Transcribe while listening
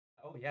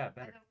Oh yeah,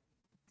 better.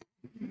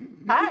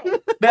 Hi.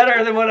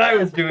 Better than what I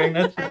was doing.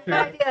 That's I for had no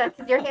sure. idea,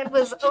 'cause your hand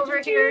was over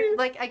here.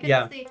 Like, I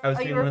couldn't see. I was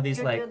doing one of these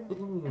you're like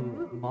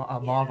good.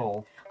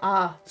 model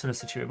This sort of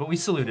situation, but we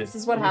saluted.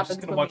 is what We're just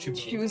happens gonna when watch we you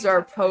choose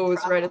our pose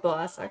right at the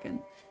last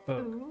second.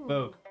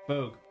 Vogue.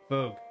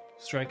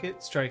 Strike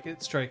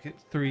it.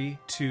 3,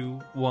 2,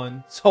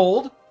 1.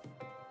 Hold.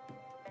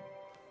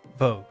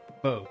 Vogue.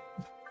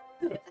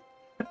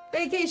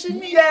 Vacation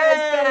Mia is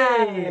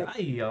Yay! back!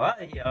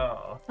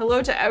 Ayo.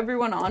 Hello to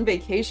everyone on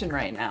vacation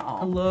right now.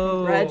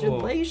 Hello.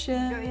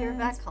 Congratulations. Enjoy your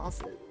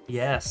vacances.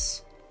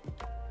 Yes.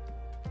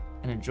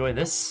 And enjoy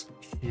this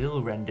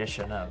chill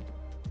rendition of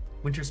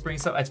Winter, Spring,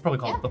 Summer. It's probably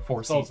called the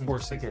Four called Seasons. Four I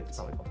think Seasons. It's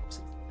probably called Four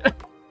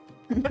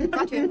Seasons.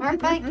 Brought to you in part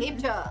by Game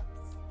Job.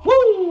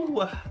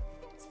 Woo!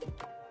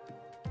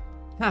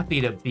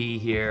 Happy to be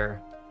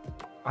here.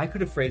 I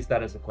could have phrased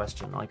that as a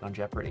question, like on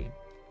Jeopardy.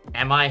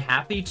 Am I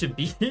happy to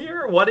be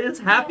here? What is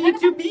happy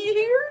to be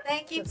here?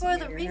 Thank you That's for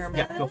the weird.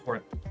 reset. Yeah, go for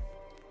it.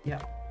 Yeah.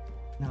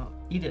 No,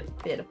 eat it.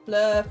 Bit of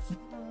fluff.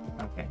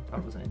 Okay, thought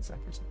it was an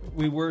insect or something.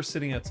 We were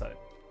sitting outside.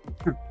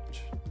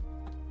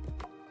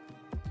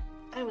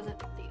 I was at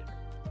the theater.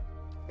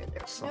 Where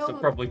there was It's also no,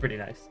 probably pretty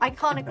nice.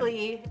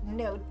 iconically,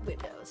 no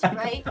windows,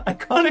 right?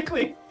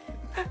 Iconically.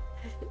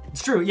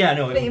 It's true. Yeah,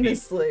 no. It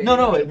Famously. Would be,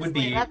 no, it would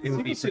be. Famously, It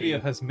would be Seagull Studio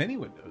pretty. has many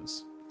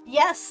windows.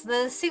 Yes,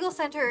 the Siegel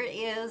Center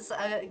is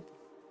a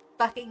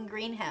fucking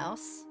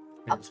greenhouse.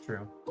 It's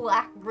true.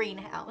 Black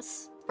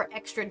greenhouse for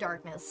extra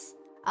darkness.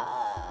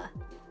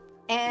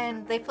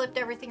 And they flipped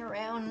everything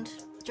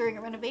around during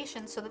a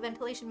renovation, so the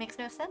ventilation makes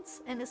no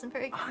sense and isn't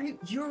very good.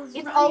 You're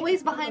It's right.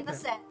 always behind the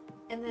set.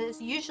 And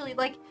there's usually,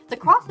 like, the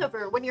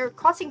crossover, when you're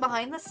crossing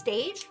behind the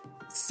stage,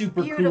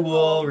 Super beautiful,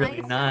 cool,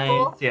 really nice.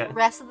 cool. Yeah.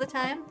 Rest of the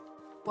time,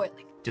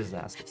 boiling.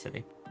 Disaster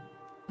City.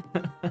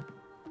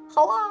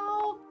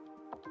 Hello!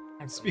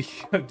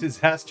 Speaking of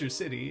Disaster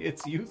City,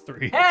 it's you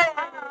three. Hey!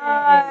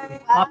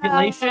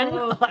 Population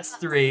Wow.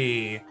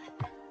 +3.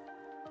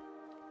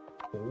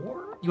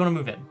 4? You want to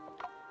move in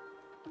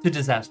to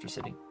Disaster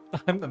City?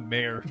 I'm the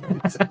mayor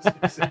of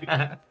Disaster City.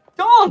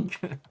 Donk!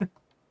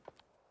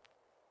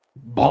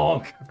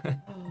 Bonk.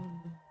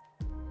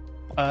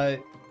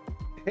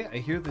 Hey, I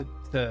hear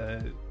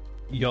that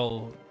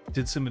y'all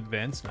did some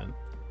advancement.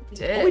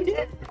 Did.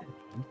 did.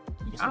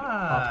 So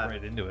hop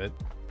right into it.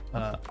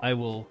 I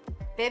will.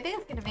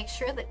 Baby's gonna make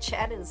sure that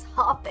chat is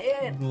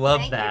hopping. Love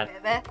Thank that. You,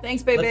 baby.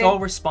 Thanks, baby. Let's all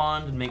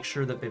respond and make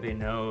sure that Bebe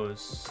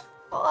knows.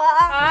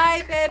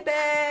 Hi,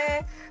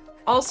 baby.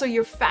 Also,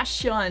 your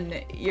fashion,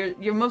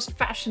 your most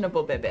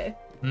fashionable, baby.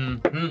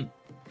 Mm-hmm.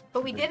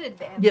 But we did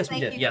advance. Yes, we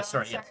Thank did. you, Yes,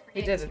 John. sorry, yes. for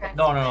We getting did distracted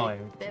No, by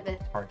no. Baby.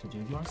 Hard to do.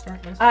 Do you want to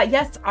start, Liz?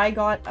 Yes, I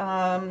got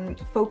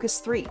Focus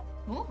 3.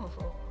 Ooh.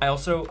 I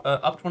also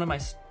upped one of my.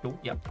 Oh,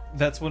 yep.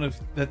 That's one of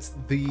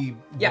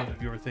Yeah. one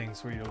of your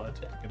things where you're allowed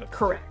to pick it up.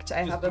 Correct.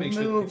 I Just have to a make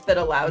sure that move that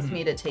allows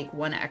me to take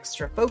one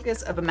extra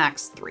focus of a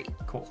max 3.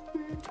 Cool.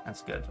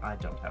 That's good. I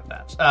don't have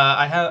that.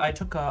 I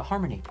took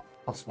Harmony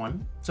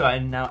 +1, so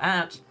I'm now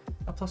at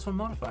a +1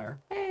 modifier.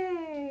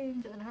 Hey.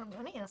 Feeling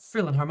harmonious.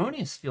 Feeling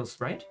harmonious feels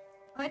right.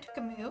 I took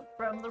a move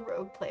from the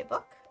Rogue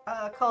playbook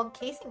called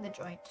Casing the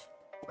Joint,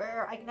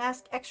 where I can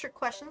ask extra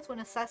questions when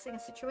assessing a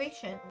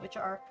situation, which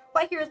are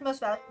what here is most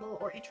valuable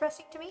or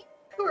interesting to me,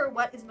 who or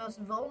what is most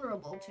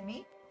vulnerable to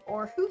me,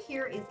 or who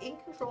here is in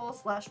control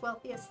 /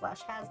 wealthiest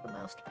 / has the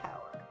most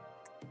power.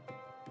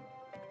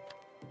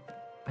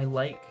 I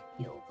like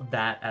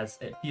that as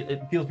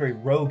it feels very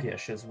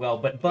roguish as well,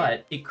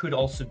 but it could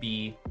also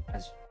be,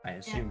 as I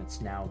assume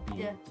it's now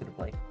being sort of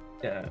like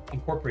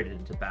incorporated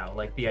into BOW,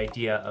 like the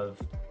idea of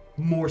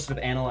more sort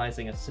of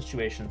analyzing a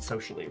situation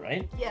socially,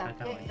 right? Yeah, I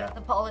kinda like that.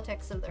 the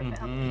politics of their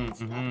family and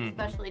stuff, mhm.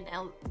 especially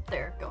now that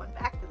they're going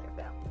back to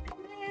their family.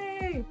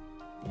 Hey.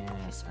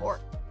 Yeah.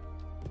 Sport.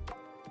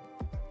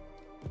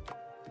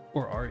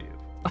 Or are you?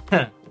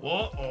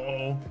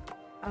 Whoa.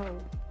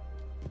 Oh.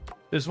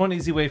 There's one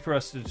easy way for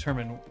us to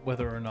determine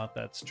whether or not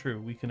that's true.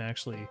 We can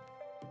actually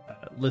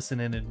listen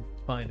in and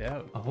find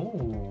out.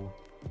 Oh.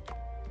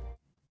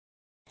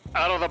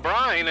 Out of the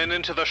brine and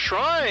into the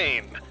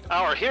shrine!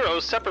 Our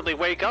heroes separately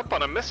wake up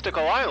on a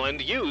mystical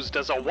island used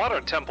as a water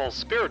temple's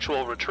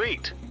spiritual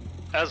retreat.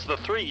 As the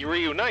three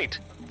reunite,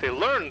 they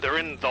learn they're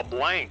in the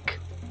blank,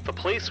 the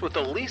place with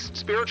the least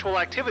spiritual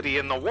activity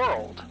in the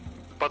world.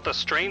 But the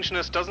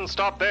strangeness doesn't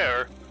stop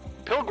there.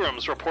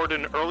 Pilgrims report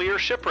an earlier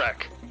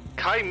shipwreck.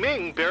 Kai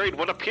Ming buried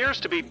what appears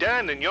to be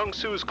Dan and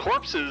Young-Su's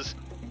corpses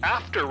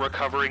after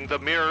recovering the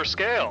mirror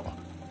scale.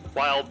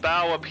 While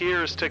Bao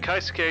appears to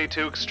Kaisuke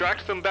to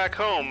extract them back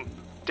home,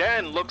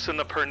 Dan looks in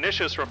the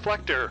pernicious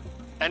reflector,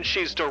 and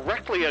she's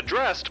directly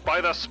addressed by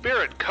the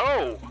spirit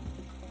Ko.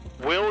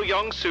 Will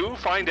Young-Su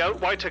find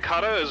out why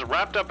Takata is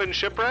wrapped up in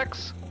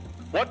shipwrecks?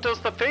 What does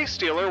the face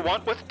stealer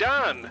want with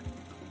Dan?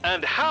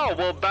 And how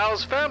will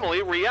Bao's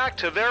family react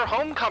to their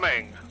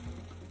homecoming?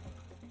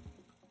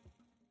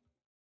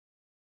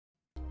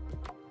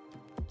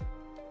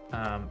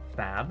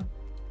 Fab.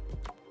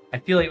 I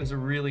feel like it was a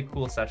really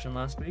cool session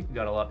last week. We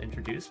got a lot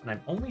introduced, and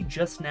I'm only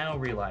just now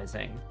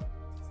realizing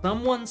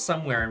Someone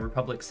somewhere in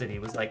Republic City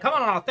was like, come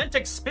on an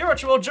authentic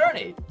spiritual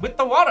journey with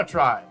the Water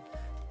Tribe.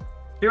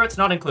 Spirits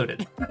not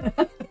included.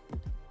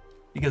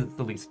 Because it's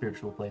the least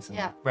spiritual place in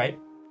there, right?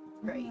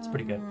 Right. It's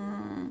pretty good.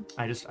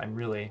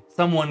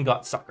 Someone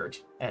got suckered,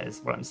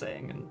 is what I'm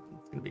saying, and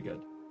it's gonna be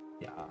good.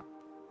 Yeah.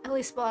 At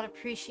least Spot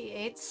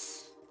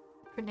appreciates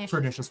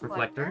Pernicious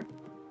Reflector.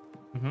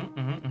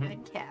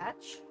 Good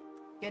catch.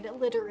 Good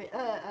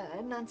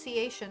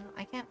enunciation.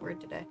 I can't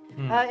word today.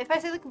 Mm. If I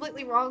say the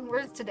completely wrong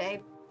words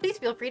today, please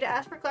feel free to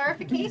ask for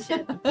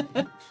clarification.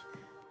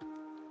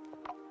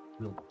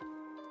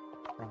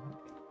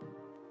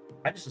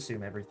 I just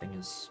assume everything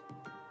is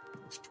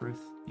truth,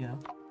 you know?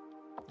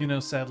 You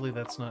know, sadly,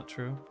 that's not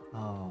true.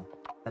 Oh,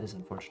 that is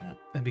unfortunate.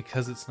 And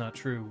because it's not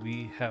true,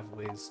 we have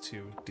ways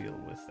to deal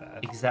with that.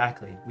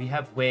 Exactly. We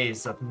have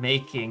ways of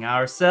making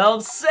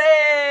ourselves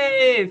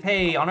safe!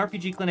 Hey, on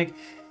RPG Clinic,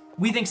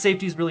 we think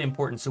safety is really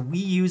important, so we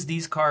use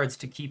these cards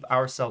to keep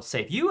ourselves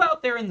safe. You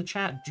out there in the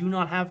chat do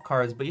not have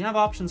cards, but you have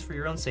options for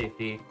your own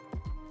safety.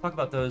 Talk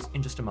about those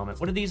in just a moment.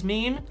 What do these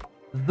mean?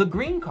 The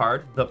green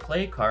card, the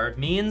play card,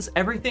 means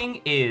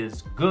everything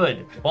is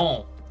good,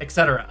 bon,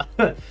 etc.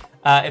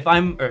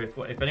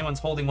 If anyone's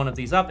holding one of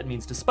these up, it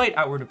means despite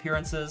outward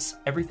appearances,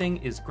 everything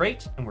is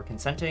great and we're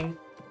consenting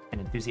and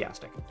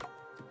enthusiastic.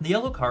 The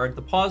yellow card,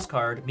 the pause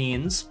card,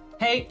 means,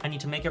 hey, I need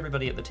to make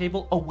everybody at the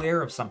table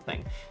aware of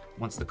something.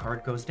 Once the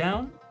card goes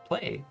down,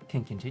 play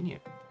can continue.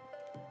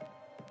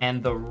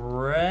 And the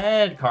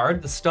red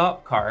card, the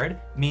stop card,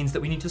 means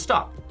that we need to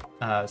stop.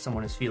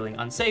 Someone is feeling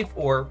unsafe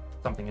or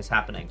something is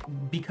happening.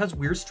 Because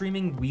we're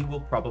streaming, we will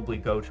probably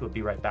go to a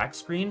be right back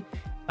screen.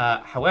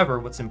 However,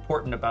 what's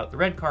important about the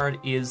red card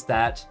is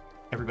that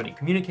everybody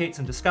communicates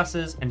and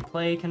discusses, and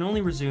play can only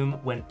resume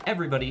when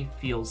everybody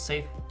feels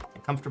safe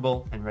and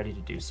comfortable and ready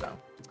to do so.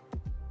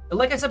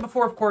 Like I said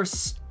before, of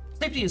course,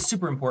 safety is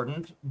super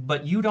important,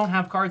 but you don't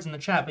have cards in the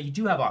chat, but you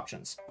do have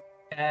options.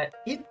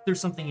 If there's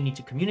something you need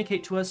to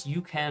communicate to us,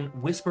 you can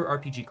whisper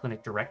RPG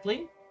Clinic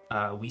directly.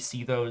 We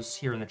see those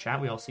here in the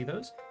chat. We all see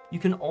those. You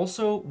can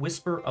also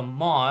whisper a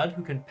mod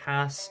who can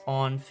pass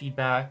on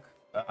feedback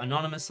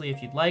anonymously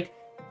if you'd like.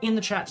 In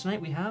the chat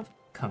tonight, we have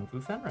Kung Fu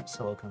Fenris.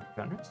 Hello, Kung Fu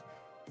Fenris.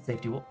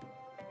 Safety Wolf.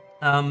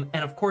 And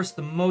of course,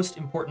 the most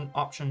important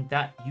option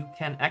that you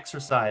can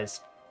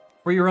exercise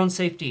for your own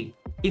safety.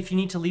 If you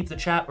need to leave the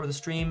chat or the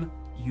stream,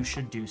 you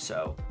should do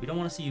so. We don't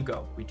want to see you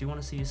go. We do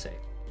want to see you safe.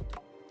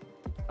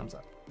 Thumbs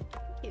up.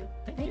 Thank you.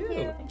 Thank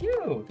you. Thank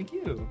you. Thank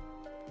you.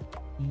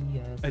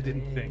 I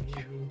didn't think.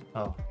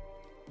 Oh.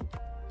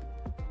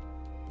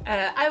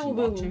 I Do you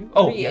will want to?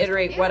 Oh, yes.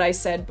 reiterate what I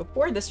said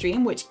before the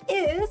stream, which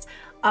is,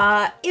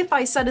 if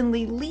I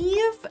suddenly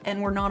leave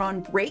and we're not on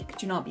break,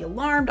 do not be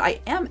alarmed.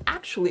 I am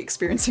actually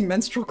experiencing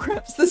menstrual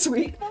cramps this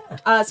week.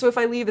 So if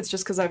I leave, it's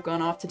just because I've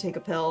gone off to take a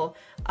pill.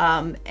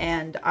 And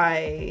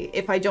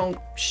if I don't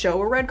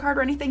show a red card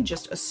or anything,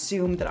 just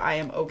assume that I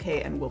am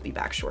okay and will be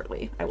back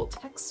shortly. I will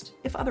text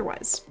if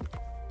otherwise.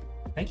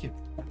 Thank you.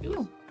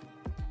 Fabulous.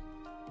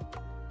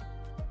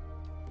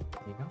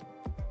 There you go.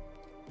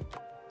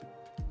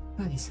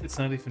 Nice. It's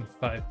not even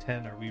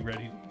 5:10. Are we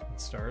ready to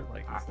start?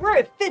 Like, We're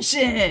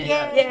efficient!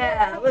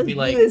 Yeah, let's We do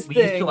like this we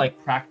thing. used to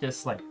like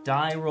practice like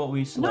die roll. We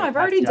used to No, like, I've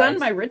already have done dice.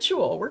 my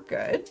ritual. We're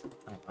good.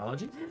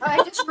 Apologies.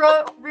 I just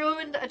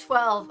ruined a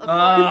 12. Of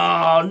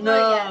Oh course.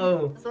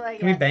 no! That's what I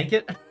Can we get. bank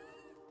it? Can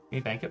we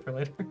bank it for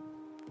later?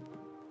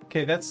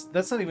 okay, that's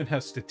not even how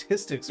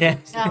statistics Yeah.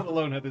 work, let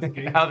alone how this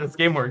game. How this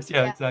game works?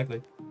 Yeah, Yeah.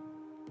 exactly.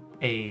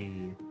 Hey,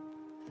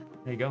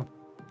 there you go.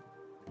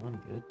 I'm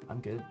good.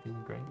 I'm good.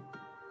 Feeling great.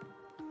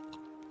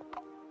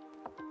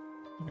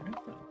 Alright,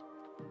 then.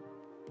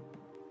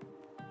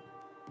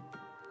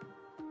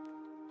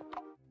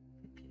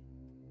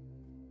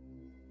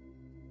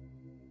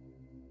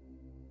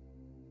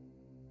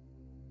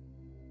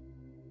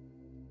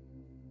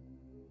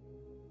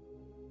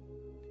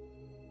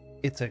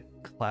 It's a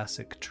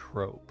classic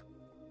trope,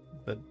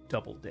 the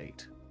double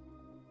date.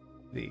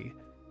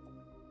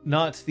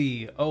 Not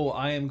the, oh,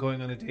 I am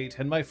going on a date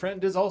and my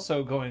friend is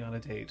also going on a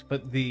date,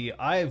 but the,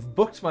 I've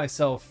booked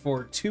myself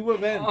for 2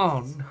 events.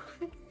 Oh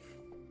no.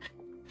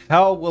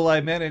 How will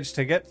I manage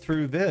to get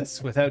through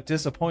this without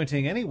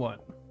disappointing anyone?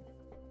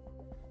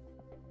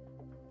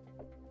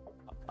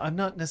 I'm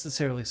not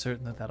necessarily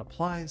certain that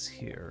applies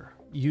here.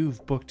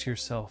 You've booked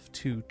yourself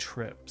 2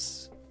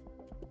 trips,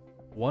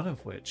 one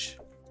of which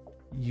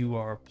you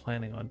are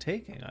planning on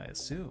taking, I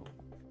assume.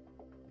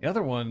 The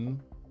other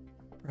one,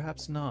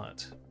 perhaps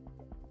not.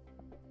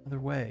 Either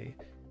way,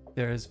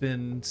 there has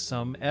been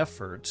some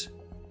effort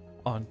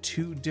on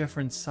 2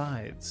 different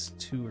sides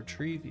to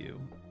retrieve you.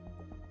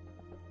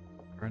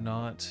 Or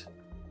not,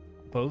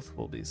 both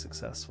will be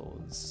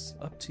successful is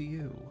up to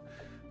you.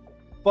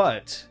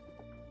 But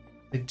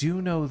I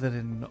do know that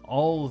in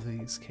all of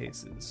these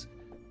cases,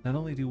 not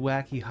only do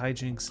wacky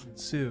hijinks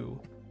ensue,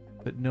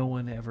 but no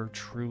one ever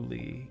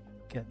truly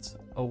gets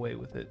away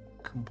with it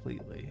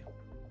completely.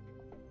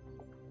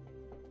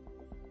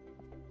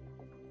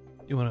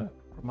 You want to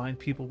remind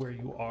people where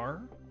you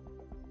are?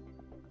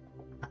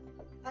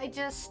 I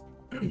just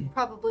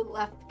probably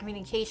left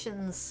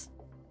communications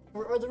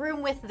or the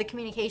room with the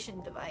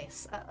communication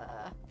device,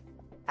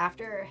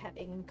 after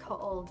having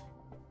called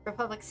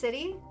Republic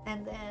City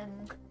and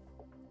then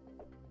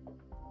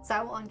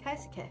Sawa and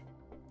Kaisuke.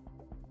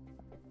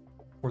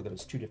 For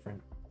those two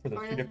different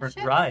ships.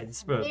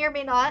 rides. But... May or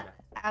may not.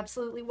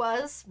 Absolutely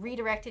was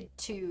redirected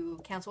to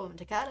Councilwoman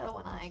Takata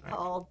when I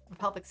called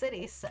Republic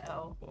City. So.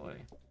 Oh boy.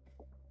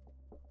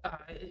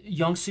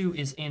 Youngsu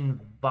is in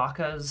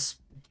Baka's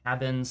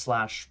cabin /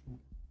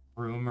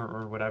 room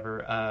or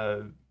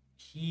whatever.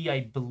 He,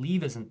 I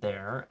believe, isn't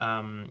there.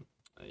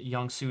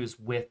 Youngsu is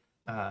with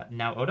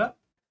now Oda,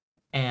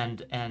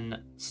 and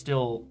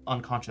still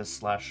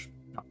unconscious / not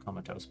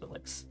comatose, but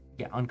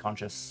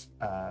unconscious.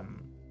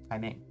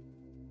 Haiming.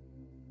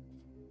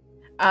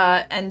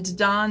 And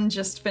Don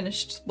just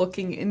finished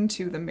looking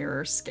into the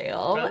mirror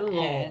scale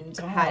and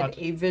had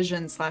a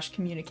vision /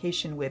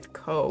 communication with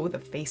Ko, the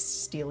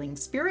face-stealing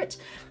spirit.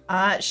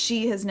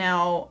 She has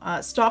now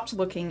stopped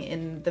looking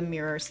in the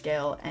mirror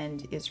scale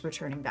and is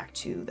returning back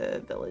to the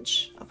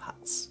village of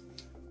huts.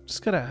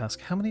 Just gotta ask,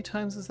 how many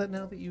times is that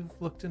now that you've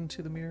looked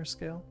into the mirror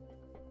scale?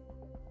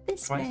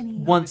 This Twice. many.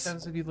 Once. How many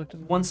times have you looked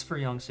in? Once for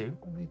Youngsu.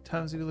 How many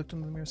times have you looked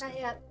into the mirror scale? Not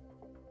yet.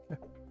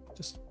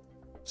 Just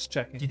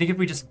checking. Do you think if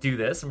we just do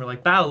this and we're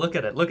like, Bao, look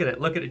at it,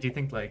 do you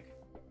think like,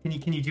 can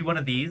you do one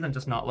of these and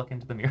just not look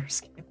into the mirror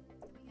scale?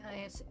 Yeah, I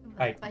assume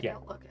that if I yeah.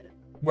 don't look at it.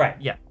 Right.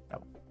 Yeah.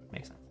 That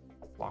makes sense.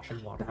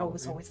 Washing water. That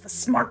was always the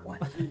smart one.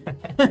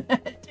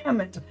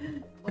 Damn it.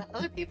 Well,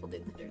 other people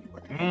did the dirty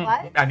work. Mm,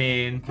 What? I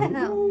mean,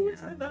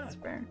 Yeah, that's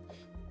fair.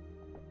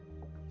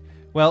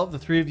 Well, the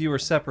three of you are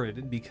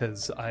separated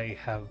because I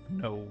have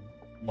no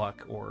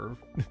luck or...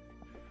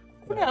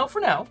 for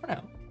now.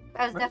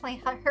 I was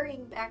definitely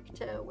hurrying back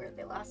to where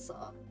they last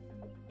saw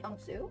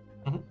Youngsu.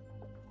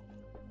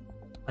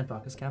 And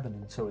Baka's cabin,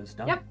 and so is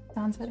Don. Yep,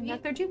 Don's heading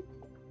back there too.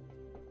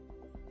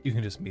 You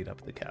can just meet up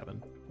at the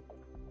cabin.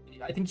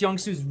 I think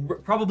Youngsu's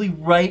probably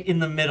right in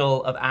the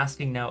middle of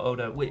asking now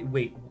Oda,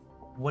 wait,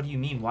 what do you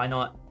mean? Why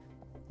not?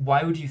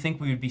 Why would you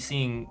think we would be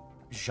seeing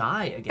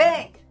Jai again?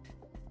 Bang!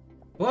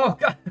 Whoa,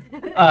 God.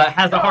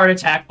 Has a heart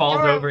attack, falls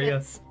Door over you.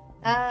 opens.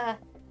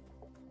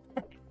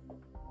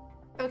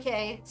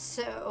 Okay,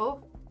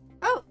 so...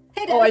 Oh,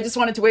 hey, Oh, Dad. I just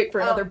wanted to wait for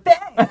another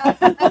bang.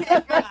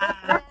 Okay, great.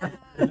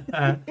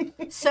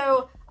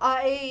 So,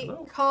 I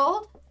Hello.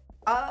 called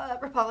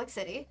Republic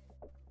City.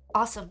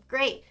 Awesome,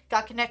 great.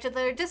 Got connected to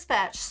their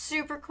dispatch.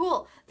 Super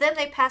cool. Then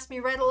they passed me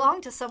right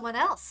along to someone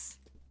else.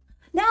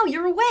 Now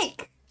you're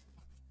awake.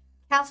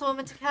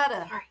 Councilwoman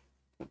Takata. Sorry.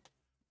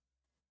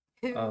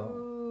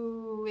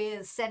 Who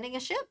is sending a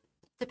ship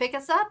to pick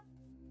us up.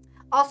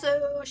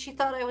 Also, she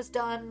thought I was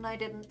done. I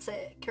didn't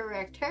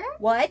correct her.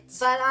 What?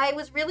 But I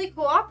was really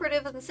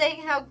cooperative in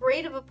saying how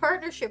great of a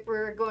partnership we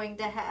were going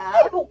to I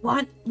have. don't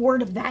want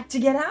word of that to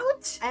get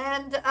out.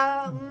 And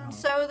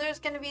so there's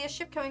going to be a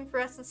ship coming for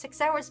us in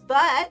 6 hours,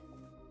 but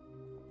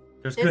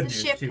There's there's good a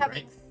news ship too,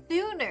 coming right?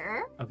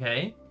 sooner,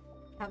 Okay.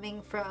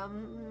 coming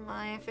from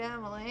my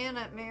family, and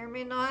it may or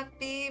may not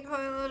be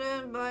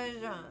piloted by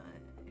Jean.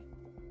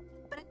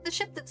 But it's a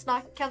ship that's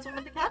not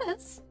Councilwoman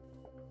Takata's.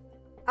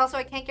 Also,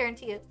 I can't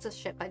guarantee it's a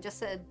ship. I just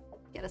said,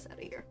 get us out of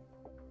here.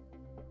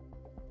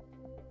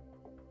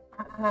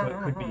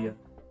 So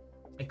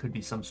it could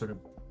be some sort of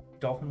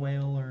dolphin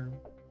whale or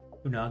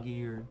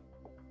unagi or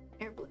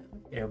Air balloon.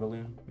 air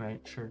balloon, right?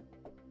 Sure.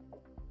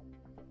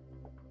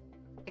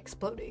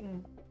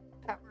 Exploding,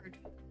 powered,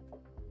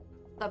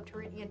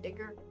 subterranean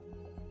digger.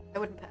 I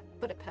wouldn't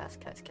put it past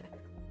Kaisuke.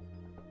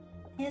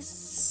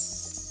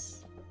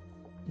 Yes.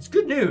 It's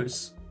good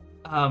news.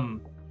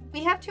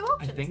 We have two I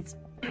options. think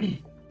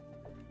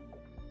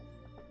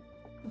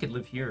we could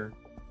live here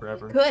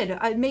forever. Good.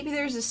 Maybe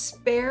there's a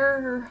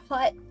spare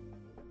hut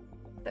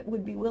that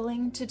would be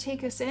willing to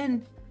take us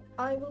in.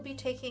 I will be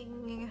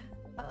taking,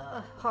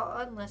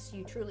 unless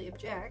you truly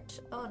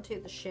object,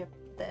 onto the ship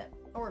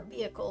or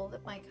vehicle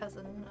that my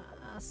cousin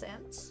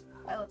sent.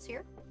 Pilots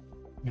here.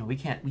 No, we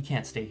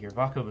can't stay here.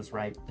 Vako was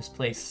right. This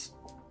place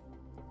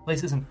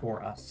isn't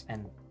for us,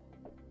 and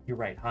you're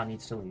right. Ha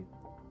needs to leave.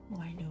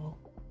 Oh, I know.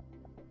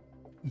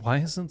 Why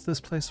isn't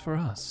this place for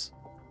us?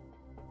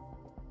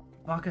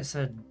 Vaka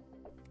said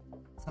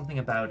something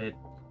about it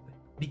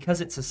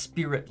because it's a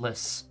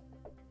spiritless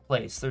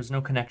place. There's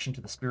no connection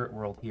to the spirit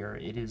world here.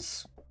 It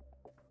is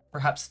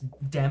perhaps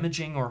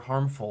damaging or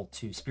harmful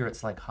to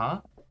spirits like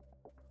Ha.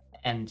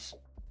 And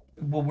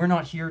well, we're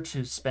not here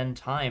to spend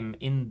time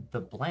in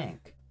the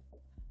blank.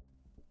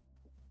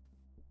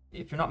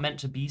 If you're not meant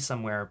to be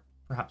somewhere,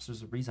 perhaps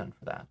there's a reason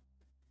for that.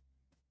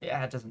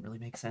 Yeah, it doesn't really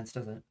make sense,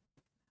 does it?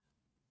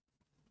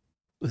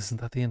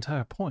 Isn't that the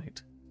entire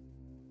point?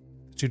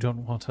 That you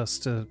don't want us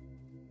to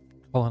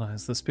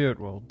colonize the spirit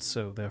world,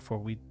 so therefore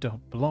we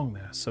don't belong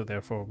there, so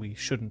therefore we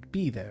shouldn't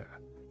be there.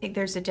 I think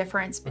there's a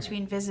difference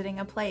between visiting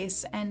a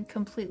place and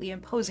completely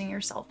imposing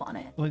yourself on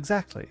it. Well,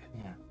 exactly.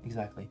 Yeah,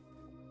 exactly.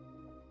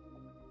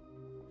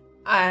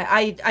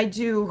 I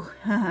do,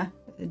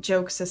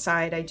 jokes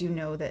aside, I do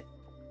know that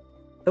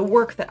the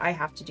work that I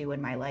have to do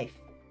in my life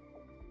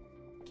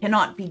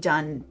cannot be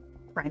done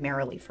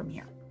primarily from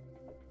here.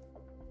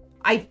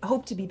 I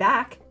hope to be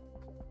back.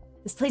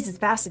 This place is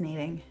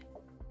fascinating,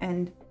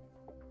 and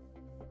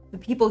the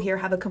people here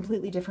have a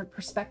completely different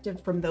perspective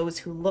from those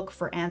who look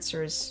for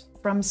answers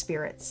from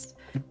spirits.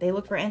 They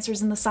look for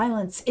answers in the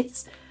silence.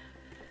 It's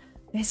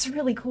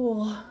really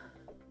cool.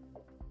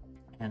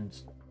 And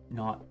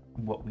not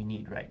what we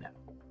need right now.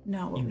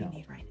 Not what we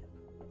need right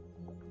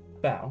now.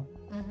 Bow.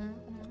 Mm-hmm.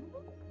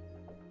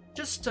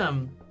 Just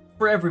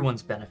for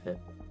everyone's benefit.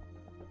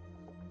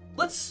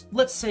 Let's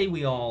say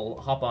we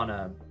all hop on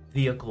a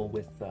vehicle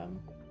with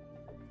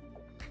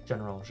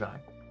General Jai.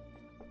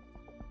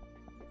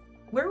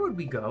 Where would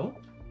we go?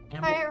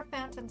 And Fire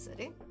Fountain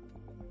City.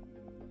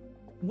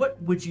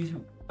 what would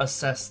you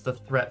assess the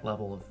threat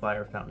level of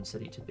Fire Fountain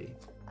City to be?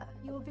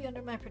 You will be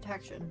under my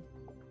protection.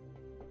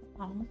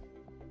 Oh.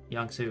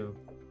 Yangsu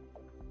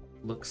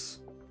looks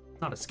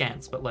not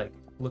askance, but like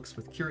looks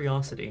with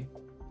curiosity.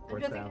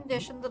 Under the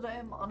condition that I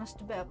am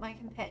honest about my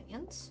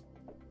companions,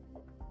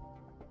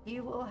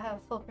 you will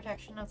have full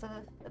protection of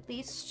at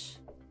least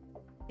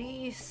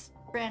the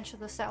branch of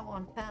the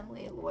Salon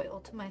family loyal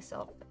to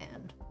myself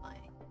and my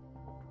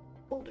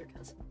older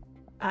cousin.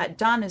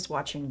 Dawn is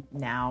watching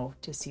now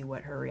to see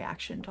what her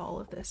reaction to all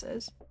of this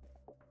is.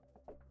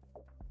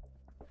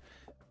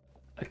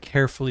 A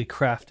carefully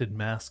crafted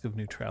mask of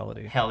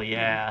neutrality. Hell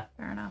yeah.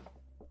 Fair enough.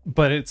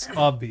 But it's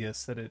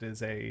obvious that it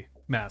is a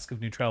mask of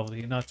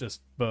neutrality, not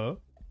just buh.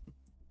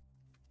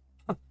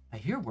 I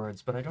hear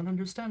words, but I don't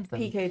understand them.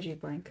 PKG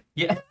blink.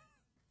 Yeah.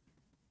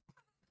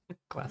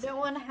 Classic. No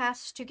one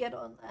has to get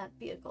on that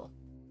vehicle.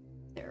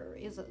 There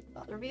is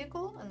another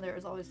vehicle, and there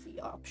is always the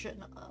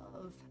option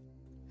of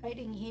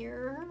hiding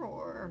here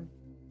or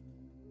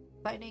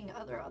finding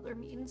other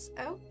means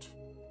out.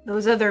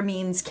 Those other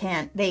means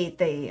can't.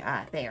 They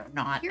are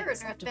not. You're an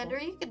acceptable.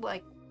 earthbender. You could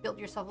build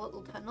yourself a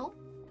little tunnel.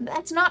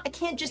 That's not. I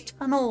can't just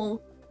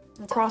tunnel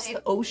across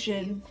the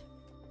ocean.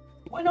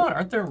 Why not?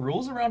 Aren't there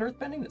rules around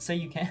earthbending that say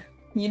you can't?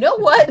 You know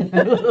what?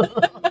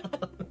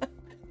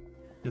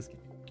 Just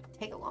kidding.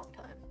 Take a long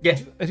time. Yeah.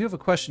 I do have a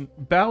question.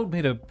 Bao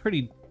made a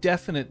pretty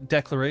definite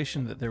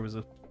declaration that there was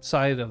a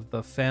side of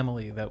the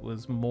family that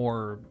was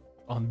more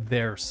on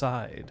their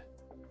side.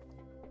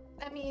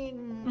 I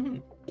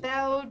mean,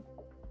 Bao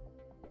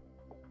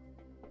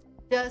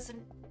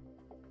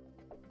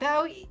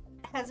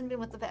hasn't been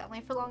with the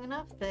family for long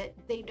enough that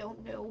they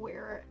don't know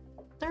where.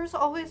 There's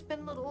always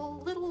been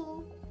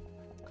little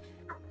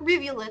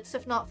rivulets,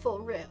 if not full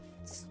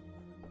rifts.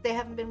 They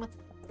haven't been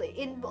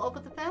involved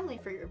with the family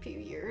for a few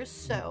years,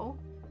 so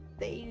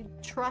they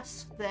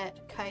trust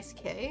that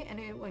Kaisuke,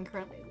 and anyone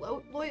currently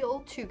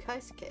loyal to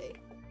Kaisuke,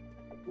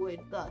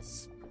 would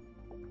thus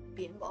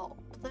be involved.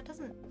 But that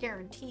doesn't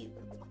guarantee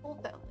that the whole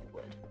family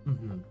would.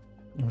 Mm-hmm.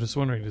 I'm just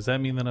wondering, does that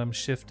mean that I'm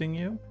shifting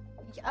you?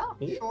 Yeah,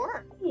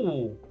 sure.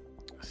 Ooh.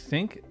 I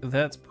think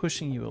that's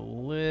pushing you a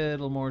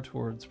little more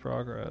towards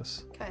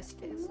progress.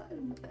 Kaisuke's side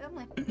of the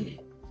family.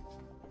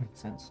 Makes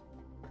sense.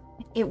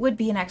 It would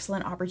be an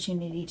excellent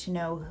opportunity to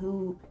know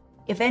who,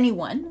 if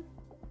anyone,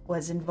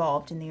 was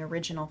involved in the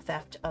original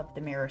theft of the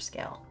mirror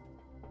scale.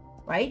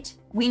 Right?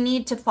 We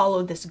need to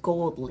follow this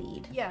gold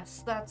lead.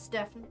 Yes, that's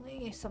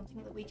definitely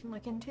something that we can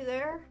look into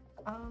there.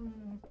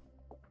 And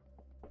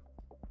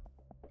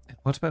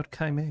what about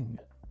Kai Ming?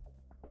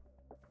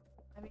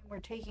 I mean, we're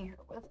taking her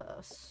with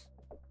us,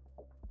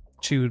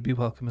 She would be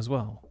welcome as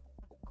well.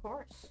 of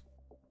course.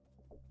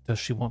 Does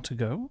she want to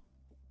go?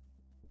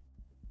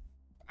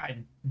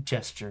 I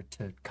gesture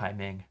to Kai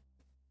Ming.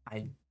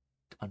 I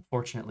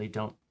unfortunately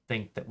don't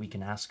think that we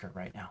can ask her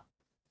right now.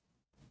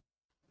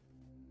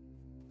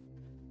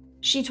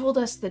 She told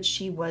us that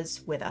she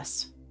was with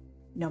us,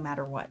 no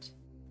matter what.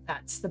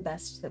 That's the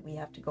best that we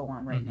have to go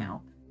on right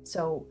now.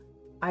 So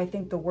I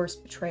think the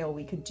worst betrayal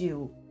we could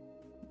do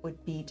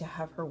would be to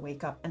have her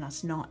wake up and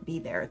us not be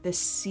there. This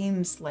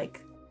seems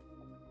like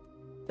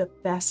the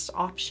best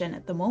option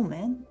at the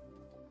moment.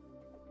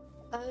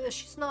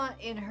 She's not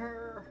in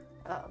her,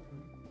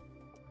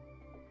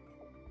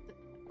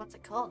 what's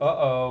it called?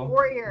 Uh-oh.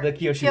 Warrior. The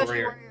Kyoshi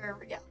warrior.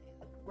 Yeah.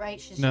 Right?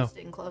 She's No. just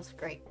in close.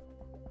 Great.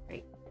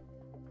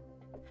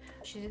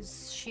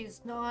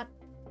 She's not.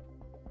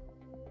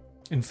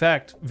 In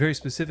fact, very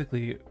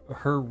specifically,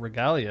 her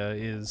regalia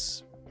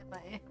is Am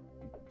I?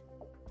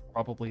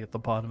 probably at the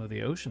bottom of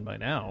the ocean by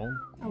now.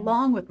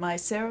 Along with my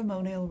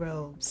ceremonial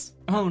robes.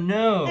 Oh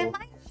no. Am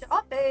I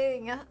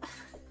shopping?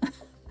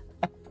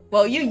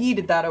 Well, you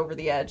yeeted that over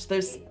the edge.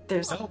 There's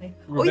oh yeah,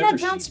 Remember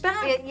it bounced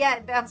back.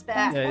 It bounced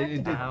back. Yeah,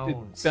 it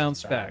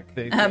bounced back.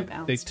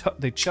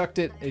 They chucked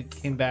it. It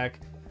came back.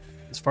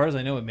 As far as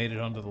I know, it made it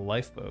onto the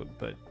lifeboat,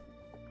 but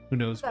who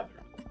knows? Whether.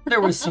 There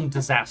was some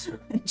disaster.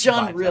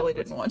 John vibes really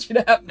afterwards. didn't want you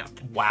to have No.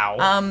 Wow.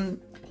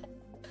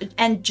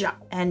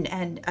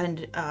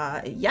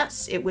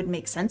 Yes, it would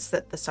make sense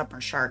that the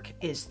summer shark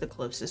is the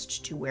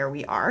closest to where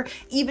we are,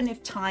 even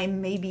if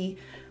time maybe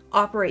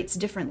operates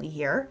differently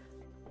here.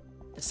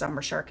 The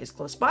summer shark is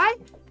close by,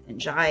 and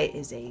Jai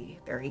is a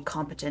very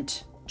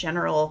competent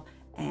general,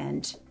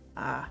 and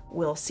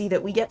we'll see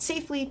that we get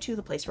safely to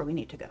the place where we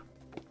need to go.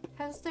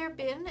 Has there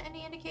been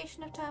any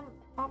indication of time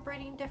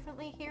operating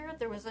differently here?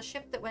 There was a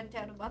ship that went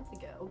down a month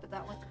ago, but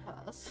that wasn't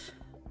us.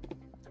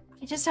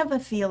 I just have a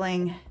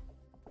feeling.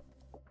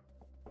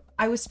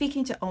 I was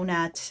speaking to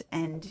Onat,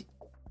 and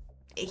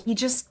he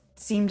just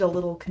seemed a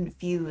little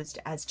confused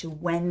as to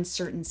when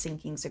certain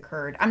sinkings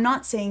occurred. I'm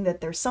not saying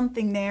that there's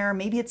something there.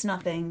 Maybe it's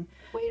nothing.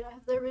 Wait,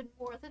 have there been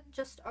more than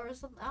just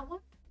ours on that one?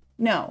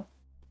 No,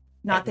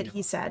 not that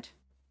he said.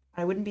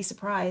 I wouldn't be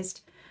surprised.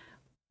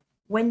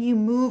 When you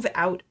move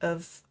out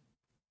of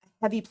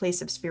a heavy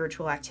place of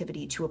spiritual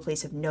activity to a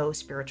place of no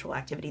spiritual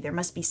activity, there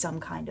must be some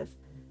kind of...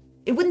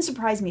 It wouldn't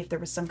surprise me if there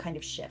was some kind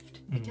of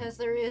shift. Because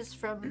there is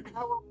from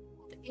our world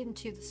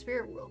into the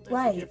spirit world. There's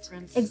Right, a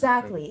difference.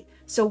 exactly.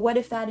 So what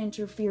if that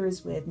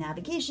interferes with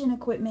navigation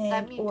equipment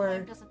That means or...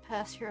 time doesn't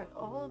pass here at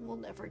all and we'll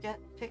never get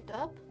picked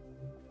up?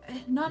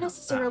 Not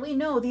necessarily,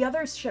 no. The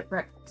other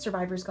shipwreck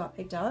survivors got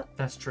picked up.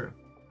 That's true.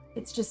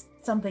 It's just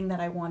something that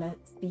I want to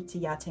speak to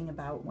Yating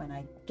about when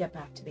I get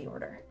back to the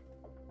Order.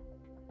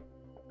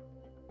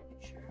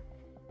 Sure.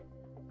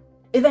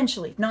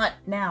 Eventually, not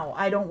now.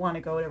 I don't want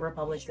to go to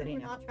Republic Sure City we're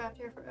now. not trapped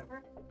here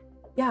forever?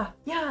 Yeah,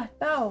 The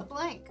no.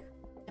 blank.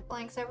 It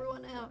blanks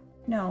everyone out.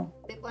 No.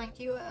 They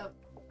blanked you out.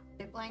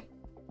 They blanked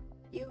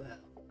you out.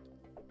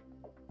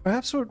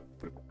 Perhaps we're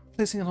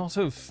placing a lot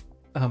of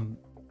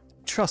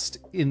trust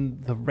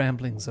in the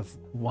ramblings of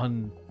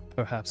one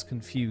perhaps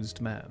confused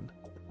man.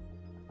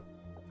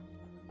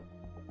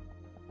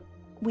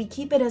 We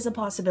keep it as a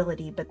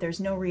possibility, but there's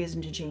no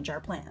reason to change our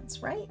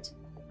plans, right?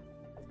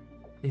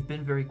 They've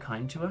been very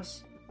kind to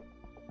us,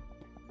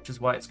 which is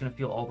why it's going to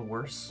feel all the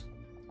worse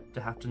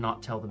to have to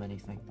not tell them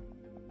anything.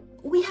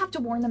 We have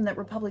to warn them that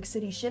Republic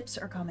City ships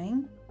are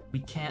coming. We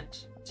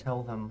can't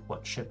tell them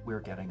what ship we're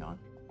getting on.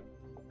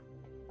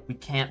 We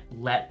can't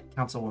let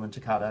Councilwoman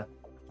Takata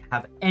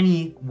have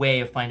any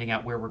way of finding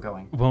out where we're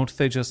going. Won't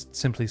they just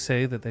simply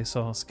say that they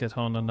saw us get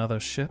on another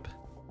ship?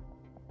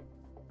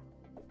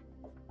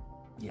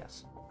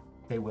 Yes,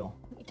 they will.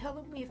 We tell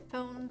them we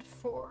phoned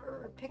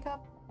for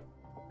pickup,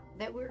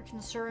 that we're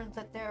concerned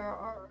that there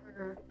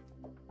are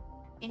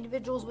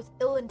individuals with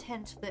ill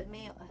intent that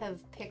may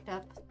have picked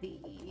up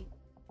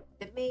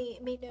that may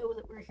know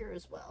that we're here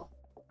as well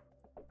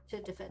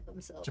to defend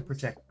themselves. To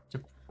protect,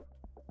 to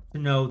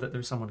know that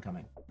there's someone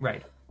coming.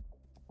 Right.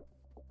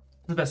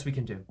 The best we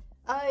can do.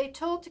 I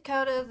told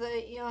Takata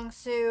that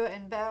Yangsu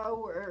and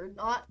Bao were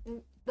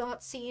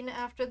not seen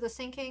after the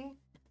sinking,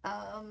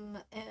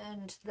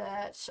 and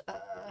that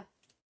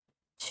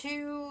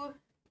two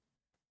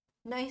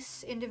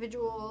nice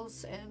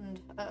individuals and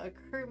a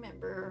crew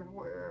member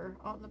were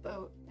on the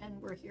boat and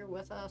were here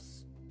with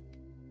us.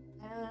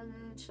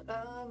 And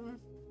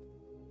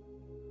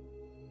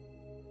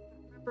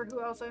remember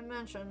who else I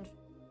mentioned.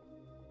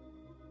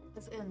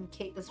 As in,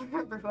 Kate doesn't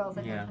remember who else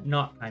I Yeah, mentioned.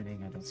 not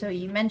finding, I don't So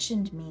you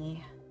mentioned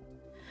me.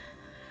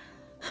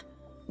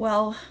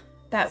 Well,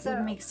 that So-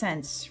 would make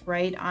sense,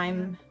 right?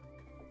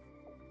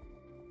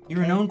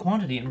 You're a known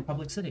quantity in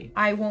Republic City.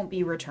 I won't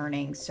be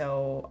returning,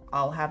 so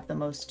I'll have the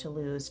most to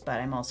lose, but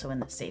I'm also in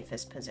the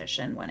safest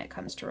position when it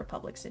comes to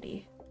Republic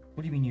City.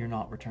 What do you mean you're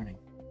not returning?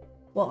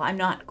 Well, I'm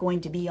not going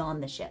to be on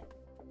the ship.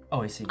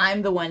 Oh, I see.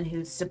 I'm the one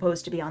who's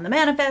supposed to be on the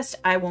manifest.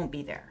 I won't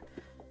be there.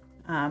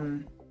 As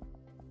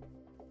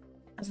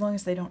long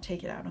as they don't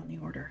take it out on the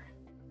Order.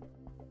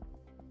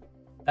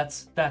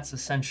 That's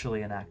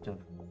essentially an act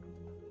of,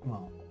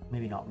 well,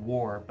 maybe not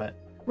war, but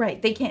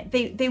Right, they can't,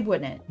 they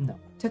wouldn't. no.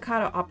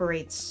 Takata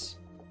operates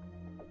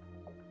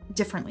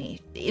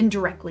differently,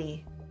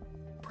 indirectly,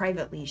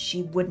 privately.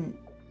 She wouldn't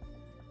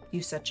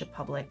do such a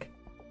public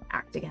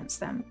act against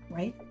them,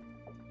 right?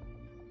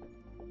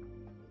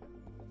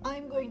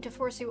 I'm going to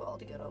force you all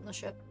to get on the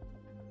ship.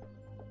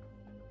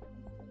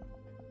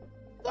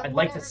 I'd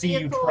like to Whatever see you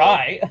vehicle-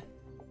 try.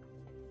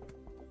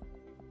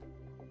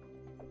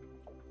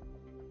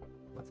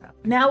 What's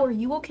happening? Now, are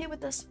you okay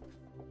with this?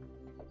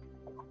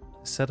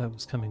 I said I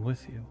was coming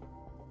with you.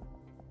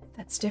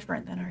 That's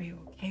different than are you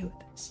okay with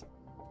this?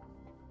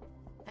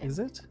 Is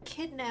it?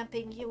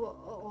 Kidnapping you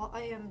all.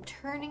 I am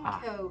turning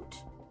coat.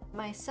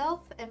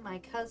 Myself and my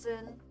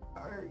cousin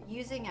are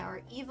using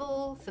our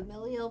evil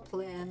familial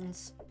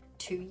plans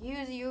to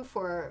use you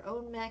for our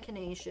own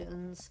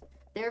machinations.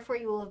 Therefore,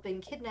 you will have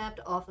been kidnapped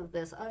off of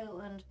this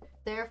island.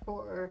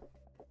 Therefore,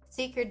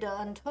 Seeker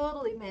Dawn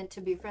totally meant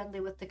to be friendly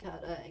with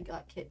Takata and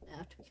got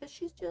kidnapped because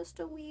she's just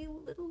a wee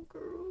little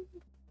girl.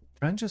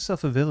 Brand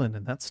yourself a villain,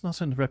 and that's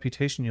not a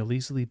reputation you'll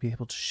easily be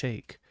able to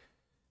shake.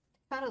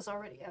 Takata's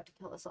already out to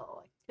kill us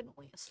all. I can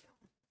only assume.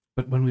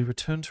 But when we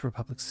return to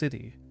Republic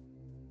City,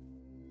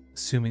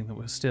 assuming that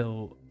we're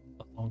still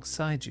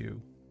alongside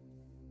you,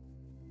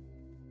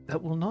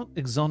 that will not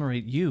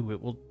exonerate you,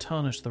 it will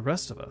tarnish the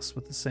rest of us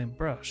with the same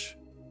brush.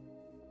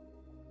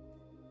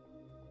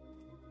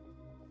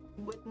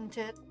 Wouldn't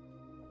it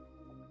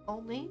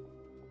only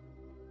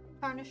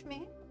tarnish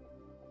me?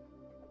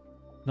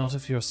 Not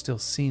if you're still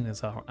seen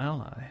as our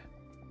ally.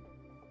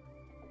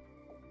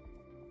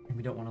 And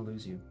we don't want to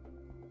lose you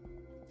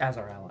as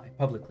our ally,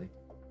 publicly.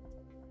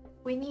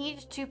 We need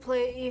to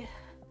play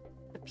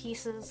the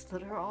pieces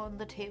that are on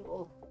the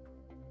table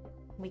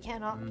We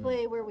cannot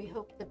play where we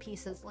hope the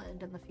pieces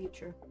land in the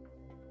future.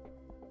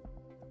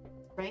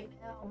 Right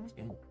now,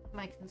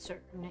 my concern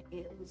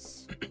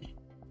is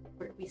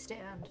where we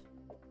stand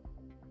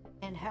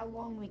and how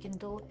long we can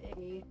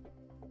delay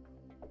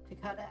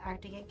Takata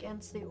acting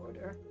against the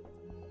order.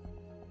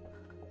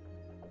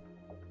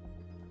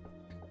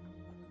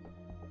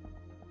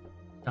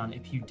 Don,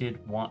 if you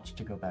did want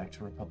to go back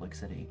to Republic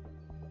City,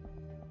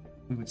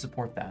 we would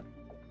support that.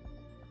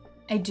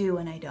 I do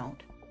and I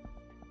don't.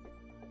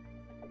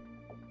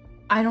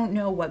 I don't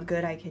know what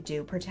good I could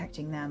do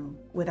protecting them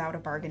without a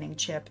bargaining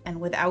chip and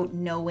without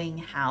knowing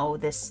how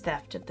this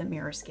theft of the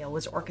mirror scale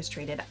was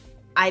orchestrated.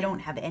 I don't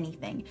have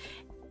anything.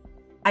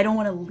 I don't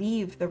want to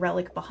leave the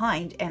relic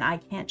behind, and I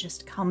can't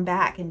just come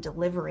back and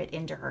deliver it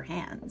into her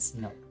hands.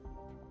 No.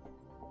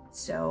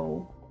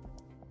 So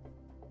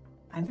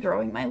I'm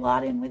throwing my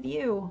lot in with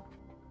you.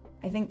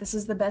 I think this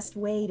is the best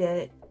way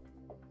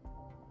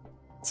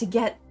to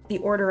get the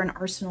order an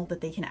arsenal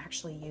that they can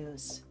actually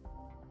use.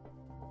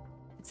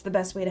 It's the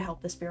best way to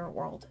help the spirit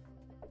world.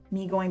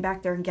 Me going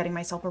back there and getting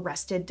myself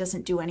arrested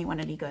doesn't do anyone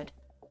any good.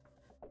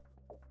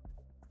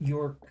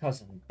 Your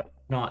cousin,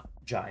 not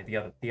Jai,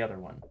 the other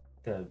one,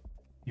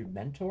 your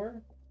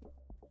mentor?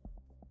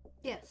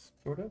 Yes.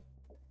 Sort of?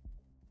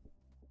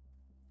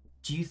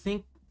 Do you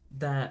think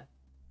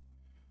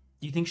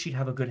she'd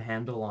have a good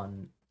handle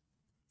on,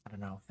 I don't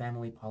know,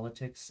 family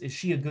politics? Is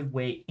she a good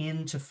way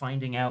into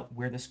finding out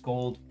where this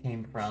gold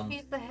came from?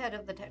 She's the head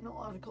of the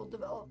technological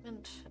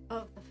development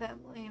of the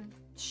family.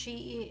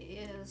 She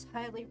is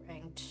highly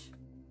ranked,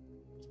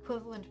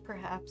 equivalent,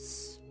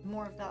 perhaps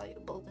more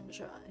valuable than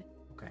Jai.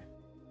 Okay.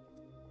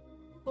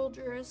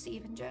 Soldiers,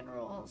 even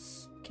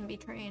generals, can be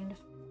trained.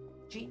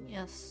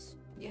 Genius,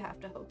 you have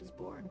to hope, is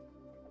born.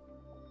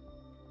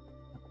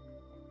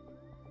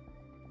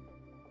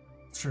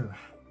 It's true.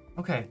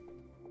 Okay.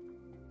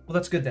 Well,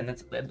 that's good then.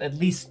 That's at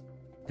least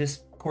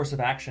this course of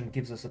action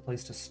gives us a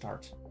place to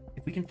start.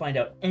 If we can find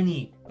out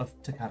any of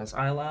Takata's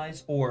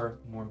allies, or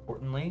more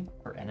importantly,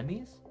 her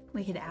enemies,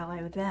 We could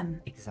ally with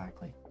them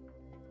exactly.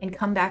 and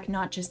come back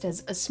not just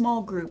as a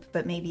small group,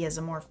 but maybe as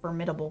a more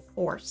formidable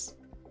force.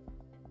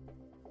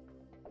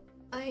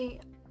 I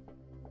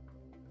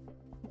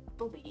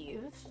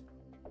believe,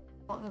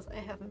 as long as I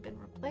haven't been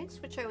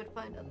replaced, which I would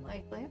find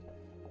unlikely,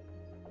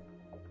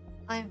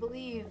 I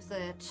believe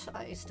that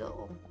I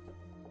still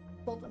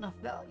hold enough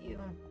value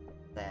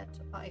that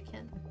I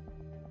can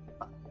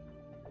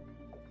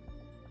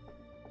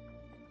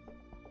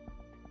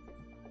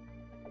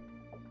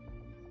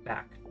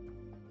Back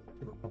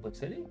to Republic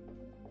City?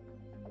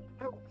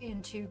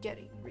 into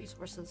getting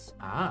resources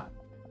Ah.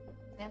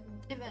 and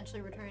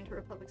eventually returning to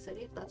Republic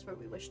City if that's where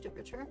we wish to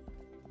return.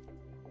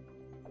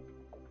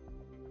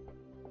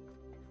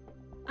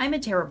 I'm a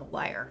terrible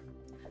liar.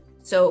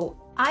 So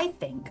I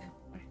think,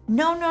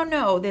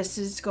 no, this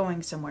is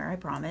going somewhere, I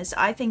promise.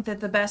 I think that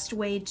the best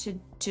way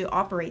to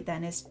operate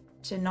then is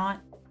to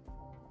not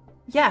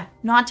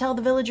tell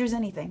the villagers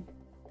anything.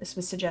 This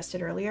was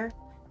suggested earlier.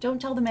 Don't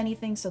tell them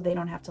anything so they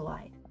don't have to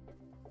lie.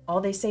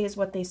 All they say is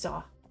what they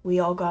saw. We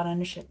all got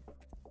on a ship.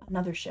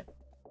 Another ship.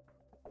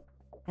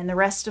 And the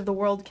rest of the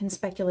world can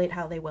speculate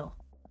how they will.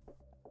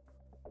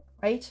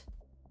 Right?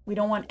 We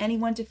don't want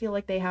anyone to feel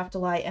like they have to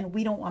lie, and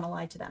we don't want to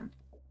lie to them.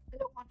 I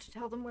don't want to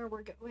tell them where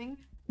we're going.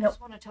 I Nope. just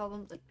want to tell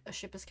them that a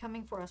ship is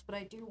coming for us, but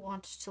I do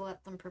want to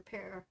let them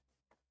prepare.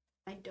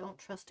 I don't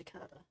trust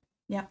Takata.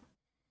 Yeah,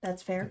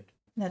 that's fair.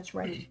 That's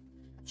right.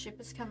 A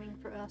ship is coming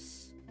for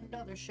us.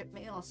 Another ship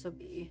may also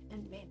be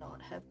and may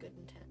not have good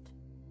intent.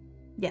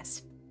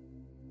 Yes.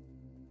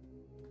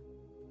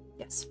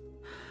 Yes.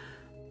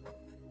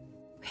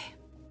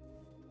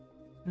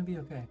 It's gonna be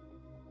okay.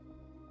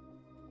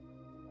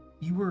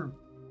 You were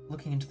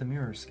looking into the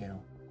mirror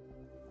scale.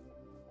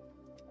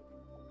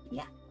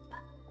 Yeah.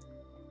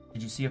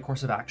 Did you see a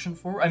course of action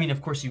for? I mean,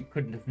 of course you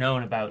couldn't have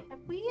known about. Have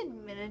we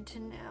admitted to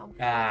now?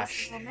 Ah,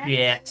 this moment?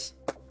 shit.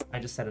 I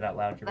just said it out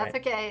loud. You're That's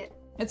right. okay.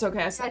 It's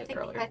okay, I I said it think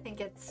earlier. I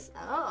think it's.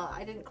 Oh,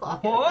 I didn't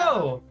clock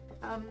Whoa!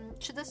 it.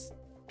 Should this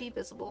be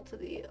visible to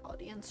the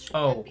audience? Should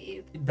Oh, that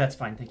be? that's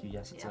fine. Thank you.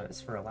 Yes, Yeah. it's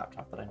for a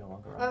laptop that I no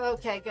longer own. Oh,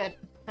 okay, good.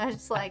 I was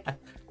just like,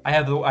 I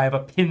have a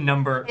pin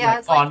number yeah,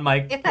 it's like, on my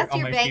if that's on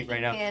your my sheet banking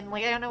right now. pin,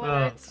 like I don't know whether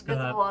Oh, it's God.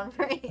 visible on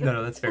frame.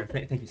 No, that's fair.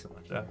 Thank you so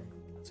much.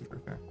 Super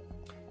fair.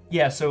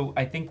 Yeah, so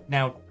I think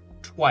now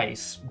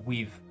twice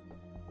we've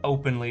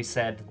openly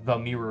said the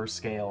mirror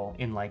scale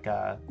in like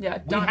a Yeah,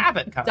 we have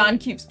it covered. Don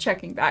keeps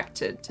checking back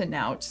to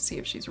now to see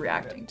if she's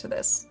reacting to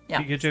this. Yeah,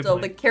 You get your still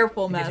point. the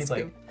careful You get your mask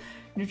point.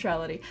 of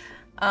neutrality.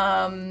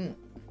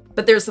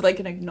 But there's like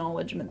an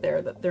acknowledgement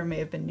there that there may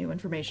have been new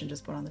information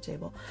just put on the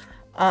table.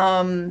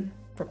 From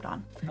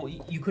Don. Well,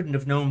 you couldn't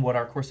have known what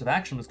our course of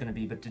action was going to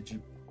be, but did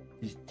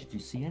you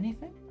see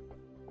anything?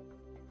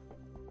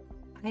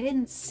 I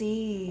didn't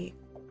see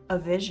a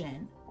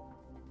vision.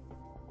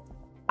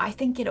 I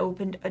think it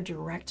opened a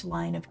direct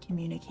line of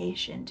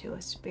communication to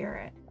a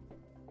spirit.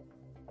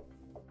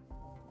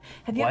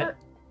 Have you What?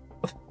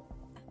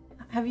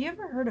 Have you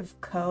ever heard of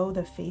Ko,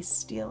 the face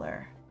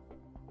stealer?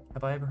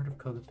 Have I ever heard of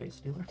Ko the Face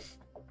Stealer?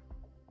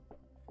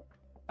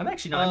 I'm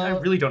actually not. I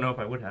really don't know if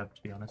I would have,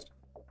 to be honest.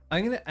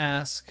 I'm going to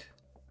ask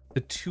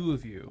the two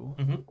of you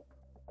Mhm.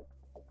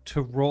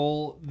 to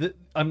roll.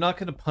 I'm not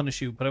going to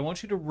punish you, but I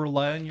want you to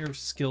rely on your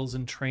skills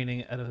and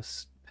training at a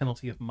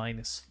penalty of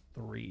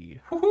 -3.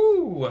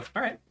 Woohoo! All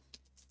right.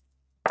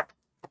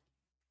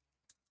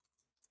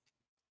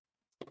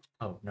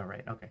 Oh, no,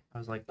 right. Okay. I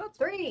was like, that's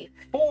 3.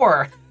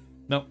 4.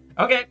 Nope.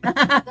 Okay.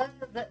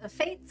 The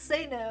fates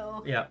say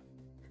no. Yeah.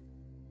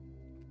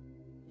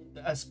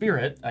 A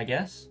spirit, I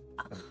guess.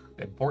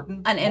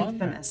 Important. An one?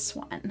 infamous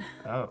one.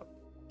 Oh.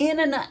 In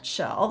a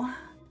nutshell,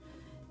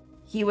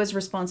 he was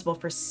responsible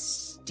for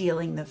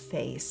stealing the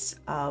face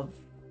of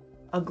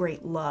a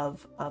great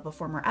love of a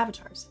former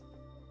Avatar's.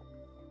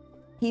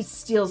 He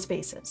steals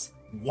faces.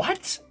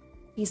 What?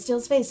 He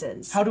steals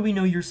faces. How do we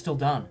know you're still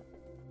Don?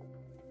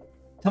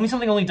 Tell me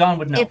something only Don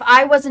would know. If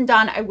I wasn't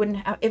Don, I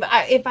wouldn't have.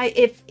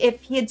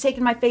 If he had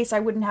taken my face, I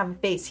wouldn't have a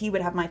face. He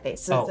would have my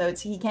face. So,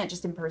 he can't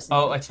just impersonate.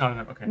 Oh, it's not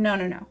enough. Okay.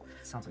 No.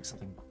 Sounds like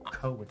something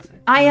Co would say.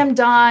 I am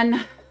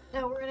Don.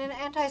 No, we're in an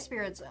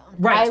anti-spirit zone.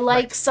 Right. I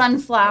like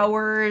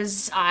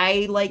sunflowers.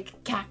 I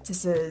like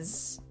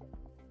cactuses.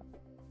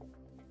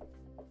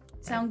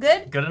 Sound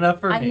good? Good enough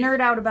for I me. nerd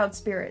out about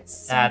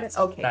spirits. Sound That's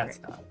good? Okay, That's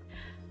great. not.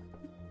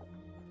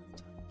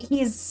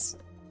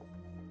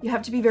 You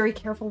have to be very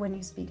careful when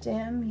you speak to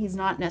him. He's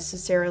not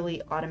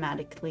necessarily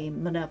automatically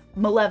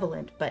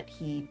malevolent, but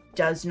he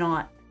does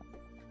not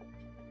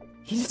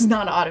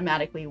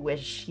automatically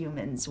wish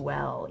humans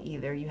well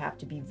either. You have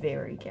to be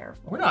very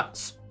careful. We're not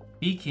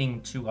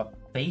speaking to a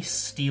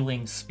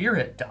face-stealing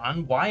spirit,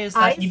 Don. Why is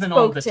that even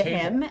on the spoke to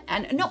table? him,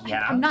 and no,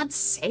 Yeah. I'm not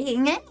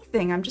saying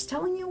anything. I'm just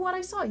telling you what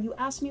I saw. You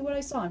asked me what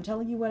I saw. I'm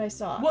telling you what I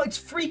saw. Well, it's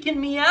freaking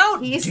me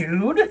out, dude.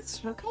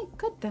 Okay,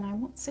 good. Then I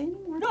won't say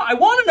anymore. No, I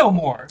want to know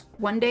more.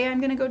 One day I'm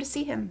gonna go to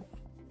see him,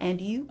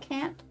 and you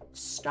can't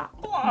stop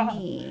Ah.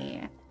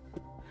 me.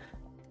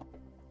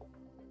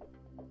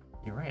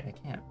 You're right, I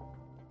can't.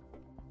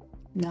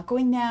 I'm not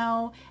going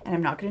now, and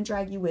I'm not gonna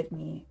drag you with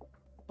me.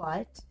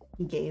 But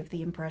he gave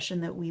the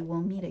impression that we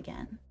will meet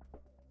again.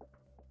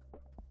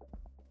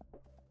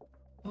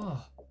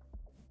 Oh.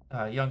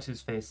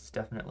 Youngsu's face is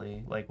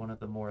definitely like one of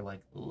the more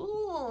like.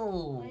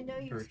 Ooh. I know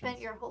you've versions. spent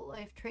your whole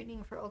life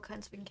training for all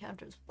kinds of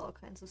encounters with all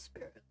kinds of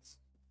spirits.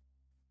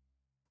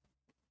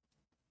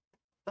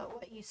 But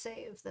what you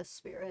say of this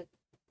spirit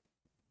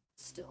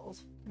still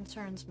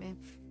concerns me.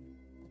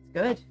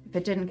 Good. If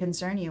it didn't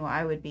concern you,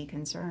 I would be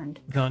concerned.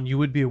 Gon, you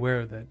would be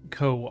aware that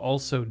Ko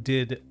also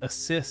did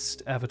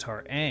assist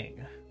Avatar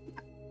Aang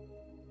a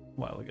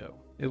while ago.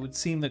 It would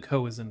seem that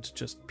Ko isn't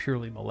just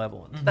purely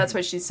malevolent. That's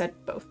what she said.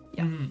 Both.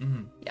 Yeah.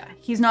 Mm-hmm. Yeah.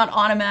 He's not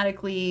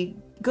automatically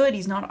good.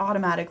 He's not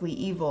automatically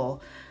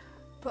evil.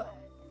 But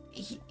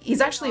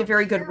He's actually a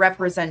very good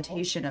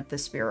representation of the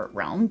spirit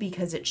realm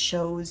because it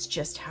shows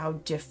just how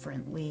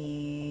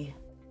differently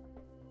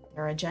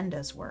their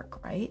agendas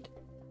work, right?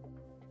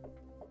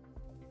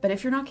 But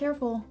if you're not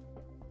careful,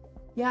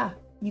 yeah,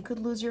 you could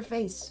lose your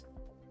face.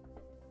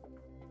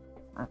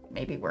 Or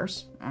maybe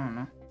worse. I don't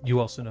know. You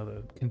also know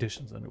the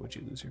conditions under which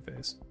you lose your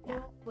face. Yeah.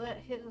 don't let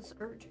his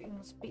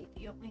urgings be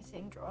the only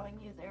thing drawing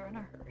you there in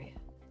a hurry.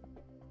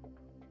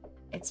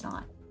 It's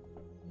not.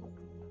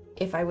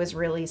 If I was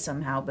really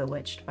somehow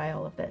bewitched by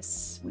all of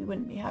this, we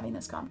wouldn't be having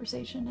this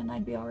conversation and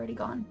I'd be already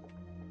gone.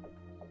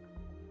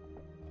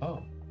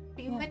 Oh.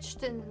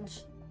 Bewitched and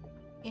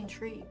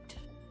intrigued.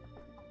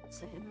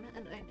 Same,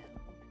 and I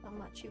know how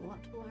much you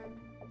want to learn.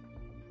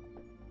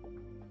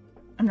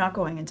 I'm not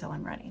going until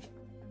I'm ready.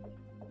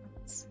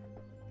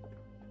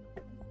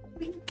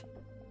 Wink.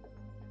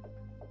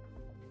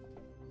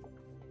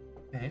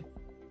 Okay.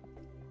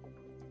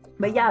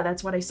 But yeah,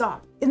 that's what I saw.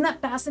 Isn't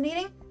that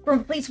fascinating? From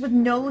a place with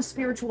no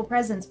spiritual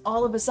presence,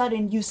 all of a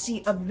sudden you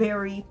see a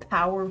very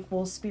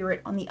powerful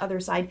spirit on the other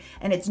side,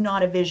 and it's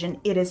not a vision,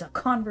 it is a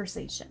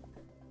conversation.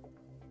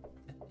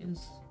 That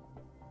is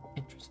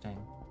interesting.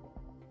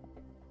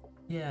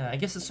 Yeah, I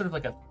guess it's sort of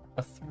like a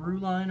through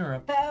line or a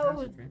Pow.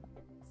 passage, right?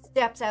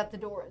 Steps out the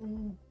door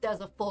and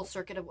does a full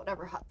circuit of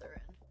whatever hut they're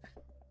in.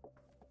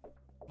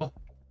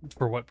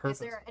 For what Is purpose?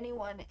 there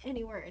anyone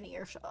anywhere in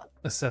earshot?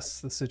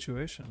 Assess the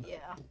situation. Yeah.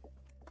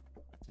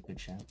 That's a good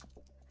shout.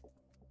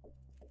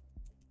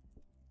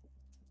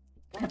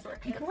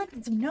 I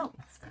collected some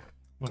notes.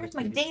 Here's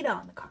my data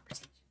on the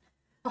conversation.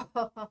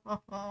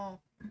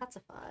 That's a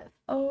 5.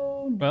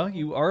 Oh no. Well,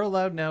 you are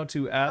allowed now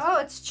to ask Oh,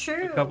 it's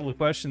true. a couple of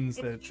questions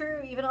It's that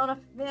true, even on a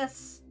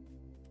miss.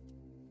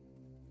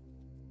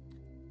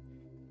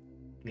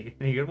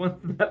 Any good ones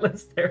on that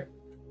list there?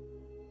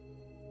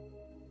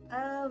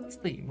 Um. That's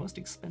the most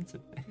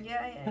expensive thing.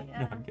 Yeah.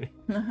 No, I'm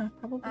kidding.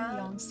 Probably young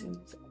Um,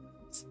 students.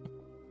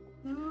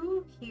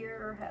 Who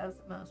here has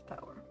the most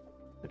power?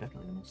 They're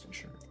definitely the most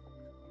insured.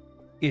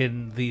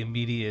 in the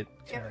immediate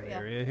kind of Area,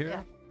 area here.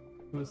 yeah.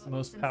 Who has the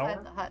most Inside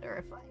power? the hut, or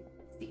if I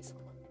see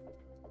someone.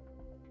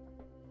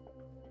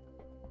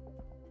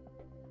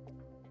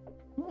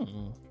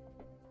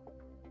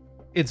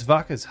 It's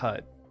Vaka's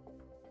hut.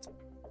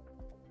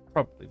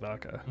 Probably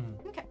Vaka.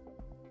 Okay.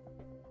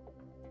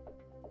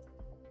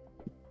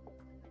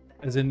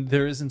 As in,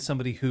 there isn't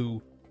somebody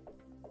who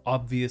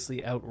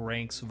obviously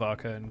outranks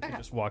Vaka and can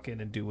just walk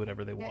in and do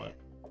whatever they want.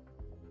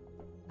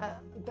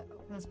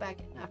 Comes back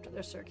in after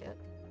their circuit.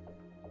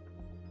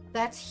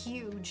 That's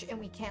huge, and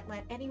we can't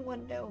let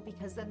anyone know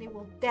because then they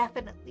will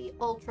definitely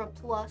ultra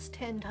plus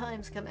 10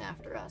 times come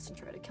after us and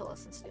try to kill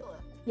us and steal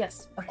it.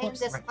 Yes, of And course.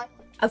 this Right. island.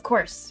 Of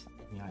course.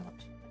 The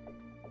island.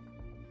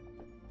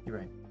 You're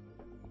right.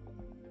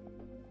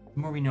 The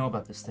more we know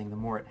about this thing, the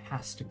more it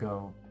has to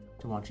go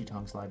to Wan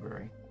Tong's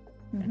library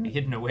and be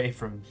hidden away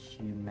from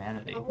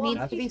humanity. Wan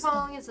Needs to be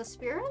Tong is a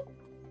spirit?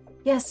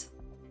 Yes.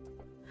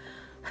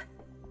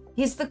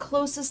 He's the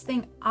closest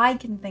thing I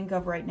can think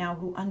of right now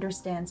who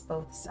understands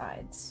both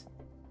sides.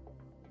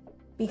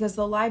 Because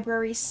the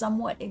library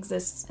somewhat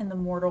exists in the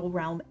mortal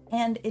realm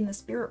and in the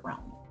spirit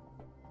realm.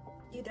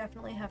 You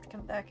definitely have to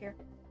come back here.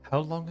 How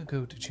long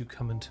ago did you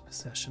come into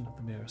possession of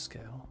the mirror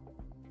scale?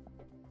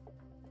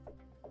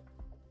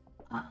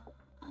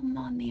 I'm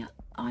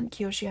on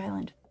Kyoshi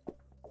Island.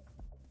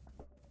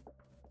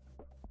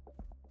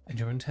 And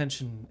your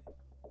intention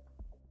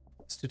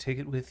is to take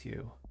it with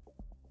you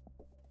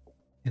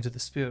into the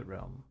spirit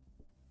realm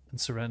and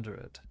surrender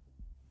it.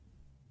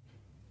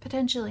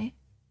 Potentially.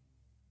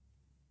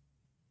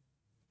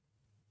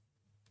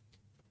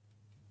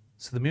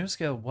 So the mirror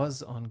scale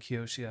was on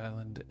Kyoshi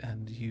Island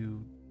and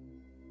you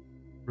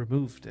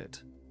removed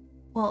it.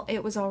 Well,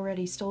 it was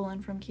already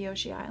stolen from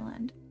Kyoshi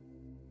Island.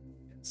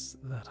 It's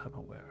that I'm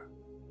aware.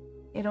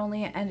 It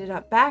only ended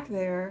up back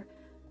there.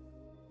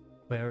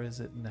 Where is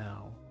it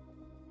now?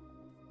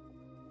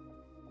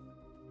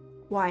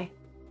 Why?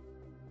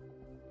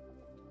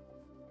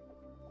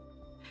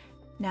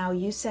 Now,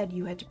 you said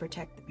you had to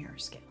protect the mirror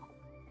scale.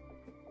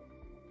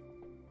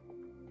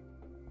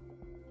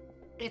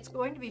 It's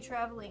going to be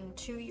traveling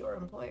to your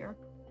employer.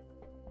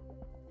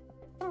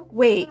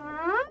 Wait,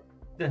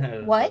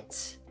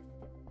 what?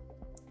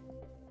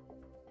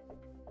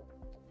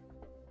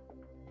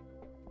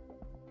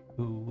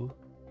 Who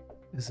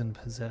is in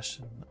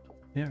possession of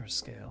the mirror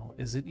scale?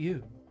 Is it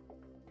you?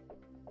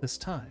 This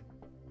time?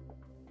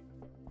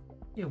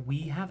 Yeah,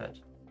 we have it.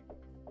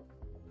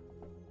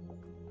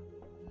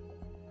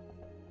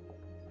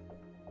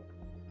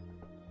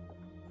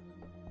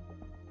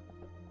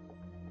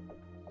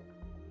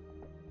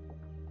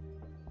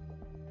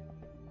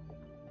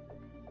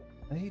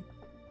 I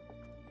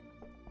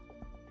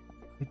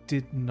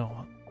did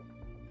not.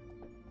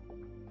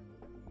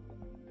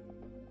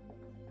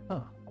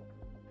 Huh.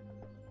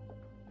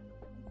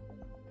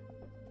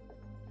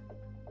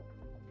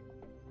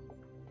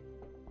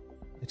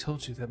 I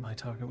told you that my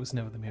target was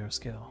never the mirror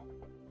scale.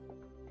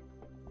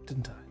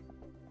 Didn't I?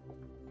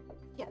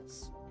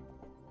 Yes.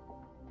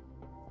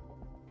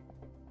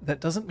 That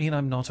doesn't mean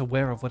I'm not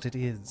aware of what it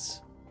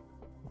is,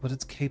 what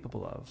it's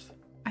capable of.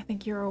 I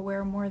think you're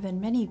aware more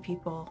than many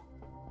people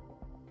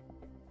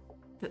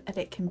that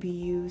it can be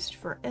used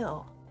for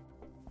ill.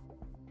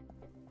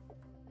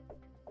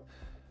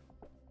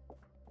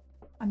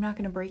 I'm not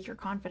going to break your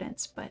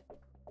confidence, but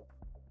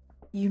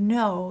you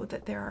know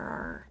that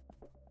there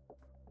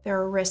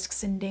are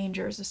risks and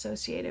dangers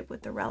associated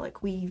with the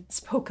relic. We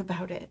spoke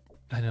about it.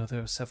 I know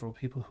there are several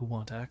people who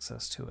want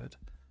access to it.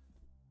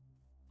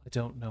 I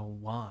don't know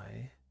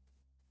why.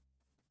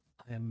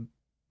 I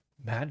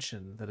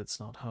imagine that it's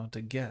not hard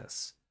to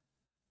guess.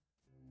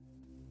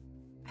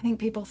 I think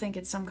people think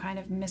it's some kind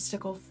of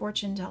mystical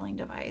fortune-telling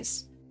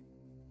device.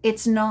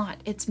 It's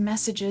not. Its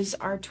messages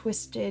are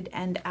twisted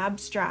and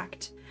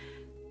abstract.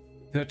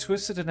 They're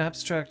twisted and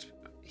abstract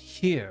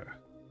here.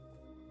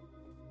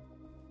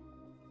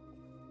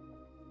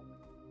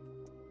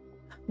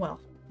 Well,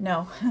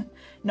 no,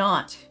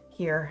 not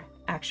here,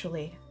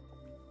 actually.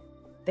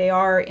 They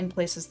are in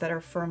places that are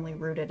firmly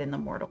rooted in the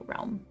mortal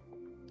realm,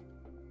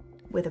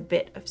 with a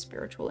bit of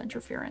spiritual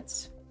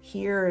interference.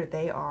 Here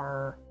they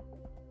are...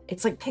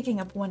 It's like picking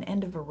up one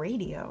end of a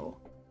radio.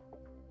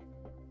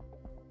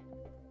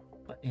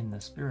 But in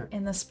the spirit.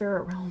 In the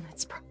spirit realm,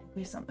 it's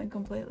probably something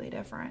completely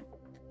different.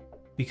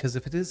 Because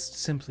if it is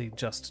simply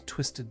just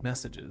twisted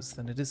messages,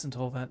 then it isn't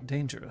all that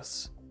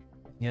dangerous.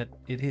 Yet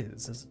it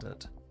is, isn't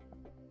it?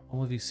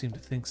 All of you seem to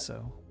think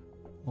so.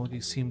 All of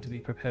you seem to be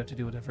prepared to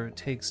do whatever it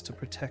takes to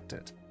protect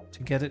it,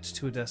 to get it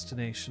to a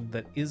destination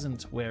that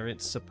isn't where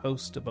it's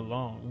supposed to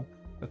belong,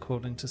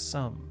 according to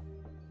some.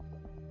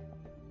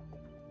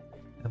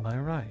 Am I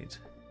right?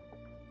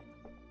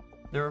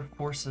 There are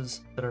forces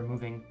that are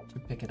moving to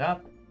pick it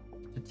up,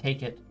 to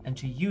take it, and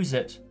to use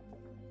it.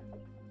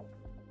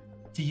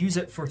 To use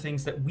it for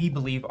things that we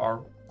believe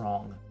are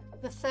wrong.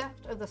 The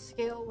theft of the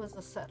scale was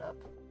a setup.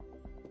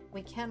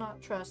 We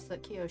cannot trust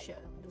that Kyoshi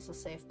Island is a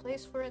safe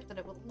place for it, that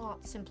it will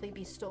not simply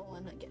be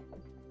stolen again.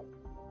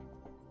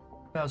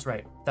 That was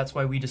right. That's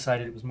why we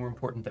decided it was more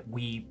important that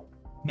we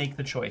make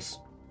the choice.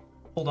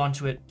 Hold on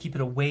to it, keep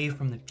it away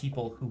from the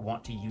people who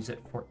want to use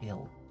it for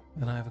ill.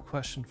 Then I have a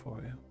question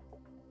for you.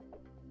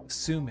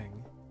 Assuming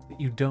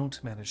that you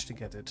don't manage to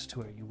get it to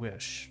where you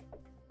wish,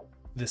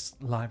 this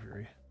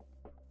library,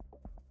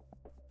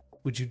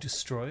 would you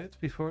destroy it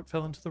before it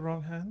fell into the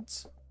wrong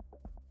hands?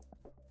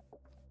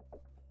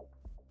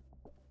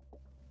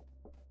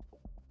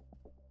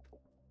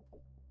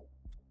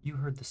 You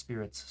heard the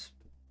spirits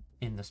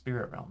in the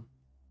spirit realm.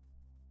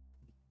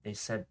 They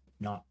said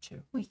not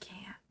to. We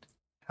can't.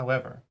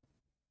 However,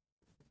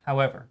 I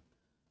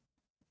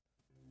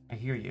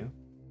hear you.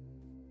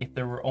 If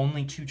there were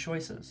only two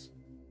choices,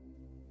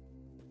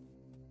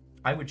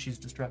 I would choose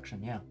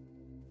destruction, yeah.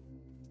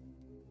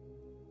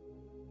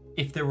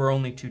 If there were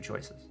only two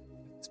choices.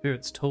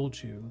 Spirits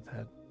told you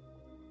that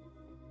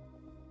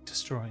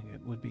destroying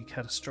it would be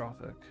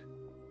catastrophic.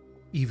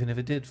 Even if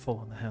it did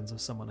fall in the hands of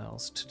someone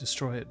else, to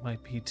destroy it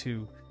might be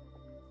to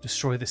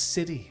destroy the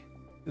city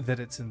that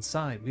it's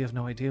inside. We have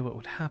no idea what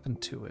would happen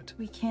to it.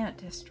 We can't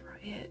destroy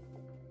it.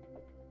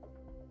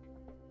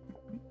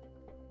 You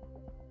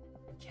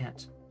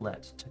can't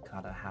let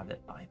Takata have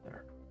it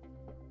either.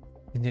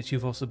 And yet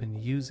you've also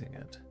been using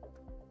it.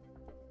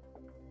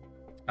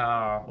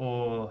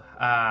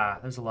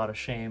 There's a lot of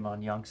shame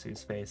on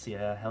Youngsu's face.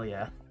 Yeah, hell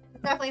yeah.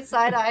 Definitely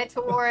side eye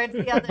towards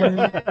the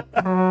other.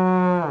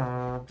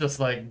 Just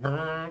like,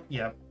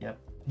 yep.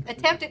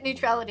 Attempt at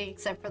neutrality,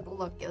 except for the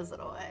look gives it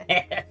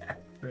away.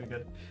 Very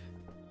good.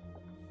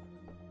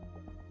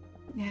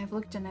 Yeah, I've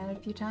looked in it a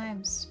few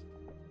times.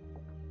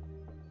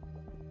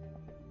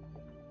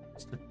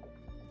 Let's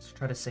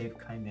try to save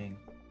Kaiming.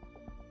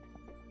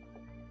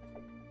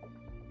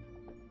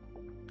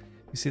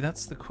 You see,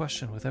 that's the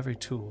question with every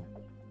tool.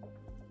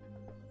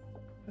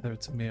 Whether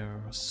it's a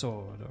mirror, or a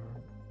sword,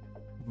 or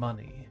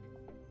money.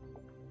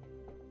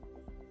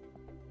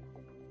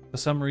 For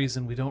some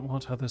reason, we don't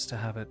want others to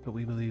have it, but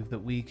we believe that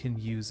we can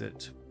use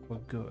it for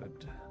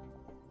good.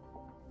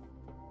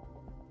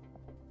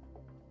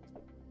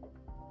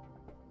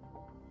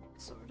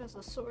 Sword is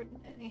a sword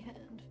in any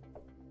hand.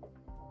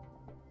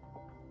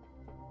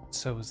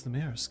 So is the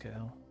mirror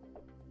scale.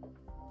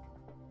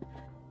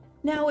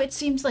 Now it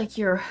seems like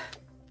you're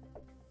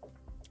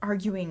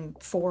arguing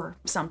for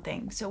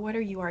something. So what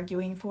are you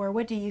arguing for?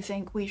 What do you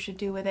think we should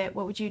do with it?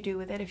 What would you do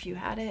with it if you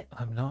had it?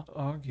 I'm not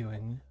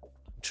arguing.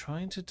 I'm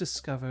trying to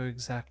discover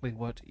exactly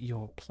what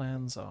your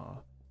plans are,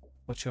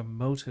 what your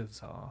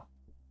motives are.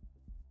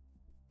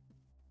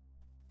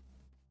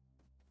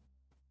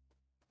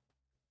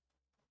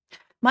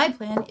 My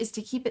plan is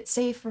to keep it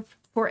safe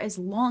for as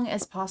long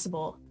as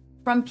possible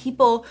from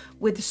people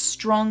with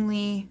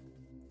strongly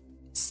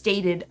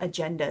stated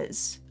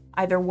agendas,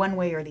 either one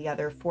way or the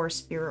other, for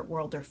spirit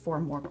world or for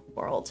mortal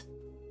world.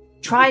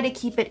 Try to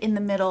keep it in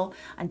the middle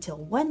until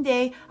one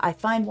day I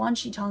find Wan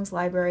Shitong's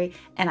library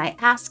and I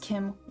ask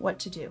him what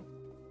to do.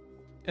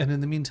 And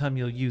in the meantime,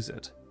 you'll use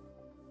it.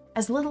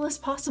 As little as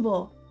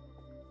possible.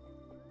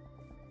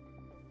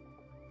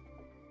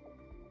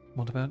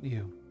 What about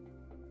you,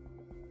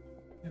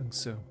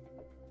 Youngsu?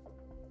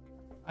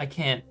 I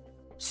can't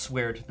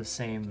swear to the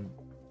same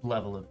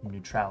level of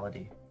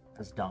neutrality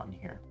as Don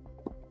here.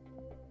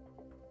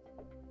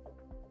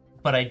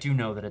 But I do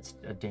know that it's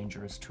a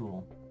dangerous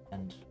tool,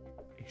 and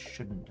I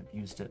shouldn't have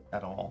used it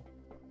at all.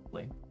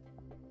 Probably.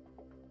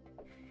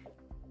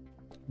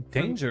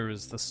 Danger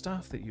is the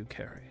stuff that you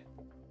carry.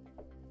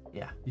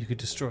 Yeah. You could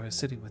destroy a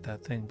city with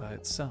that thing by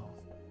itself.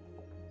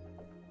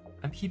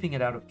 I'm keeping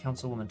it out of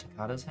Councilwoman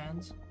Takata's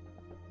hands,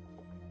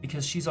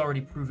 because she's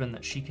already proven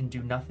that she can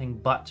do nothing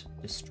but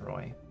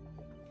destroy.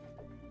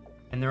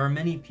 And there are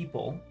many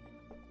people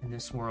in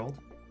this world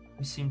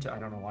who seem to... I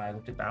don't know why I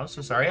looked at Bao,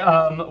 so sorry.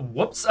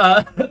 Whoops.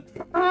 I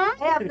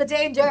have the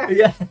danger.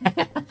 Yeah.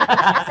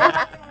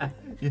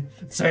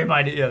 Sorry,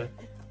 my... Yeah.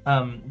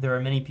 There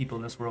are many people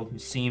in this world who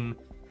seem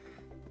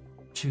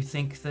to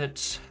think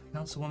that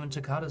Councilwoman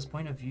Takata's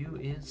point of view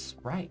is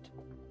right.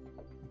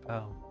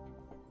 Oh.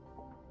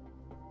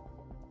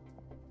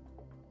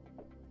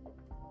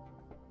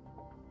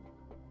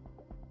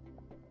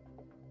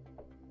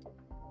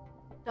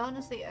 Don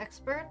is the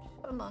expert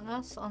among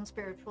us on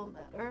spiritual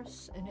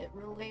matters, and it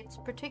relates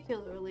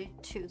particularly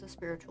to the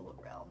spiritual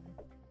realm.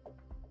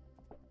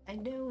 I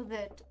know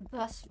that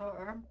thus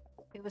far,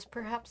 it was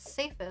perhaps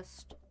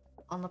safest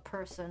on the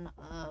person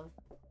of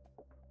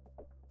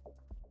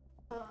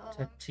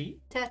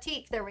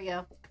Tatik, there we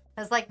go.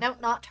 I was like,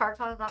 nope, not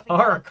Tarkon, not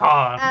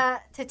Tarkon!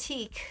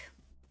 Tatik.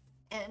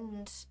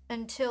 And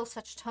until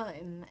such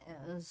time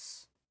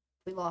as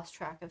we lost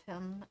track of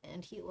him,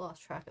 and he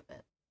lost track of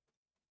it.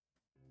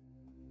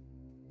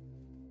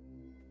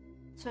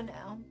 So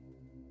now,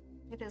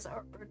 it is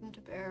our burden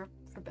to bear,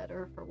 for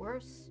better or for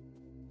worse.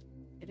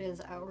 It is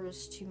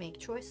ours to make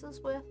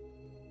choices with,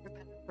 for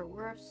better or for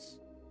worse.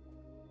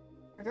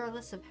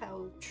 Regardless of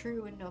how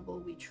true and noble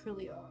we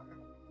truly are.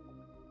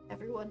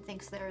 Everyone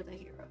thinks they're the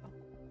hero.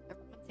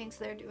 Everyone thinks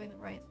they're doing the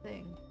right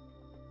thing.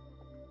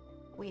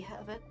 We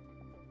have it.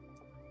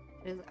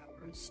 It is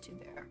ours to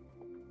bear.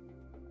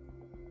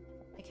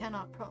 I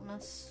cannot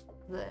promise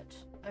that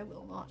I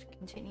will not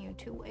continue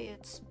to weigh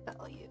its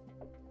value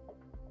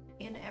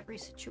in every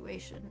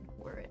situation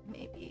where it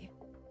may be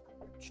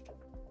approached.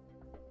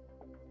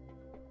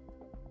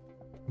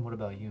 And what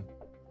about you?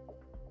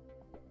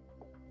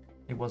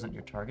 It wasn't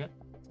your target.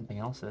 Something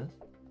else is.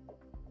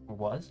 Or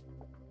was.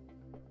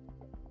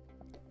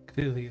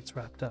 Clearly it's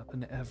wrapped up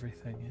in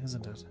everything,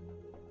 isn't it?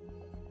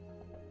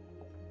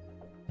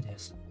 It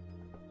is.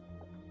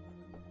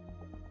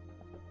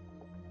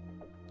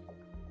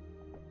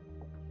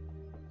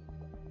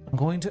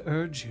 going to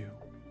urge you,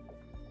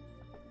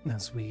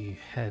 as we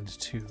head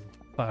to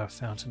Fire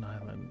Fountain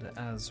Island,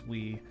 as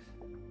we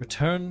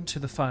return to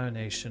the Fire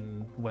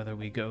Nation, whether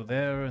we go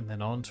there and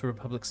then on to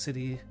Republic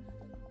City,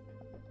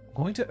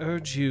 I'm going to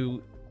urge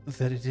you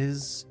that it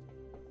is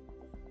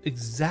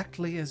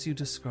exactly as you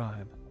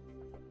describe.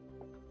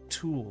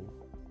 Tool.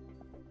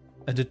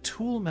 And a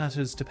tool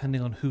matters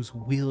depending on who's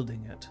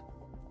wielding it.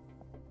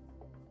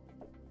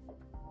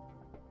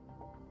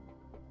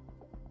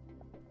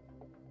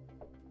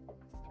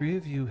 Three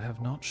of you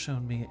have not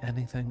shown me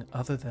anything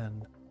other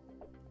than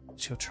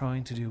that you're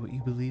trying to do what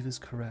you believe is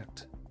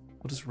correct,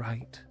 what is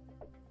right.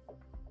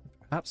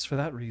 Perhaps for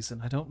that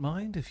reason, I don't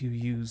mind if you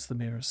use the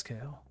mirror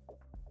scale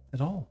at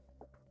all.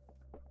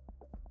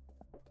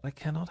 But I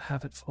cannot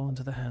have it fall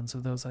into the hands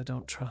of those I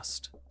don't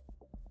trust.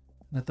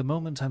 And at the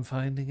moment, I'm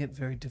finding it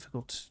very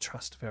difficult to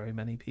trust very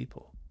many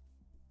people.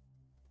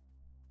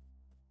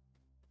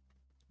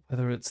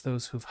 Whether it's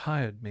those who've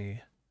hired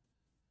me,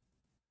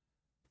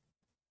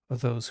 or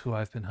those who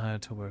I've been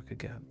hired to work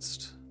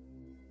against.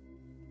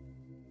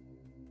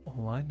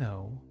 All I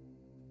know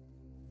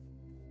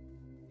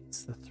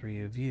is the three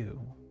of you.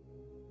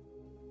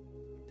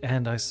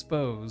 And I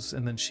suppose,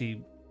 and then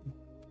she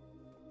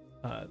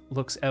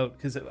looks out,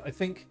 because I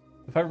think,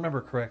 if I remember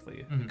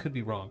correctly, I could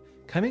be wrong,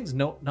 Kaiming's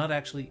not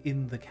actually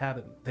in the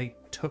cabin. They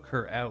took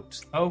her out.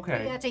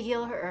 Okay. Yeah, to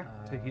heal her.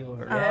 To heal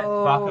her. Yeah,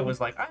 Oh. Baka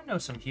was like, I know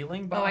some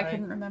healing, but I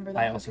couldn't remember that.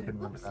 I also couldn't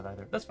remember that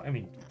either. That's fine. I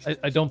mean,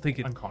 I don't think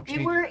it... unconscious.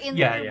 We were in the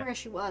Yeah, room yeah. where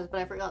she was, but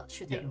I forgot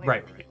she was Yeah, taking away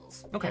right, from the right.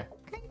 heals. Okay.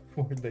 Yeah. Okay.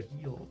 For the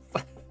heals.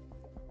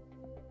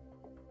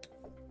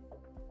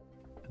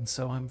 And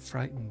so I'm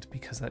frightened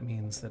because that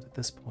means that at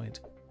this point,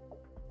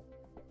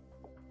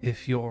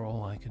 if you're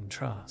all I can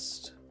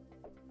trust,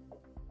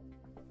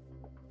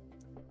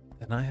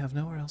 then I have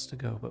nowhere else to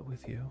go but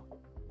with you.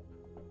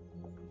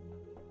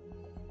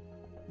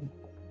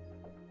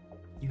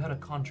 You had a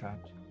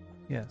contract.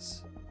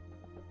 Yes.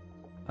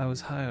 I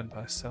was hired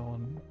by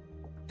someone,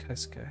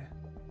 Keisuke.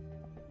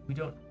 We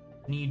don't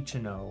need to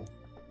know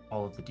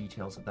all of the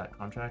details of that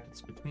contract.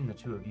 It's between the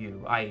two of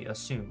you. I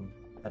assume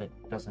that it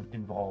doesn't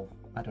involve,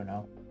 I don't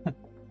know,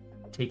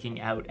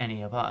 taking out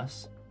any of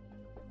us.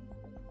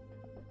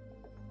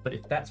 But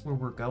if that's where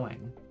we're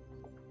going,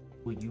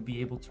 will you be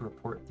able to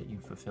report that you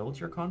fulfilled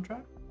your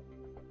contract?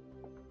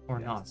 Or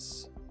not?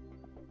 Yes.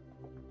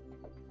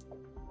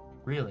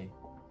 Really?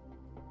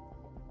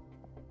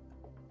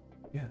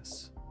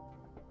 Yes.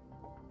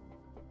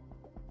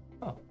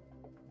 Oh.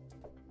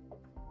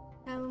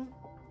 Now,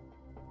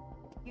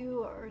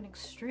 you are an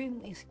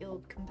extremely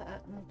skilled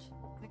combatant,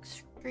 an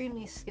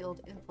extremely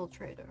skilled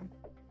infiltrator.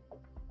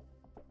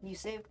 You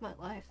saved my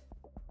life.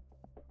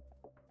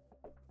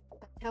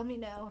 But tell me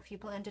now if you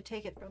plan to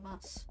take it from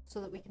us, so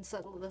that we can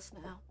settle this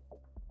now.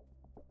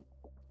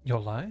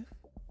 Your life?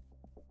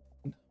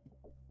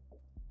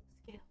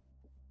 Scale.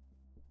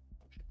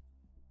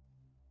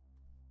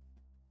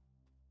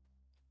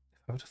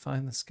 If I were to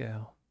find the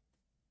scale,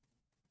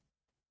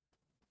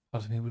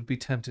 part of me would be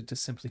tempted to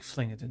simply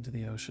fling it into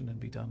the ocean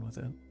and be done with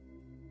it.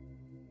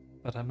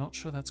 But I'm not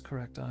sure that's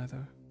correct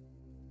either.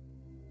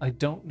 I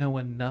don't know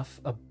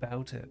enough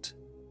about it,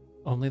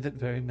 only that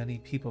very many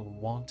people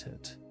want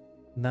it,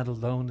 and that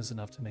alone is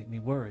enough to make me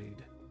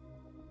worried.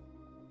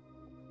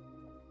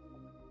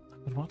 I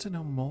would want to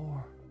know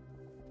more.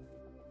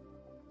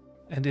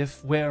 And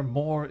if where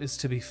more is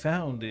to be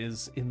found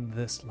is in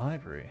this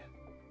library,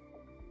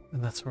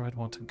 then that's where I'd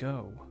want to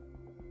go.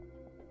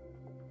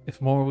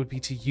 If more would be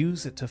to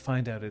use it to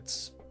find out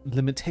its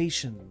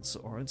limitations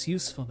or its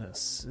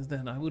usefulness,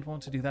 then I would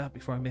want to do that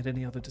before I made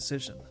any other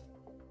decision.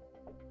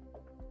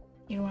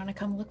 You want to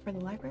come look for the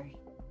library?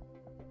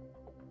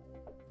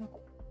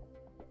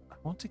 I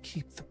want to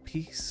keep the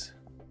peace.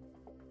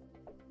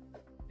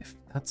 If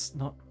that's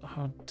not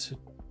hard to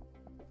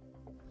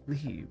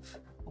leave.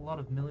 A lot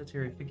of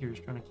military figures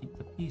trying to keep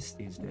the peace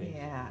these days.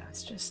 Yeah, I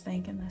was just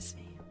thinking the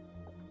same.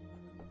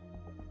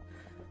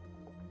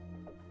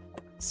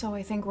 So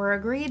I think we're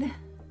agreed.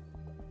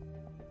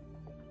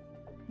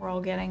 We're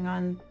all getting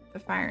on the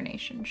Fire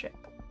Nation ship.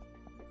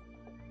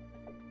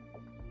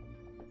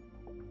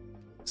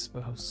 I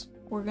suppose.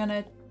 We're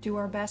gonna do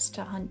our best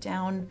to hunt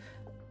down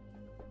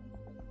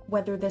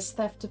whether this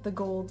theft of the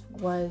gold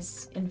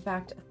was in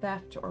fact a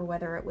theft or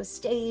whether it was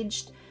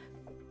staged,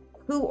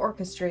 who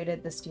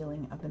orchestrated the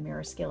stealing of the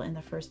mirror scale in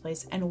the first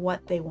place, and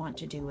what they want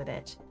to do with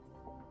it.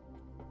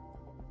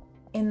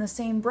 In the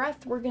same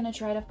breath, we're going to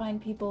try to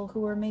find people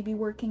who are maybe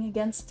working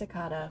against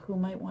Takata, who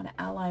might want to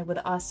ally with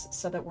us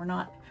so that we're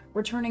not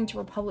returning to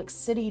Republic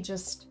City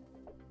just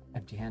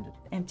Empty-handed.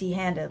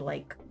 empty-handed,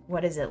 like,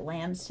 what is it,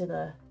 lambs to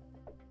the...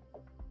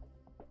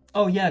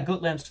 Oh yeah,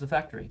 goat lambs to the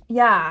factory.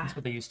 Yeah. That's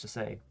what they used to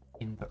say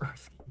in the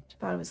Earth.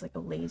 Thought it was like a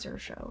laser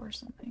show or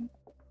something.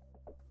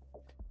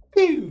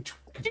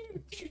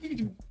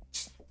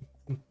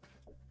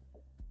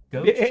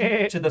 Go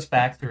to the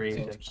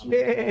factory.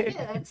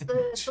 Yeah, it's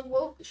the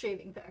wool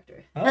shaving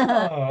factory.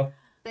 Oh,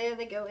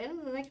 They go in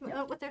and they come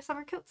out with their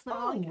summer coats and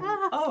they're all like,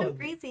 Oh. so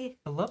breezy.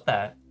 I love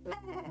that.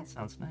 That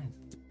sounds nice.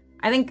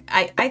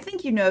 I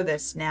think you know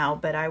this now,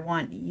 but I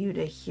want you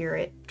to hear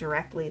it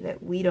directly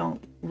that we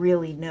don't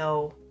really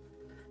know.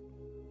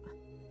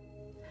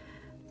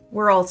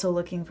 We're also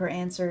looking for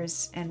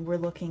answers, and we're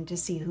looking to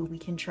see who we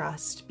can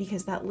trust,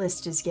 because that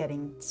list is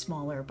getting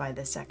smaller by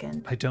the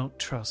second. I don't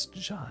trust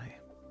Jai.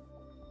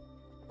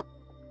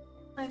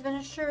 I've been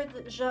assured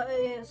that Jai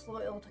is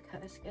loyal to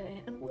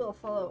Kaisuke and will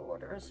follow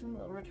orders and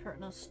will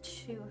return us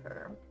to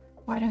her.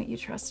 Why don't you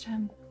trust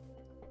him?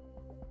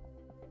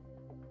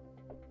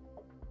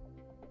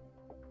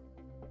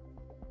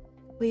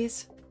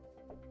 Please?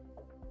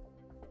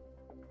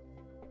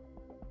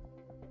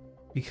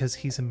 Because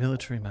he's a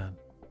military man.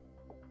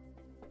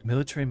 A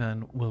military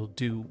man will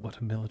do what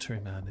a military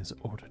man is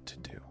ordered to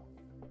do.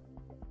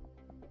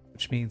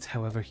 Which means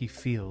however he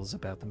feels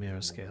about the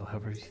mirror scale,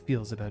 however he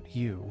feels about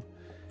you,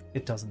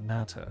 it doesn't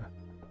matter.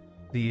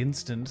 The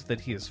instant that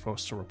he is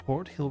forced to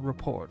report, he'll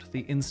report.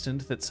 The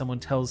instant that someone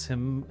tells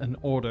him an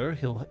order,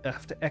 he'll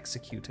have to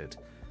execute it.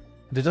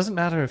 And it doesn't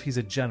matter if he's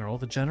a general,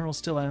 the general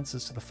still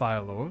answers to the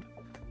Fire Lord.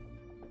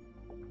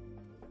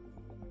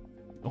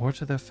 Or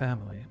to their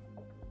family.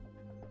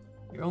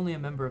 You're only a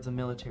member of the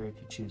military if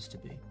you choose to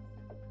be.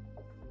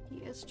 He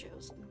is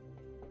chosen.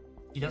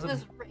 He He was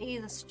doesn't.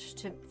 raised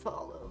to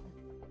follow.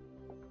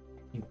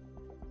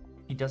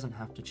 He doesn't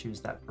have to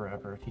choose that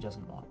forever if he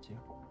doesn't want to.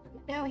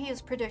 Now he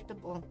is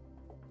predictable.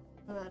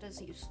 That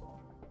is useful.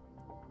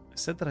 I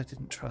said that I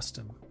didn't trust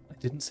him. I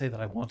didn't say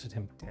that I wanted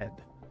him dead.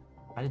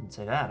 I didn't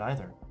say that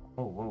either.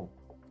 Oh, whoa.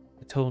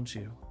 I told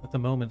you, at the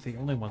moment the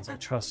only ones I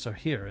trust are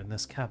here in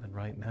this cabin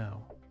right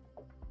now.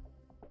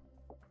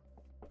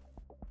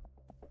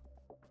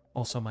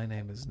 Also, my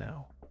name is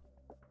Now.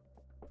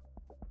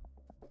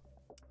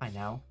 I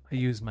know. I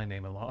use my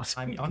name a lot.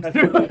 I'm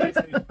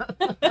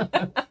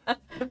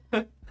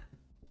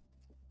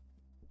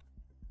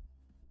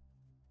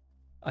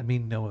I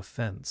mean no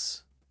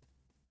offense.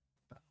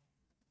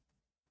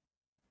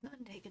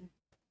 None taken.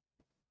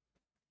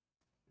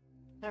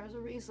 There is a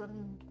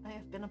reason I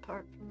have been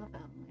apart from the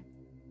family.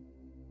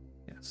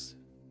 Yes,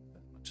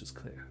 that much is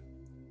clear.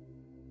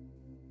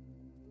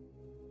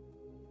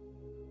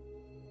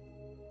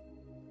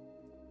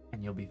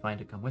 And you'll be fine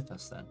to come with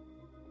us then.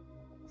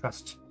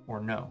 Trust or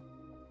no.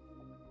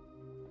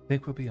 I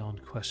think we're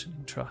beyond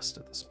questioning trust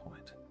at this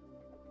point.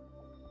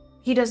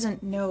 He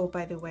doesn't know,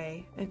 by the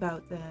way,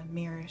 about the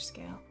mirror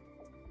scale.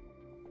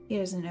 He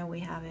doesn't know we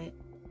have it.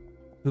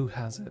 Who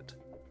has it?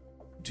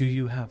 Do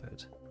you have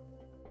it?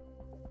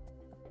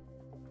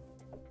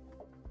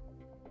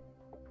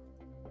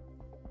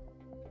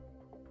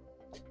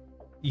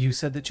 You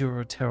said that you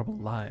were a terrible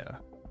liar.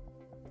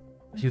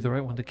 Are you the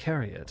right one to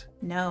carry it?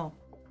 No.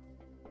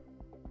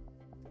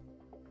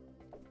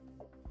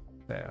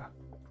 Fair.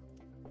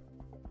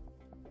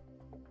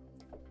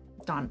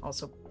 Dawn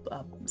also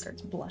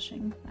starts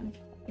blushing.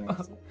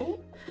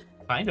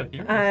 Kind of.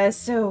 Yeah.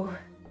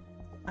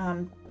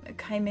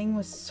 Kai Ming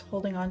was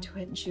holding on to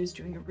it, and she was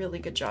doing a really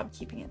good job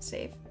keeping it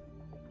safe.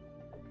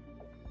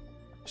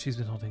 She's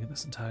been holding it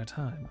this entire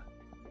time.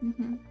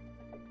 Mm-hmm.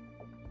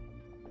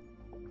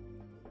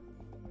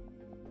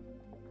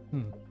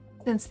 Hmm.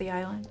 Since the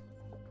island.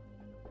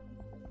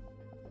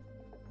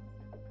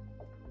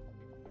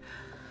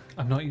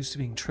 I'm not used to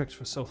being tricked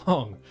for so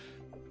long.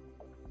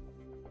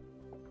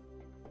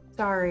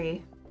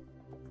 Sorry.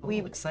 We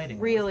Exciting.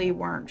 really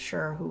weren't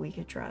sure who we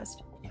could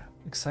trust.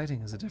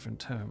 Exciting is a different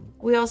term.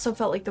 We also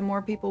felt like the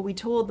more people we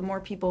told, the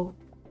more people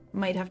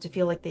might have to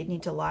feel like they'd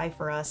need to lie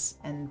for us,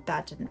 and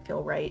that didn't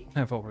feel right.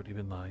 I've already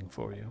been lying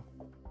for you.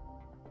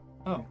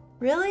 Oh.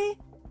 Really?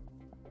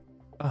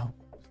 Oh.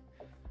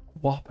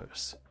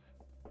 Whoppers.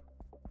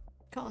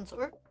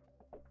 Consort.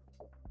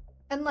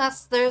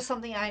 Unless there's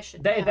something I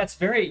should know. That's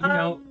very, to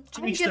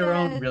I'm each their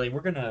own, gonna really.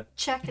 We're gonna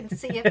check and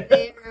see if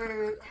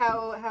they're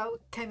how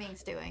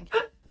Cummings doing.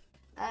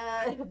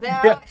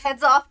 Val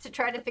heads off to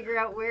try to figure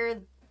out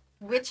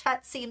which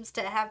hut seems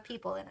to have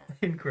people in it.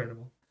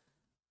 incredible.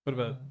 What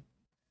about?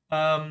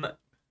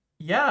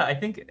 Yeah, I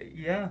think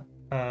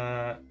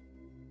that's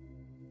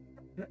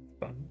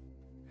fun.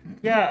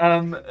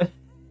 Yeah,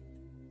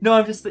 no,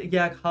 I'm just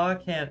Ha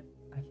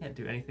I can't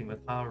do anything with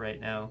Ha right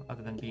now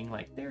other than being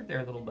like their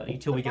little buddy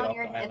till we get on off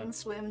your the head island. and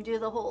swim, do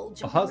the whole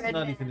jump Ha's red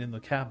not man. even in the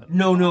cabin.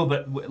 No,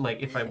 but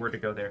like if I were to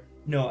go there.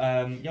 No,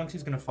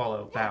 Youngsu's gonna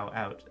follow Bao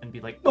out and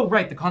be like, oh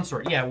right, the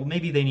consort. Yeah, well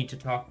maybe they need to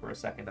talk for a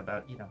second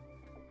about,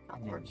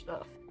 Consort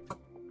stuff.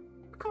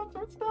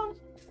 consort stuff.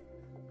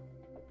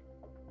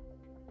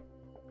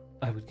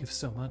 I would give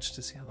so much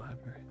to see a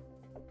library.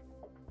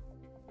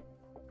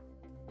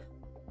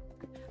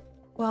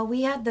 Well,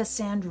 we had the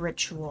sand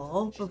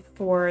ritual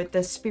before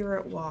the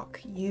spirit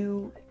walk.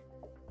 You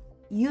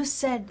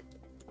said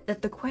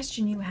that the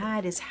question you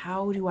had is,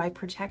 how do I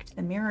protect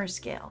the mirror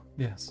scale?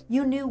 Yes.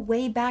 You knew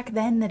way back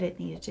then that it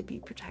needed to be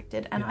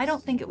protected, and I Yes.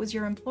 don't think it was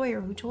your employer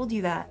who told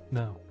you that.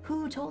 No.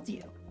 Who told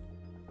you?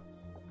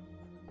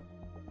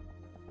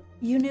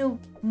 You knew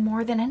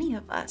more than any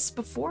of us,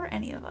 before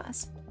any of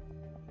us.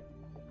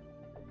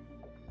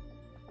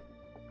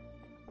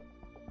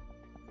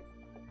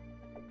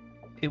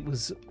 It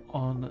was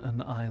on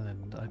an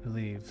island, I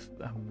believe.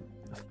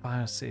 The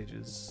fire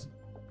sages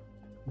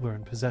were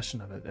in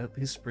possession of it, at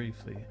least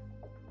briefly.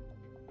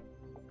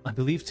 I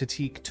believe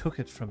Tatik took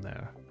it from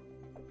there.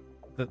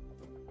 That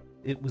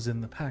it was in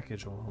the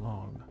package all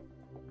along.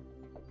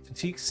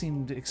 Tatik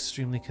seemed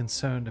extremely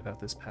concerned about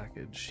this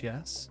package,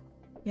 yes?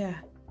 Yeah,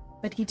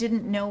 but he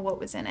didn't know what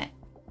was in it.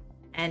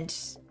 And...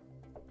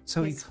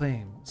 So he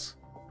claims.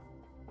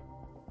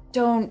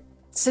 Don't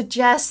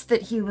suggest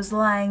that he was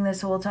lying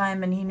this whole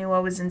time and he knew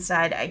what was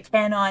inside. I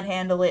cannot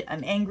handle it.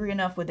 I'm angry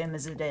enough with him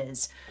as it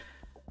is.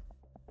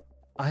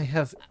 I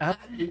have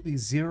absolutely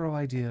zero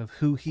idea of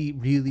who he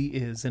really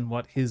is and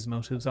what his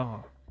motives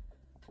are.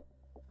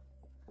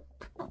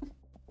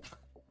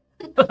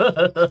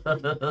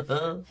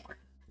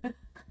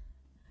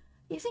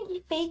 You think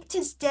he faked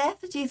his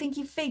death? Do you think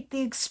he faked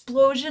the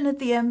explosion at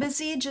the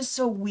embassy just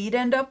so we'd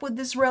end up with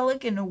this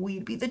relic and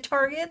we'd be the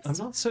targets? I'm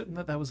not certain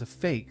that was a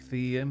fake.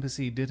 The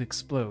embassy did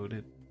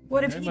explode.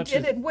 What if he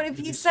did it? What if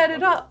he set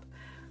it up?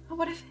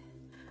 What if...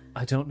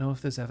 I don't know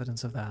if there's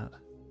evidence of that.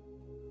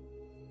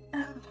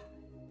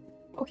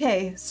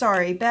 Okay,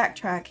 sorry,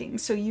 backtracking.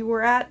 So you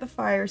were at the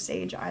Fire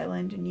Sage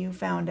Island and you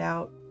found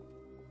out...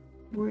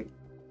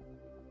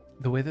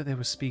 The way that they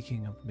were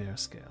speaking of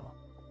Merescale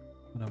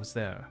when I was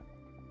there,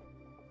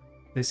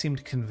 they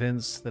seemed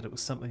convinced that it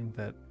was something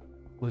that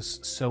was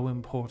so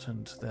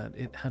important that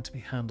it had to be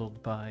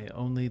handled by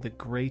only the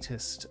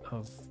greatest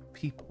of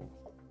people.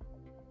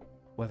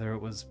 Whether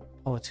it was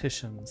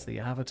politicians, the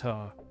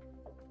Avatar,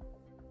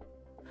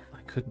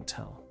 I couldn't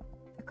tell.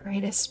 The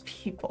greatest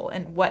people,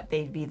 and what,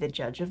 they'd be the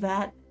judge of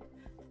that?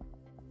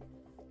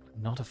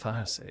 Not a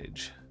fire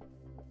sage.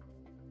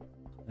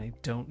 I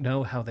don't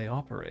know how they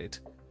operate.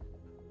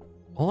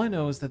 All I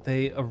know is that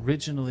they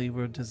originally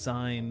were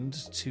designed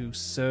to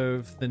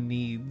serve the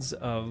needs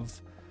of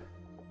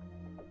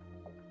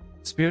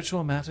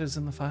spiritual matters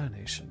in the Fire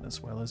Nation,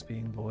 as well as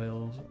being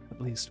loyal, at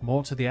least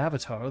more to the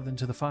Avatar than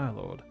to the Fire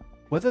Lord.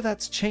 Whether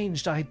that's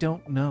changed, I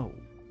don't know.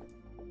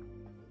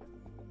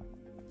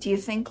 Do you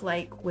think,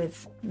 like,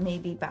 with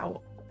maybe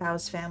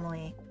Bao's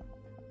family,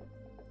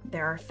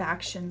 there are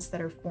factions that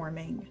are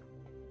forming,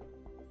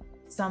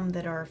 some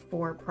that are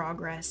for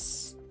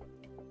progress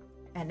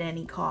at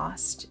any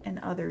cost, and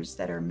others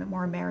that are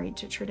more married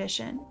to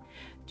tradition?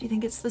 Do you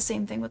think it's the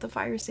same thing with the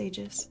Fire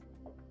Sages?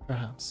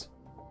 Perhaps.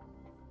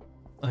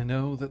 I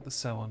know that the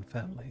Sauron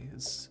family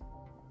is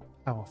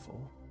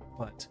powerful,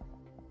 but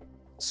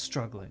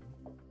struggling.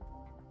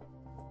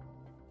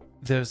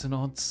 There's an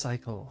odd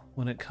cycle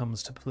when it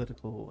comes to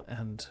political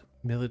and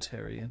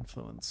military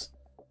influence.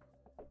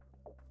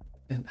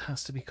 It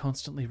has to be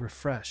constantly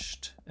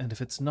refreshed, and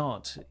if it's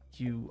not,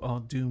 you are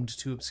doomed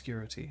to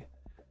obscurity.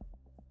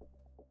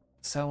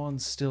 Sauron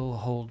still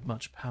hold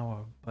much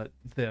power, but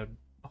their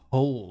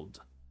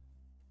hold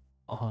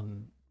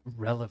on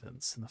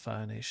relevance in the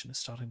Fire Nation is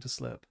starting to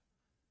slip,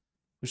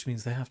 which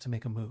means they have to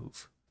make a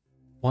move,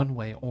 one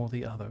way or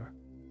the other.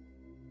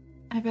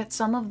 I bet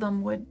some of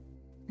them would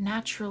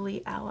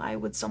naturally ally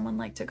with someone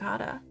like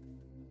Takata.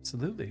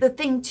 Absolutely. The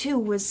thing, too,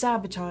 was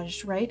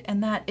sabotaged, right?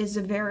 And that is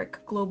a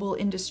Varric Global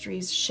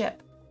Industries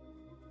ship.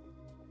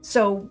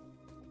 So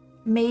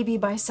maybe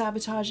by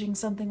sabotaging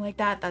something like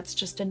that, that's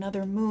just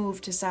another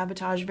move to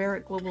sabotage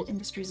Varric Global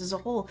Industries as a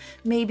whole.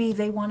 Maybe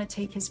they want to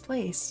take his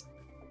place.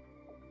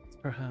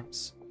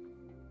 Perhaps.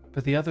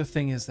 But the other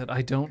thing is that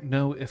I don't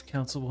know if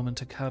Councilwoman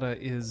Takata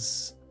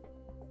is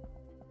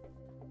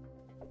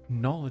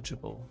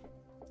knowledgeable,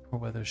 or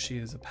whether she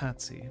is a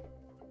patsy.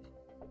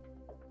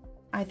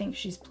 I think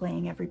she's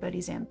playing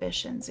everybody's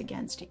ambitions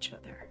against each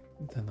other.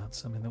 Then that's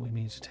something that we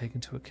need to take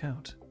into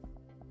account.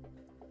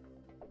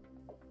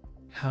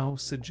 How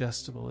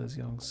suggestible is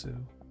Yongsu?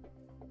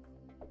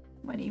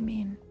 What do you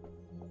mean?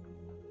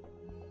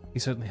 He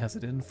certainly has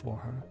it in for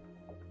her.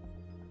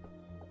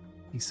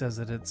 He says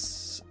that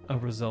it's a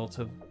result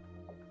of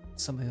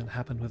something that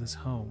happened with his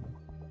home.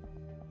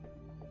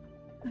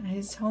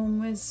 His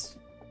home was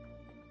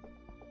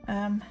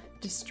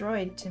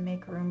destroyed to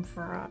make room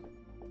for a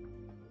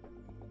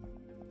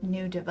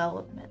new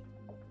development.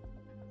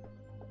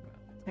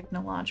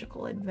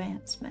 Technological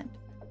advancement.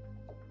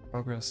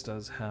 Progress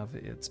does have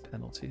its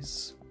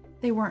penalties.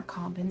 They weren't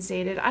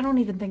compensated. I don't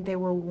even think they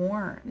were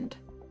warned.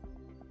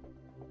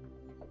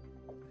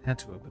 Had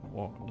to have been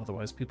warned,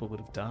 otherwise people would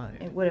have died.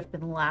 It would have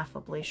been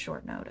laughably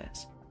short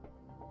notice.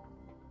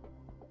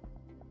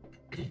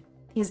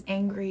 He's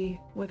angry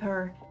with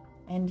her,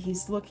 and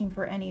he's looking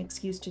for any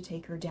excuse to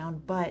take her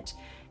down, but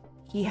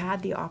he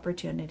had the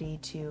opportunity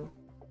to.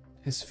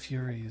 His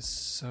fury is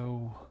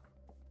so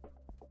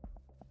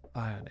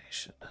Fire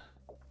Nation.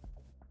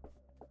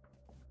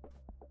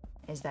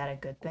 Is that a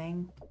good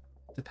thing?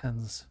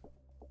 Depends.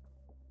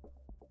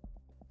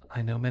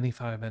 I know many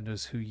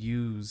firebenders who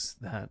use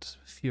that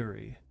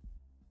fury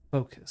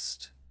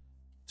focused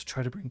to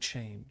try to bring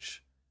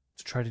change,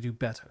 to try to do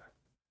better.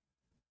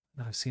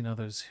 And I've seen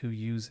others who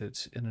use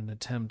it in an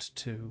attempt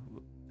to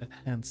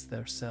enhance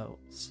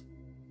themselves,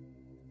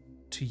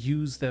 to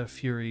use their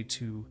fury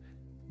to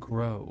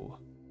grow,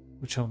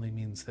 which only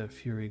means their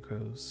fury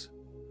grows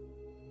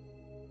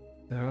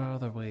There are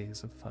other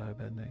ways of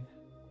firebending,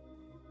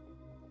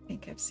 I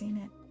think I've seen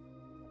it.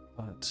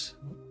 but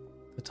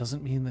that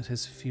doesn't mean that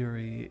his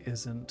fury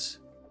isn't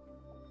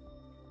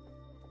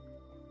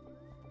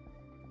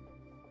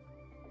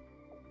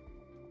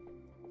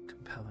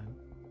compelling.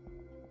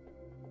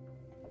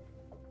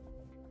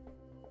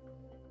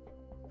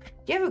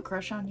 Do you have a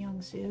crush on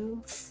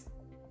Young-Soo?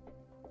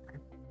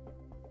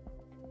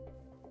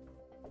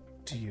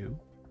 Do you?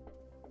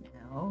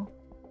 No.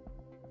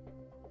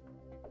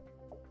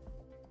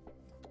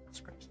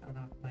 Scratch that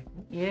off, Mike.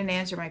 You didn't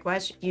answer my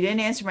question. You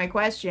didn't answer my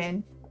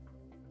question.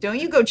 Don't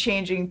you go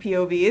changing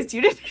POVs.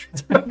 You didn't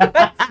answer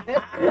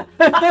my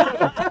question.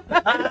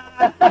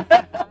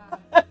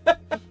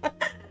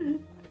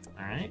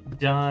 All right,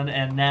 done.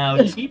 And now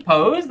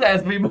T-pose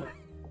as we move.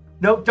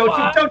 Nope,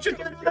 don't you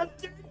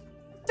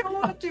Don't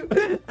want to.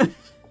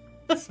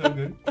 So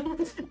good.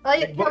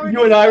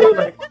 You and I were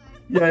like,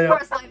 yeah.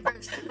 First line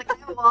first. Like, I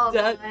have a wall.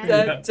 Da,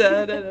 da,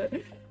 da, da, da.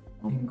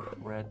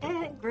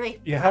 Incredible.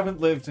 Great. You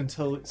haven't lived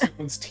until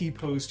someone's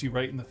T-posed you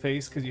right in the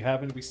face because you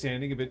happen to be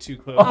standing a bit too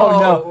close. Oh,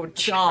 no.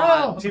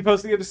 John.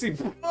 T-posed the other scene.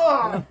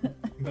 No,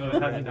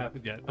 it hasn't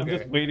happened yet. I'm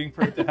just waiting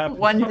for it to happen.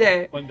 One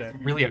day. One day.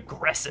 Really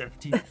aggressive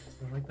T-pose.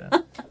 I like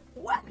that.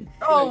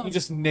 What? You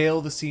just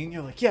nail the scene.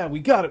 You're like, yeah, we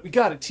got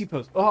it.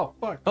 T-pose. Oh,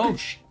 fuck. Oh,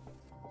 shit.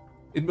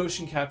 In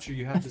motion capture,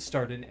 you have to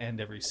start and end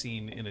every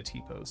scene in a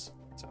T-pose.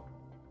 So.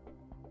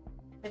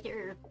 With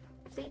your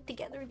feet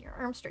together and your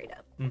arms straight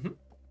up. Mm-hmm.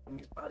 And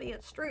your body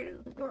is straight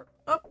as your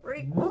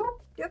upright.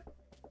 Yep.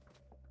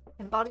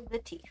 Embody the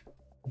T.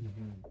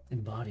 Mm-hmm.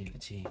 Embody the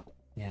T.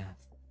 Yeah.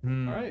 All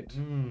right.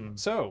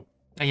 So,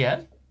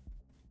 Yeah?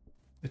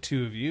 the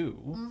two of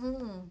you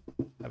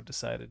Mm-hmm. have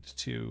decided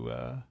to...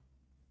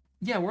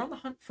 Yeah, we're on the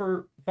hunt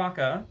for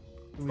Vaca.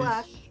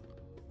 Slash.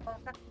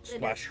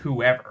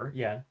 Whoever.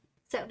 Yeah.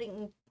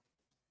 Sounding.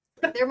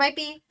 There might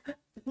be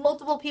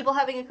multiple people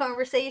having a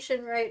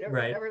conversation, right? Or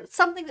Right. whatever.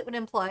 Something that would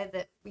imply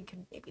that we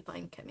could maybe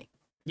find Kemi.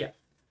 Yeah.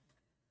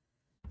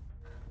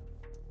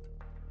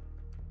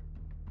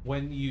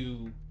 When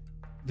you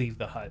leave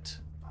the hut,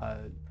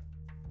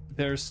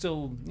 there's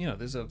still,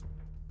 there's a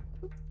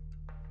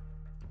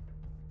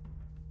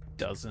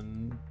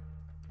dozen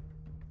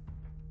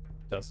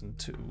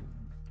to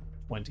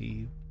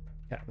 20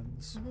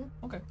 cabins.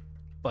 Mm-hmm. Okay.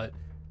 But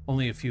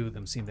only a few of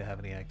them seem to have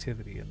any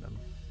activity in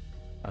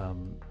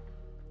them.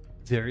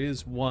 There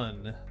is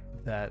one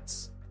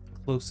that's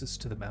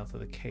closest to the mouth of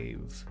the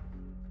cave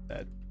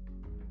that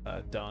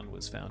Don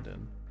was found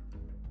in.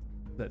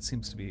 That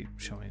seems to be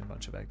showing a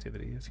bunch of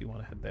activity if you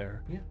want to head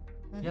there. Yeah.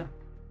 Mm-hmm. Yeah.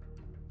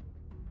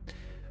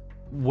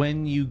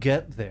 When you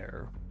get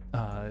there,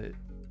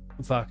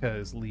 Vaca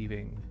is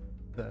leaving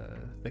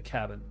the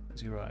cabin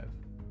as you arrive.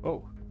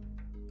 Oh.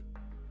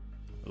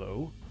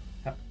 Hello?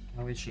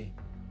 How is she?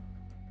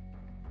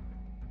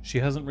 She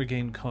hasn't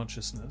regained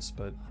consciousness,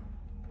 but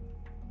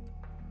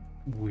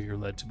we're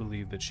led to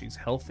believe that she's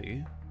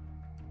healthy.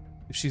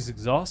 If she's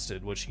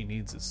exhausted, what she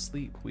needs is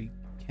sleep. We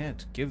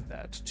can't give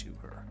that to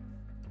her.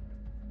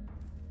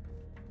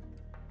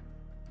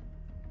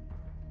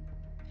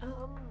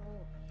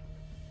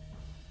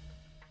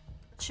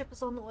 The ship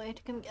is on the way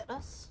to come get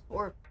us,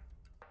 or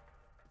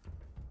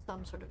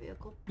some sort of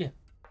vehicle. Yeah.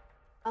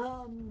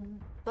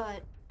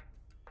 But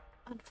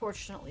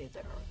unfortunately,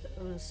 there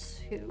are those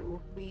who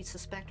we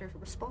suspect are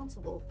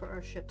responsible for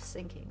our ship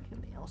sinking who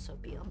may also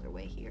be on their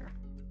way here.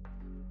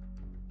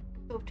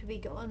 Hope to be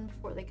gone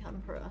before they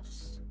come for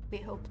us. We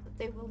hope that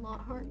they will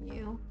not harm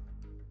you.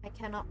 I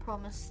cannot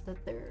promise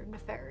that their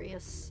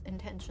nefarious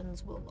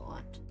intentions will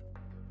not,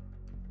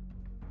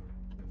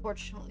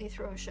 unfortunately,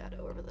 throw a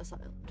shadow over this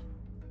island.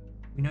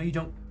 We know you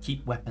don't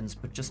keep weapons,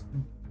 but just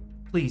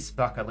please,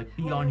 Vaca,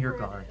 be on your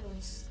guard. However it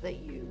is that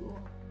you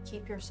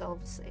keep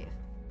yourselves safe.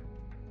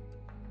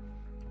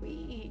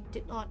 We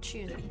did not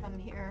choose to come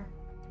here.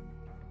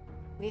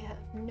 We have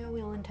no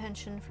ill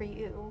intention for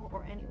you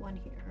or anyone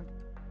here.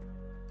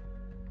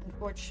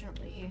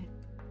 Unfortunately,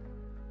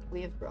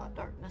 we have brought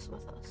darkness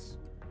with us.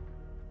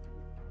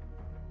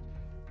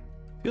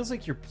 Feels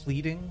like you're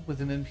pleading with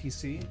an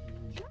NPC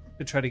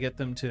to try to get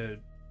them to,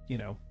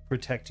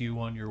 protect you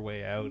on your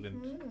way out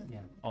and Yeah.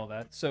 all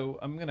that. So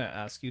I'm going to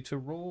ask you to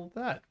roll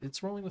that.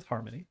 It's rolling with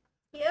Harmony.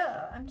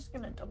 Yeah, I'm just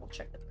gonna double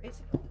check the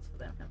phrasing of this so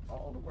that I have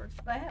all the words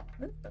that I have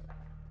for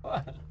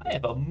that. I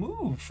have a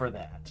move for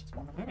that. It's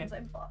one of the ones I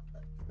bought.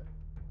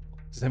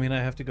 Does that mean I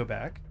have to go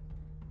back?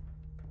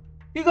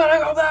 You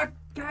gotta go back,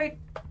 guy.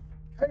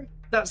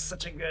 That's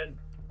such a good.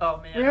 Oh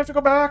man. We have to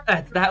go back.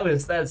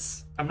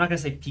 That's. I'm not gonna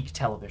say peak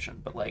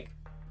television, but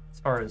as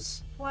far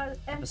as What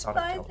episodic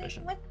emphasizing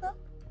television. with them?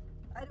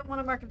 I don't want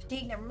to mark of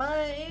fatigue. Never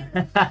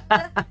mind.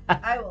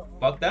 I will.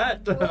 Fuck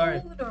that. All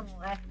right.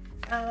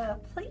 Normal.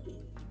 Played.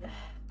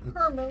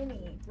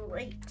 Harmony.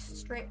 Great.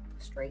 Straight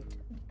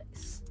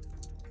dice.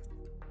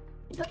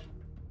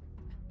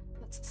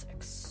 That's a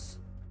 6.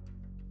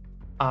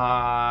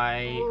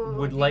 I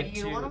would like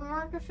You want to to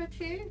mark of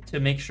fatigue?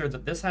 make sure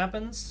that this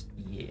happens.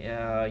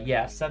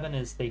 Yeah. 7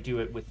 is they do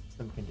it with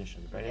some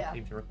conditions, right? Yeah. I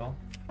seem to recall.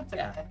 That's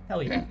Yeah. okay.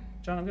 Hell yeah.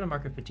 John, I'm gonna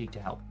mark a fatigue to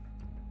help.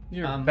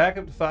 You're back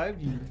up to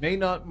 5. You may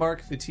not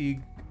mark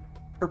fatigue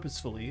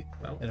purposefully,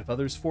 and if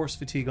others force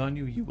fatigue on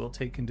you, you will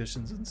take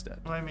conditions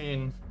instead. I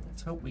mean,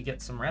 let's hope we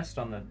get some rest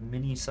on the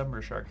mini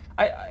summer shark.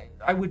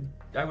 I would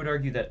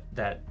argue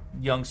that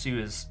Young Su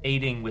is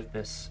aiding with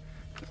this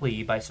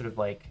plea by sort of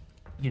like,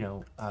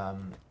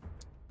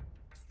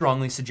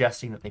 strongly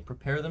suggesting that they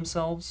prepare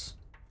themselves.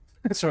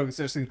 Strongly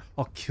suggesting,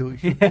 I'll kill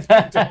you.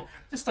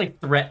 Just like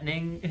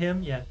threatening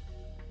him, yeah.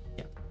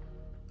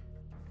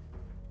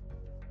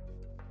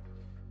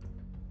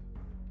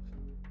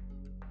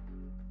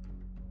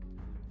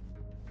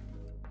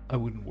 I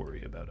wouldn't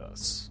worry about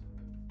us.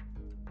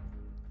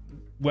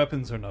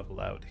 Weapons are not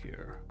allowed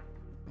here.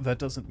 That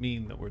doesn't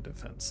mean that we're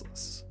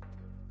defenseless.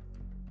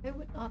 I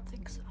would not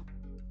think so.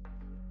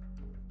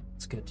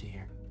 It's good to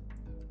hear.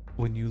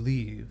 When you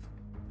leave,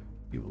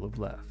 you will have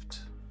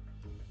left.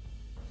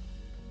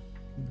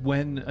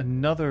 When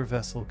another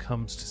vessel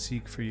comes to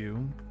seek for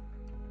you,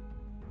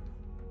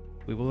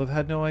 we will have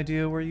had no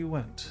idea where you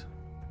went,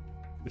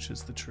 which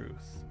is the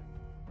truth.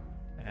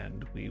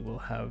 And we will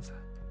have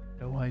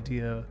no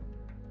idea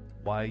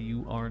why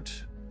you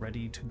aren't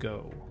ready to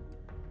go,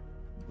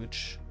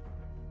 which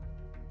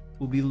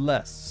will be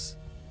less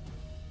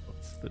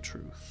of the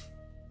truth.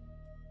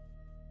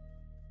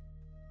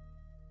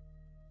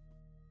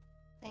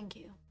 Thank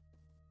you.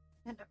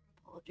 And our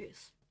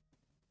apologies.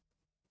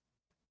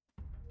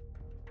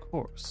 Of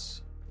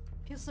course.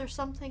 Is there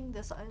something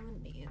this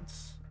island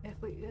needs if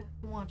we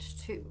want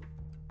to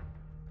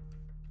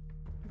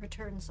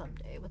return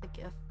someday with a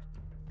gift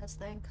as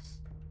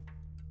thanks?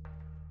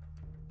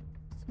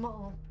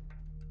 Small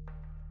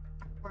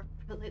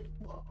work-related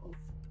walls.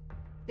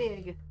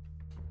 Big.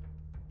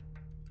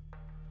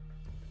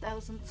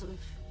 Thousands of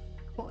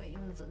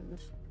coins and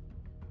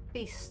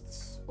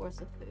feasts worth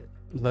of food.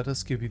 Let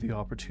us give you the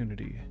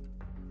opportunity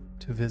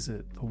to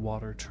visit the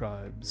water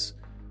tribes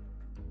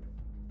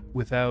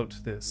without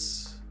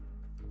this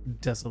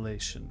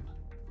desolation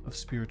of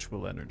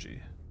spiritual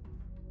energy,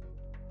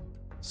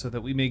 so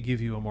that we may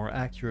give you a more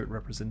accurate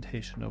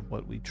representation of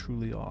what we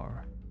truly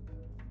are.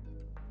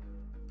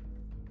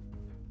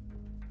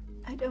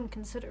 I don't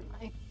consider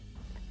my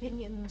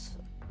opinions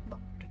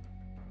bothered.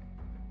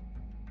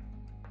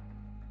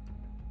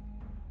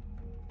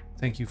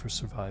 Thank you for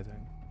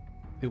surviving.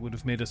 It would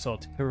have made us all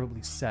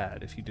terribly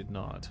sad if you did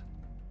not.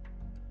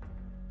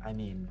 I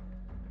mean,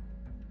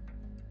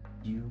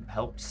 you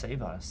helped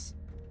save us.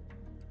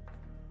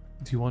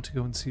 Do you want to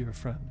go and see your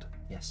friend?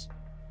 Yes.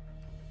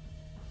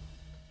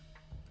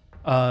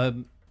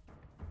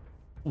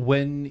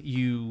 When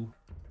you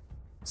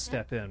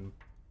step in,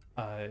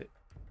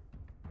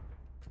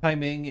 Tai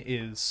Ming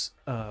is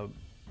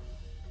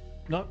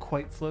not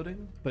quite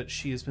floating, but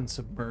she has been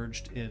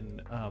submerged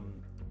in a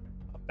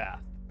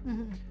bath.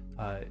 Mm-hmm.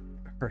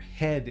 Her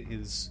head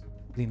is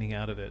leaning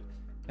out of it,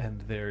 and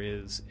there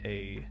is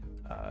an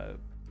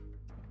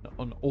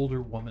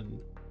older woman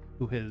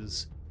who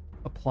is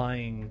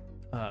applying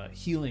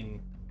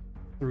healing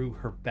through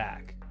her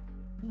back,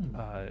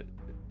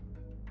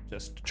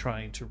 just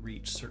trying to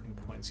reach certain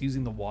points,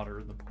 using the water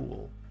in the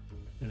pool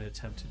in an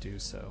attempt to do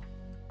so.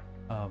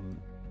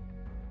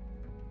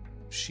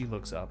 She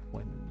looks up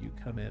when you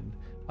come in.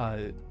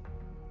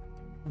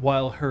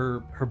 While her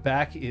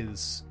back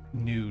is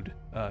nude,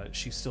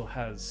 she still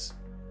has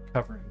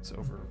coverings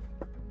over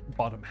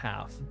bottom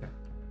half.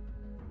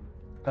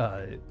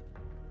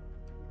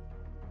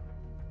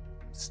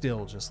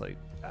 Still just like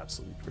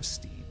absolutely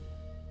pristine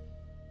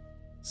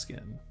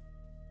skin.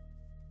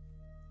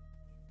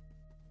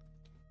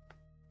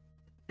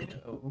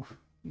 Hello.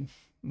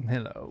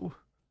 Hello.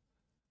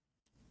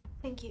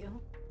 Thank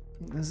you.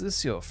 Is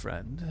this your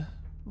friend?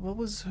 What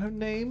was her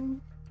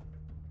name?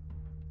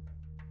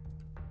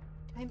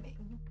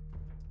 Timing.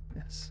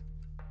 Yes.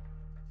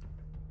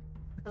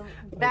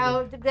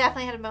 Bao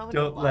definitely had a moment.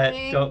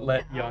 Don't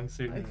let Young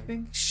Su. I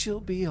think she'll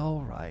be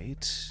all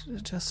right.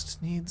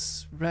 Just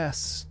needs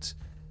rest.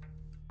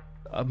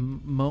 A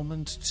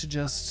moment to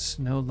just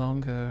no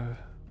longer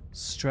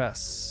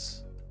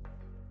stress.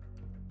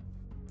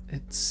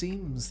 It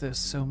seems there's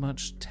so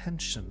much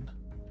tension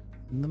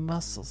in the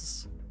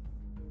muscles.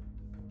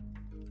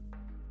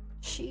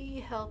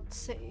 She helped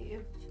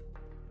save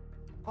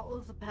all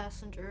of the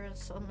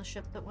passengers on the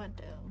ship that went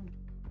down.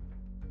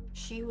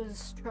 She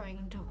was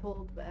trying to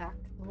hold back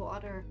the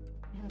water,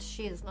 and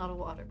she is not a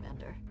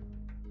waterbender.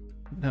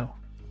 No,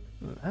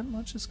 that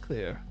much is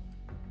clear.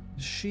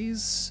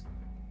 She's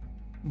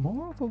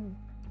more of a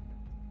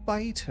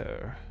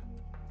fighter.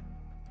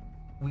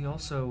 We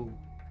also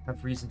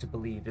have reason to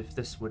believe, if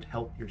this would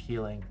help your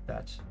healing,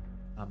 that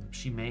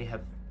she may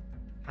have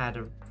had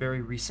a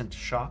very recent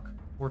shock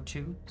or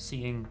two,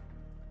 seeing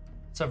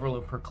several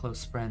of her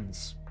close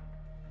friends.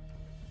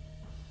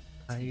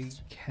 I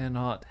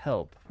cannot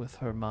help with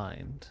her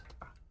mind.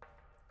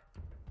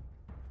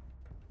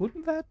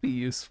 Wouldn't that be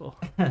useful?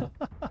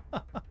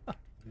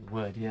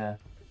 Would, yeah.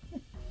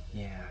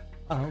 Yeah.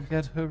 I'll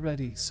get her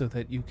ready so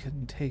that you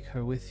can take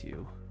her with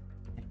you.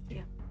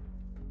 Yeah.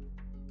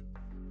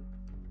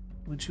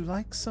 Would you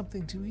like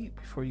something to eat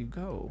before you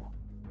go?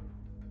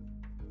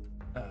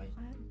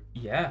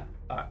 Yeah.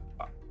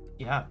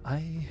 Yeah.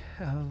 I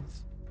have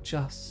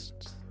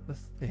just the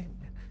thing.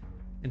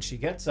 And she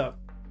gets up,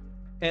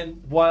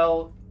 and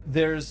while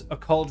there's a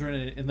cauldron,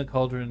 and in the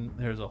cauldron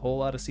there's a whole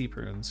lot of sea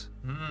prunes,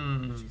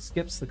 she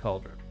skips the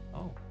cauldron.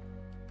 Oh.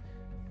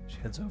 She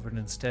heads over, and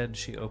instead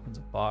she opens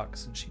a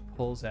box and she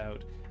pulls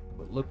out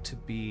what look to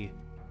be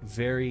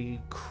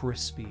very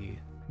crispy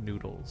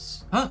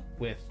noodles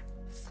with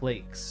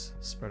flakes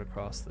spread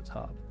across the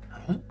top.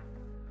 Huh?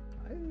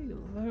 I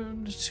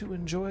learned to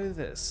enjoy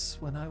this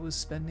when I was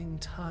spending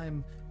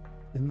time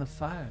in the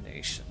Fire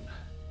Nation.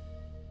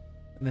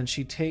 And then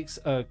she takes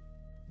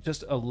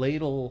just a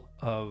ladle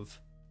of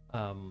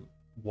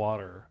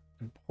water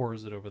and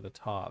pours it over the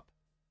top.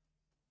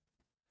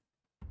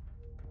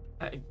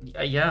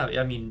 Yeah,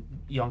 I mean,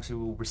 Yongsu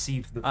will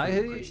receive the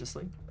food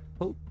graciously.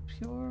 Hope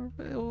you're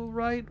all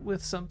right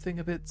with something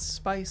a bit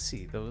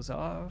spicy. Those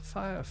are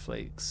fire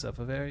flakes of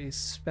a very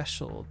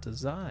special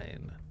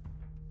design.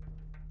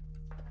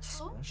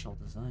 Special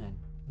design.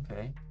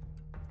 Okay.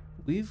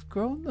 We've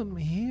grown them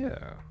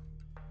here.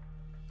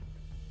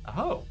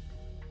 Oh.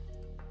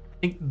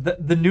 I think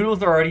the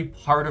noodles are already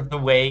part of the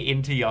way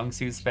into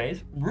Youngsu's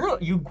face.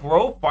 Really? You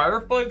grow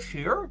fire flakes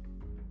here?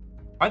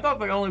 I thought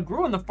they only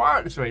grew in the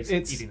fire. Sorry,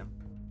 it's eating them.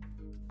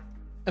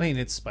 I mean,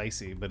 it's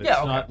spicy, but it's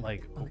not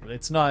like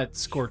it's not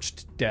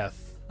scorched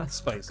death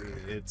spicy.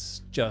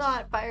 It's just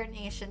not Fire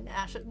Nation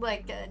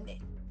like a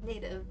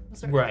native.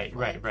 Sort right,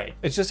 of right.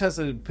 It just has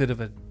a bit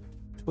of a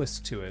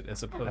twist to it,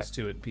 as opposed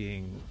to it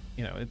being,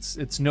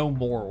 it's no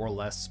more or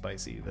less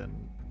spicy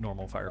than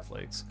normal fire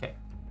flakes. Okay.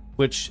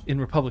 Which in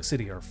Republic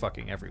City are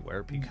fucking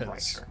everywhere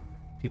because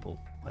people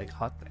like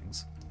hot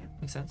things. Yeah,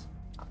 makes sense.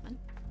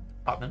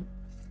 Hotman.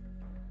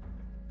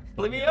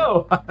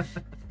 Flamio!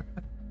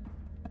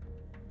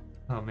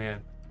 Oh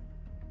man.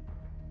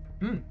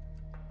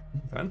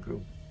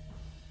 Fanku.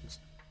 Just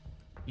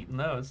eating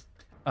those.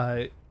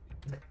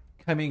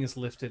 Kaiming is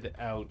lifted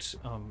out,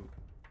 a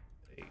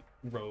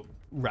robe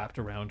wrapped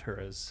around her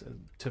as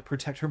to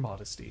protect her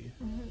modesty.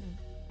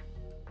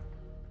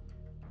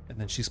 And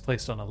then she's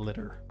placed on a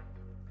litter.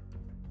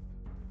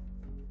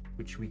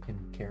 Which we can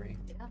carry.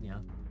 Yeah.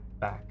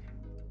 Back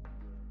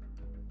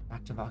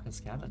to Vaka's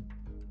cabin.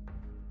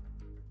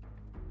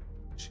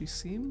 She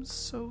seems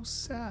so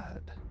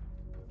sad.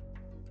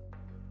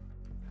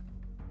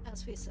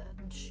 As we said,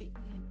 she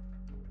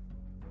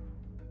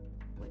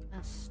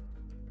witnessed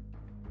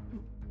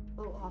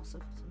the loss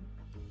of some.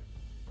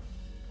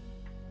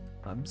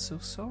 I'm so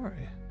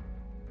sorry.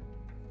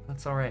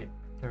 That's alright.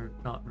 They're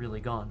not really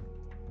gone.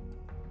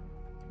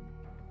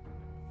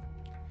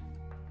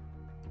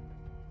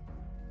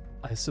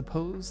 I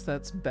suppose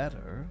that's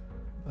better,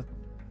 but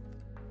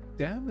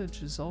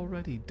damage is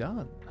already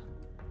done.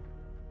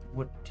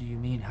 What do you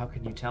mean? How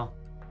can you tell?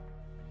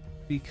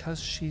 Because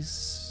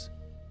she's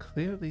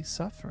clearly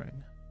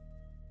suffering.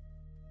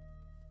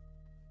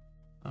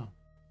 Oh.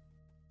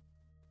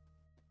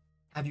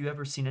 Have you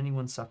ever seen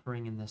anyone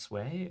suffering in this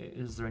way?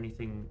 Is there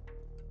anything...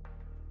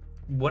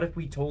 What if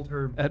we told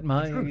her... At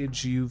my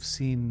age, you've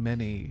seen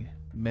many,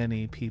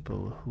 many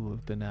people who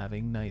have been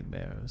having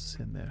nightmares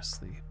in their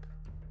sleep.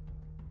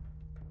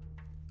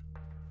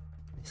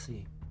 I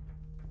see.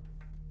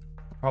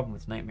 The problem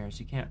with nightmares,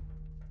 you can't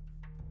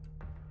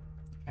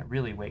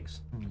really wake...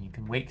 I mean, you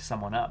can wake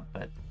someone up,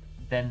 but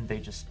then they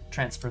just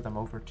transfer them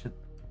over to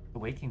the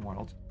waking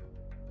world.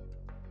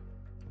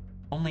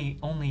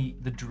 Only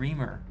the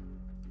dreamer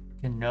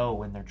can know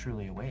when they're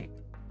truly awake.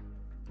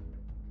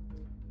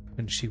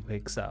 When she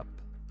wakes up,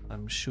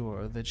 I'm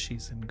sure that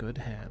she's in good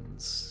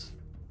hands.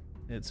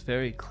 It's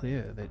very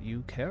clear that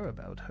you care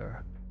about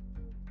her.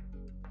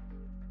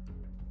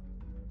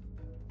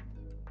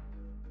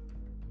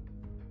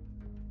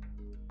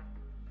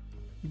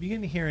 You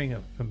begin hearing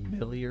a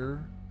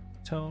familiar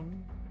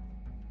tone,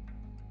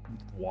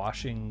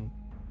 washing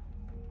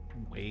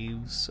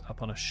waves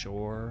up on a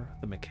shore,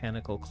 the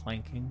mechanical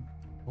clanking.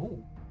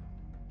 Oh.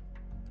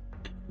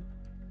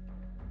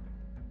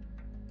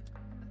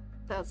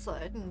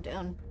 Outside and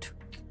down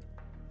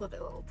with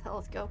a little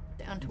telescope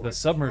down towards The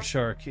submerged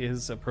shark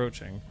is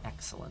approaching.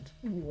 Excellent.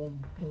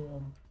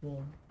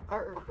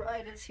 Our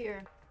ride is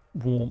here.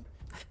 Womp,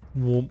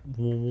 womp,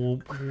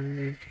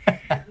 womp.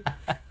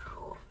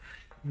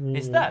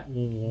 Is that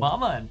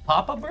Mama and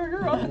Papa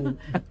Burger on?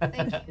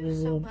 Thank you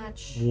so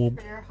much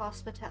for your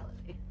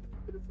hospitality.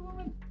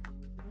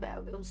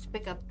 Bao goes to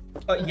pick up.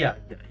 Yeah,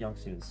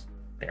 Youngsu's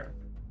there.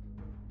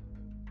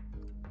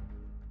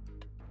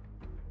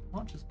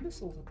 Launches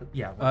missiles at the...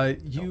 Yeah.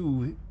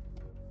 You,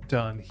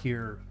 Don,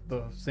 hear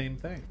the same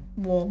thing.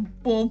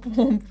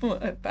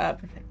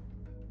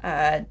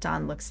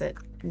 Don looks at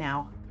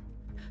now.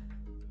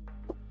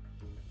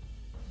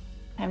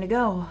 Time to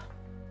go.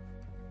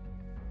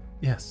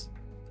 Yes.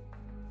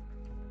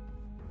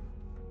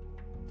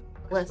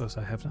 I Listen,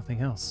 suppose I have nothing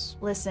else.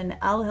 listen,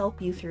 I'll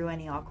help you through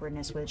any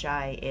awkwardness with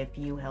Jai if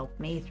you help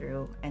me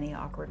through any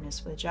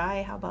awkwardness with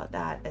Jai. How about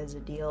that as a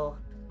deal?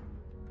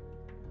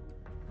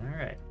 All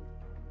right.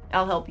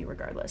 I'll help you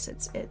regardless.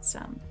 It's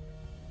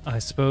I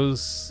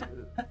suppose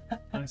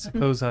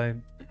I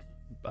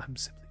I'm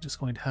simply just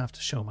going to have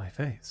to show my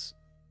face.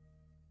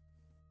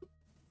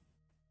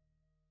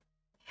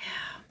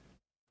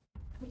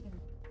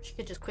 She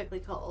could just quickly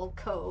call old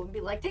Co and be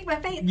like, take my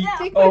face Ye- now!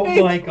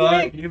 Oh my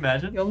god, can you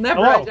imagine? You'll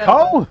never Hello, identify.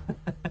 Cole.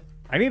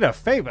 I need a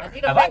favor. I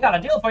need a Have I favor. got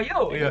a deal for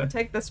you? Yeah.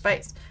 Take this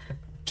face.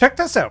 Check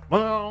this out.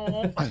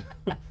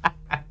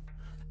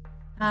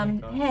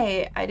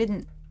 Hey, I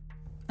didn't.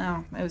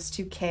 Oh, it was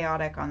too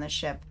chaotic on the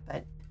ship,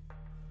 but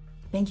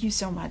thank you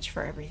so much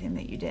for everything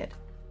that you did.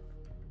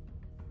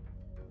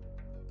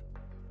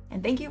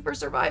 And thank you for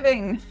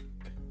surviving.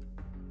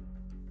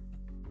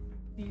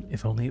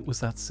 If only it was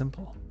that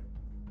simple.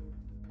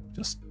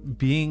 Just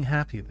being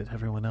happy that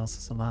everyone else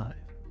is alive.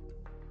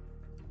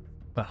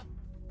 Well,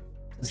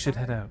 we should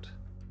head out.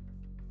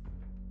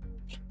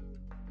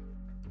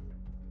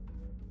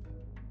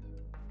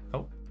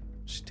 Oh,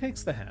 She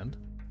takes the hand.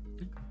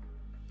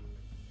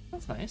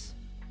 that's nice.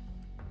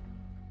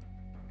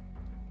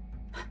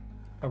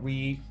 Are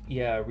we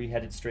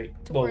headed straight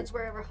Towards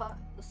wherever hot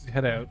is. We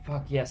head out.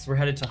 Fuck yes, we're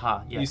headed to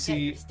Ha. You Yes.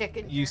 see, Stick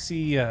in you here.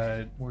 see,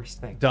 Worst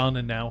thing.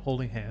 Donna now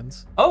holding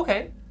hands,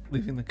 Okay.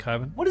 leaving the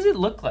cabin. What does it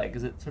look like?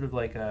 Is it sort of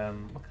like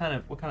what kind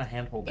of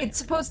hand holding? It's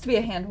supposed to be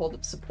a handhold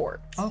of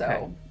support, Okay.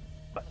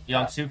 so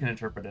Young-Soo can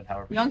interpret it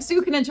however.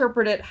 Young-Soo can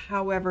interpret it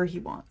however he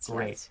wants.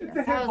 Great. Yes.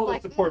 a handhold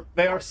of support.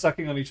 They are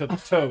sucking on each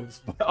other's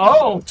toes.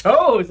 Oh,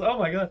 toes! Oh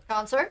my god.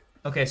 Concert?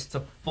 Okay, so it's a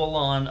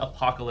full-on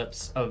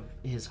apocalypse of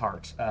his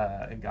heart.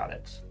 Got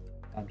it.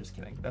 I'm just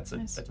kidding. That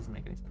doesn't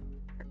make any sense.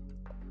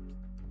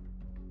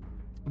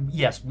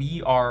 Yes,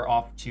 we are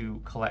off to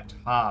collect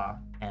Ha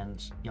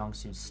and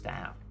Young-Soo's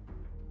staff.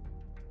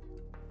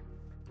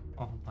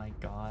 Oh my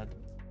god.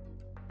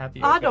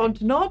 Happy I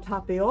don't know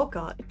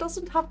tapioca. It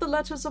doesn't have the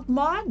letters of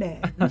my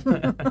name.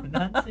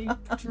 Nancy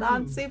Drew.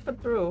 Nancy for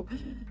Drew.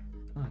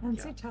 Oh,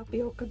 Nancy God.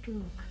 Tapioca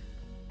Drew.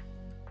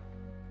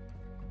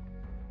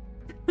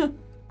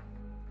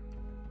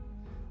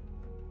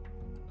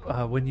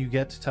 When you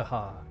get to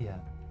Ha, Yeah.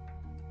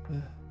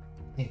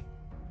 Hey,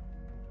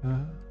 uh,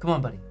 come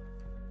on, buddy.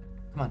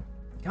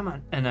 Come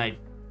on. And I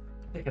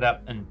pick it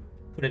up and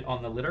put it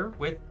on the litter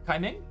with Kai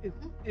Ming.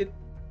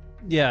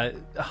 yeah,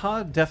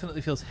 Ha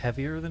definitely feels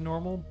heavier than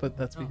normal, but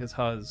that's Oh. because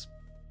Ha is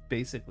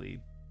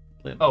basically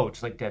limp. Oh,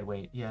 it's like dead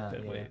weight. Yeah.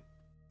 Dead yeah. weight.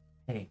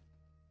 Hey,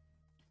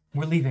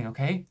 we're leaving,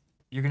 okay?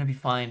 You're gonna be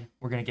fine.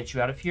 We're gonna get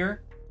you out of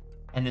here.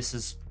 And this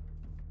is.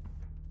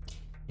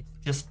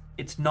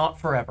 It's not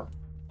forever,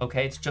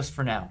 okay? It's just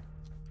for now.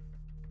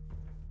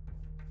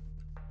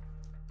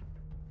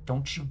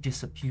 Don't you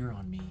disappear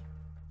on me.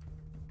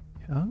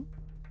 Yeah?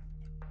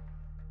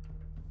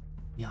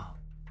 Yeah.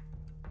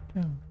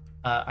 Yeah.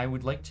 I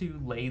would like to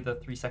lay the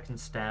 3-second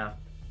staff,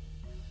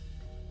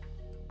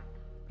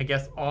 I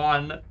guess,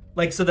 on,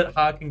 like, so that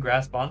Ha can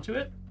grasp onto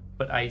it.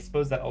 But I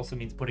suppose that also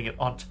means putting it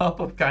on top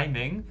of Kai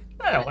Ming.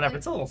 I don't know, whatever.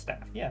 It's a little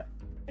staff. Yeah,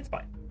 it's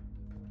fine.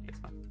 It's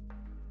fine.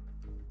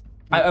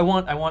 I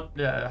want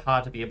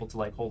Ha to be able to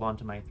like hold on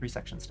to my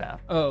 3-section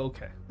staff. Oh,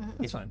 okay. Mm-hmm.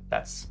 That's fine.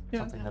 That's Yeah.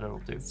 something that it'll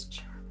do.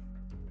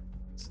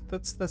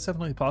 That's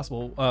definitely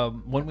possible.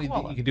 One way that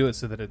Koala. you can do it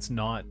so that it's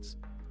not,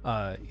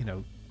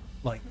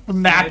 like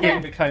Smacking.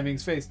 into Kai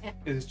Ming's face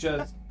is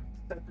just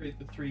separate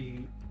the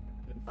three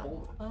and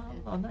fold it.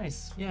 Oh,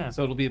 nice. Yeah.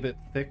 So it'll be a bit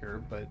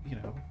thicker, but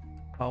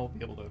I'll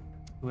be able to.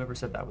 Whoever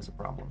said that was a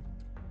problem.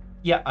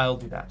 Yeah, I'll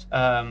do that.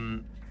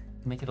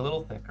 Make it a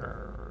little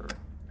thicker,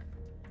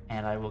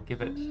 and I will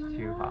give it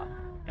to Ha.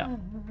 Yeah.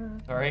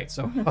 Sorry.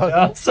 So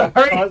Oh, sorry.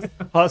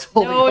 Ha's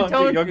holding No, on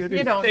don't. to Young's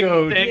You don't.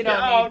 nose. You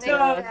don't Oh, need to.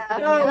 no. Yeah.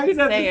 No, we didn't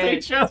have to say say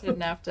it. Joe.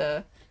 Didn't have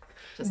to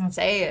just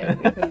say it.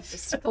 We could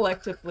just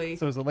collectively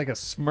So is it like a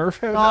Smurf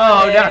house?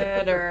 thought no.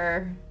 it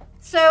or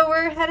So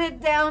we're headed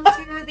down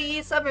to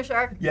the summer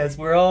shark. Yes,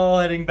 we're all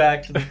heading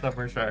back to the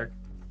summer shark.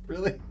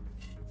 Really?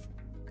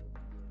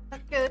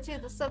 Let's go to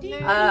the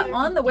submarine.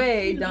 on the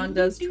way, Don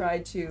does try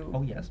to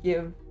Oh yes.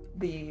 give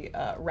the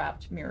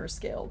wrapped mirror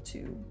scale to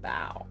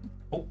Bow.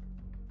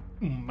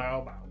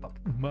 Mow, mow,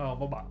 mow,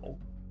 mow, mow.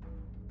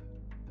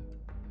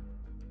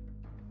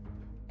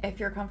 If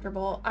you're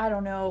comfortable, I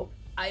don't know.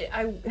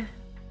 I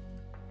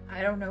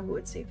don't know who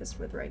it's safest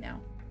with right now.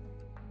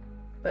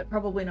 But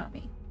probably not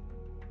me.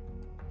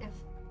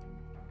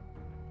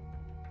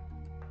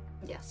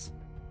 Yes.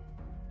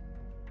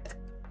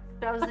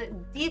 Shoves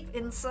it deep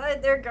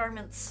inside their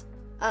garments.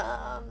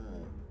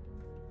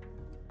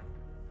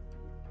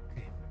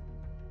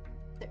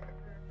 There.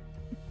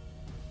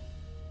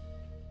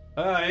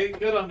 I ate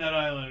good on that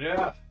island,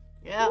 yeah.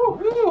 Yeah.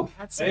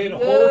 That's I ate a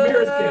whole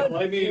mirror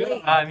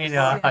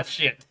scale.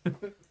 Shit.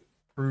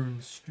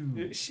 Prune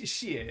stew.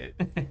 Shit.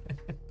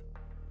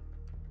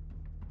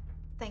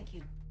 Thank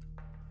you.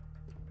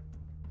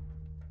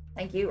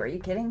 Thank you. Are you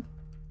kidding?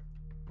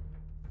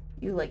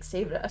 You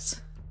saved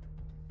us.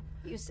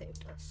 You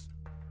saved us.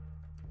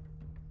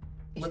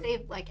 You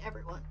saved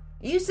everyone.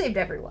 You saved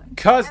everyone.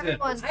 Cousin.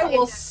 Everyone I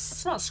will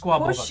Let's not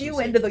squabble push about you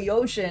this. into the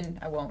ocean.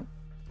 I won't.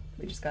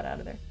 We just got out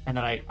of there. And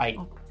then I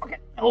fucking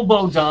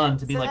elbow Don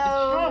to be like,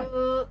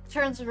 So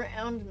turns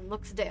around and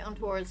looks down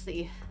towards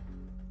the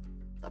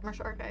summer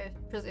shark, I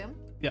presume.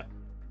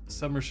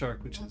 Summer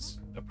Shark, which has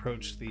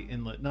approached the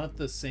inlet, not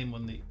the same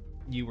one that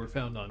you were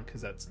found on,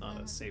 because that's not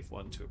a safe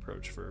one to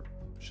approach for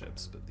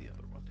ships, but the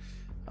other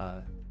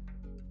one.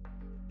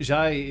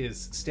 Jai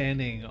is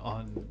standing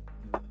on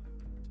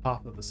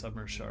top of the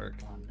Summer Shark,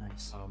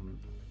 nice.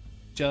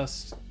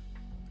 just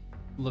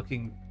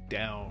looking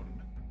down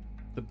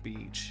the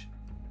beach.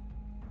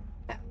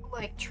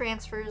 Like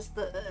transfers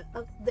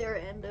their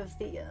end of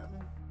the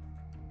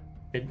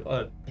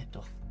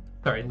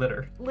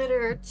Litter.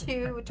 litter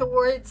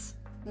towards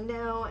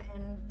now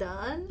and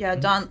done. Yeah,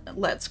 Dawn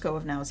lets go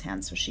of Now's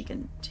hand so she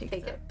can take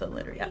Take it. the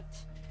litter. Yeah.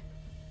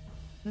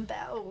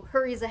 Bao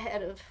hurries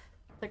ahead of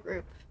the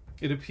group.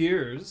 It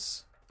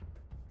appears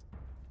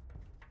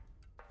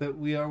that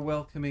we are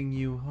welcoming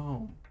you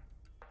home.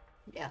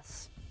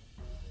 Yes,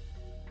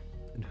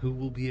 And who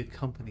will be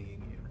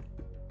accompanying you?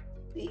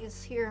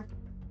 these here.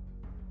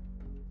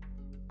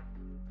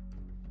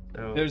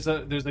 So, There's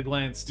a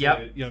glance to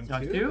Yep. Young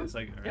Young Soo. Soo? It's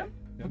like, all right, Yep.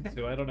 Young Okay.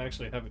 Soo. I don't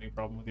actually have any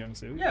problem with Young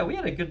Soo. yeah, we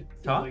had a good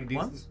talk Like,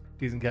 once.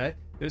 decent guy.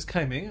 There's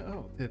Kai Ming.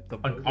 Oh, the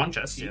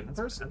Unconscious, the yeah, that's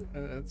person.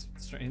 That's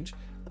strange.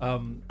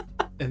 And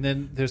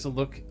then there's a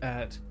look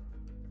at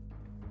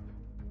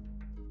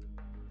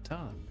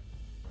Tan.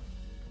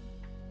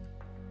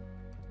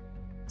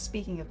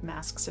 Speaking of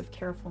masks of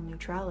careful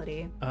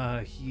neutrality,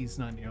 He's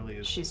not nearly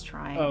as. she's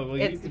trying. Oh, well,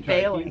 it's you can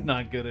try. failing. He's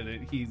not good at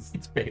it. He's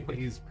failing.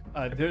 He's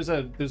there's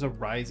a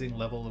rising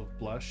level of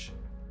blush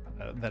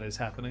that is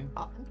happening.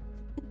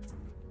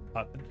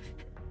 Happen.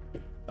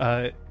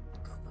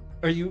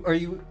 Are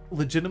you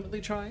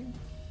legitimately trying?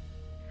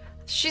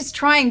 She's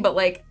trying, but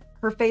like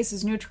her face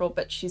is neutral,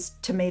 but she's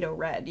tomato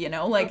red. You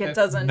know, like Okay. it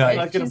doesn't. Nice. I'm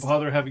not gonna she's-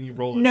 bother having you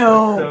roll it.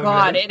 No, So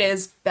God, good. it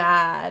is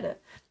bad.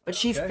 But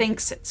she Okay.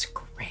 thinks it's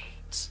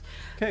great.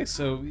 Okay,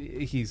 so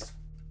he's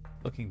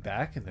looking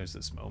back, and there's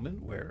this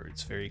moment where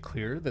it's very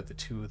clear that the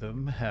two of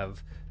them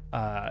have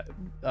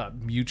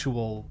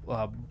mutual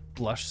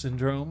blush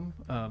syndrome,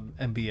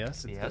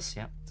 MBS. Yes,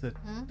 yeah. It's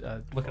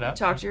a, Look it up.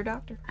 Talk to your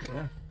doctor.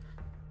 Yeah.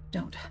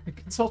 Don't.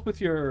 consult with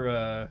your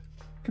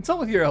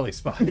Ellie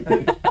spot.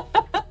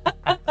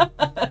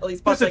 At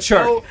least There's a like,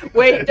 chart. "No,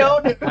 wait,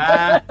 don't.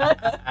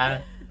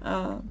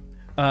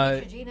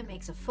 Regina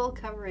makes a full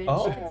coverage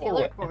Oh,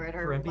 concealer for it,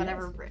 for or MBS?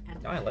 whatever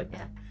brand. I like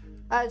Yeah.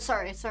 that.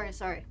 Sorry.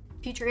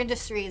 Future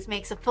Industries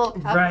makes a full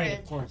coverage Right,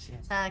 of course,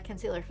 yes.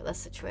 concealer for this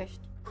situation.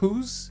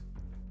 Who's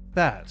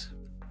that?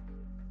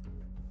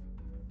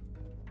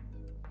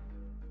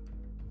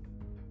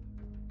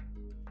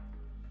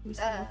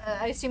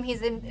 I assume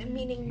he's in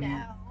meaning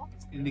now.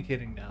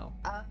 Indicating now.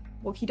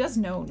 Well, he does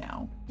know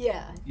now.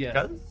 Yeah,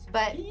 Yeah.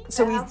 but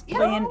So he's yeah,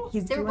 playing.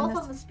 He's they were doing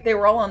both this. on the They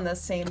were all on the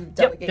same Yep,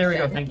 delegation. there we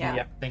go. Thank you.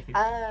 Yeah, thank you.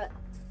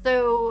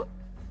 So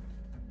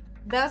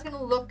Bao's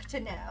gonna look to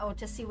now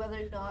to see whether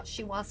or not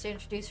she wants to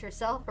introduce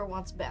herself or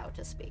wants Bao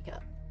to speak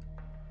up.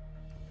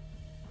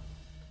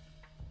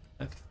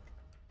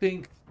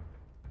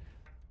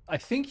 I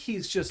think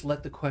he's just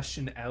let the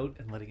question out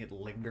and letting it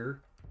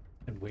linger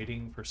and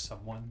waiting for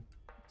someone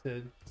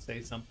to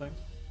say something.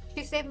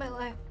 She saved my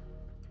life.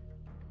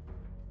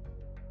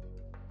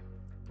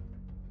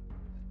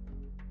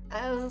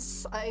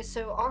 As I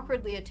so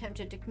awkwardly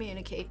attempted to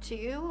communicate to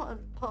you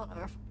upon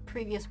our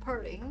previous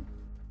parting,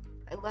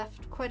 I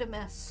left quite a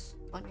mess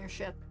on your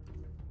ship.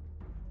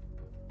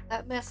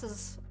 That mess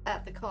is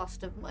at the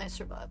cost of my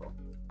survival.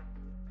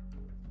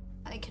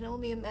 I can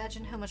only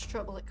imagine how much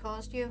trouble it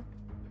caused you,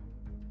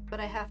 but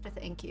I have to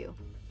thank you.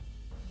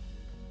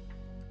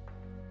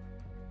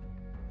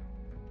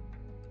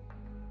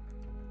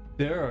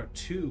 There are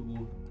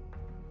two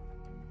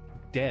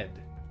dead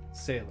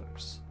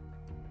sailors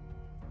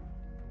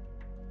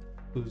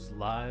whose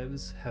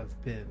lives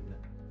have been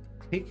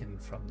taken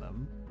from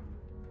them.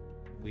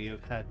 We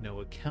have had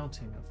no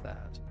accounting of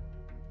that,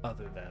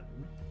 other than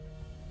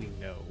we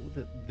know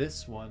that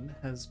this one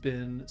has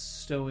been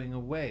stowing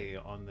away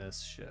on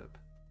this ship.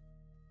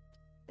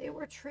 They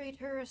were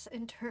traitors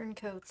and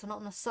turncoats and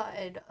on the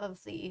side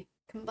of the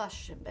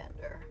combustion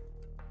bender.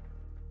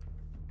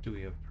 Do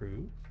we have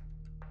proof?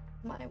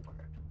 My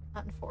word.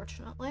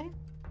 Unfortunately.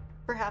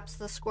 Perhaps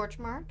the scorch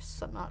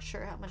marks. I'm not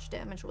sure how much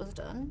damage was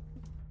done.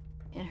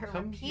 In her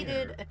Come repeated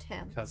here,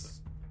 attempts.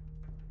 cousin.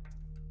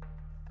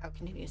 Bao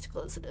continues to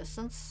close the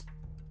distance.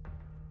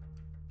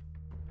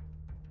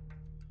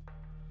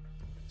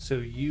 So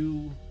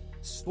you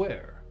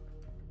swear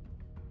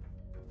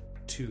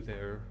to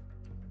their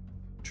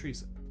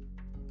treason.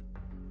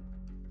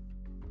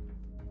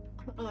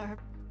 Our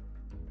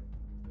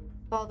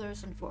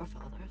fathers and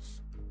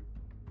forefathers.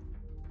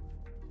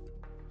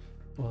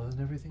 Well,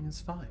 then everything is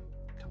fine.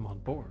 Come on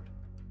board.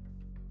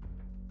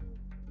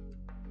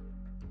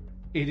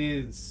 It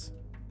is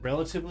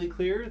relatively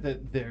clear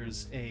that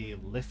there's a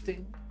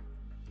lifting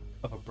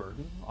of a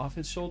burden off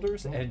his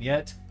shoulders, and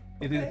yet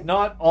it is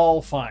not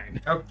all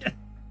fine. Okay.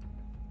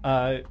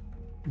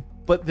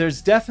 But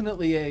there's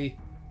definitely a...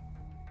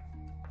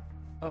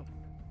 Oh.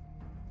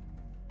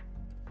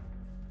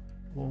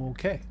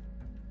 Okay.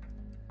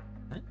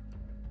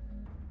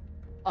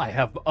 I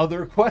have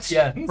other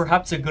questions. Yeah,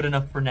 perhaps a good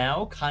enough for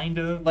now, kind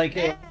of. Like,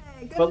 good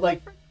but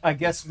like, I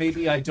guess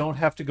maybe I don't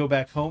have to go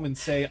back home and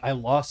say I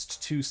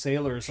lost 2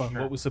 sailors on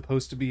what was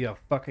supposed to be a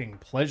fucking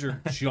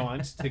pleasure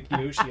jaunt to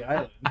Kyoshi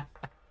Island.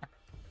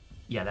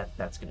 Yeah,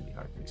 that's going to be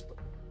hard to explain.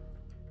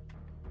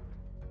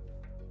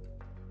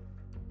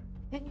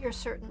 And you're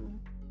certain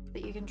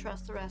that you can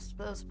trust the rest of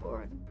those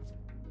aboard?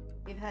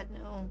 You've had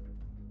no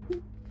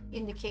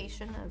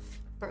indication of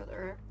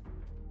further...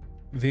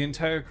 The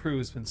entire crew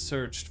has been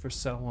searched for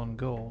Salon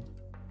gold,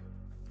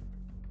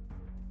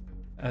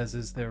 as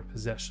is their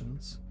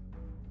possessions.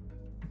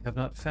 We have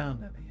not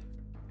found any,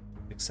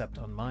 except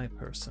on my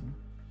person,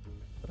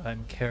 but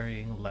I'm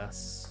carrying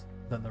less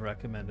than the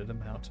recommended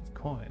amount of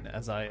coin,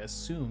 as I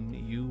assume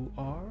you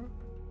are?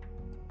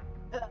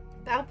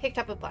 Bao picked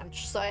up a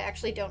bunch, so I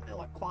actually don't know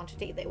what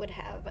quantity they would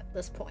have at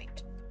this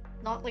point.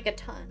 Not like a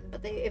ton,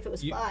 but if it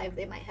was 5,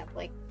 they might have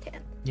like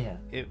 10. Yeah.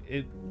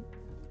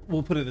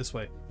 We'll put it this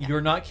way. Yeah.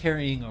 You're not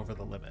carrying over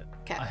the limit.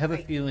 Okay, I have a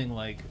right. feeling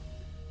like...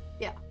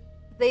 Yeah.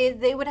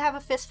 They would have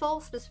a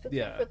fistful specifically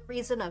Yeah. for the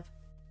reason of,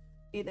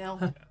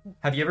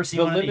 Have you ever seen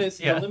The one limit, of these?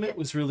 Yeah. the limit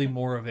was really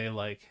more of a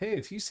like, hey,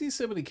 if you see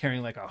somebody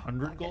carrying like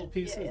 100 gold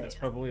pieces, yeah, it's yeah.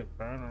 probably a...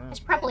 It's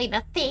probably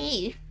the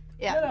thief.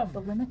 yeah.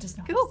 The limit does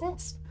not Cool.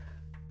 exist.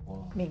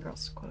 Mean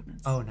Girls quote.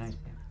 Oh, nice.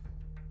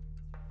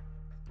 Yeah.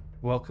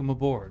 Welcome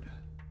aboard.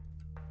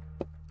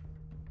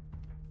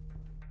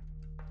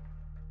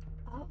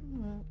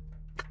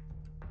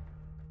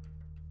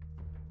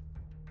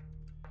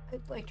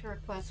 I'd like to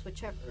request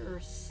whichever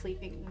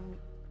sleeping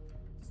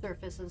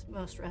surface is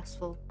most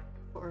restful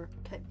for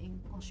Tightening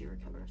while she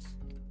recovers.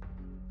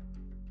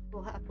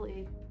 We'll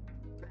happily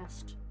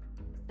rest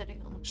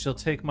sitting on the She'll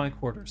take my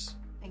quarters,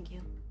 Thank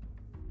you.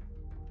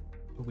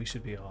 but we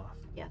should be off.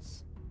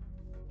 Yes.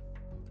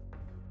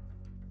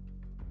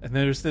 And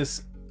there's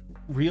this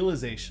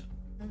realization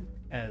Mm.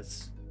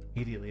 as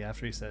immediately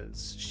after he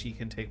says she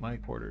can take my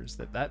quarters,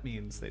 that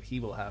means that he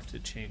will have to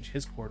change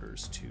his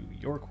quarters to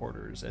your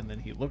quarters, and then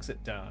he looks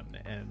at Dunn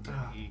and then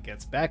he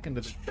gets back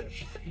into the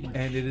ship,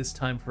 and it is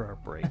time for our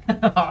break.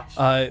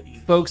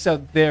 Folks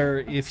out there,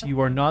 if you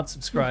are not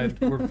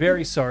subscribed, we're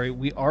very sorry.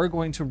 We are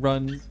going to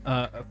run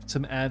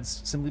some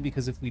ads simply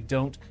because if we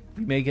don't,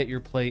 we may get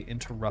your play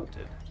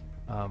interrupted.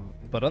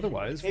 But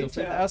otherwise, feel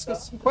free to ask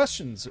us some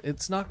questions.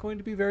 It's not going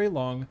to be very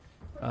long.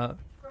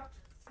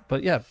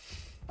 But yeah,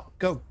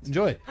 go.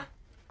 Enjoy.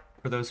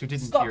 For those who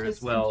didn't Stop hear us,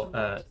 as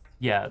well,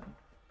 yeah,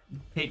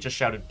 Kate just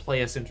shouted,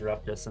 play us,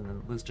 interrupt us, and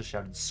then Liz just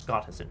shouted,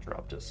 Scott us,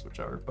 interrupt us, which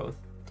are both...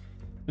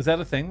 Is that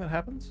a thing that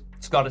happens?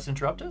 Scott us,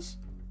 interrupt us?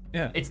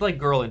 Yeah. It's like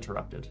girl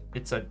interrupted.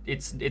 It's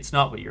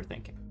not what you're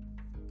thinking.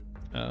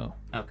 Oh.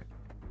 Okay.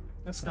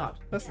 That's not.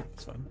 That's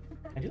fun.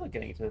 I do like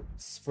getting to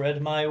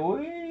spread my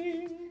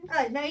wings.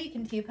 Now you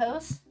can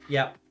T-pose.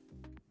 Yeah.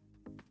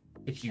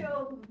 If you...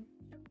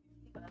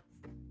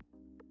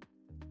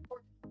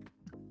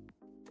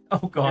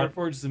 Oh god.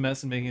 Airforge is a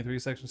mess and making a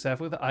 3-section staff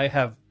with. I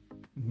have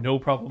no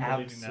problem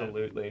believing that.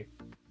 Absolutely.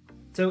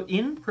 So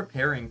in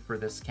preparing for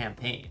this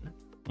campaign,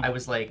 I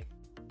was like,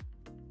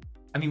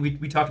 I mean,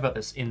 we talked about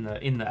this in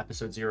the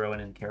episode 0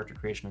 and in character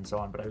creation and so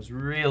on, but I was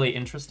really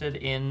interested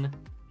in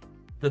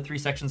the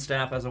 3-section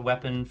staff as a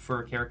weapon for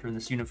a character in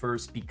this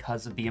universe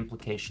because of the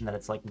implication that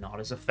it's like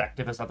not as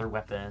effective as other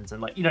weapons,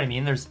 and like, you know what I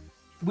mean?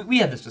 We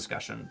had this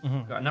discussion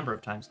a number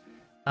of times.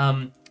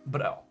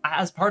 But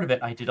as part of it,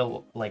 I did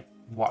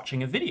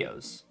watching of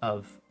videos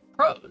of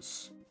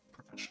pros,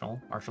 professional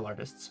martial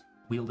artists,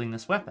 wielding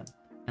this weapon.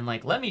 And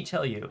like, let me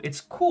tell you, it's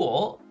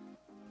cool.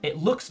 It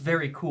looks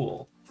very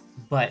cool,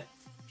 but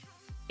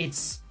it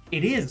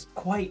is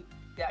quite,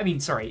 I mean,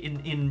 sorry,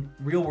 in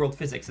real world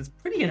physics, it's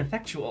pretty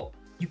ineffectual.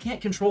 You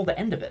can't control the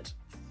end of it.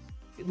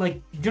 Like,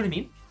 do you know what I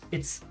mean?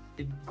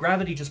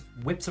 Gravity just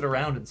whips it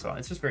around and so on.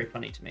 It's just very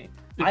funny to me.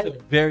 It's a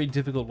very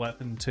difficult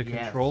weapon to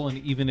Yes. control, and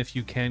even if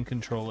you can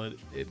control it,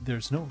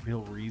 there's no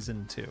real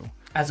reason to.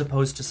 As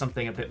opposed to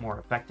something a bit more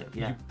effective,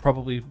 yeah. You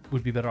probably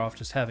would be better off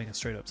just having a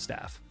straight up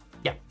staff.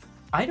 Yeah.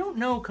 I don't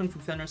know Kung Fu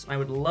Fenris, and I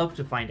would love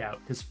to find out,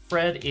 because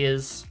Fred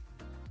is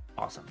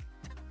awesome.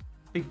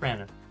 Big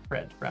fan of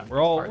Fred Brown.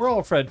 We're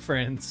all Fred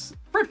friends.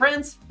 Fred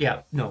friends?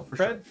 Yeah, no, for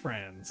Fred sure.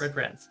 friends. Fred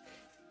friends.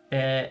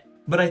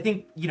 But I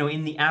think,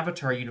 in the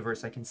Avatar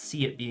universe, I can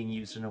see it being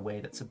used in a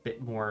way that's a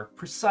bit more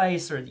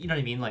precise, or, you know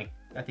what I mean? Like,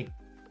 I think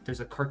there's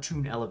a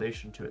cartoon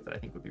elevation to it that I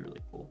think would be really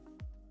cool.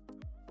 I'm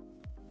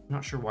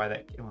not sure why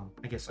that, well,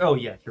 I guess, oh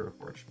yeah, Hero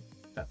Forge.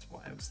 That's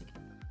why I was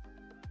thinking.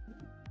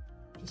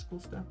 Just cool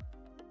stuff.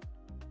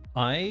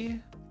 I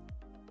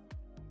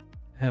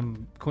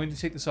am going to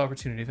take this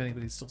opportunity, if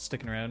anybody's still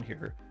sticking around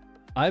here.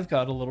 I've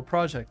got a little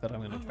project that I'm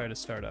going to try to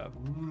start up.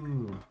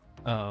 Ooh.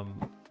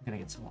 I'm gonna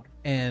get some water.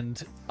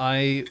 And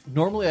I'd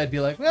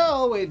be like, well,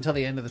 I'll wait until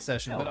the end of the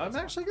session, but I'm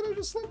actually going to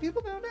just let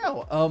people know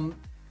now.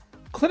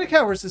 Clinic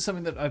hours is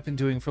something that I've been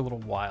doing for a little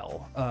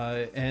while.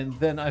 And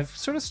then I've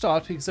sort of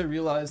stopped because I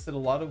realized that a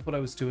lot of what I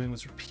was doing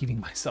was repeating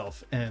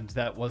myself, and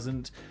that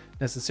wasn't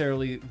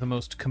necessarily the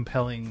most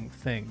compelling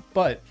thing.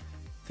 But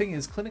thing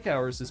is, clinic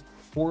hours is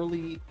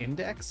poorly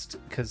indexed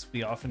because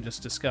we often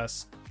just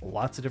discuss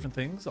lots of different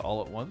things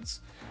all at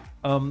once.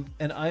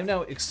 And I'm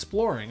now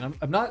exploring.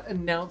 I'm not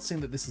announcing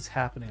that this is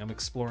happening. I'm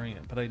exploring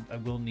it, but I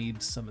will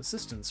need some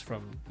assistance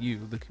from you,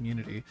 the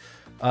community,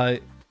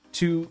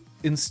 to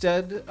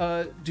instead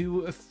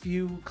do a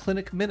few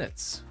clinic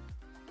minutes.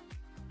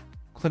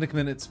 Clinic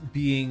minutes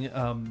being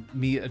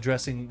me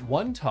addressing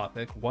one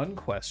topic, one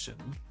question,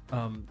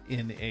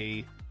 in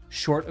a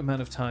short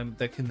amount of time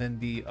that can then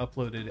be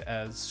uploaded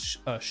as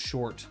a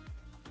short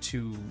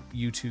to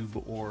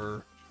YouTube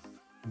or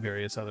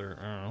various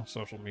other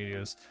social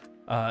medias,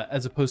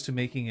 as opposed to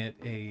making it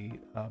a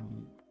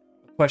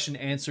question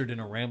answered in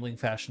a rambling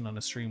fashion on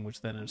a stream,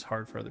 which then is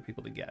hard for other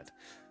people to get.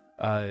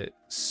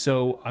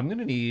 So I'm going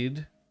to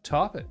need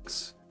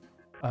topics.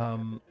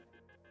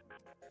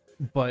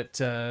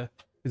 But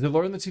is there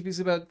lore in the TPC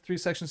about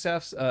 3-section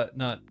staffs?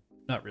 Not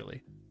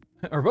really.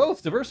 Or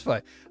both,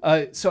 diversify.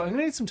 So I'm going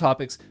to need some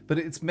topics, but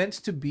it's meant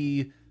to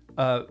be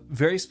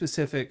very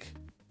specific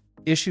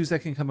issues that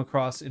can come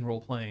across in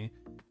role-playing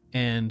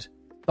and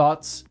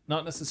thoughts,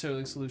 not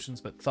necessarily solutions,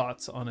 but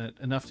thoughts on it,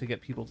 enough to get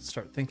people to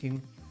start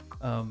thinking,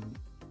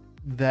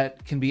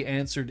 that can be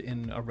answered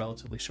in a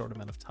relatively short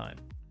amount of time.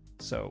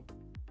 So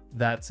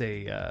that's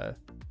a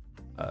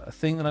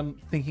thing that I'm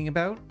thinking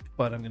about,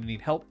 but I'm going to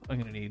need help. I'm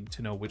going to need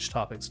to know which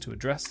topics to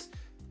address,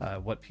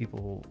 what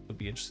people would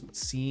be interested in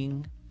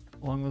seeing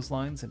along those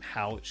lines, and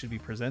how it should be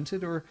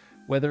presented, or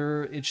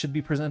whether it should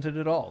be presented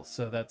at all.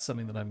 So that's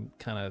something that I'm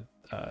kind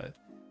of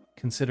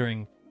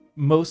considering,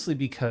 mostly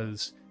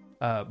because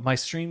my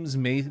streams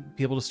may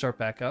be able to start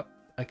back up.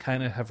 I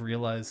kind of have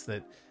realized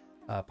that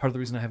part of the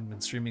reason I haven't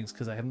been streaming is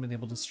because I haven't been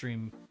able to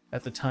stream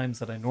at the times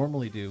that I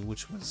normally do,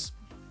 which was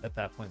at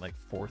that point like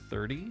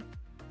 4:30.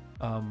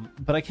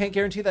 But I can't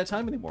guarantee that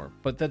time anymore.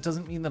 But that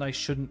doesn't mean that I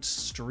shouldn't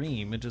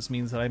stream. It just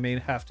means that I may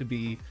have to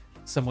be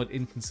somewhat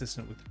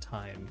inconsistent with the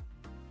time.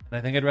 And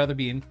I think I'd rather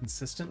be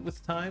inconsistent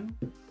with time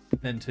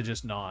than to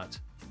just not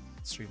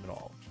stream at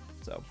all.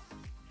 So,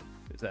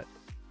 is that...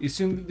 You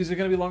assume these are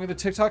going to be longer than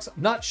TikToks?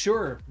 I'm not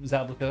sure,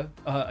 Zablica.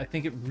 I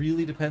think it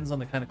really depends on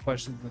the kind of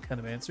questions and the kind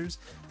of answers.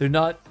 They're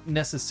not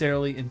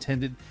necessarily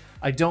intended...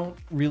 I don't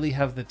really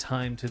have the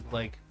time to,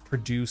 like,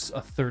 produce a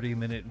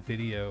 30-minute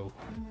video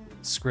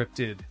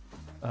scripted.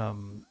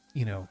 I'd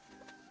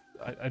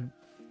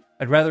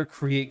rather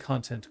create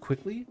content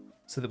quickly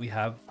so that we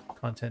have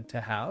content to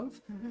have,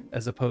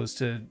 as opposed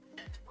to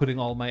putting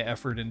all my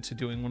effort into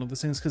doing one of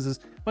those things, because as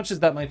much as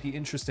that might be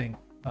interesting,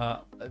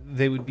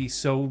 they would be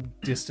so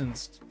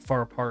distanced,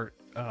 far apart.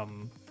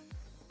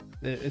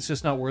 It's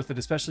just not worth it,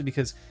 especially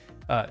because,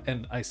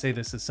 and I say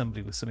this as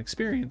somebody with some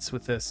experience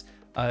with this,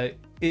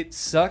 it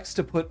sucks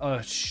to put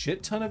a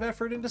shit ton of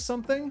effort into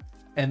something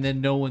and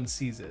then no one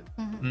sees it.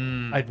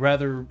 I'd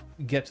rather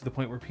get to the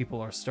point where people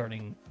are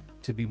starting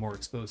to be more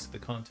exposed to the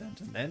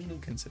content and then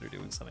consider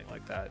doing something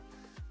like that,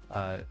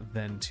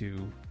 than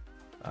to,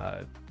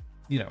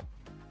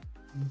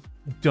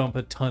 dump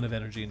a ton of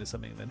energy into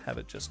something and then have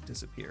it just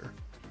disappear.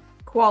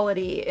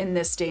 Quality in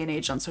this day and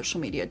age on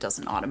social media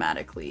doesn't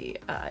automatically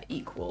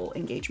equal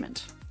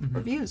engagement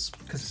or views.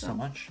 Because there's so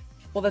much.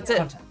 Well, that's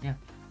Content, yeah.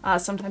 it.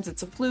 Sometimes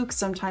it's a fluke.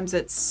 Sometimes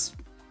it's,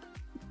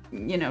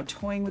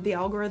 toying with the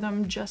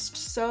algorithm just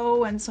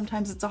so. And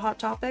sometimes it's a hot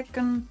topic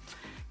and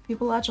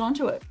people latch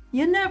onto it.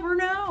 You never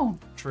know.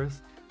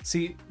 Truth.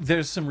 See,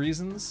 there's some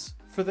reasons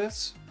for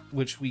this,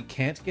 which we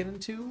can't get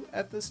into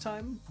at this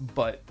time,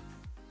 but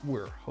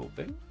we're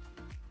hoping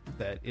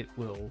that it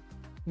will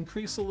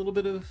increase a little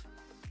bit of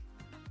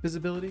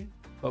visibility,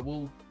 but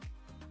we'll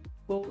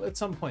at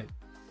some point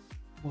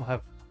we'll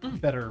have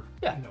better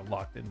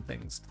locked in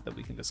things that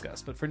we can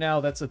discuss. But for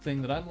now, that's a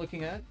thing that I'm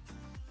looking at.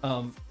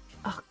 Oh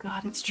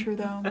God, it's true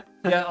though.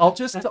 Yeah, I'll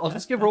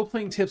just give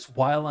role-playing tips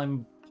while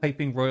I'm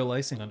piping royal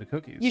icing onto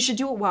cookies. You should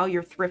do it while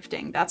you're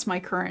thrifting. That's my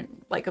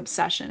current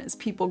obsession, is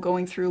people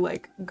going through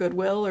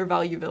Goodwill or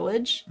Value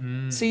Village.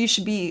 So you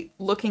should be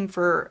looking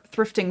for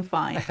thrifting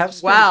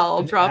finds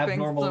while dropping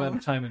abnormal some... amount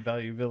of time in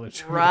Value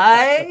Village.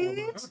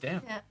 Right? Oh,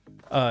 damn. Yeah.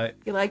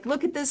 You're like,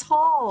 look at this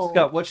haul.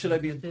 Scott, what should I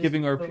be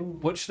giving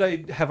what should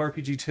I have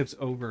RPG tips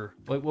over?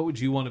 What would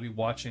you want to be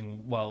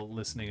watching while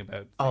listening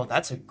about? Oh,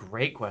 that's a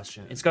great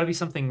question. It's got to be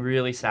something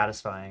really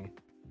satisfying.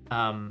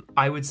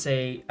 I would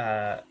say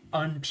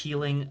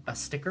unpeeling a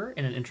sticker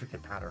in an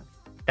intricate pattern.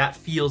 That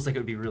feels like it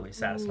would be really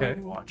satisfying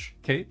to watch.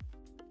 Kate?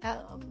 I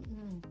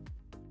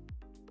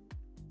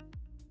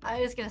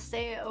was gonna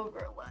say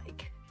over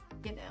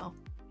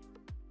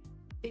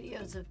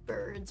videos of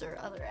birds or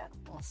other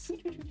animals.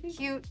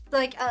 Cute,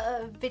 like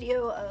a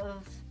video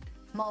of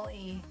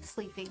Molly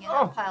sleeping in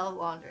a pile of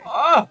laundry.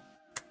 Oh!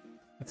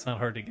 It's not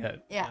hard to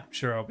get. Yeah. I'm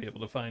sure I'll be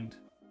able to find.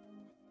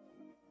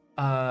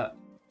 To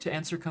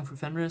answer Kung Fu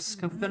Fenris,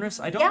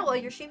 I don't... Yeah, while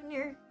you're shaving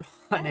your...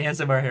 an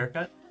ASMR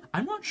haircut.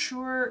 I'm not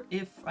sure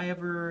if I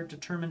ever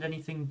determined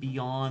anything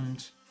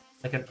beyond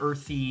an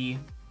earthy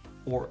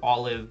or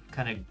olive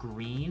kind of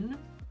green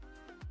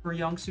for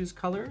Yongsu's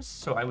colors.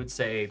 So I would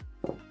say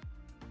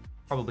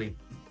probably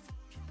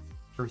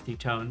earthy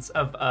tones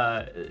of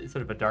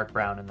sort of a dark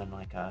brown and then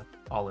a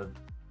olive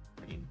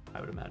green. green, I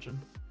would imagine.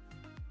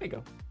 There you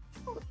go.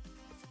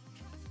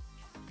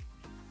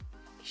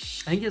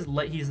 I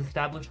think he's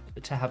established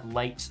to have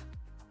light,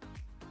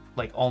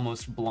 like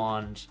almost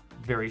blonde,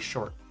 very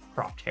short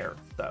cropped hair,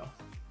 though.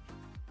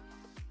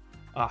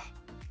 Ah,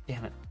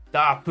 damn it.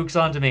 Pook's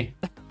onto me.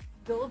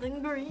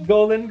 Golden green.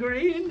 Golden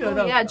green? No,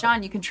 no. Yeah,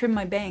 John, you can trim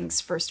my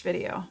bangs first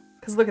video.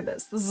 Because look at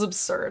this. This is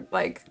absurd.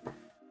 Like,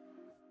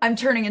 I'm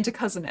turning into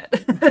Cousin Ed.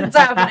 It's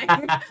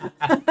happening.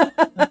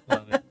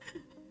 Love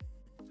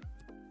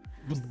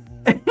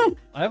it.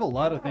 I have a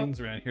lot of things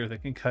around here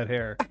that can cut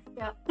hair.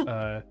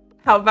 Yeah.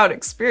 How about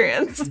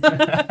experience?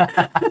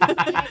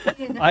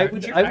 I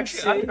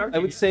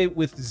would say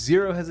with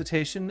zero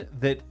hesitation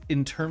that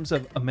in terms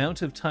of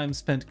amount of time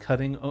spent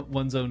cutting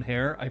one's own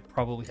hair, I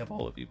probably have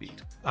all of you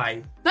beat.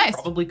 I Nice.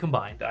 probably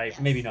combined.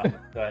 Maybe not,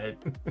 but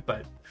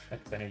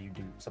I know you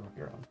do some of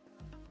your own.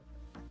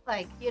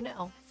 Like, you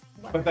know.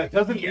 But that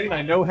doesn't mean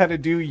I know how to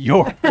do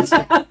yours.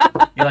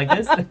 You like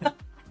this? How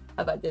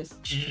about this?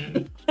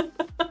 All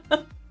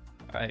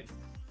right.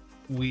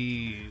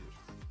 We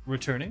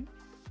returning?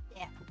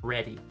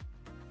 Ready.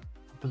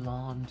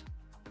 Blonde.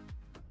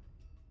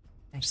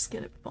 Just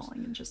get it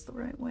falling in just the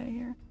right way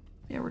here.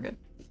 Yeah, we're good.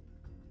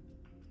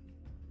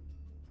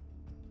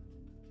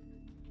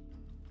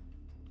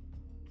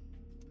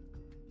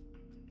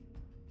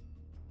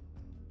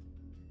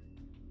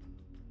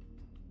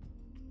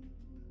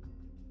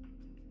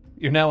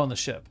 You're now on the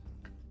ship.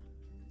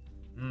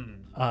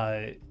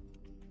 Mm.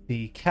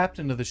 The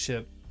captain of the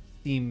ship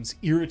seems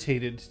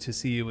irritated to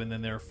see you and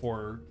then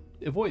therefore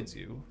avoids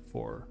you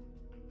for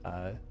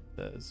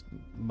as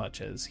much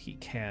as he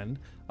can,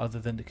 other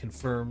than to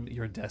confirm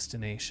your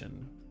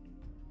destination.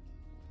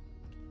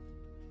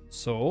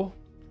 So,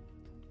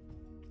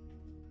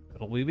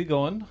 where'll we be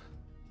going?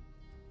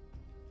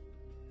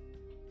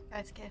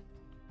 Guys, okay.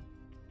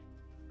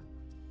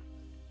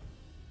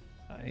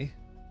 Aye.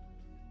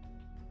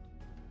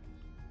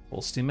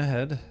 Full steam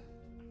ahead.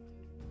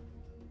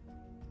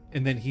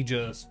 And then he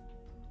just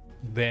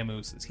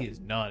vamooses. He is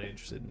not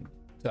interested in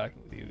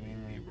talking with you.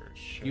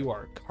 You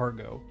are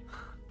cargo.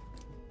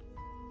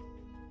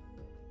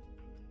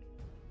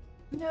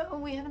 No,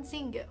 we haven't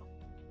seen Go.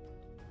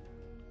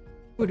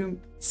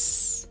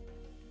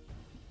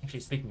 Actually,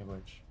 speaking of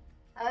which.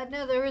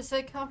 No, there was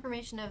a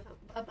confirmation of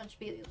a bunch of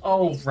people.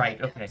 Oh,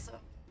 right, okay. So,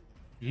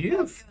 You? not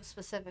Go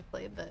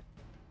specifically, but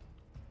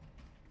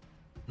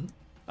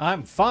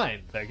I'm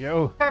fine, thank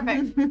you.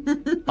 perfect.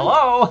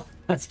 Hello?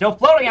 It's still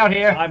floating out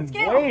here. I'm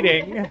Scale.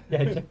 waiting.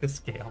 Yeah, check the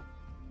scale.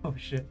 Oh,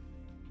 shit.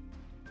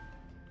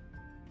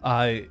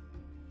 It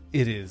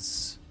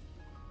is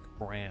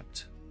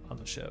cramped on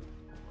the ship.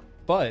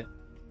 But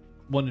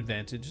one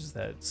advantage is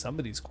that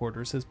somebody's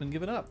quarters has been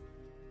given up.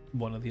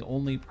 One of the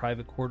only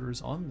private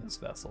quarters on this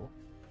vessel.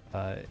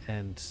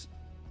 And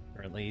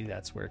currently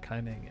that's where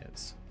Kaiming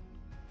is.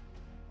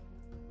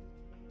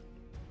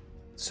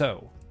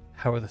 So,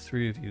 how are the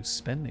three of you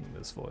spending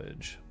this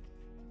voyage?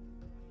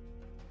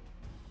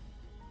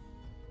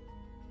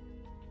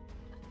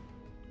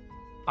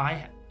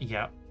 I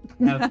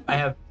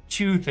have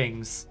two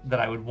things that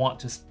I would want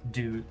to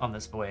do on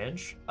this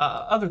voyage.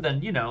 Other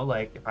than, you know,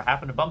 like if I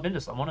happen to bump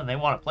into someone and they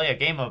want to play a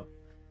game of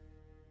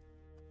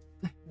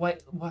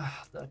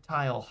the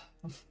tile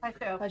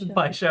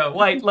by show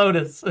White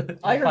Lotus.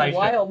 I heard By show.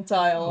 wild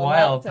tile. and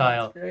Wild that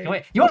sounds tile. great.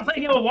 Wait, you want to play a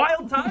game of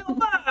wild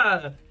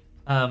tile?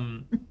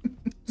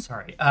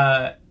 Sorry.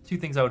 Two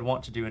things I would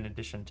want to do in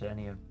addition to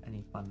any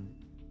fun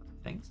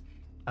things.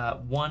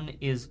 One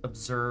is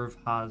observe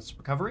Ha's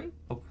recovery.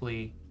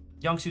 Hopefully,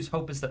 Youngsu's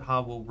hope is that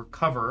Ha will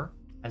recover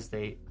as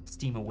they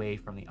steam away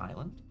from the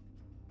island.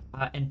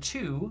 And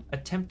two,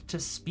 attempt to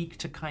speak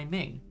to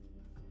Kaiming,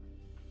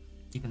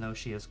 even though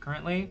she is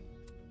currently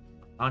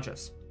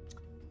unconscious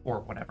or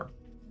whatever.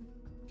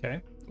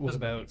 Okay. Those are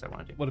the things I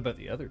want to do. What about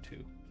the other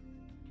two?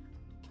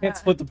 Can't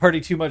split the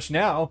party too much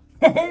now.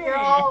 You're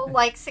all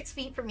like 6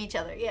 feet from each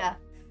other. Yeah.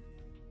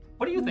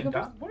 What do you think,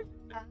 Doc?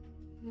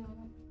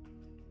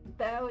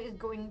 Bao is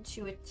going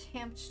to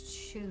attempt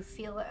to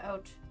feel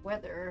out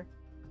whether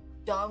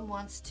Dom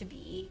wants to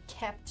be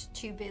kept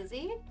too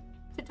busy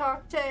to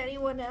talk to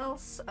anyone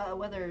else,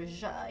 whether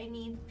Jai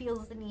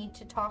feels the need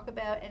to talk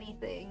about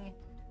anything.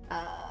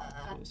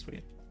 Oh,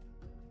 sweet.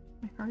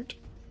 My heart.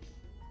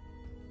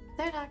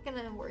 They're not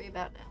gonna worry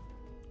about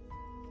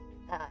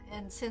now.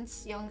 And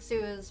since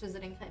Youngsu is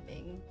visiting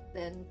Kaiming,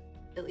 then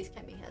at least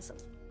Kaiming has some.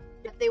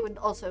 But they would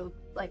also,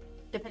 like,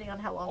 depending on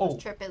how long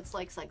this trip is,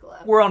 like, cycle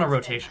out. We're on a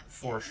rotation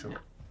for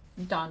sure.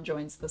 Dawn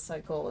joins the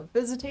cycle of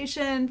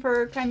visitation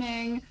for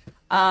Kaiming,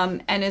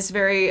 and is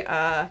very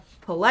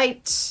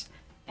polite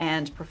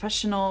and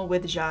professional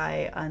with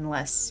Jai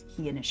unless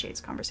he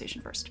initiates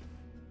conversation first.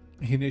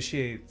 He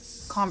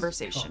initiates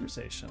Conversation.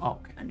 Oh,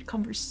 okay. And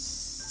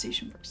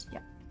conversation first, yeah.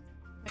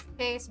 In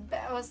case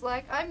Bao is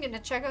like, I'm gonna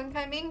check on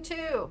Kaiming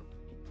too.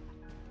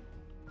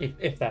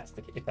 If that's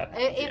the if that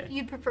If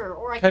you prefer,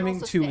 or I can Coming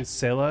also to stay. is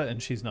Selah,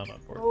 and she's not on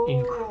board. Oh,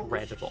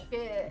 Incredible.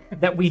 shit.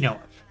 that we know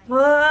of.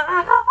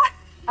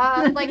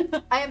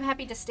 I am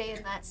happy to stay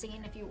in that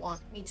scene if you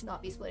want me to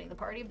not be splitting the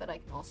party, but I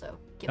can also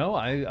give No,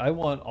 I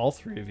want all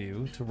three of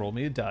you to roll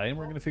me a die, and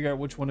we're going to figure out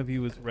which one of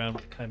you is around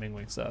when Kaiming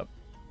wakes up.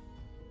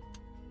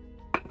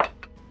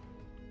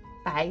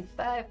 5.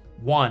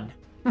 1.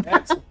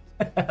 Excellent.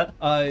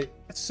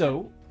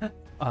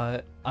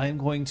 I'm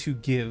going to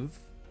give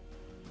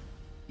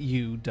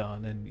you,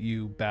 Don, and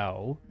you,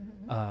 Bao,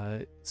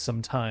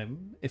 some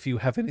time. If you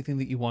have anything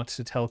that you want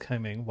to tell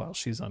Kaiming while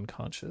she's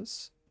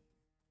unconscious,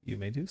 you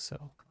may do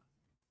so.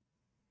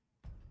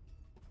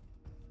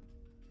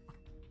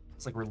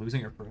 It's like we're losing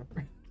her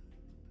forever.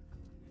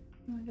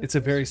 It's a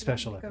very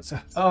special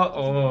episode.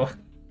 Oh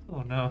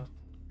no.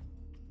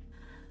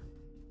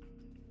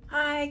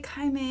 Hi,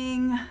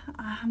 Kaiming.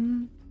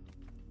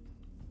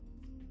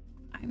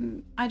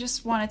 I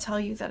just want to tell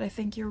you that I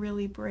think you're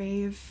really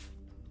brave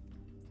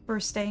for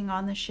staying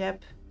on the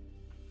ship.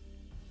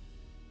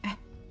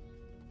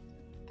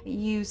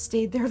 You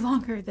stayed there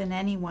longer than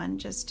anyone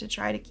just to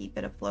try to keep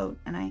it afloat,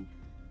 and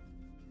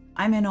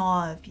I'm in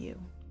awe of you.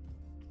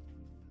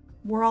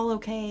 We're all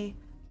okay,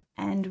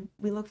 and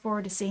we look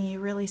forward to seeing you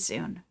really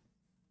soon.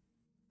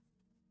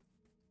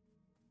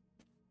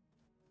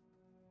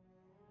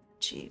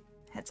 She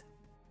heads up.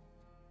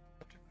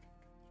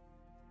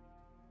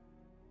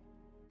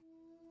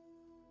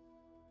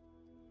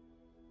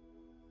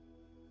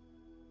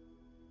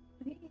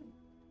 I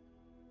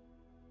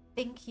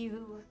think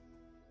you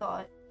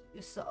thought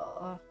you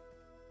saw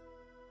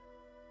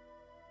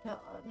Don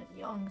and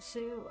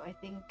Young-Soo. I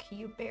think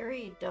you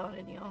buried Don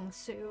and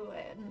Young-Soo,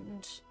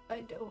 and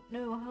I don't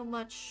know how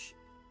much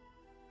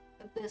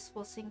of this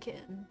will sink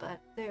in,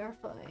 but they are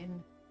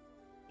fine.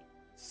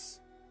 It's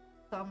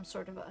some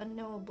sort of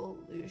unknowable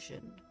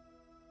illusion.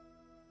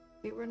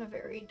 We were in a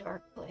very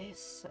dark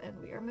place, and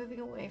we are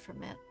moving away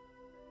from it.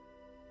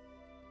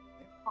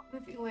 We're not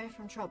moving away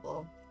from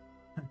trouble.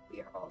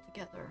 We are all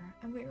together,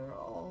 and we are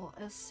all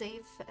as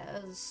safe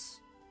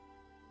as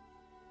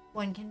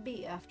one can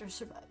be after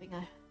surviving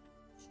a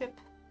ship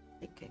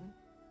sinking.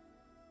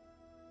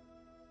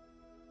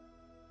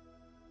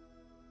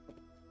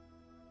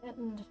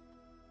 And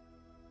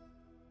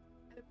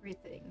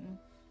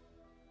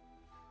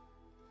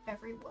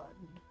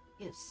everyone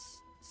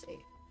is safe.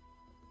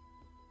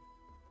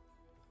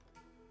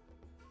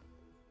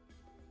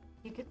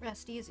 You can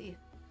rest easy.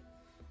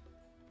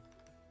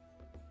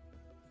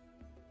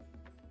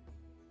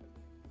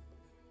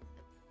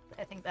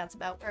 I think that's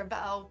about where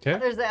Bao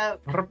others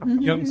out.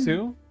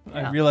 Young-Soo,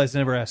 Yeah. I realized I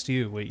never asked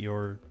you what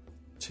your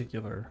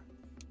particular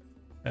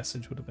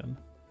message would have been.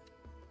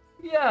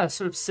 Yeah,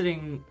 sort of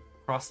sitting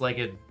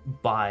cross-legged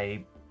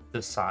by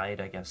the side,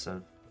 I guess,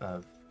 of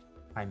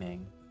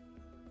Kaiming.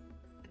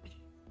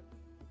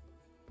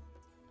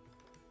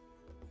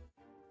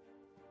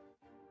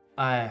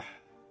 I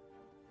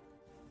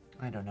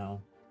don't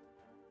know.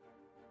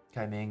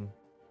 Kaiming,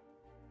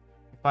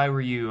 if I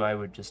were you, I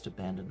would just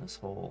abandon this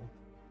whole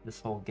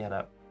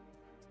getup.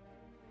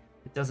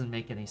 It doesn't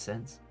make any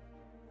sense.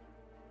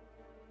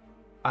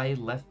 I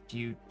left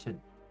you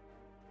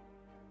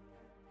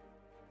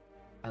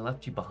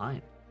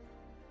behind.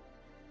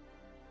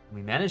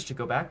 We managed to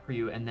go back for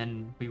you, and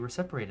then we were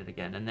separated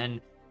again, and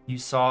then you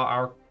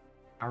saw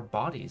our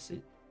bodies.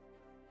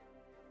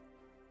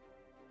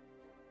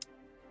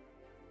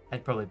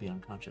 I'd probably be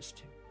unconscious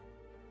too.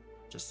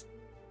 Just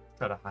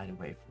try to hide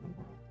away from the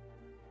world.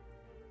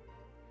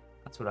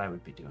 That's what I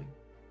would be doing.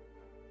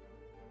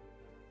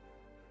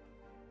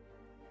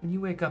 When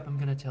you wake up, I'm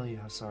gonna tell you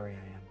how sorry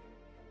I am.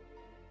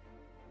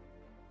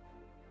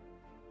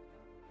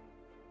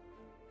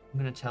 I'm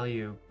gonna tell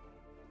you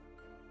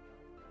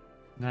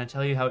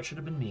how it should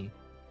have been me,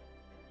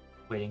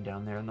 waiting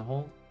down there in the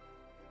hole.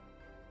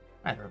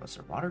 Neither of us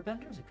are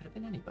waterbenders. It could have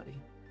been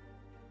anybody.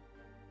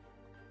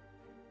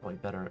 Probably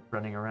better at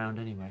running around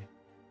anyway.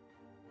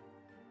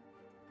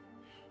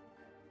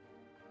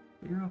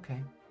 But you're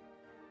okay.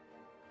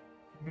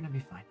 You're gonna be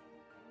fine.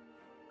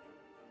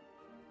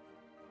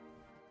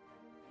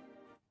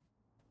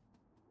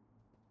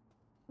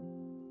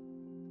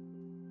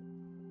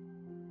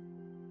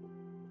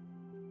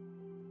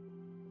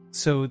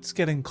 So it's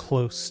getting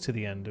close to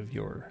the end of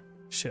your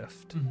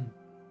shift. Mm-hmm.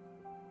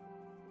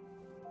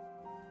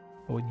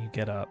 But when you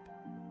get up,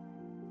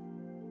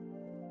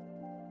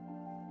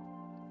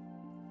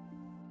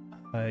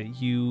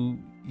 you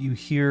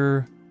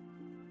hear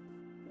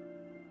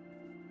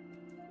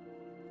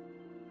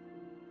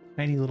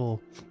tiny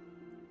little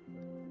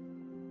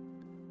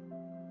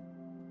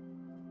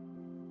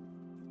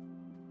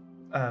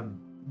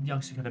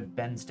Youngster kind of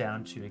bends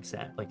down to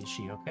examine. Like, is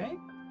she okay?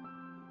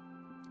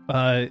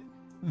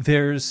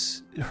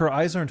 there's her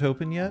eyes aren't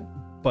open yet,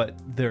 but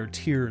there are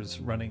tears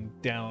running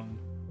down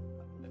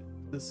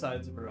the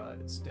sides of her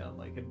eyes, down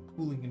like and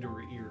pooling into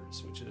her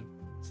ears, which is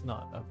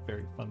not a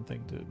very fun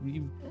thing to.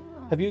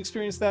 Have you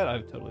experienced that?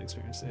 I've totally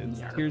experienced it.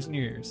 It's tears in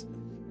your ears.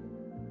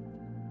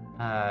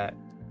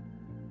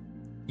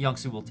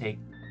 Youngsu will take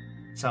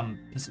some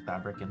piece of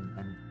fabric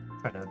and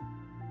try to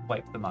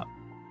wipe them up.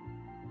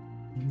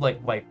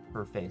 Like wipe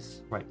her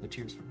face, wipe the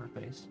tears from her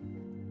face.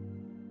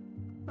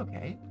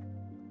 Okay.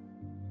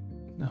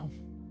 No.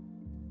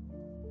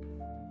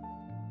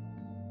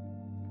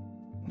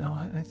 No,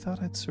 I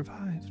thought I'd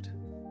survived.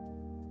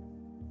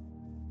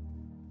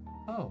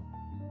 Oh.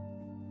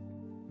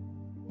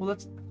 Well,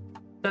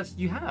 that's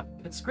you have.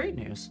 It's great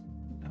news.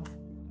 No,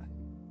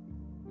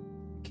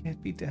 I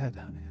can't be dead.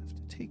 I have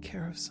to take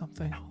care of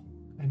something.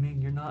 I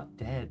mean, you're not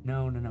dead.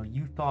 No.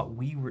 You thought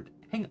we were.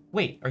 Hang on.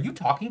 Wait, are you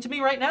talking to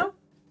me right now?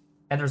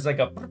 And there's like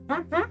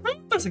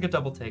a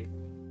double take.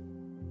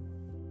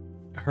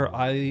 Her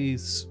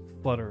eyes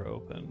flutter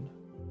open.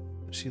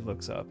 She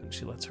looks up and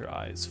she lets her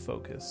eyes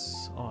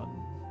focus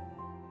on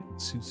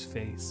Sue's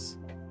face.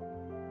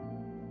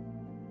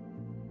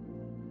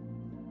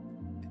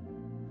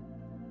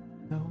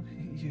 No,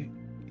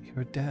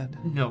 you're dead.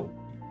 No.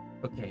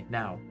 Okay,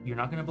 now, you're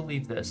not going to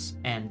believe this,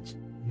 and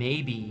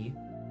maybe,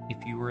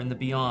 if you were in the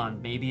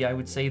beyond, maybe I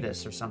would say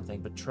this or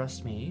something, but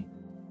trust me.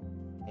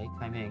 Okay,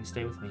 Kai Ming,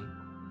 stay with me.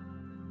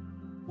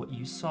 What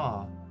you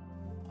saw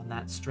on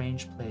that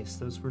strange place,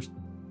 those were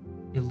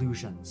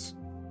illusions.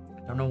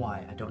 I don't know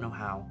why, I don't know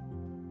how.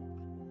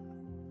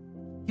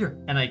 Here,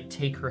 and I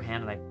take her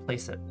hand and I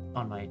place it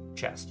on my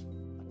chest,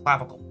 my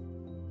clavicle.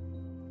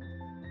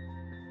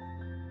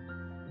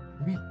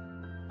 I'm real.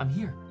 I'm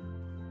here.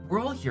 We're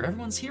all here.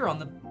 Everyone's here on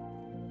the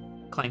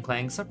Clang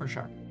Clang Supper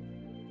Shark.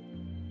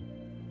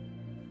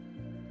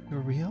 You're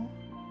real?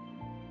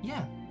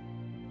 Yeah.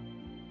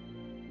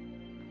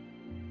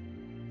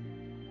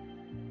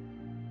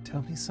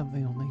 Tell me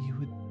something only you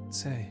would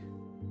say.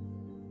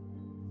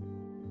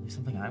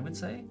 Something I would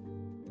say?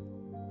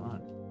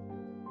 What?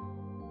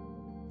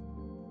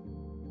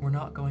 We're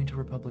not going to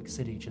Republic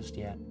City just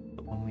yet,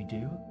 but when we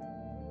do,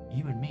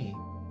 you and me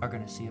are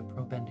going to see a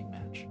pro bending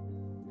match.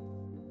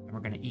 And we're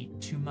going to eat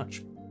too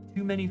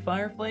many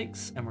fire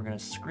flakes, and we're going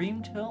to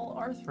scream till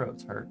our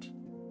throats hurt.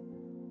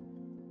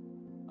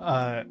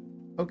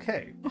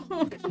 Okay.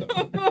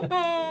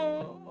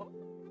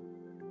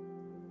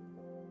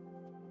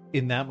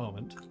 In that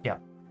moment, Yeah.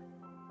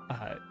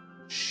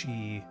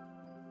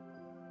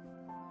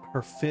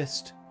 her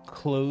fist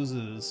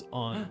closes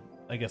on,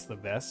 I guess, the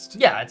vest.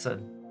 Yeah, it's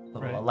a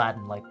little Right.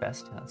 Aladdin-like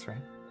vest. Yeah, that's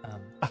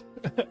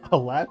right.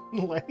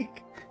 Aladdin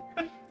like.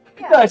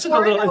 Yeah, No, it's just a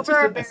pouring little- it's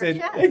over just a a-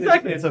 bare chest.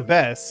 Exactly. It's a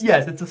vest.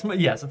 Yes,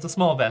 it's a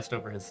small vest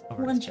over his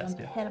One chest. jump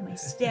Yeah. ahead of my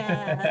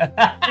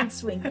staff. One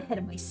swing ahead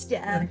of my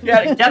staff.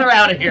 Get her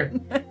out of here.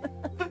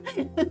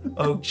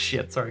 Oh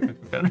shit! Sorry,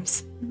 Cookie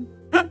Feathers.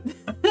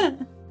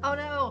 Oh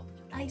no.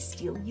 I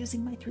steal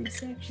using my 3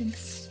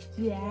 sections.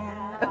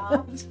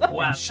 Yeah. Wow.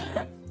 And she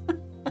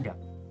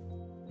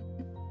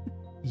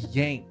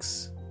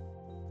yanks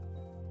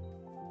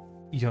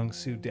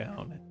Young-Soo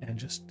down and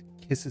just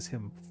kisses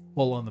him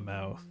full on the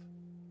mouth.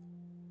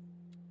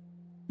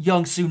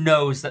 Young-Soo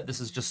knows that this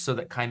is just so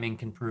that Kai Ming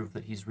can prove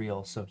that he's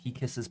real, so he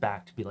kisses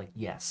back to be like,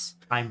 yes,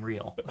 I'm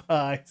real.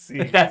 I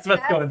see. That's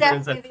what's going That's through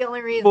his definitely head. the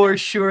only reason. For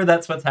sure,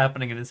 that's what's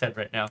happening in his head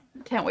right now.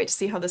 Can't wait to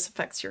see how this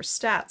affects your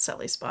stats,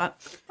 Sally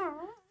Spot.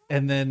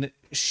 And then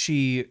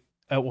she,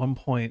 at one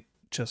point,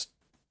 just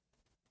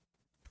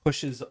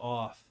pushes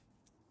off,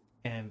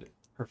 and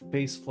her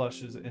face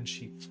flushes, and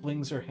she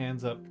flings her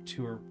hands up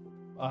to her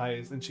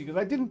eyes, and she goes,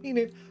 I didn't mean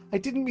it. I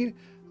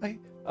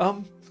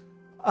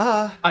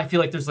I feel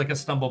like there's like a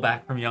stumble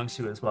back from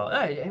Young-Soo as well.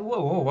 Hey,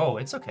 whoa,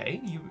 it's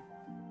okay.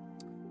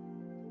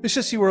 It's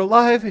just you were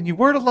alive, and you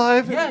weren't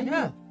alive.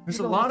 Yeah. There's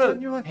a You're lot alive of,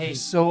 in your life. hey, You're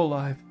so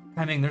alive.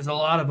 I mean, there's a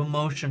lot of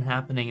emotion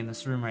happening in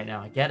this room right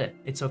now. I get it.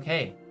 It's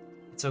okay.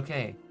 It's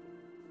okay.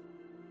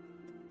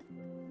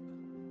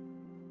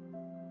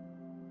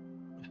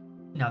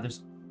 Now, there's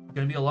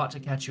going to be a lot to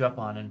catch you up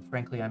on, and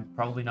frankly, I'm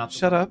probably not the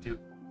Shut one up. to-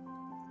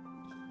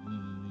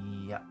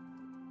 Yeah.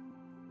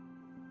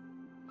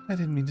 I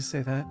didn't mean to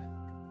say that.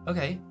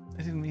 Okay. I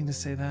didn't mean to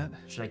say that.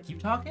 Should I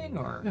keep talking,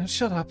 or? No,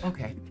 shut up.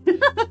 Okay.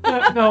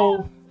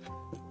 No.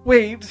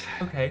 Wait.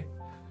 Okay.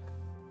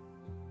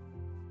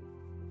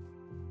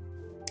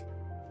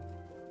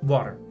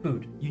 Water,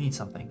 food. You need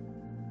something.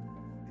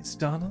 Is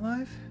Dawn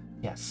alive?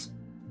 Yes.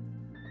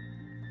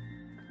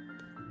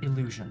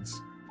 Illusions.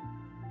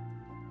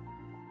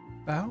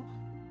 Bao?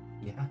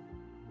 Yeah.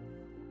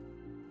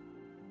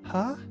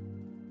 Huh?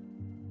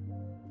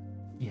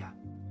 Yeah.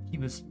 He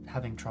was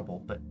having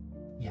trouble, but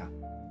yeah.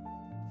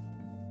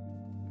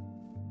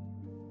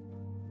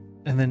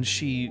 And then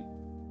she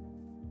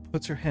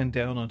puts her hand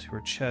down onto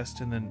her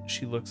chest, and then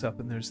she looks up,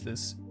 and there's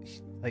this,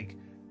 like,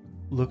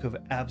 look of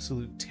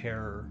absolute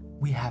terror.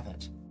 We have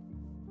it.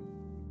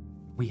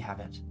 We have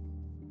it.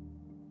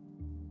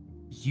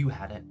 You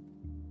had it.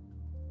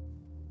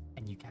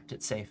 And you kept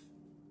it safe.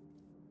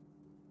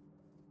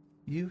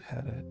 You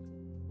had it.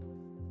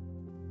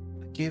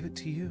 I gave it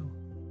to you.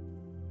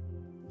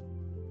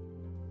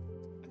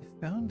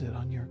 I found it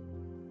on your...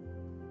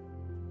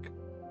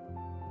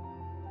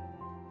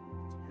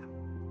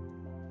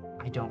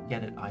 I don't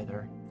get it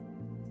either.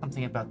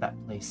 Something about that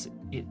place.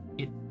 It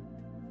Can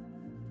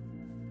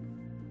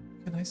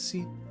I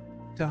see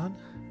Dawn?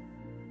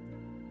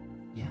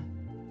 yeah.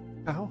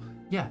 Bao?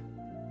 Yeah.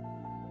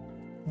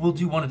 We'll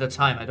do one at a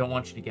time. I don't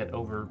want you to get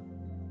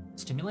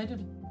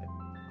overstimulated.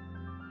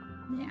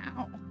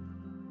 Meow.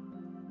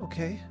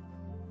 Okay.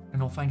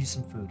 And I'll find you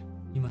some food.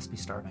 You must be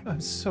starving.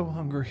 I'm so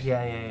hungry.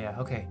 Yeah.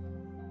 Okay.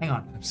 Hang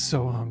on. I'm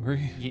so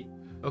hungry.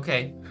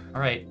 Okay.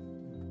 All right.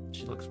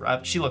 She looks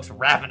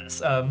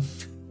ravenous.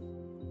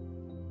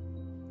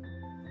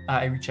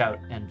 I reach out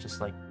and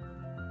just like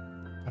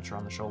touch her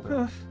on the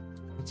shoulder.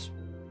 It's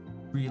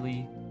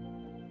really,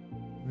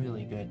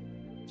 really good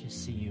to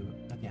see you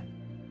again.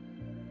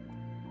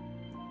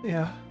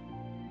 Yeah.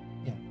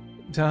 Yeah.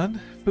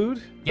 Done?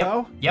 Food? Yep.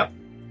 Now? Yep.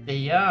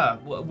 Yeah.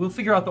 We'll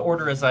figure out the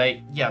order as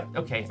I. Yeah.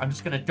 Okay. I'm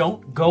just gonna.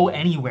 Don't go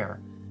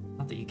anywhere.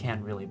 Not that you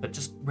can really, but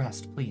just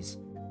rest, please.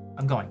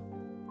 I'm going.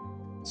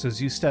 So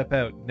as you step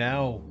out,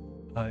 now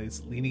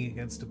is leaning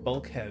against a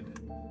bulkhead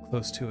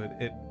close to it,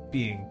 it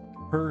being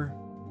her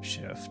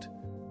shift.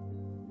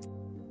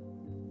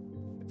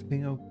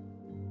 Everything all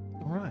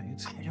right?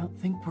 I don't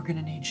think we're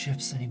gonna need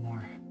shifts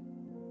anymore.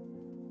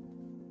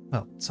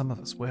 Well, some of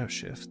us wear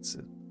shifts.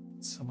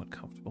 It's somewhat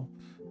comfortable.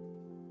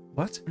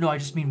 What? No, I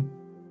just mean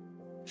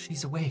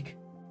she's awake.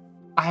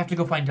 I have to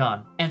go find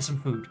Dawn and some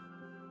food.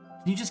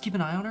 Can you just keep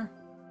an eye on her?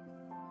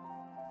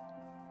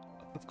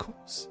 Of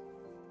course.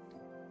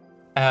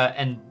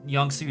 And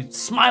Youngsu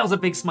smiles a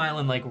big smile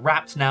and like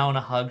wraps now in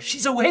a hug.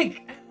 She's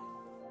awake.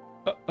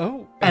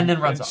 And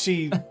then runs off.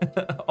 She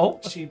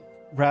she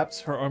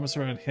wraps her arms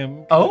around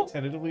him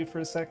tentatively for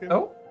a second.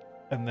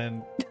 And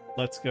then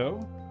lets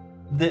go.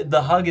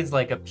 The hug is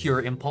like a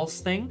pure impulse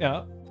thing.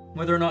 Yeah.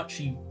 Whether or not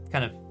she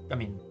kind of,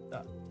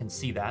 can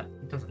see that,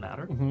 it doesn't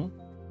matter. Mm-hmm.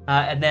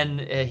 And then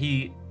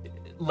he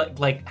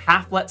like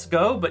half lets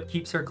go, but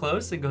keeps her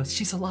close and goes,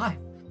 "She's alive.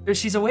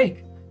 She's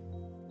awake."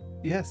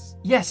 Yes.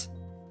 Yes.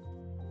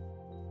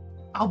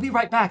 I'll be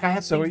right back. I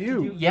have. So things are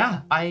you? to do.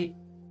 Yeah, I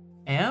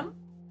am.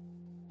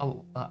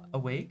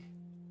 Awake.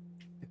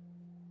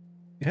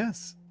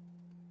 Yes.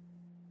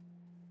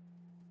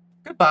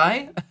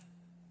 Goodbye.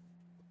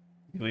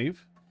 You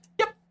leave?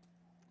 Yep.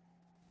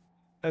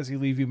 As you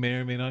leave, you may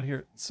or may not hear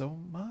it. So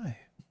my.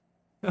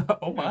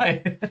 Oh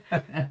my.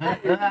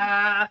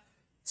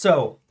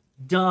 So,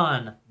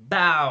 done.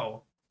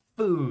 Bow.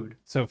 Food.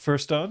 So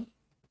first on?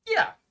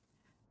 Yeah.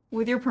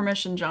 With your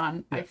permission,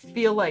 John, I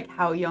feel like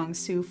how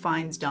Young-Soo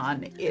finds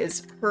Dawn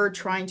is her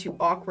trying to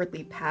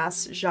awkwardly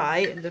pass Jai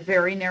in the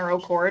very narrow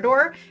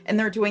corridor, and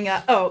they're doing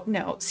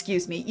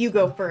excuse me, you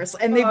go first.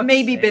 And they've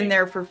maybe been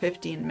there for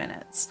 15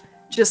 minutes.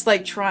 Just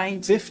like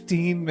trying to...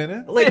 15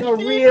 minutes? Like a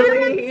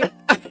really...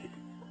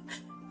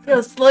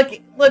 Just look,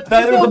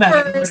 Better you than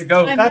that. go first.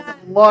 Go. That's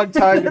a long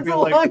time to That's be a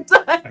like, long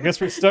time. I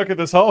guess we're stuck in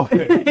this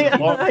hallway. Yeah,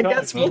 Long I time.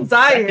 guess we'll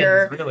die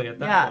here. Really, at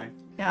that point.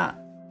 Yeah.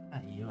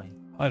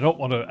 I don't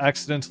want to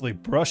accidentally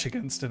brush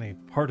against any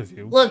part of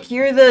you. Look,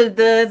 you're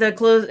the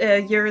close.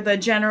 You're the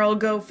general.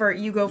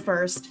 You go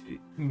first.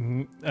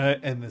 Mm-hmm.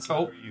 And this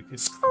way you could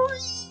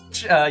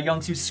Screech!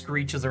 Youngsu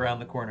screeches around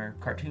the corner,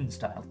 cartoon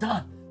style.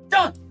 Done!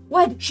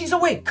 What? She's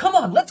awake! Come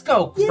on, let's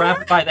go! Yeah. Grab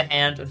her by the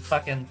hand and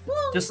fucking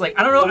just like,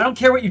 I don't know, I don't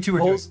care what you two are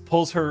doing.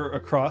 pulls her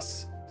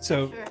across.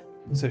 So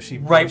she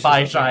Right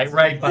by pushes Shy, up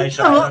right by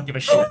Shy. I don't give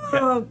a shit.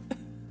 Oh,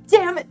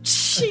 damn it!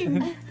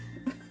 Shing.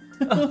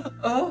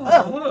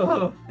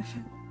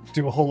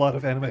 do a whole lot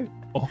of anime.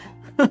 Oh.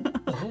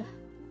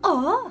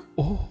 Oh.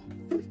 Oh.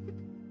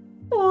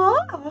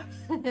 Oh.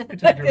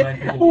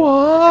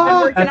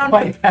 What?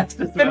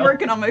 Been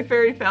working on my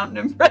fairy fountain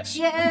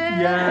impression.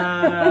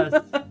 Yes!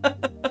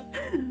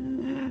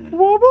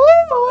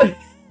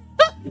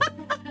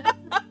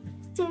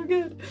 So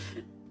good.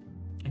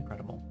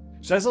 Incredible.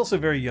 Shai's also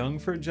very young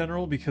for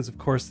general because, of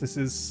course, this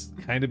is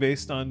kind of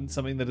based on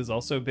something that is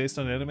also based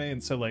on anime,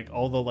 and so like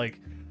all the like,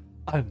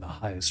 I'm the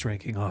highest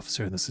ranking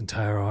officer in this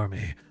entire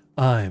army.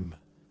 I'm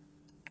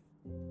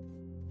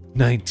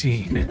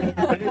 19.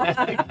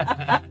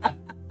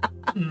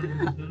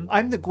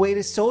 I'm the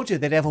greatest soldier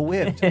that ever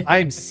lived.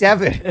 I'm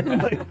 7.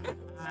 Like,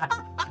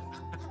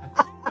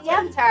 The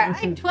Avatar,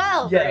 I'm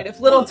 12. Yeah. Right, if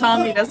little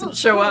Tommy doesn't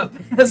show up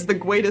as the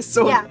greatest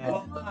soldier.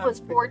 Yeah, I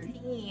was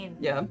 14.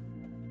 Yeah.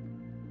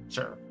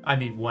 Sure. I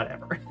mean,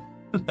 whatever.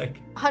 Like,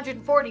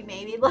 140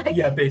 maybe. Like.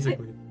 yeah,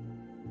 basically.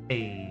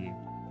 Hey.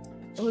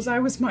 As I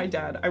was my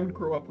dad, I would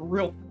grow up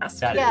real fast.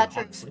 That Yeah, is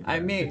true. absolutely I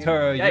mean,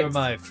 Tara, you're yikes.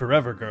 my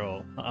forever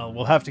girl.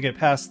 We'll have to get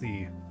past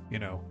the,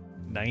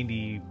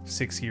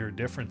 96-year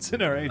difference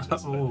in our ages.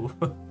 but- Ooh.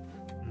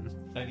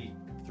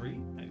 93?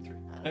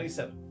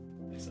 97.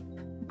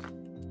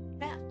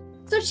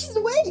 So she's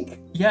awake.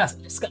 Yeah.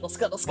 Scuttle,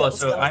 scuttle, Well, scuttle,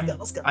 so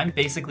scuttle, scuttle. I'm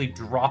basically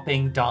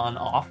dropping Dawn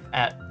off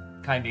at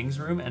Kai Ming's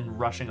room and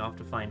rushing off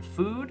to find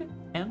food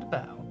and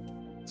bow.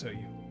 So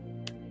you...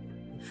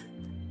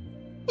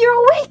 You're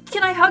awake.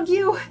 Can I hug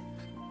you?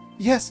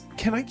 Yes,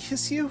 can I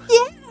kiss you?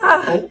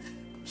 Yeah.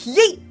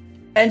 Yeet.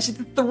 And she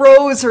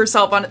throws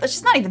herself on it.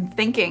 She's not even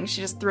thinking. She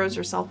just throws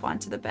herself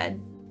onto the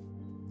bed.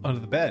 Under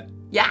the bed.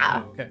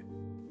 Yeah. Oh, okay.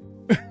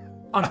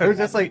 I was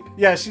just like,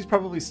 yeah, she's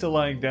probably still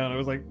lying down. I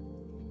was like,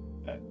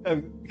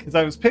 because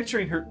I was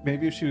picturing her,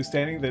 maybe if she was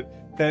standing,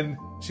 that then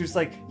she was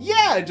like,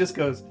 yeah, it just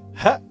goes,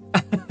 ha,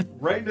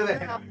 right into the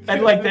hammock.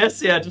 And like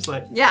this, yeah, just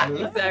like. Yeah,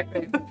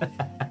 exactly.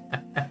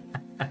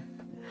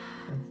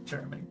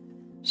 Charming.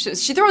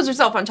 She throws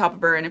herself on top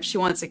of her, and if she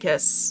wants a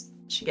kiss,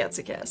 she gets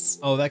a kiss.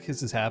 Oh, that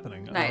kiss is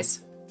happening.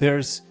 Nice.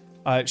 There's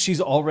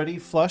she's already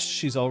flushed,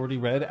 she's already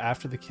red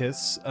after the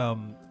kiss.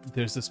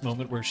 There's this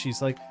moment where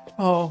she's like,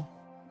 oh,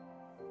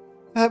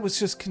 that was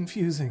just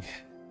confusing.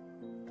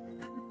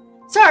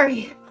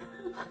 Sorry.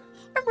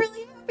 I'm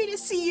really happy to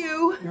see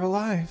you. You're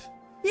alive.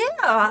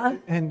 Yeah.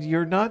 And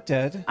you're not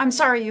dead. I'm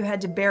sorry you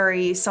had to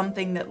bury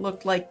something that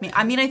looked like me.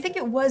 I mean, I think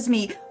it was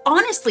me.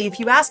 Honestly, if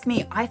you ask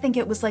me, I think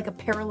it was like a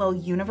parallel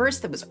universe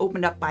that was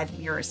opened up by the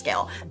mirror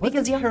scale. What's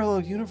Because a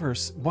parallel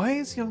universe? Why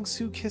is Young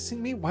Soo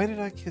kissing me? Why did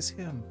I kiss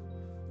him?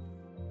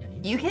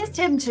 you kissed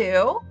him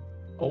too.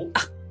 Oh.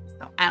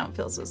 So I don't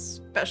feel so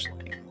special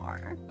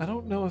anymore. I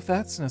don't know if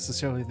that's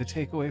necessarily the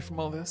takeaway from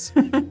all this.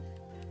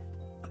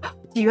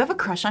 Do you have a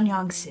crush on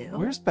Young Soo?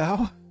 Where's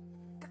Bao?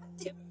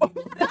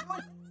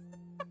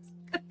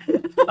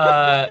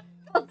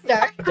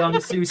 Young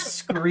Soo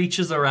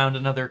screeches around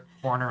another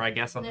corner, I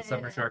guess, on the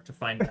summer shark to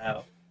find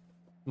out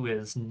who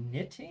is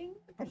knitting.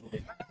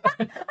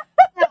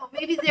 No,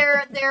 maybe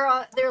they're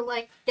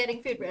like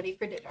getting food ready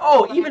for dinner. Oh,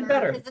 or whatever. even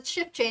better. It's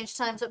shift change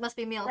time, so it must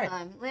be meal Right.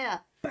 time. Yeah.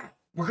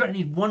 We're gonna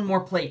need one more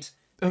plate.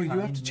 Oh, you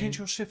have to change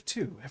your shift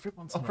too. Every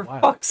once in For a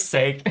while. fuck's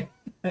sake.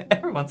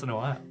 Every once in a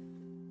while.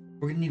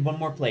 We're gonna need one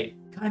more plate.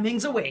 Kai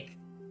Ming's awake.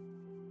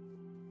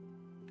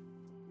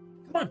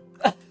 Come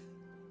on.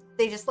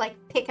 They just like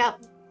pick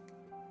up.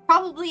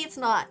 Probably it's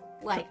not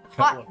like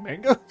Couple hot. of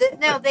mangoes.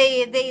 No,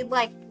 they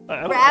like I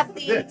don't grab know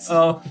the. this.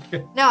 Oh.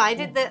 No, I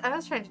did that. I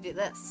was trying to do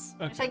this,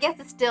 which Okay. I guess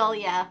is still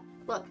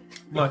Look.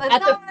 Look. It's At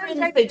the not what I'm Fringe,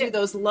 trying they to do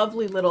those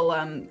lovely little,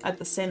 at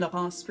the Saint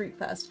Laurent Street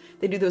Fest,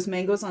 they do those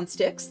mangoes on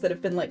sticks that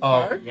have been like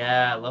Oh, carved.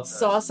 yeah, I love those.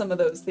 Saw some of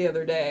those the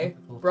other day.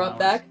 Little Brought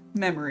flowers. back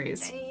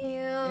memories. Maybe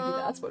Damn.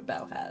 that's what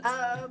Bao has.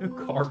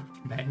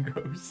 Carved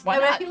mangoes. Why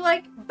But I not? feel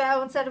like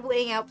Bao, instead of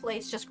laying out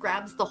plates, just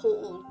grabs the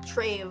whole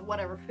tray of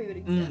whatever food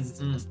exists.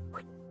 and just-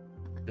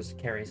 Just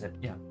carries it,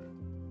 yeah.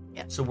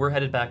 Yeah. So we're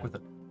headed back with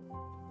a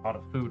pot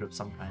of food of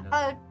some kind of.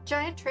 A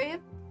giant tray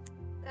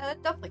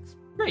of dumplings.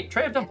 Great,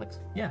 tray of dumplings.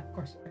 Yeah, of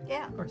course.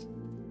 Yeah. Of course.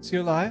 So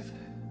you're alive?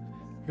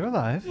 You're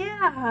alive.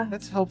 Yeah.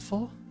 That's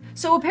helpful.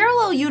 So a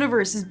parallel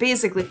universe is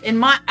basically,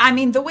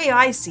 the way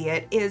I see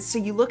it is, so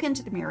you look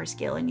into the mirror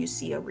scale and you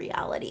see a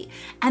reality,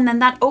 and then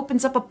that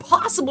opens up a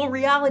possible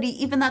reality,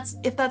 even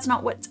if that's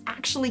not what's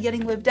actually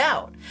getting lived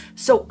out.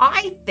 So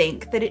I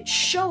think that it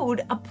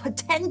showed a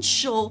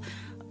potential.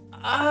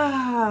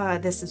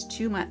 This is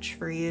too much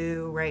for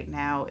you right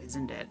now,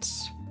 isn't it?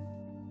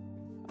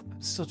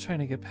 I'm still trying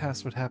to get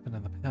past what happened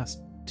in the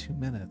past 2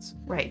 minutes.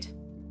 Right.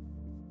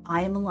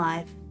 I am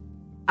alive.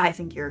 I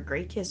think you're a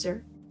great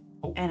kisser.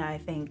 Oh. And I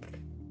think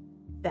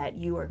that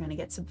you are going to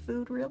get some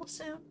food real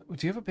soon.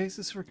 Do you have a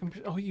basis for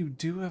Oh, you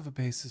do have a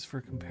basis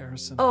for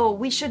comparison. Oh,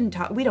 we shouldn't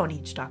talk. We don't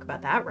need to talk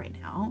about that right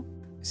now.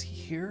 Is he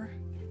here?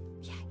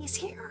 Yeah, he's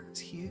here. Is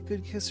he a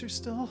good kisser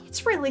still?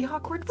 It's really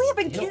awkward. We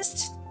haven't Yep.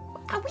 kissed.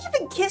 We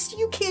haven't kissed. Are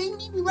you kidding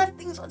me? We left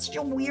things on such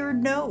a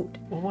weird note.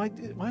 Well,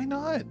 why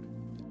not?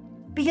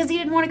 Because he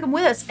didn't want to come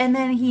with us, and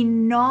then he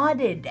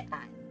nodded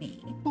at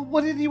me. Well,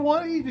 what did he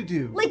want you to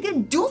do? Like a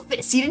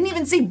doofus. He didn't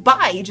even say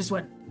bye. He just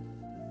went,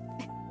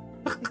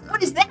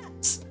 what is that?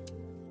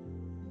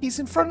 He's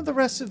in front of the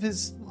rest of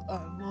his.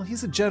 Well,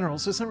 he's a general,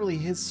 so it's not really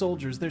his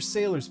soldiers. They're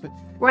sailors, but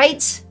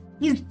Right?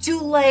 He's too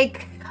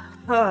like,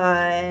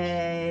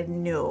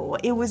 no,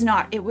 it was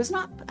not.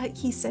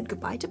 He said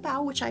goodbye to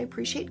Bao, which I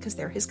appreciate because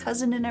they're his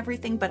cousin and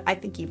everything. But I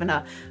think even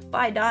a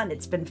bye, Don,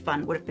 it's been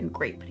fun, would have been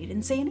great. But he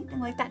didn't say anything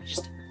like that.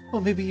 Just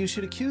well, maybe you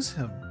should accuse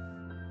him.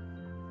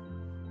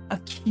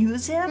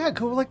 accuse him? Yeah,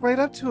 go like right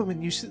up to him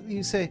and you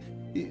say,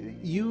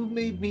 "You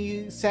made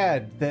me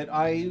sad that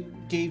I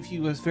gave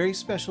you a very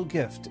special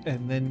gift,"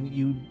 and then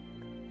you.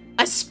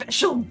 A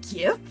special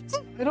gift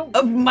I don't.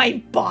 of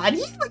my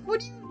body? Like, what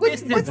do you?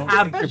 This is Don't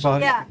how- give your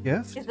body Yeah. a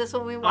gift. Is this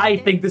what we want? I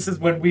think this is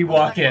when we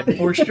walk in,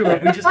 for sure.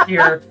 We just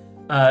hear,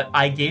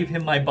 I gave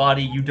him my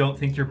body, you don't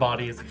think your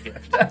body is a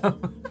gift.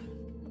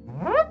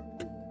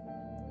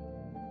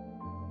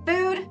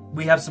 Food.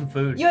 We have some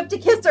food. You have to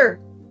kiss her.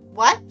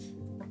 What?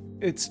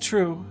 It's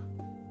true.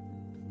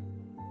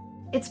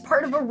 It's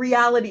part of a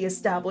reality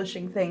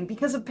establishing thing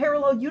because of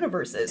parallel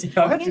universes.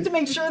 Yeah, We need to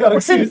make sure that we're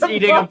Youngsu's in the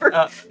eating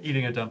proper-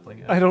 eating a dumpling.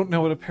 Yeah. I don't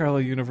know what a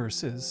parallel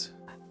universe is.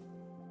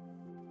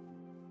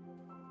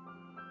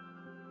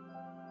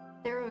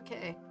 They're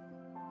okay.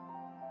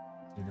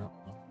 You know,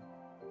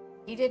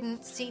 You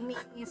didn't see me,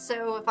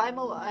 so if I'm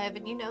alive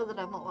and you know that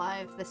I'm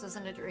alive, this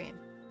isn't a dream.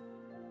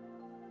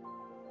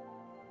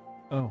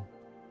 Oh.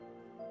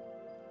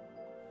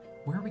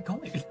 where are we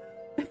going?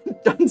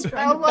 Don's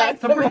trying Bao to like,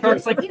 back up.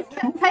 Shark's like,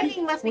 Kai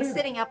must be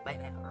sitting up by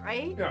now,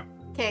 right? Yeah.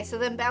 Okay, so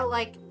then Bao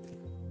like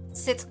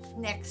sits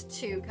next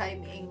to Kai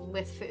Ming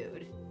with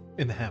food.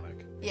 In the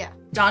hammock. Yeah.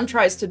 Don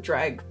tries to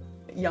drag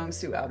Young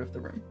Soo out of the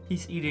room.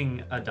 He's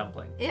eating a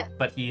dumpling. Yeah.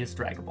 But he is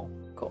draggable.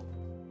 Cool.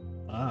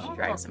 Ah. She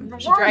drags him.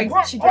 She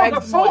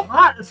drags him away.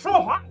 hot! It's so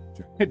hot!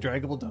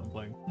 Draggable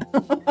dumpling.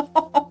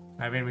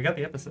 I mean, we got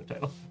the episode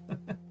title.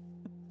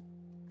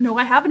 No,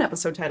 I have an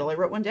episode title. I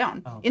wrote one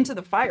down. Oh. Into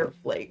the Fire,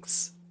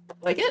 Flakes.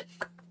 Like it?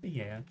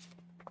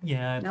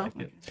 Yeah, I'd No? like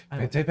it.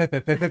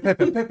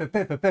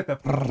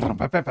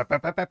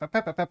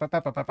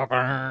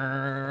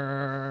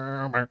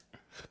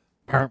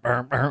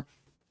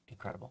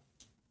 Incredible.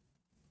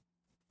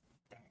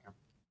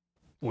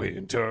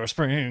 Winter,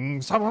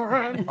 spring, summer,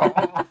 and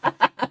fall.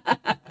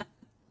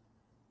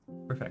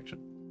 Perfection.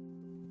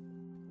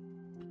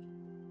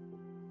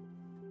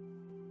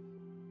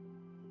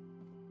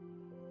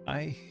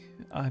 I'm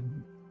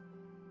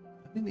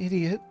an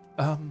idiot.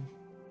 I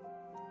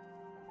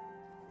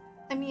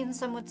mean,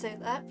 some would say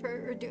that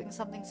for doing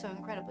something so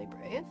incredibly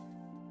brave.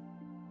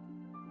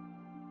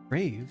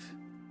 Brave?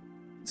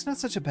 He's not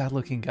such a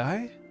bad-looking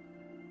guy.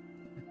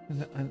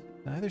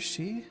 Neither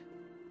she.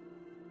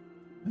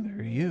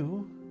 Neither are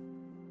you.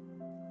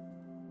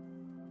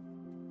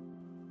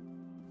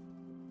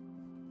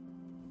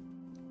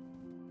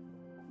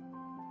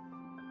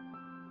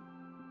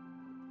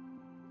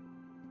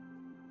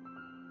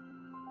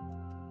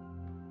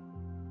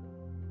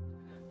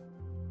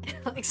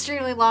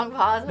 Extremely long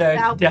pause. There's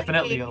without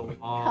definitely blinking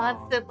a long...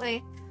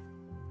 constantly.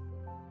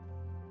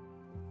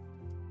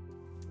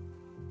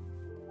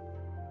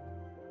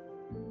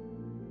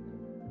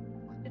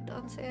 Why did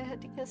Dawn say I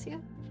had to kiss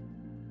you?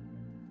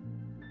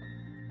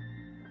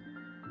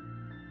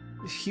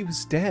 He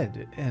was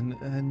dead,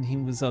 and he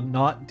was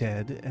not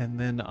dead, and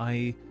then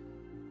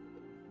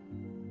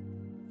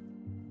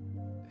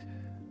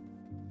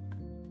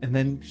And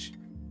then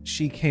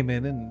she came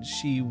in, and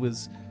she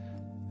was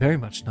very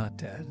much not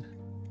dead.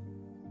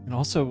 And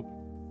also,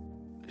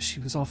 she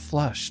was all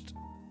flushed.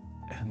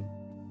 And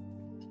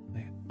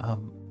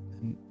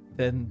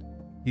then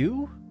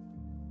you?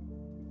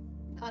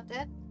 Not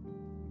dead?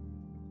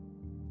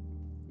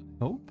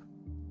 Hope?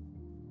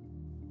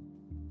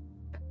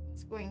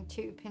 He's going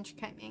to pinch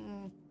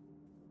Kaiming.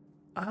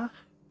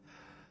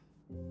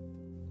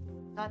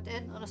 Not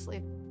dead, not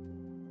asleep.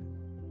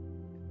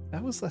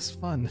 That was less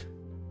fun.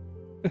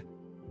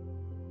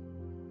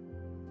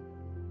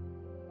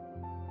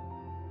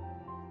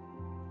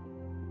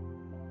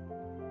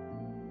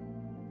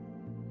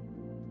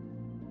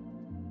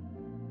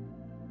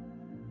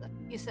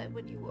 You said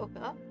when you woke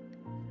up.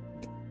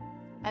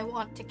 I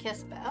want to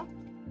kiss Belle.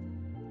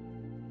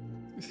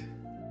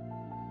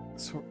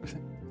 So,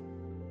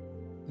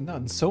 not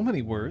in so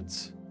many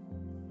words.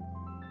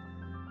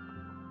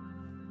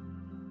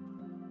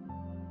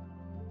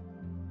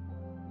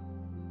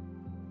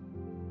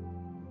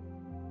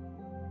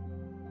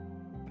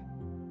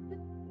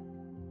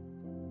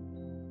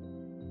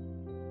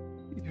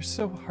 You're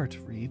so hard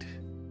to read.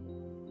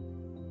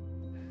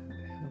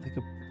 Like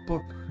a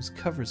book whose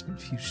cover's been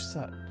fused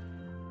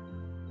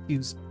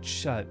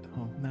shut.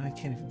 Oh, now I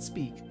can't even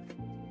speak.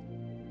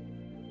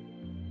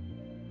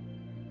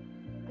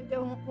 I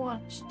don't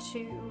want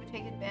to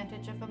take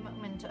advantage of a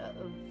moment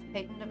of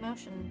heightened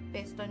emotion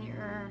based on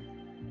your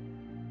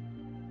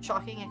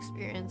shocking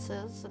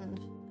experiences and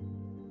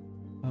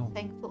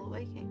thankful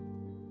waking.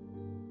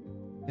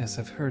 Yes,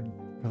 I've heard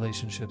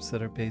relationships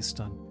that are based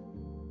on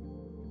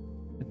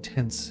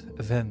intense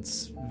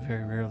events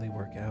very rarely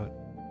work out.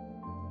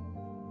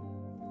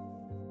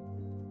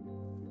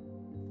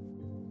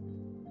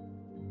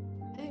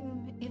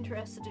 I'm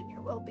interested in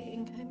your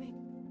well-being, Kaiming.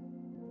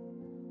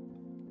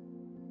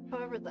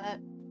 However that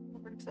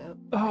works out.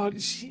 Oh,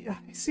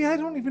 see, I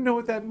don't even know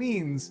what that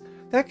means.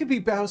 That could be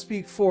bow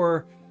speak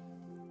for,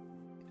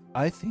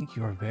 I think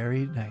you're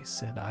very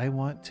nice and I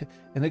want to,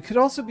 and it could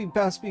also be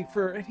bow speak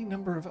for any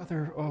number of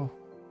other,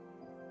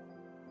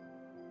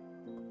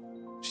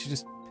 She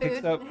just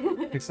picks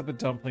up a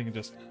dumpling and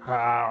just,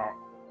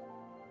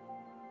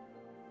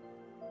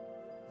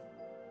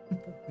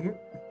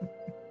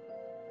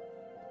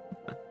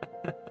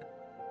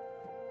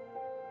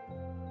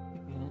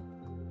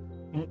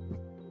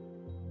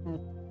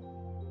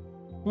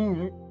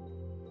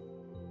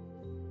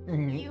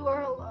 You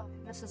are alive.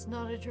 This is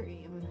not a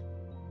dream.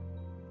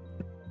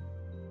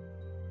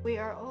 We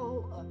are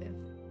all alive.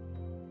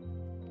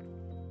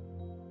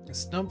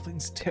 This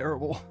dumpling's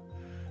terrible.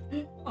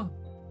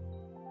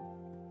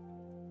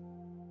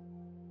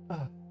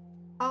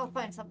 I'll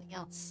find something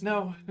else.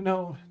 No.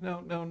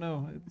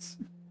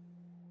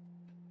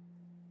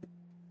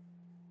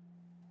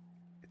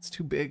 It's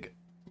too big.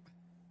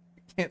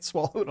 I can't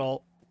swallow it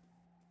all.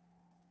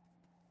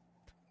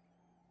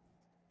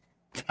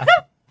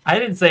 I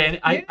didn't say any.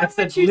 I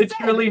said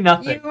literally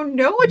nothing. You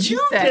know what you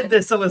said. did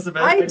this,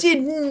 Elizabeth. I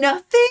did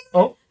nothing.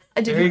 Oh,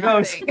 I did there you go.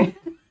 nothing.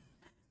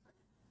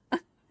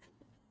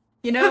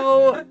 You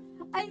know,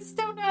 I just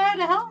don't know how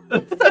to help.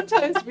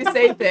 sometimes we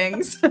say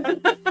things.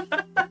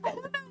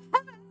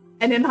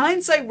 And in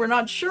hindsight, we're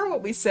not sure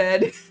what we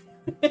said.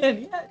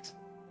 And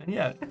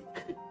yet.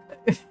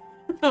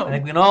 I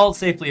think we can all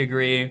safely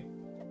agree.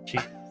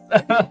 Cheese.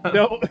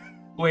 No.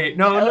 Wait,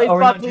 no. Ellie, we're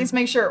Bob, not please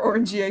make sure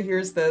Orangia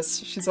hears this.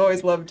 She's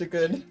always loved a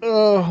good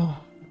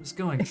Oh. It's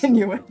going.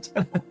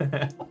 innuendo.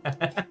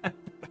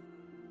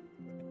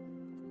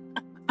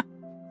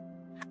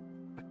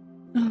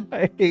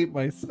 I hate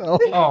myself.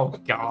 Oh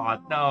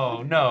God, no.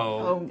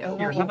 Oh, no.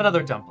 Here, have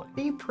another dumpling.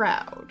 Be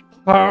proud.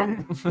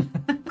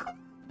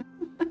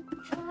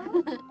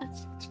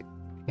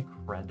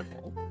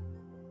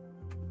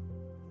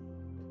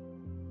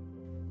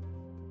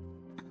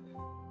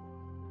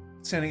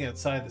 standing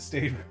outside the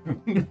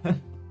stateroom.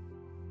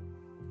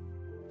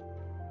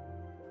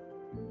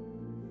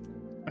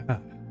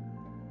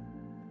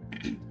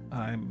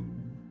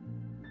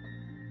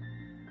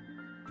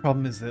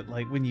 Problem is that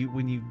like when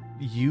you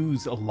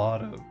use a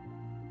lot of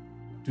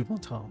double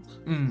entendre,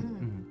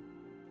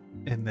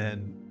 and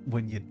then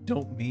when you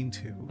don't mean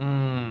to,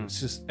 it's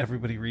just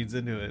everybody reads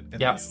into it,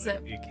 and Yeah.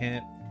 like, you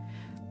can't.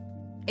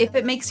 If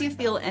it makes you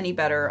feel any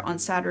better, on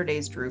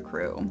Saturday's Drew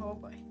Crew, Oh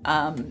boy.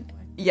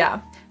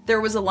 yeah,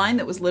 there was a line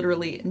that was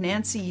literally,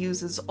 Nancy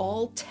uses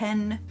all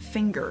 10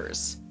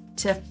 fingers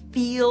to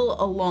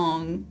feel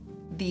along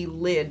the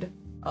lid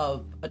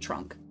of a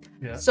trunk.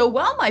 Yeah. So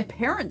while my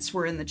parents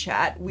were in the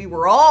chat, we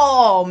were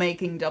all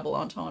making double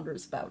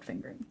entendres about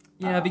fingering.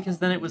 Yeah, because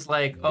then it was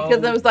like, oh,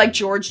 Because it was like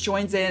George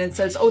joins in and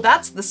says, "Oh,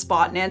 that's the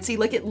spot, Nancy."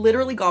 Like it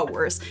literally got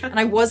worse, and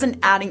I wasn't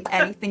adding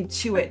anything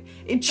to it.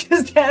 It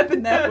just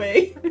happened that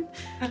way.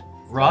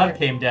 Rod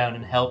came down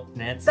and helped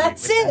Nancy.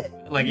 That's with it.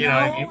 that. Like, you know,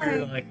 I mean, we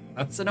were like,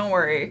 So don't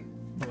worry.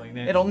 Like,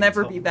 Nancy It'll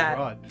never tells be that.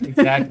 Rod.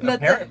 exactly.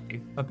 That's apparently,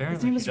 His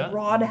apparently name she is does.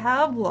 Rod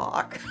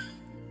Havelock.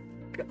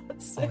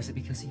 God's Oh, sake. is it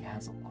because he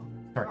has a lot?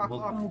 Sorry, Rock we'll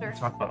lobster.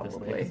 talk about this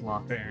Probably. later. It's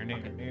long.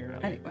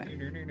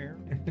 Anyway.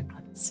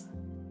 Nuts.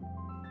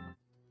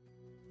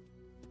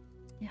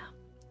 Yeah.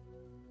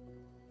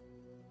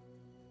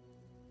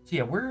 So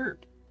yeah, we're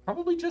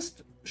probably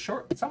just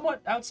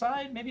somewhat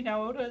outside. Maybe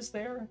now Oda is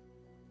there.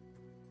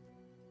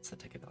 It's the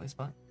ticket belly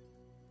spot.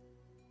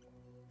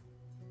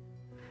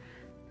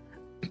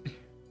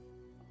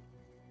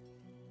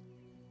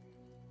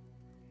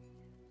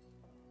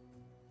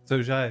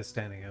 So Jai is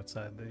standing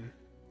outside the.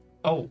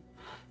 Oh,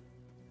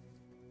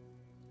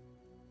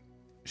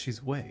 She's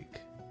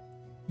awake.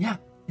 yeah.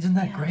 Isn't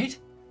that Yeah. great?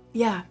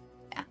 Yeah.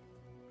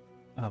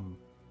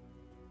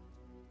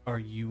 Are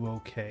you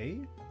okay?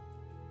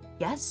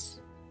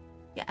 Yes.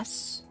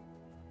 Yes.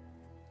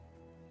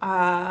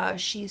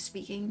 She's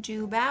speaking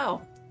to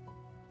Bao.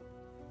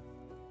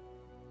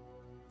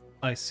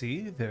 I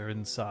see. They're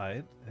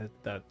inside.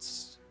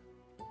 That's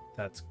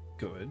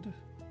good.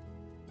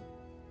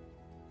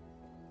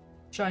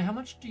 Jai, how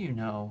much do you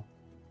know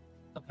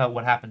about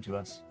what happened to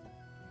us?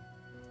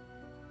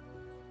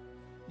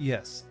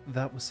 Yes,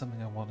 that was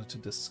something I wanted to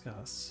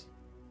discuss.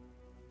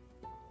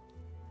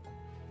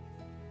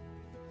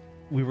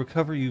 We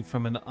recover you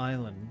from an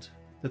island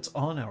that's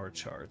on our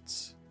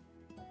charts.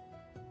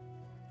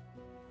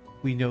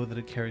 We know that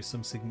it carries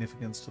some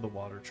significance to the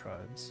water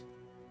tribes.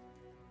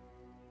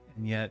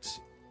 And yet,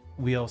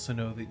 we also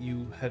know that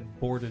you had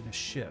boarded a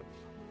ship.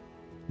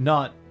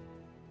 Not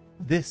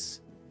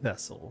this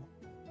vessel,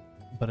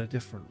 but a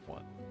different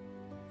one.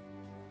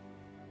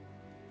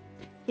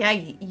 Yeah,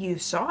 you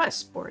saw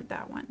us board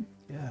that one.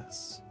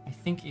 Yes. I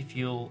think if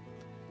you'll,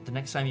 the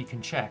next time you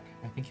can check,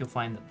 I think you'll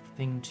find that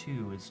Thing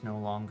 2 is no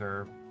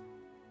longer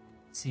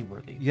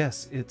seaworthy.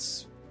 Yes,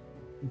 it's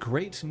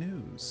great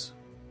news.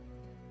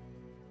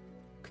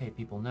 Okay,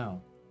 people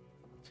know.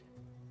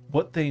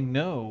 What they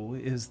know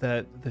is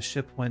that the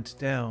ship went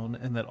down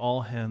and that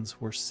all hands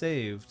were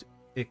saved,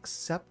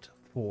 except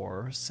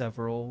for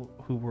several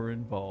who were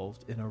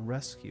involved in a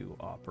rescue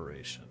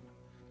operation.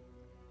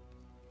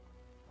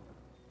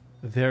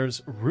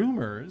 There's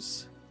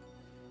rumors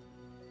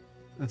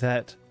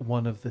that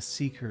one of the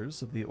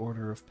Seekers of the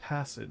Order of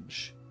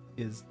Passage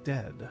is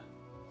dead.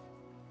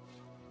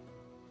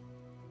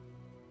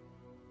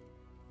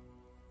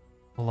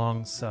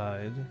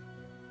 Alongside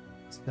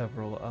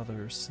several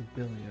other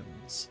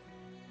civilians.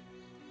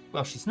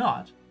 Well, she's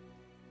not.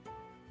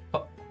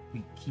 But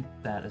we keep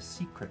that a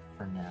secret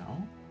for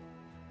now.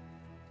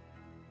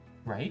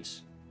 Right?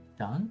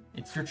 Done?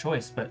 It's your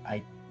choice, but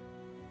it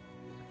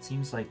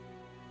seems like...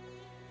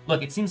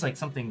 Look, it seems like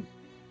something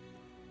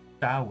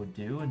Bao would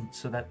do, and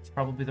so that's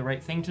probably the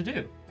right thing to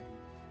do.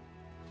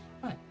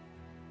 What?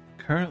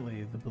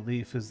 Currently, the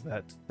belief is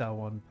that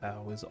Dawan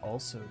Bao is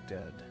also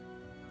dead.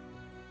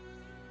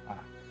 Ah.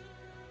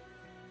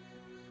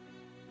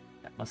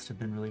 That must have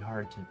been really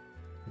hard to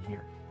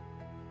hear.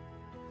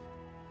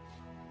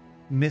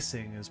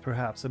 Missing is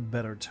perhaps a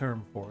better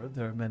term for it.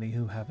 There are many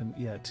who haven't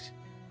yet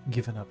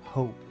given up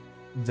hope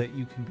that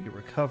you can be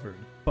recovered,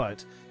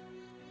 but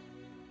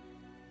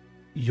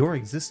your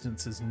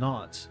existence is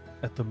not,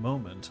 at the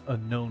moment, a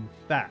known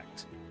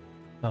fact.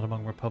 Not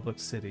among Republic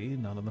City,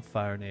 not in the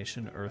Fire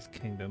Nation, Earth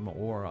Kingdom,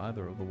 or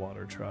either of the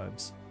Water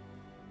Tribes.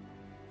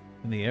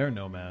 In the Air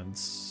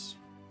Nomads,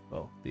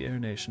 well, the Air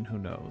Nation, who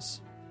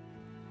knows?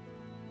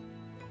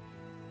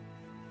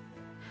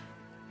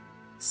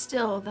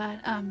 Still,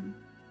 that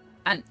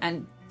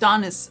and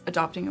Dawn is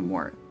adopting a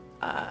more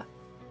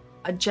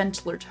a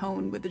gentler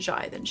tone with the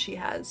Jai than she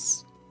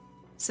has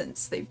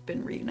since they've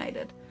been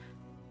reunited.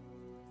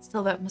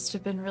 Still, that must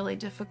have been really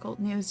difficult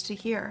news to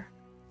hear.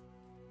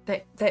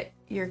 That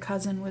your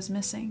cousin was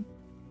missing.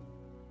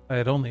 I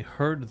had only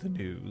heard the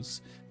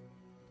news,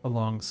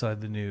 alongside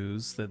the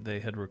news that they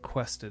had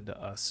requested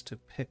us to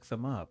pick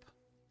them up.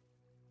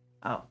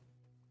 Oh.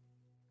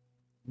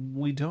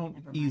 We don't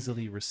Never mind.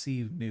 easily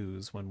receive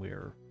news when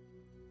we're...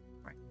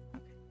 Right.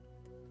 Okay.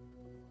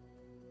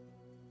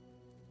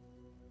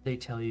 they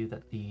tell you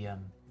that the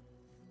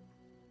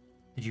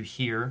did you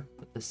hear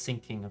that the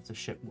sinking of the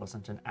ship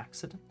wasn't an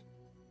accident?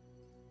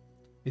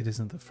 It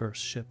isn't the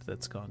first ship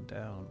that's gone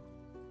down.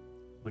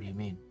 What do you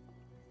mean?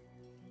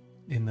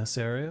 In this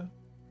area,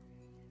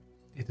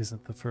 it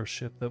isn't the first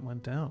ship that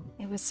went down.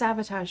 It was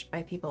sabotaged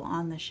by people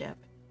on the ship.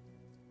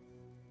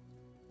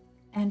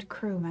 And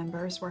crew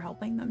members were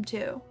helping them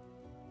too.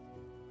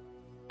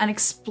 An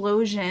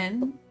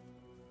explosion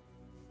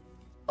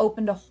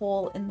opened a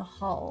hole in the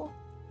hull,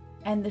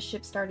 and the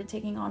ship started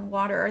taking on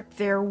water.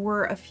 There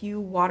were a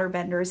few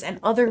waterbenders and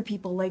other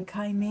people like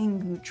Kai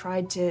Ming who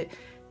tried to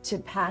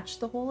patch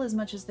the hole as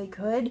much as they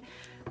could.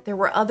 There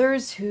were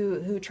others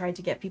who tried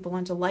to get people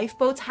onto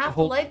lifeboats. Half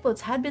the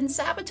lifeboats had been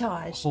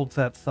sabotaged. Hold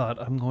that thought.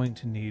 I'm going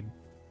to need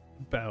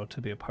Bao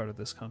to be a part of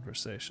this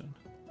conversation.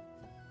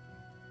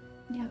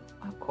 Yeah,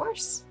 of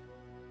course.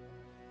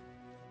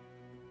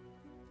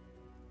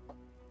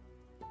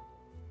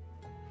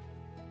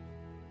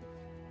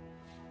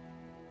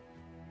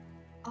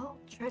 I'll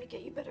try to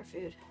get you better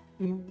food.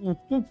 God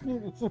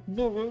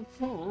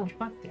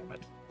damn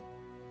it.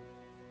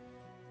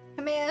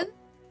 Come in.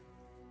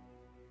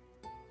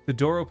 The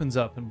door opens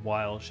up, and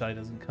while Shai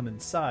doesn't come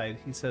inside,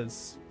 he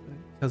says,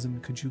 "Cousin,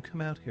 could you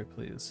come out here,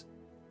 please?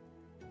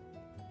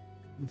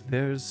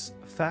 There's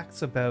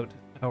facts about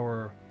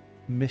our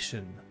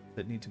mission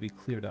that need to be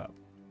cleared up."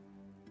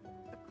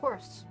 Of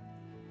course.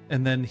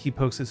 And then he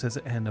pokes and says,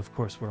 "And of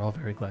course, we're all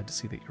very glad to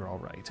see that you're all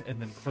right."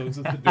 And then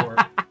closes the door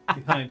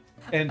behind.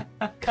 And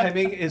Kai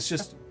Ming is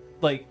just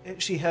like,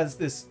 she has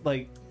this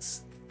like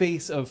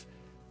face of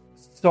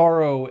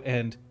sorrow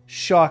and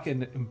shock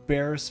and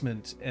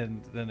embarrassment,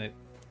 and then it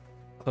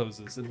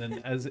closes. And then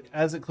as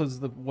it closes,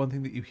 the one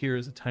thing that you hear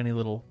is a tiny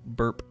little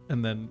burp,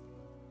 and then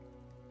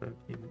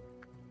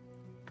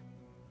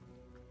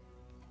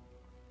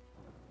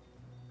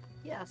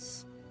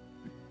Yes.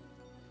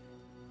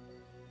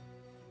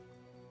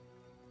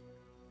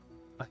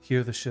 I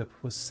hear the ship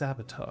was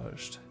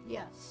sabotaged,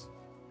 Yes.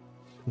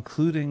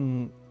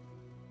 including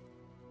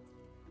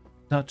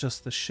not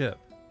just the ship.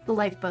 The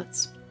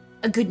lifeboats.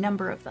 A good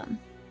number of them.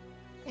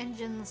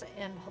 Engines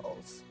and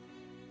hulls.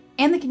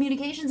 And the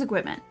communications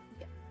equipment.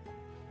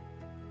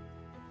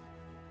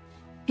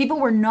 People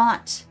were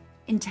not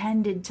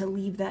intended to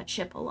leave that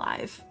ship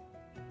alive.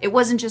 It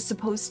wasn't just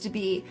supposed to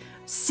be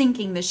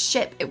sinking the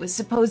ship. It was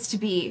supposed to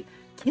be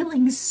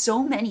killing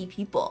so many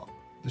people.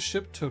 The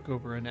ship took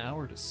over an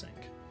hour to sink.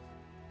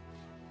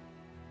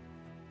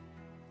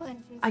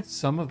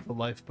 Some of the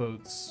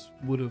lifeboats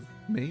would have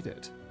made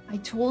it. I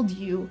told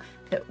you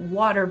that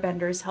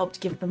waterbenders helped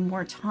give them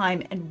more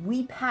time, and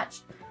we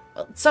patched.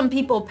 Some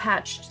people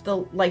patched the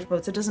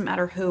lifeboats, it doesn't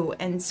matter who,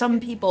 and some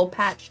people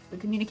patched the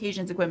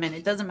communications equipment,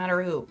 it doesn't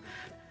matter who.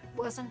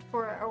 Wasn't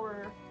for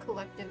our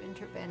collective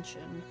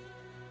intervention,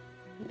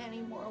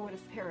 many more would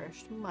have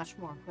perished much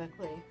more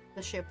quickly.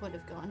 The ship would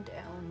have gone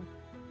down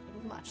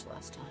in much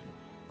less time.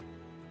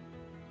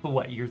 But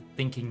what, you're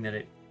thinking that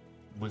it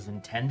was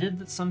intended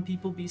that some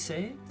people be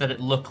saved? That it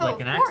looked like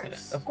of an course.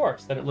 accident? Of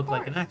course, that it looked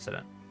like an course.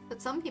 accident.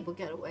 But some people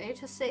get away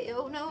to say,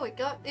 oh no,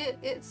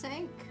 it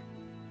sank.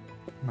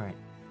 Right.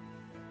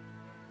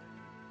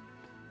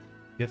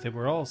 Yet they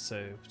were all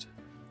saved.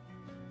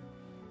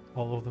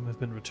 All of them have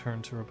been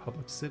returned to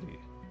Republic City.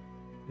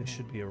 They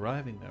should be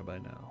arriving there by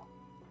now.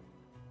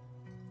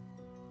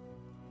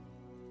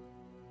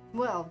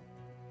 Well,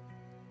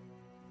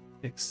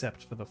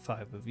 Except for the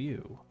 5 of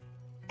you.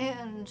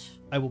 and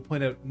I will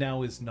point out,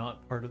 now is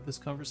not part of this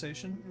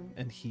conversation,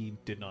 and he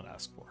did not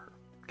ask for her.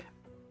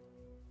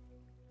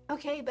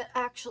 okay, but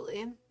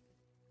actually,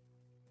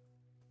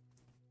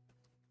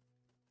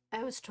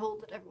 I was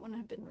told that everyone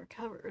had been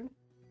recovered.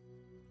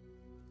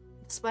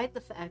 Despite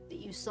the fact that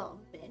you saw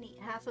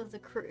half of the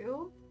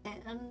crew,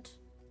 and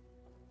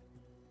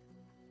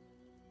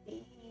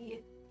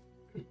the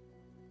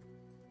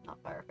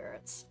not fire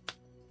ferrets.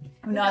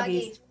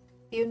 Unagis.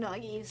 The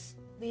Unagis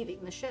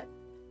leaving the ship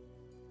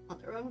on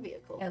their own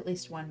vehicle. At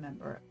least one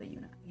member of the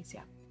Unagis,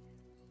 yeah.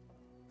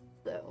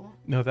 So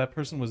No, that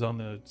person was on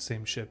the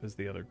same ship as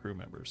the other crew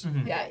members.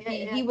 Mm-hmm. Yeah,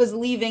 yeah. he was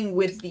leaving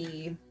with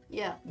the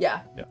yeah.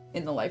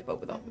 in the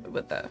lifeboat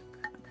with the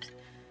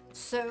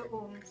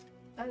So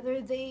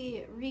either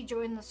they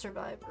rejoin the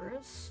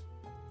survivors,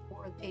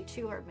 or they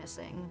too are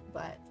missing,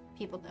 but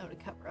people know to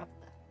cover up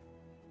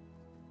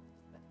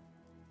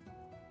that.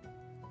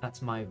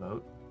 That's my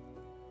vote.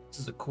 This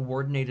is a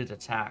coordinated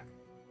attack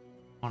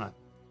on a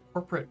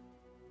corporate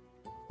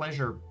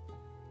pleasure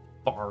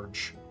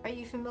barge. Are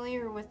you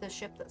familiar with the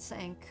ship that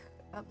sank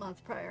a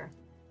month prior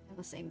in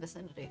the same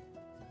vicinity?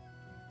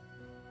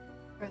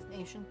 Earth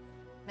Nation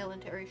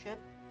military ship.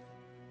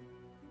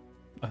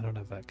 I don't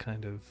have that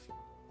kind of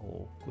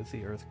pull with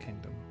the Earth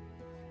Kingdom.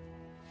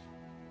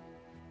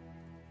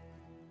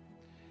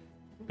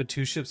 But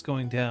 2 ships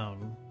going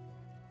down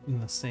in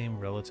the same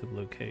relative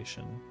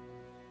location.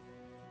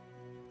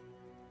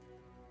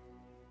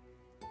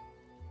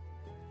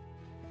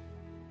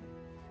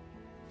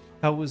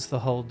 How was the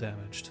hull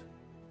damaged?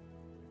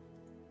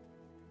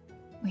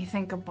 We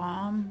think a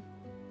bomb.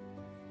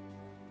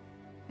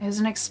 It was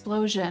an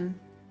explosion.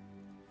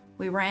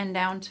 We ran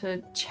down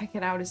to check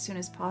it out as soon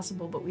as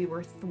possible, but we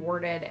were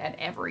thwarted at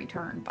every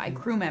turn by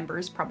crew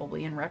members,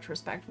 probably in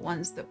retrospect,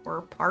 ones that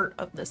were part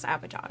of the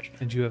sabotage.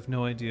 And you have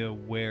no idea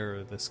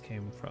where this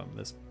came from,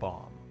 this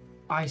bomb.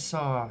 I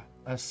saw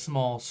a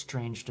small,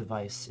 strange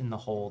device in the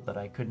hold that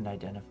I couldn't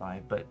identify,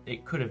 but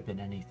it could have been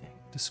anything.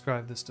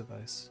 Describe this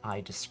device.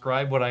 I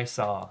describe what I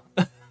saw.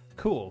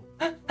 Cool.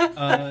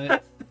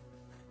 Bao,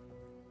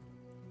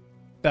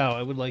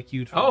 I would like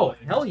you to... Oh,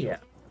 hell yeah.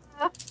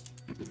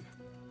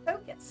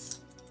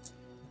 Focus.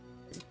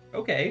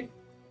 Okay.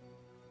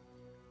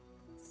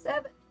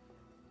 7.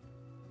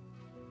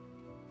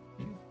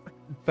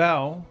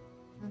 Bao,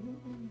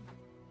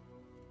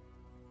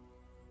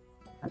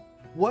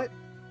 what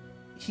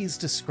he's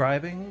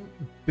describing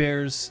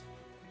bears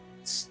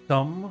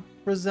some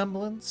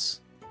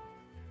resemblance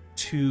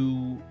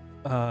to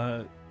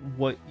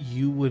what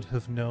you would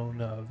have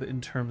known of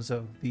in terms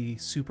of the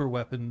super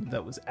weapon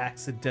that was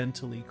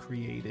accidentally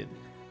created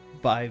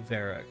by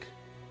Varric.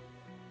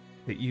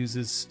 It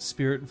uses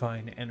spirit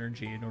vine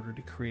energy in order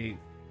to create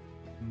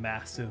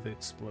massive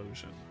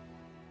explosion.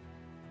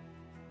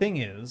 Thing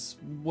is,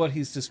 what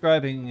he's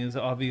describing is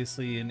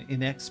obviously an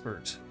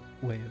inexpert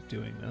way of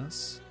doing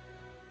this.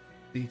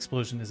 The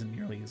explosion isn't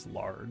nearly as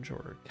large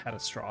or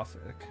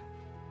catastrophic.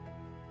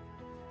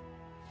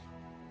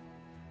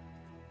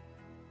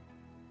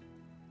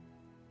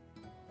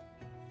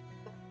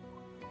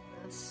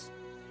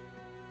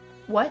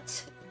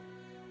 What?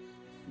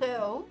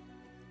 So,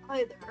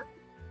 either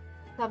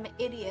some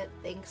idiot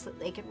thinks that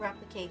they can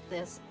replicate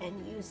this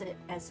and use it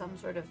as some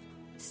sort of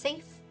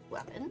safe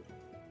weapon,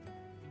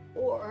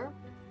 or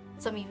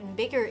some even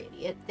bigger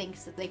idiot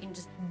thinks that they can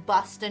just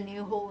bust a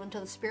new hole into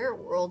the spirit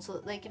world so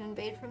that they can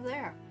invade from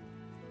there.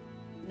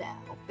 Now,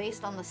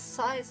 based on the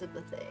size of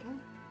the thing,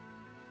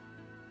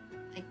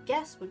 I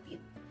guess would be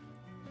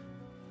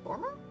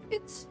former.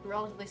 It's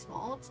relatively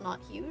small. It's not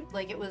huge.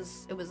 Like it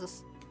was a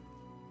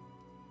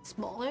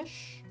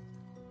smallish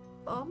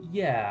bomb.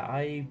 Yeah,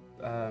 I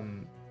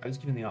was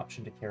given the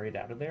option to carry it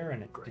out of there,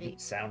 and it didn't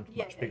sound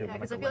much bigger than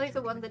because I feel like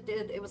the one that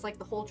did it was like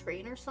the whole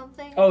train or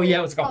something. Oh yeah,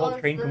 it was like a whole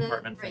caused train the-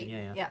 compartment right, thing.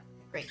 Yeah. Yeah,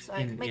 great. So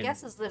In- my in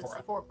guess is that it's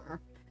the Cora.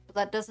 former, but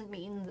that doesn't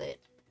mean that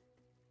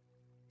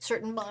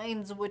certain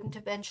minds wouldn't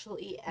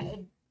eventually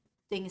add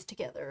things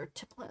together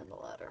to plan the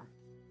latter.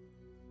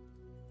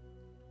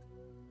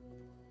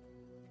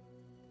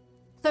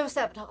 So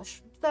sabotage.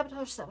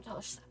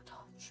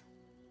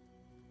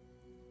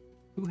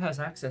 Who has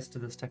access to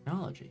this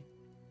technology?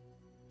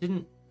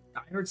 I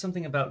heard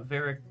something about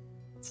Varric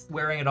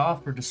wearing it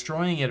off or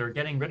destroying it or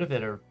getting rid of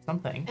it or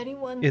something.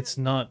 Anyone? It's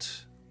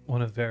not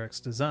one of Varric's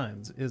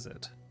designs, is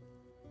it?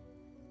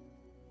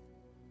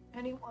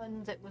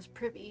 Anyone that was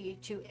privy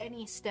to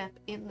any step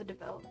in the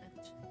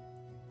development,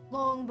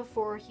 long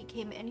before he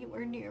came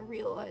anywhere near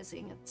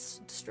realizing its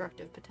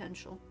destructive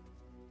potential.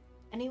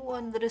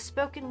 Anyone that has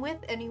spoken with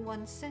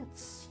anyone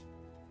since.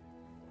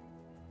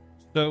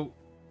 So,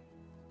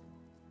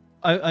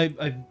 I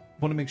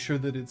want to make sure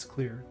that it's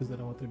clear, because I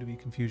don't want there to be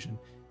confusion.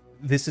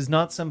 This is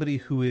not somebody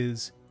who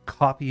is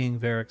copying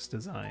Varric's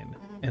design,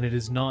 and it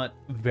is not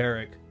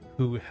Varric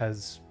who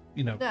has,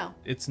 No.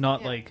 it's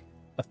not Yeah. like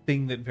a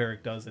thing that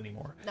Varric does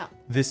anymore. No.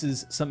 This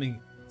is something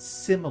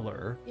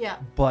similar, Yeah.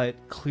 but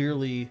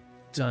clearly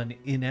done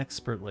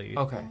inexpertly.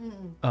 Okay.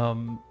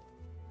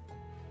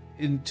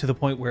 To the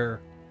point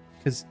where,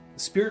 because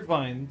spirit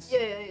vines,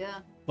 Yeah.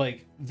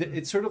 like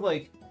it's sort of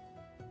like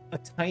a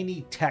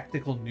tiny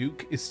tactical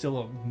nuke is still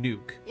a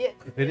nuke. Yeah.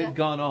 If it had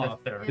gone off,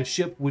 That's fair. the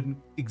ship wouldn't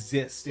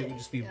exist. It Yeah, would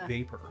just be yeah.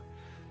 vapor.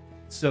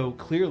 So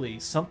clearly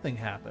something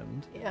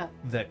happened Yeah.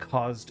 that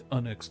caused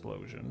an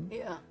explosion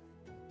Yeah.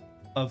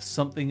 of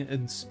something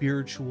in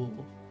spiritual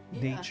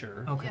Yeah.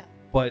 nature. Okay. Yeah.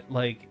 But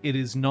like it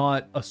is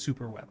not a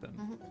super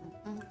weapon.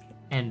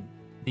 And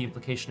the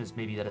implication is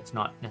maybe that it's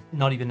not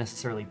even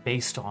necessarily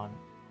based on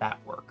that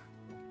work.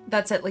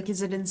 That's it. Like,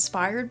 is it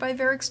inspired by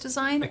Varric's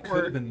design? It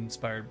could have been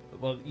inspired.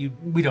 Well,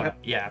 We don't know.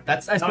 Yeah,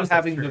 that's I suppose not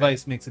having the that's true.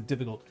 device makes it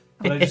difficult.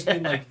 But I just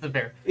mean like the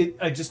fair.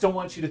 I just don't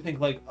want you to think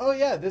like, oh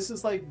yeah, this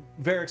is like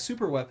Varric's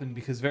super weapon,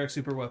 because Varric's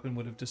super weapon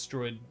would have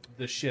destroyed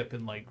the ship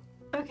in like.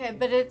 Okay,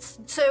 but it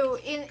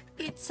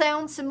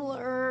sounds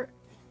similar.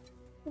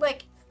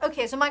 Like,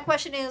 okay, so my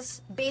question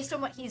is, based on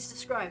what he's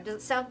described, does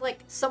it sound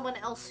like someone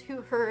else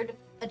who heard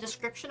a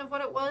description of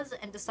what it was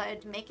and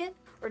decided to make it,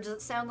 or does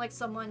it sound like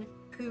someone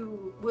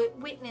who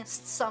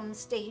witnessed some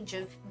stage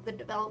of the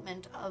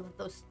development of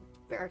those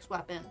Varric's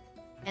weapon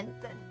and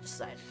then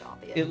decided to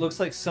copy it? It looks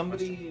like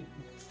somebody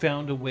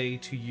found a way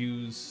to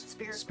use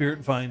spirit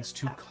vines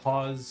to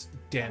cause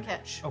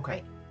damage. Okay.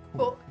 Right.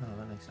 Cool. No,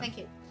 that makes sense. Thank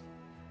you.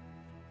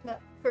 No,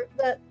 for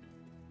that.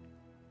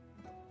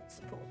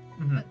 That's cool.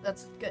 But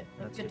that's good.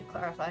 That's good to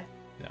clarify.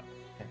 Yeah.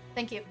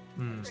 Thank you.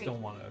 Just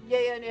don't want to.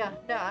 Yeah.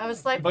 No, I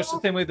was like, Much well,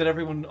 the same way that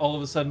everyone all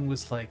of a sudden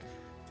was like,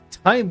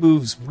 time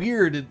moves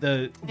weird at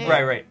the. Yeah.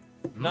 Right.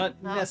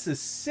 Not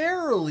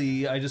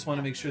necessarily. I just want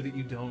to make sure that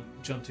you don't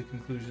jump to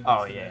conclusions.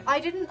 Oh, yeah. I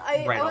didn't.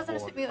 I Right wasn't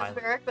off assuming it was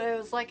pilot. Varric, but I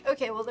was like,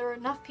 okay, well, there are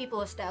enough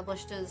people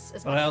established as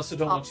But I also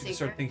don't top want you to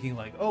start secret. thinking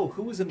like, oh,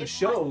 who was in the It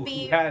show must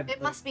be, who had...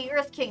 It must be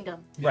Earth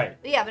Kingdom. Right.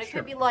 But yeah, but it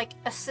Sure. could be like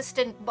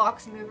assistant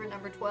box mover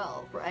number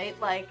 12, right?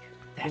 Like,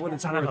 For what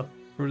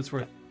it's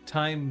worth,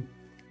 time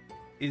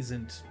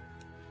isn't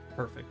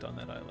perfect on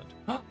that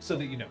island. So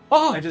that you know.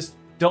 Oh! I just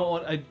don't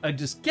want... I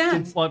just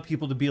didn't want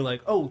people to be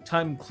like, oh,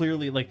 time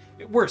clearly... Like,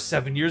 we're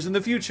 7 years in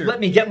the future. Let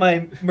me get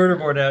my murder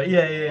board out.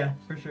 Yeah,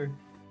 for sure.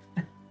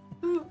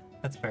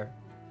 That's fair.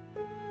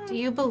 Do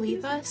you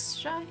believe us,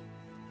 Shy?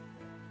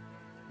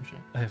 For sure.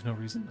 I have no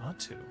reason not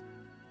to.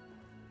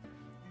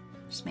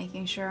 Just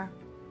making sure.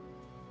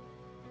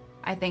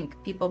 I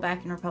think people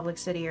back in Republic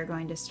City are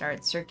going to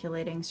start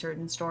circulating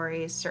certain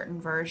stories, certain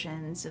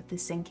versions of the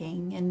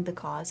sinking and the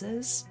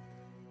causes.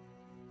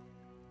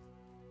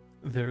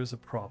 There is a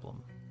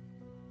problem.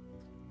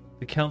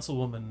 The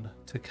councilwoman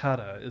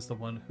Takata is the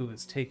one who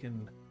has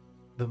taken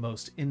the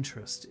most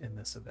interest in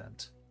this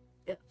event.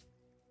 Yeah.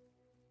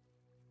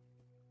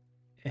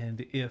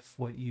 And if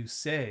what you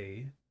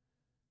say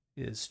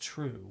is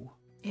true,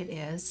 It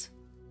is.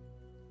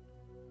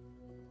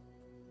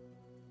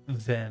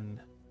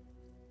 then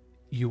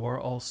you are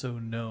also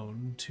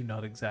known to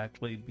not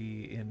exactly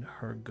be in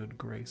her good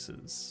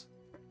graces.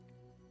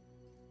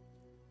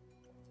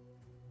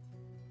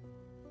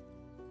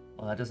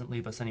 Well, that doesn't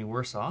leave us any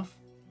worse off.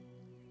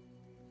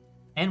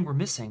 And we're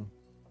missing,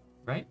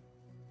 right?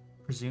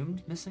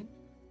 Presumed missing?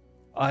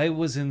 I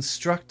was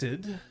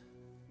instructed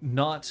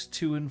not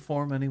to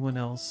inform anyone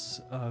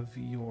else of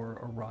your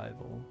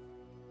arrival.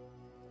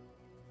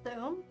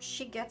 so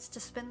she gets to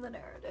spin the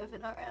narrative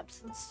in our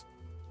absence.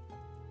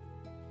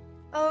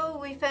 Oh,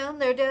 we found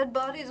their dead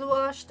bodies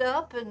washed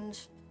up, and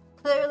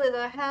clearly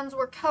their hands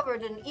were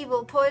covered in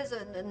evil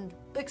poison and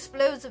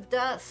explosive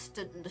dust,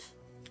 and...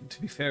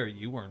 To be fair,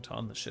 you weren't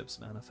on the ship's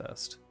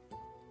manifest.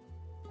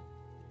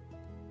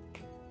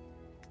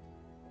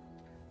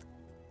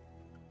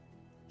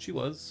 She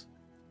was.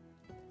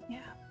 Yeah.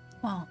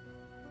 Well,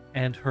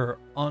 And her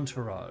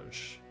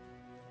entourage.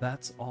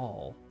 That's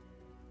all.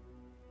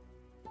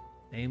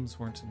 Names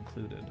weren't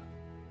included.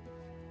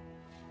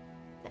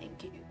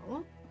 Thank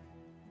you.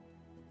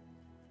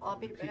 I'll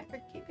be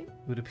record keeping. It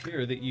would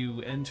appear that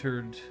you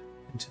entered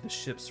into the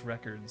ship's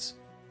records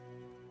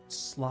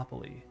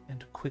sloppily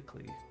and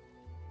quickly.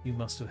 You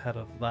must have had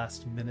a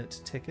last-minute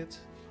ticket.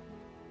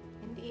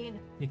 Indeed.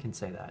 You can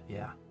say that,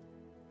 yeah.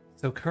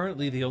 So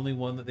currently the only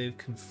one that they've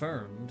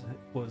confirmed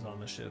was on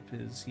the ship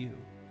is you.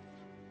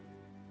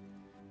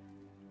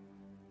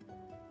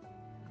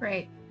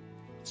 great.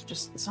 It's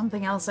just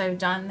something else I've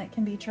done that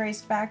can be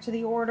traced back to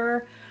the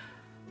Order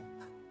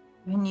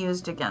and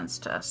used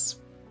against us.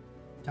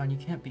 Don, you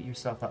can't beat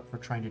yourself up for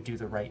trying to do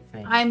the right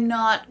thing. I'm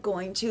not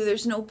going to.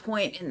 There's no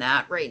point in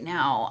that right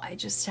now. I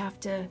just have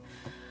to...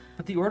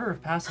 But the Order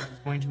of Passage is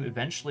going to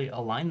eventually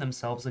align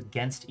themselves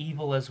against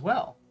evil as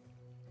well.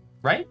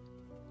 Right?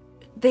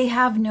 They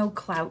have no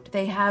clout.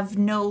 They have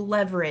no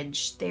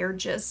leverage. They're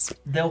just...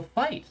 They'll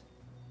fight.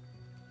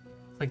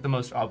 It's like the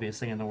most obvious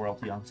thing in the world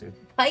to Yangsu.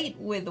 Fight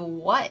with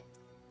what?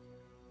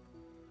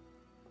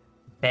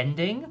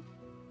 Bending?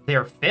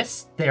 Their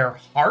fists? Their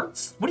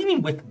hearts? What do you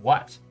mean with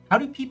what? How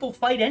do people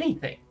fight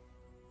anything?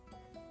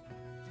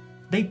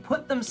 They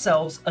put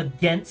themselves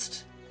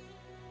against...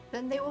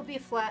 Then they will be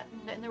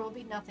flattened, and there will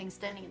be nothing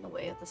standing in the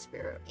way of the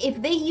spirit.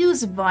 If they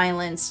use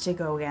violence to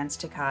go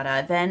against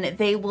Takata, then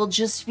they will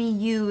just be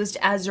used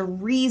as a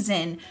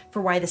reason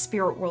for why the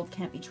spirit world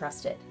can't be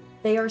trusted.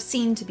 They are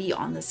seen to be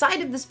on the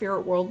side of the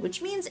spirit world,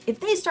 which means if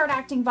they start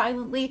acting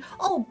violently,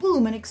 oh,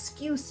 boom, an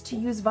excuse to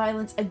use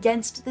violence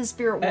against the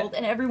spirit world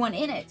and everyone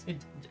in it.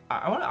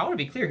 I want to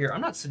be clear here. I'm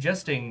not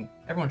suggesting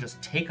everyone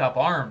just take up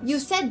arms. You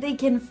said they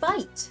can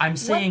fight. I'm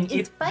saying What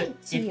is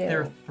fight to if you?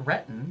 they're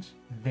threatened,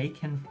 they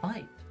can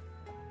fight.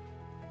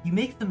 You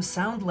make them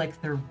sound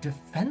like they're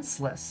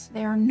defenseless.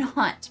 They're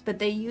not, but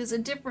they use a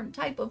different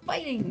type of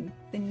fighting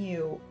than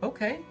you.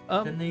 Okay,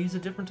 then they use a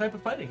different type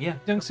of fighting, yeah.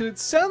 Youngsu, it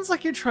sounds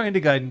like you're trying to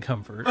guide and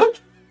comfort.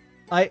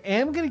 I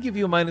am going to give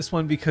you a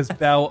 -1 because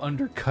Bao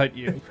undercut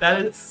you.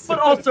 That is, but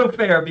also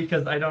fair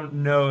because I don't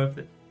know if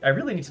I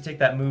really need to take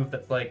that move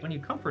that's like when you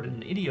comfort in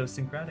an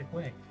idiosyncratic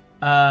way.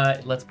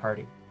 Let's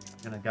party.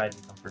 I'm gonna guide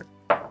and comfort.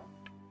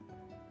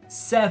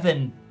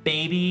 7,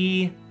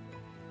 baby.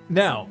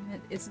 Now,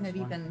 Isn't it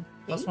even...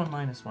 +1,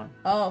 -1.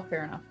 Oh,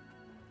 fair enough.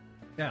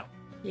 now,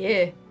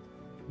 Yeah.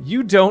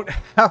 you don't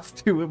have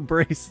to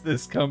embrace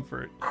this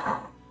comfort.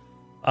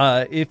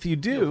 If you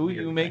do, Feels weird,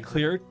 you may frankly.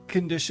 clear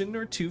condition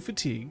or 2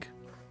 fatigue.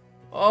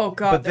 Oh,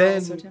 God, But they're all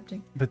then- so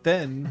tempting. But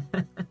then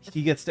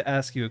he gets to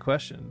ask you a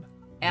question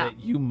Yeah. that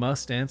you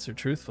must answer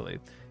truthfully.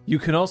 You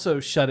can also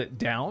shut it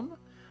down.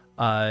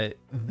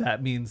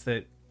 That means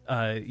that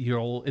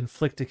you'll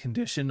inflict a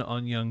condition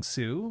on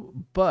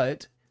Young-Soo,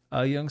 but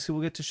Young-Soo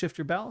will get to shift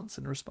your balance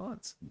in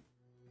response.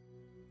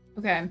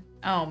 Okay.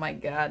 Oh, my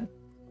God.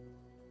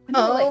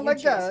 Oh my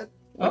God.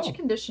 Which Oh.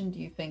 condition do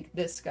you think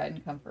this guide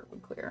and comfort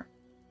would clear?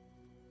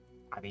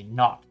 I I mean,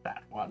 not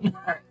that one.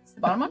 All right, it's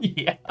the bottom one.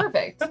 Yeah.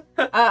 Perfect.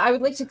 I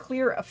would like to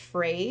clear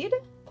afraid.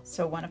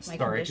 So one of my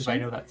Sorry, because conditions. I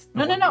know that's the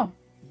No, no, one- no.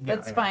 Yeah,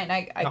 That's I know. fine.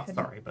 I Not couldn't-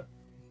 sorry, but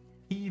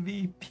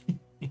PvP.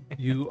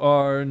 You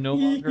are no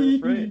longer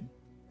afraid.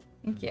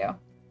 Thank you.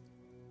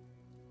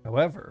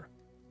 However,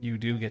 you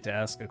do get to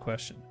ask a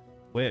question,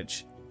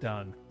 which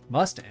Dunn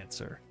must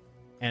answer,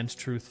 and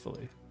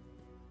truthfully.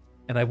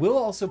 And I will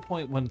also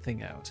point one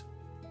thing out.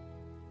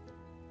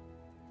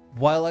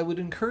 While I would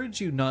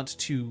encourage you not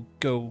to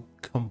go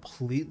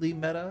completely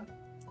meta,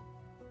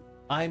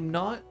 I'm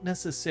not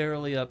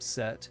necessarily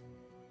upset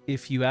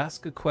if you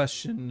ask a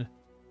question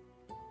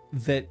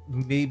that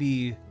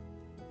maybe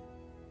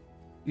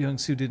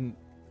Young-Soo didn't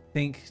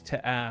think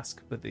to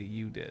ask, but that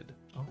you did.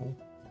 Oh.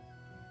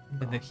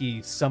 And that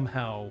he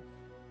somehow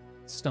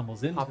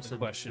stumbles into Pops the it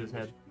question into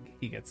his which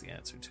he gets the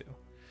answer to.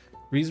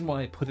 Reason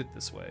why I put it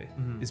this way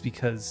Mhm. is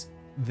because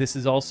this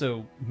is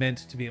also meant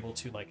to be able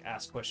to like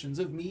ask questions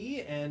of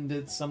me, and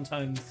it's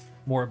sometimes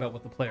more about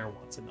what the player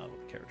wants and not what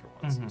the character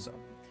wants. Mhm. So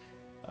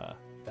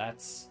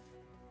that's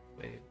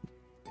the way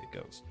it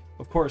goes.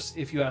 Of course,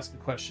 if you ask a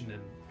question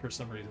and for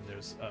some reason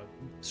there's a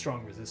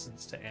strong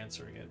resistance to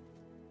answering it,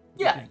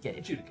 you Yeah, can yeah, yeah.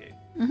 adjudicate.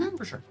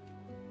 For sure.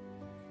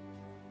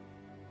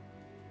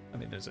 I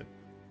mean, there's a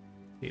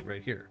gate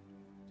right here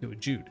to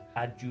adjude.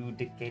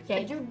 Adjudicate.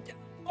 Okay, you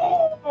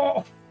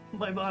Oh,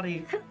 my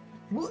body.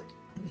 What?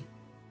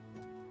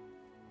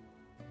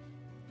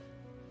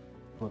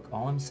 Look,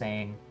 all I'm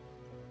saying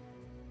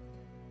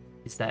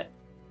is that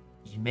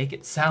you make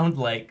it sound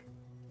like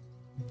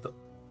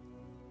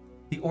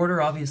the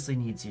order obviously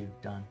needs you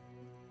done.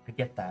 I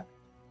get that.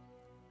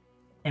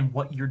 And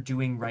what you're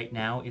doing right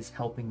now is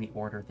helping the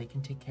order. They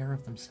can take care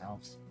of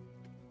themselves.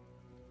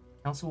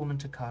 Councilwoman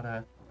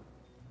Takata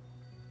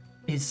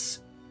she's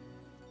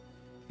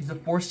a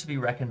force to be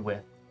reckoned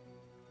with.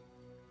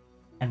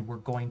 And we're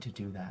going to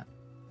do that.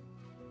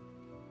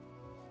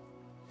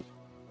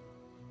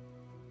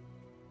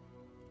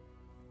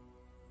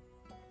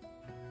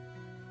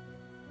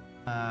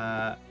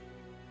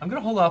 I'm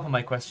gonna hold off on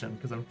my question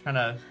because I'm trying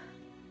to.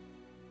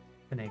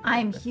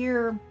 I'm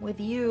here with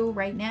you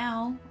right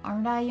now,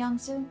 aren't I,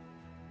 Youngsu?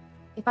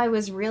 If I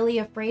was really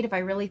afraid, if I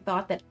really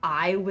thought that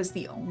I was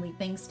the only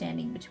thing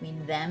standing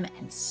between them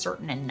and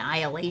certain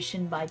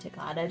annihilation by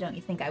Takata, don't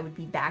you think I would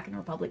be back in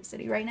Republic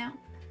City right now?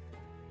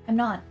 I'm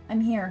not. I'm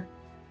here.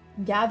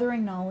 I'm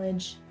gathering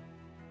knowledge.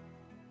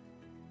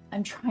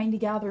 I'm trying to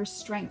gather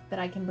strength that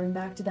I can bring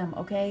back to them,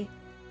 okay?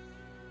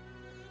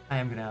 I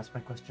am gonna ask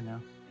my question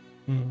now.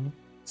 Mm-hmm.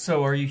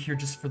 So, are you here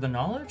just for the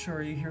knowledge, or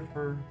are you here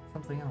for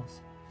something else?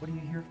 What are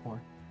you here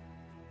for?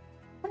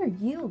 What are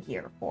you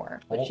here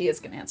for? But Oh. she is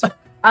going to answer.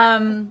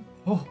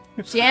 Oh,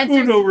 She answers.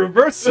 Uno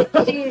reverse.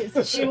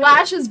 She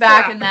lashes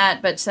back in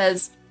that, but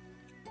says,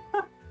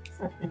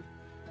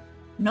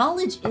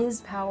 Knowledge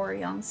is power,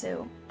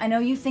 Youngsu. I know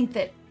you think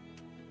that.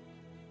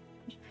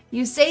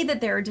 You say that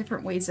there are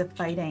different ways of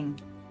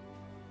fighting.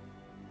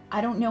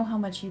 I don't know how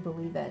much you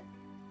believe it.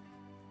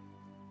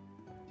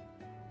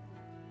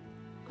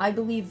 I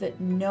believe that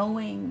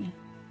knowing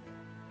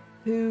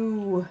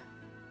who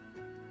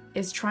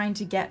is trying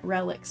to get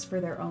relics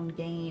for their own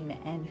gain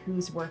and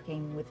who's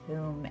working with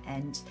whom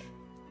and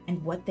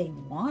what they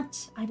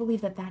want, I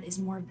believe that that is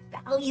more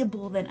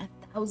valuable than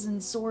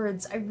 1,000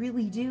 swords. I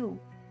really do.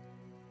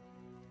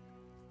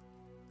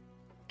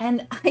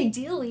 And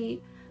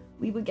ideally,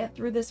 we would get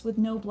through this with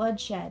no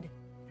bloodshed.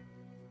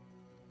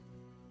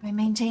 By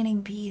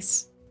maintaining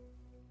peace.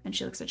 and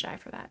she looks at Jai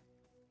for that.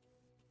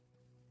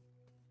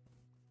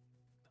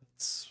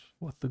 That's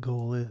what the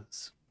goal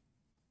is.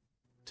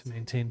 To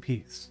maintain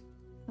peace.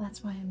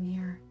 That's why I'm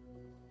here.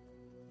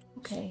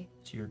 Okay,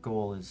 So your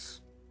goal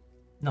is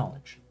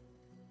knowledge.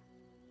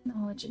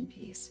 knowledge and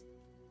peace.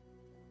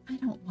 I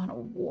don't want a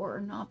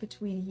war not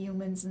between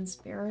humans and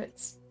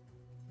spirits.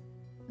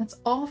 That's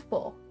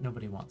awful.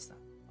 Nobody wants that.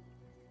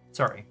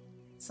 Sorry.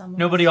 Some of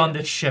Nobody us on do.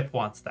 this ship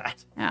wants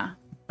that. Yeah.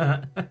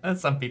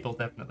 Some people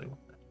definitely want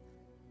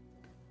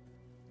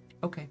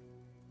that. Okay.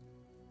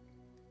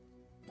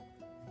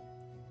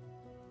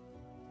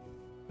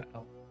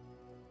 Well,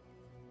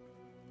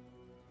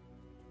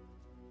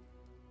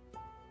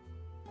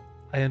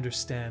 I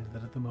understand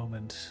that at the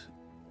moment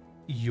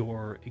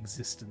your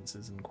existence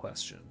is in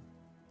question.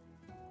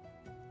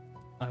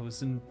 I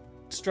was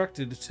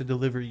instructed to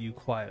deliver you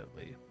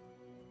quietly.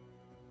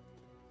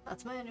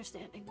 That's my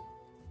understanding.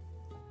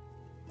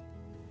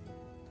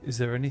 Is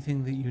there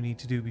anything that you need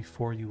to do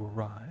before you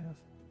arrive?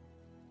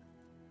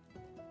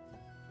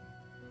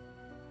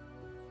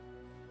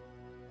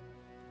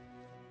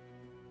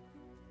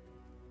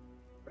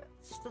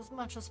 Rest as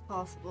much as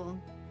possible.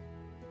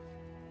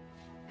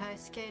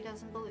 Kaisuke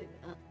doesn't believe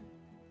it.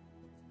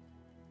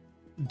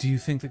 Do you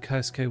think that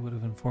Kaisuke would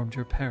have informed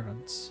your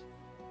parents?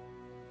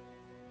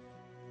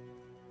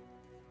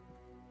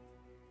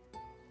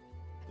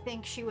 I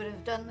think she would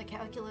have done the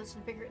calculus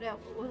and figured out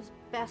what was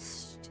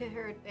best to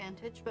her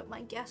advantage, but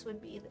my guess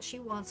would be that she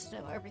wants to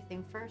know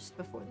everything first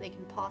before they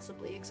can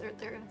possibly exert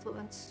their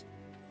influence.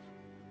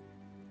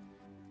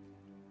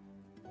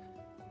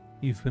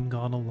 You've been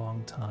gone a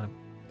long time.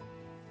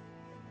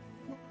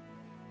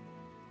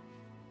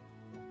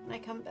 And I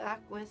come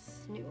back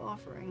with new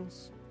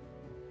offerings.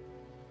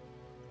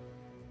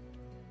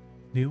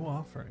 New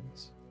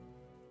offerings?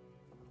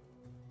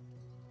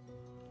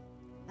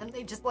 And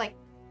they just, like,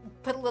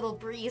 put a little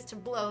breeze to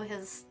blow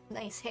his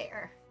nice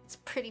hair. His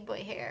pretty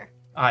boy hair.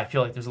 I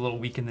feel like there's a little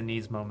weak in the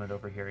knees moment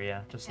over here,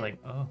 yeah. Just like,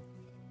 oh,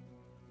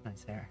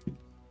 nice hair.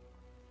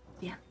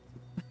 Yeah.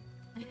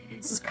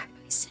 This is kind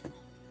of nice.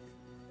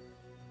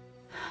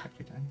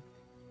 Every time.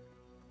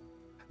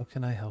 How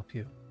can I help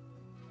you?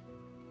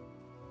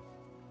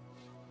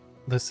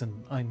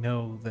 Listen, I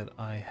know that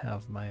I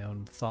have my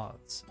own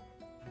thoughts.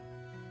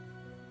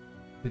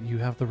 But you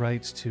have the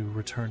right to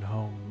return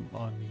home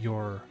on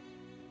your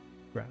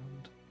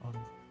ground, on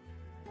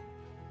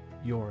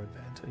your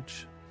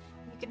advantage.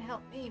 You can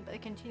help me by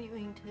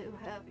continuing to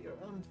have your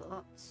own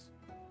thoughts.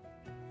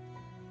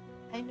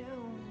 I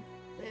know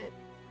that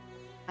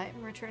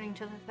I'm returning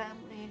to the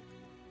family.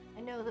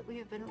 I know that we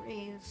have been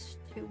raised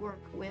to work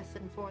with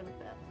and for the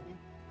family.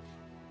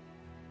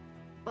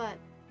 But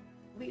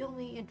we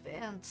only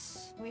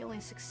advance, we only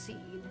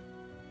succeed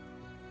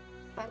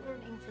by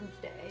learning from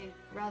today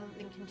rather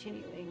than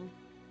continuing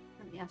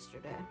from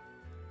yesterday.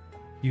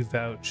 You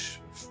vouch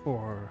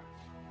for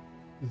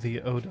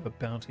the Oda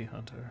bounty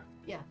hunter.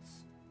 Yes.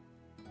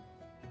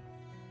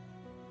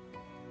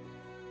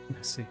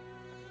 I see.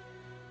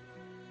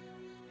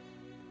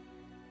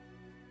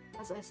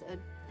 As I said,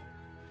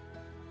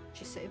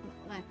 she saved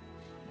my life.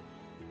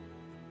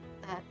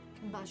 That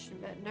combustion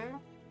bender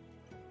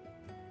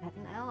had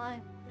an ally.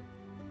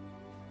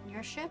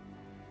 Your ship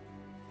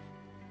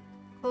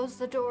closed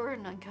the door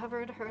and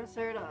uncovered her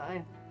third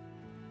eye.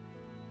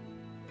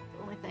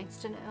 Only thanks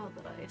to know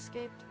that I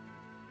escaped.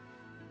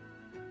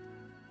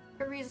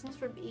 Her reasons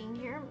for being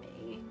here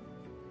may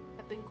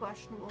have been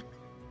questionable.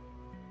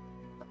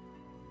 But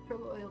her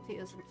loyalty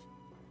isn't.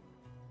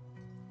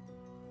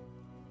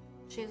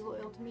 She's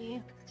loyal to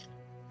me.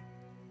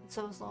 And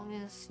so as long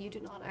as you do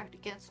not act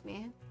against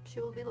me, she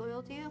will be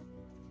loyal to you.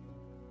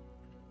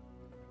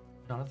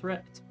 Not a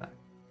threat, it's a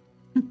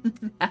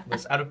fact.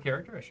 Was out of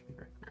character, I should be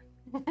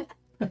very.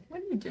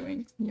 What are you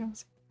doing?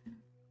 Yes.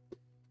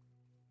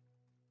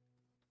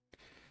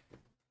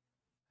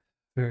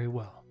 Very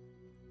well.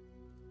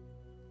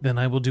 Then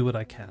I will do what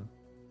I can.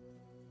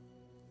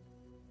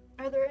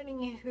 Are there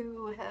any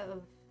who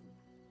have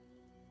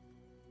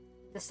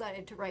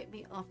decided to write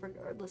me off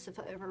regardless if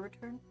I ever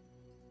return?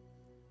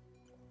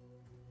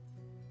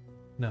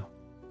 No,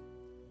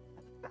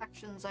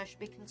 Factions I should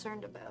be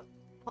concerned about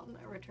upon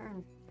my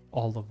return.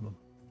 all of them.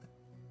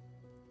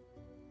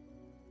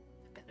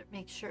 I better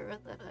make sure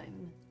that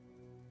I'm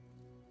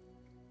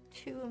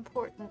too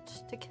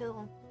important to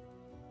kill.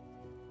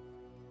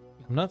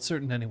 I'm not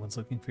certain anyone's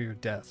looking for your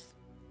death.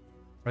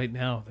 Right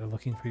now, they're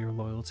looking for your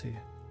loyalty.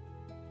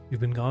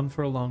 You've been gone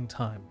for a long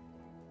time.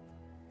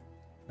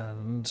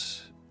 And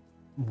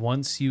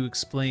once you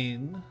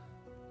explain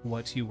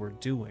what you were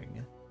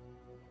doing,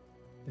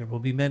 there will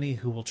be many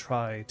who will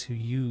try to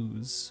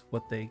use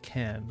what they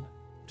can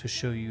to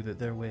show you that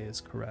their way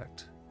is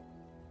correct.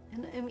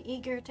 And I'm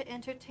eager to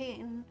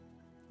entertain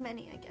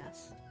many, I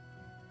guess.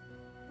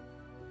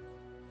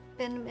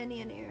 Been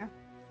many an ear.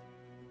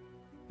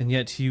 And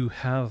yet you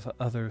have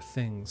other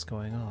things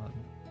going on.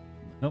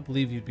 I don't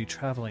believe you'd be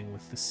traveling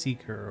with the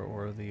Seeker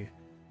or the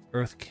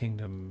Earth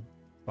Kingdom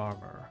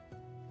farmer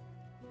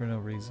for no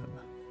reason.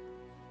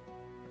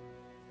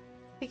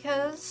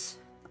 Because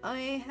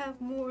I have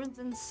more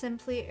than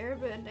simply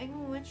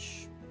airbending,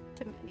 which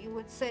to many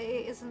would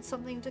say isn't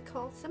something to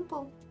call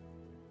simple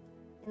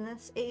in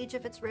this age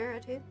of its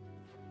rarity.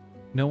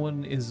 No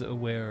one is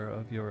aware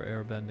of your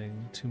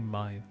airbending to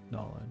my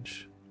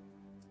knowledge.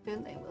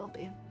 Soon they will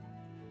be.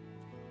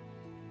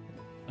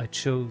 I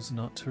chose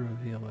not to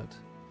reveal it.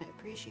 I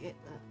appreciate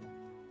that,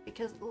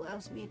 because it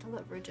allows me to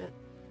leverage it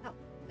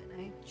when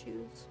I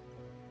choose.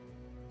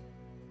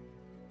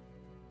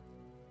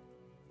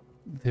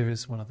 There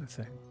is one other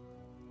thing,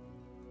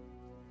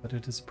 but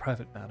it is a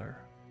private matter.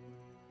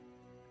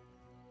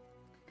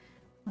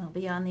 We'll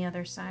be on the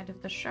other side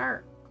of the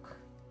shark.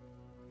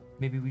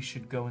 Maybe we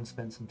should go and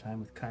spend some time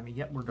with Kaimi.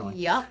 Yep, we're going.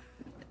 Yup.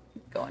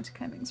 Go into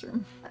Kaiming's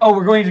room. Oh,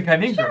 we're going to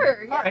Kaimi's room.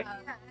 Sure, All right.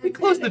 yeah. We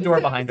close the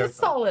door behind It's us. a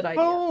solid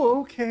idea.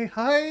 Oh, okay.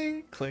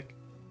 Hi. Click.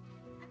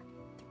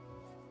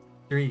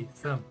 3,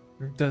 so.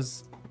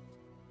 Does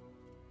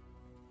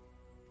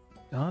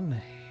Dawn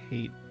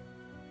hate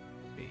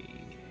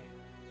me?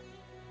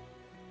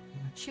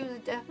 She was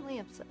definitely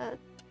upset.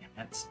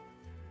 That's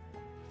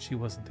She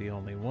wasn't the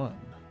only one.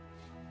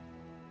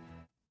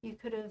 You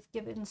could have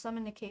given some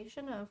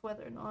indication of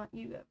whether or not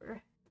you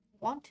ever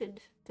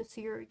wanted to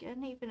see her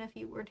again, even if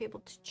you weren't able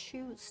to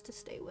choose to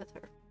stay with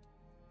her.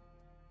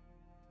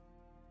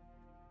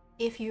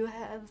 If you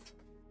have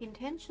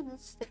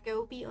intentions that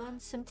go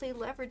beyond simply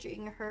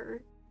leveraging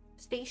her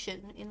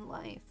station in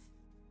life,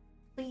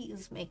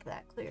 please make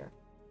that clear.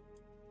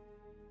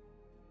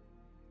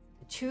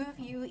 The two of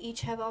you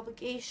each have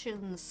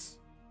obligations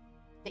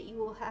that you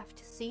will have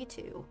to see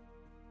to.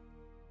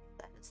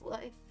 That is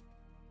life.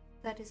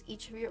 That is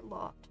each of your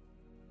lot.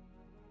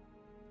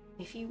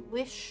 If you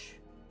wish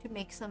to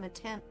make some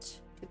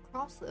attempt to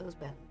cross those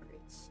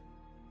boundaries.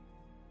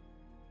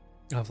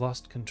 I've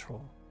lost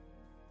control.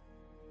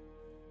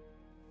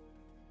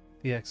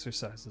 The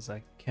exercises,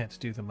 I can't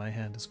do them. My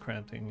hand is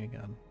cramping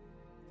again.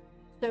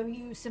 So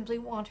you simply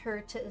want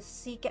her to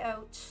seek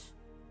out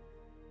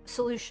a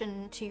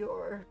solution to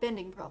your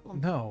bending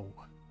problem? No.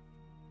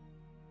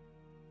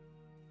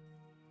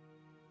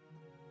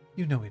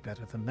 You know me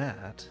better than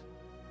that.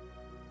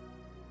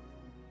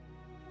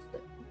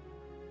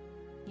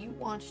 You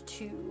want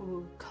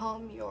to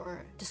calm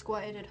your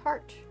disquieted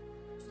heart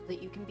so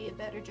that you can be a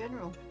better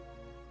general.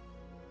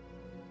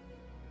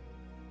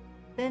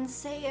 Then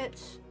say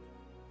it,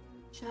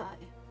 Jai.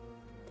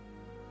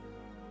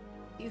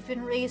 You've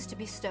been raised to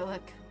be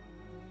stoic.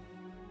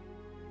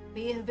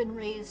 We have been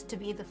raised to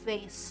be the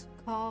face,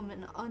 calm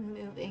and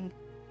unmoving,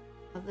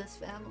 of this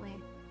family.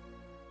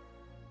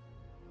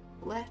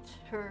 Let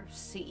her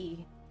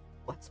see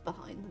what's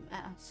behind the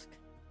mask,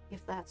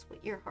 if that's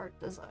what your heart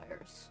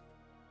desires.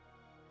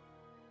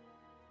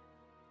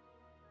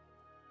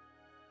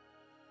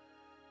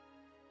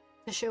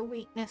 To show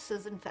weakness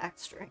is in fact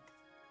strength.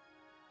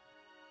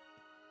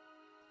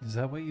 Is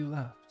that what you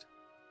left?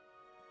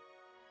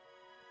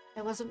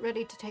 I wasn't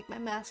ready to take my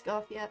mask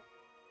off yet.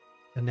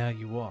 And now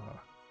you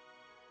are.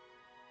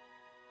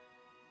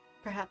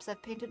 Perhaps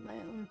I've painted my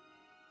own.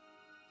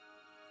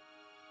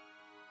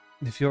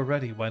 If you're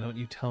ready, why don't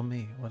you tell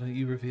me? Why don't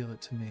you reveal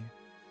it to me?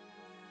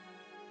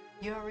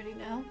 You already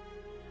know?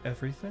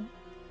 Everything?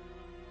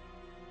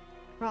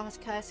 I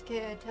promised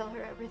Kaisuke I'd tell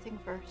her everything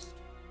first.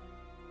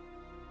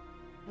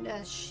 And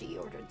as she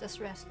ordered this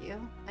rescue,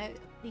 I at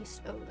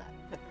least owe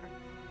that to her.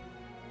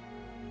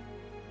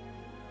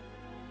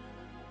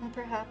 And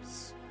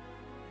perhaps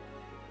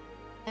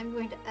I'm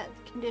going to add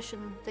the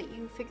condition that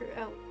you figure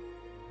out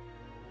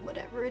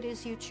whatever it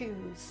is you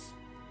choose,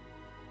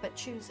 but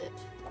choose it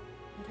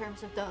in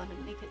terms of Dawn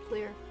and make it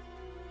clear.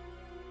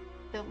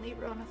 Don't leave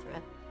her on a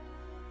thread.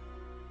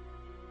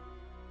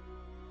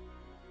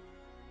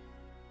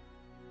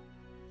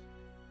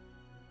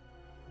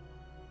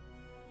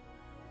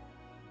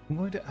 I'm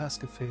going to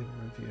ask a favor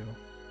of you.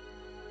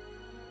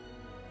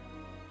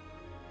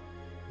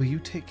 Will you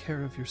take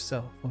care of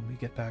yourself when we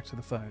get back to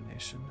the Fire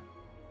Nation?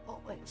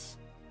 Always.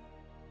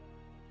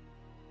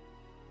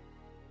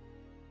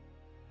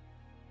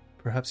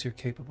 Perhaps you're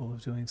capable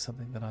of doing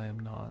something that I am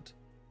not.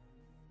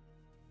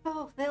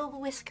 Oh, they'll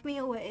whisk me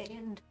away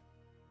and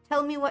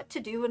tell me what to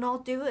do and I'll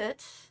do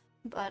it,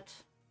 but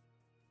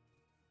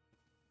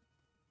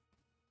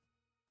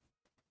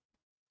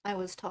I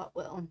was taught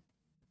well.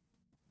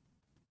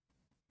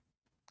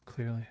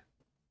 Clearly.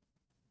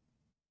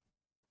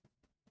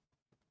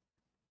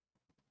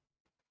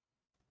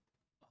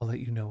 I'll let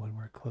you know when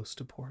we're close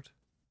to port.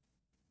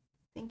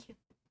 Thank you.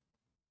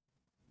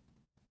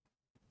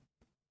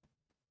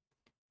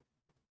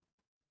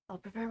 I'll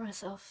prepare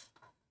myself.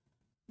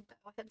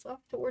 Bow heads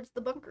off towards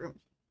the bunk room.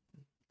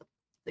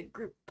 The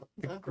group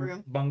bunk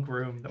room. Bunk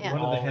room. Yeah.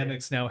 One of the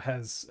hammocks now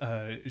has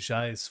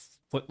Jai's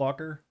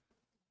footlocker.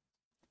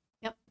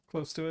 Yep.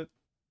 Close to it.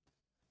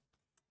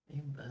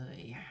 Hey,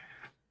 buddy.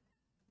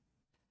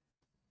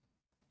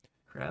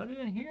 Crowded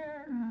in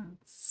here.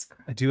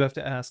 I do have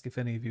to ask if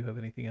any of you have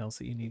anything else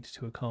that you need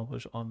to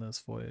accomplish on this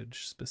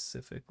voyage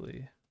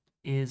specifically.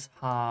 Is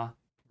Ha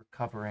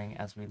recovering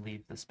as we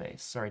leave the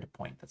space? Sorry to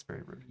point. That's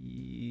very rude.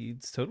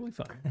 It's totally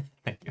fine.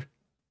 Thank you.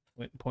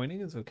 Pointing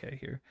is okay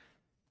here.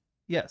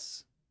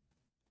 Yes,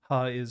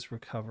 Ha is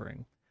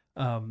recovering.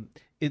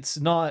 It's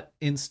not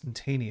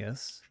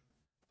instantaneous,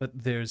 but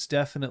there's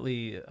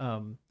definitely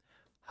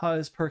Ha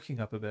is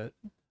perking up a bit.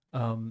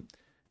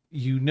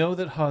 You know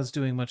that Ha's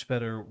doing much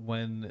better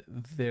when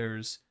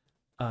there's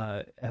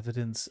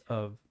evidence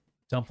of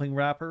dumpling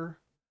wrapper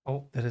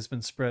that has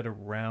been spread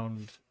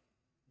around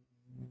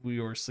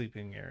your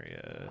sleeping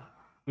area,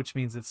 which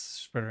means it's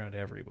spread around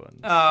everyone.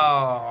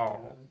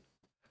 Oh.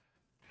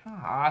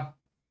 Ha. I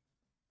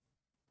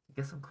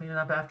guess I'm cleaning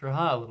up after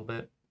Ha a little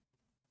bit,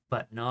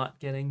 but not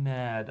getting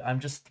mad. I'm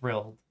just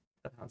thrilled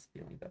that Ha's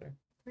feeling better.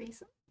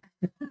 Reason?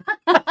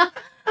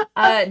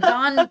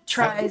 Dawn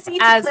tries You need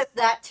to as clip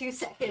that 2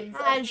 seconds.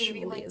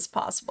 casually as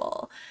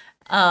possible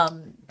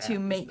to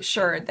make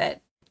sure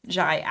that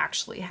Jai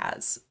actually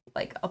has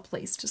like a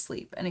place to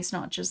sleep and he's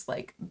not just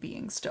like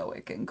being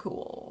stoic and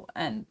cool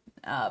and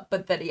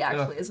but that he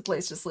actually has a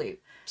place to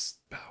sleep. Psst,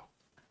 bow.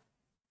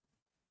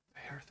 The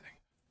hair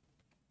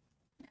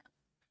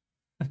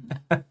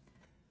thing.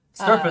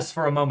 Surface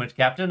for a moment,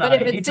 Captain. But I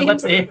if it need to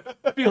let seems-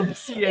 me feel the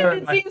sea air.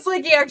 If it seems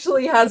like he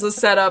actually has a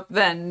setup,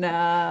 then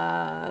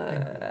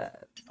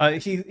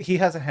He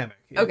has a hammock.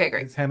 Okay,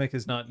 great. His hammock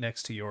is not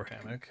next to your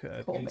hammock.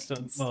 Cool Based on,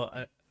 beans. well,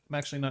 I'm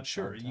actually not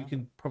sure. You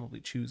can probably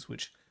choose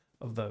which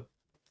of the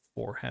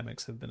 4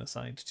 hammocks have been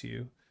assigned to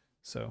you.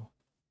 So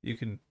you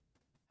can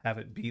have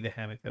it be the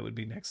hammock that would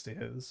be next to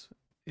his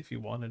if you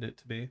wanted it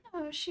to be.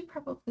 oh, she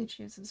probably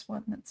chooses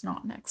one that's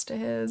not next to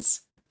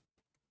his.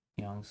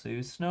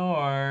 Youngsu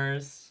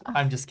snores.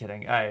 I'm just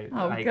kidding. I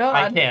God,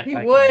 I can't. he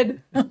I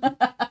would.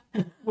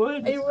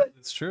 Would. He would.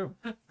 It's true.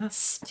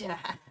 It's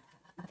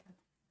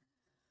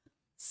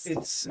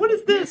What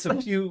is this?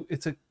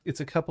 It's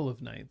a couple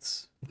of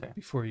nights Okay.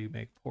 before you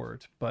make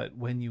port, but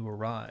when you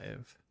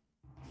arrive,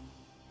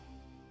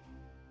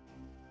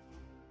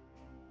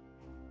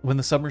 when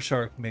the Summer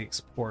Shark makes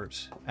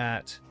port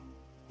at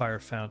Fire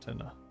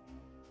Fountain,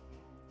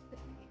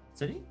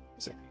 City?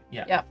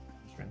 Yeah. Yep.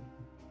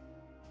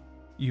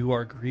 you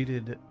are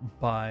greeted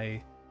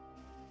by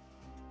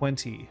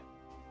 20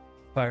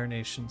 Fire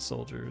Nation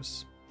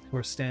soldiers who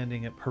are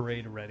standing at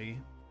parade ready,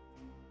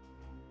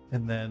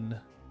 and then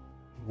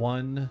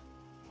one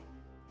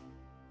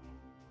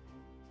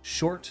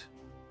short,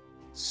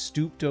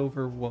 stooped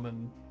over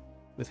woman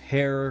with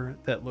hair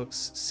that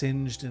looks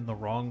singed in the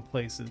wrong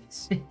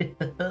places,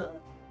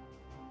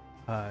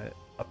 a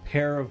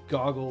pair of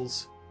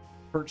goggles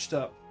perched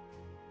up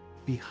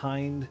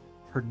behind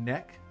her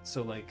neck,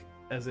 so like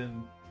as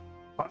in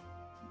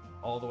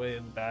all the way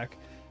in the back.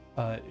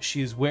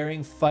 She is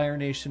wearing Fire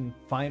Nation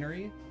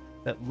finery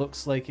that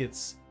looks like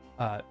it's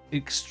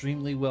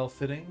extremely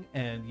well-fitting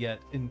and yet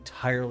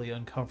entirely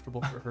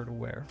uncomfortable for her to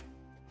wear.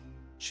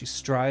 She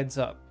strides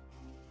up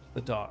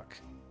the dock.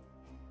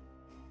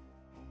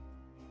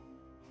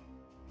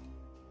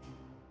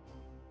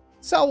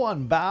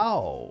 Someone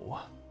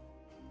bow.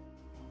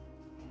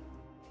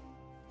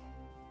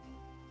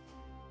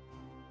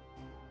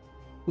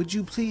 Would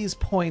you please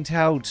point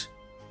out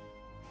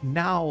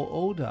now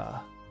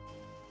Oda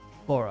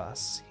for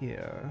us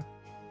here?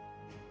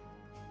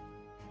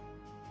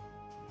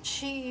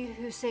 She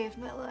who saved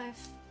my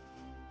life.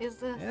 Is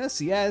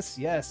this?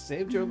 Yes.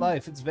 Saved your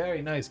life. It's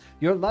very nice.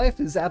 Your life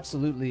is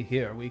absolutely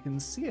here. We can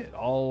see it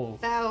all.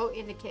 Bow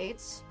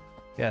indicates.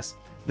 Yes.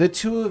 The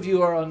two of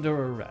you are under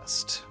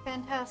arrest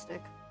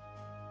Fantastic.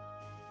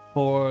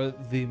 for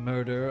the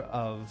murder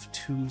of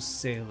 2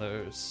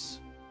 sailors.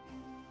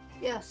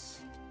 Yes.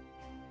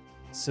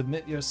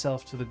 Submit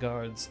yourself to the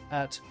guards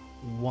at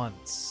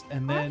once,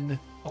 and then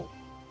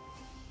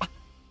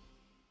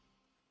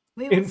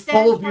We in will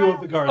stand full view trial.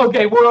 of the guards.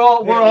 Okay, we're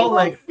all We will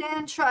like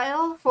stand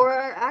trial for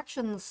our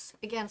actions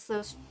against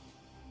those.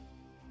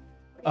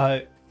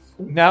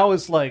 Now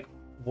is like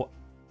what?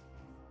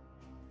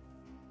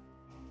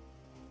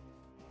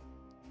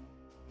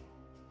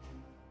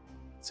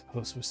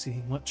 Suppose we're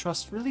seeing what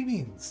trust really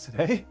means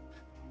today.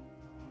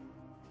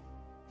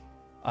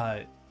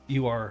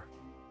 You are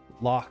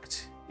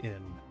locked in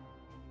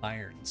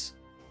irons.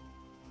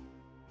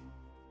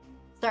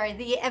 Sorry,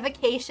 the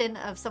evocation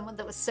of someone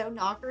that was so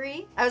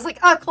knockery. I was like,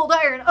 oh, cold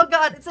iron. Oh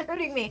god, it's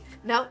hurting me.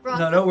 No, wrong.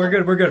 No, we're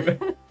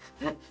good.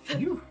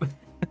 You.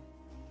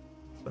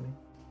 It's funny.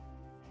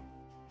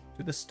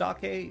 To the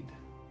stockade.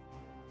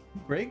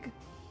 Brig?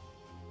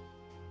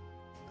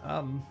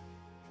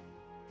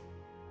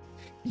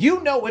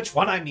 You know which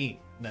one I mean.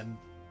 And then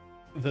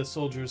the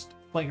soldiers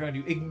flank around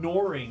you,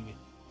 ignoring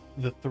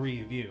the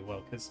 3 of you.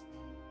 Well, because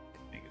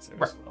I think it's there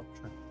as well.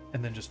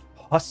 And then just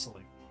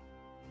hustling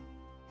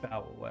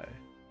bow away.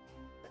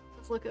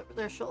 Let's look over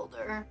their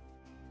shoulder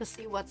to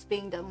see what's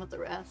being done with the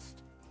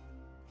rest.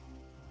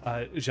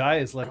 Jai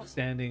is left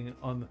standing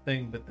on the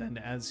thing, but then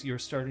as you're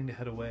starting to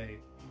head away,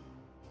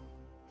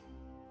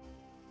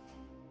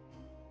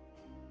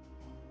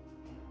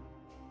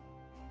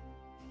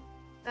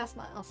 That's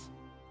Miles.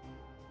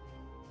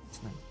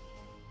 It's nice.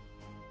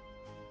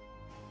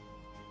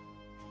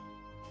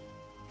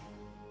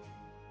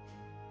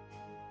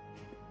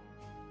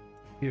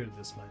 here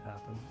this might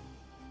happen.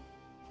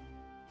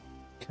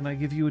 Can I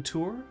give you a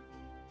tour?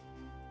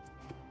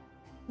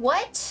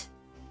 What?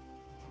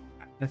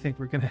 I think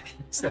we're gonna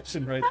end the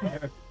session right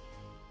there.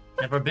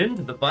 Never been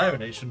to the Fire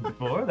Nation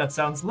before. That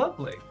sounds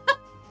lovely.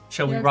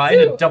 Shall we Yeah, ride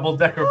a too.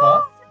 double-decker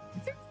bus?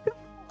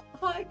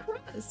 High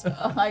crust.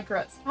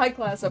 High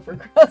class upper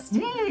crust.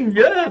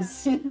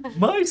 Yes.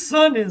 My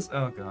son is.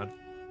 Oh God.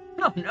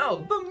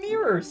 No, the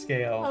mirror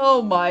scale.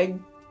 Oh my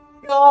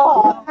I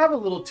god. have a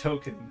little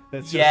token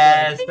that's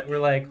Yes, just that we're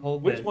like,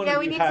 hold Which it. one? Yeah, of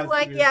we you need to has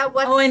like, your- yeah,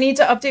 what's Oh, I need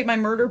to update my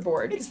murder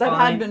board because It's that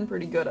fine. had been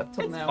pretty good up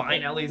till It's now.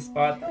 fine, Ellie's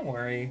spot. Don't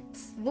worry.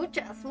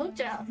 muchas.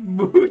 Muchas.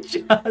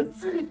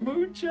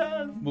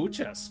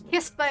 Muchas.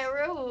 Kissed by a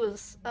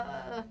rose.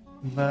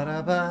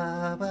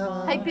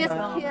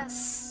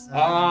 Hibiscus.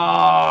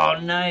 Oh,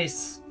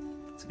 nice.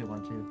 That's a good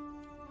one too.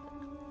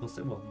 We'll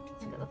see. Well, you can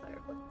see Into the that.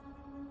 fireplace.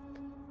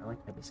 I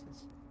like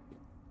hibiscus.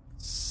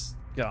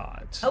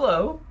 Scott.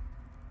 Hello.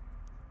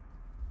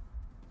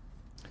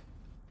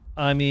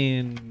 I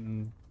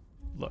mean,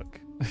 look.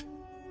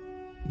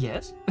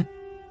 Yes.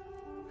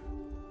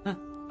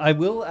 I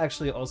will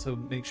actually also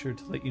make sure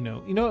to let you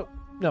know. You know what?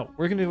 No,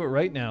 we're going to do it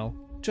right now,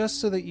 just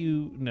so that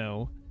you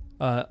know.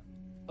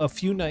 A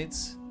few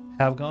nights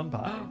have gone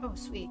by. Oh,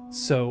 sweet.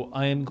 So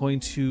I am going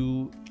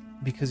to,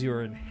 because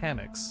you're in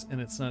hammocks and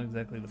it's not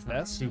exactly the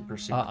best, Super.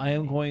 I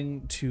am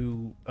going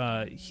to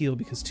heal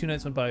because 2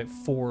 nights went by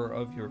 4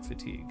 of your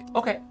fatigue.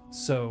 Okay.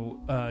 So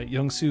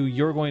Youngsu,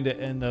 you're going to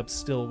end up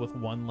still with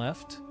 1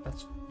 left,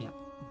 That's yeah.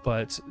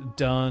 but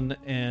Dun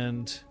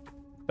and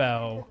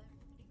bow.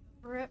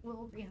 Brett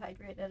will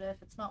rehydrate it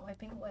if it's not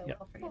wiping away Yeah.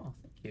 well for you. Oh,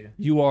 thank you.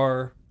 You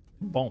are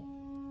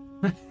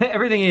bon.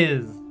 Everything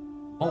is.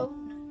 Oh,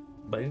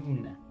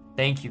 Boom.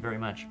 Thank you very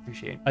much.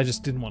 Appreciate it. I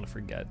just didn't want to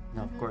forget.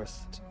 No, of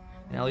course.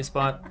 An Ellie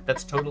spot,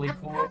 that's totally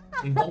cool.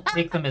 We won't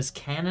take them as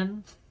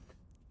canon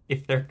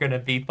if they're going to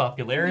be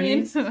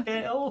popularity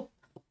scale.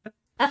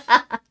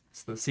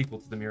 It's the sequel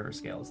to the mirror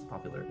scale, it's the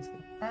popularity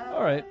scale.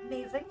 All right.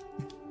 Amazing.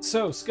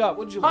 So, Scott,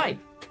 what did you Hi. learn?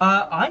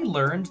 I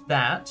learned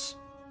that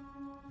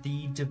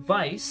the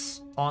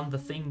device on the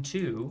thing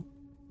 2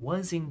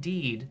 was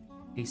indeed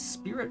a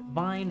spirit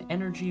vine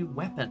energy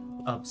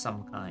weapon of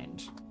some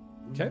kind.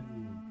 Okay.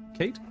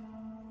 Kate?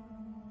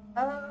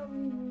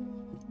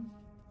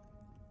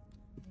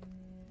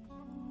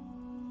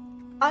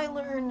 I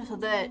learned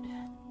that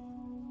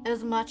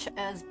as much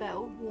as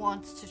Bao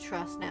wants to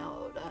trust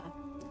Naoda,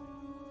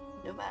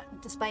 no matter,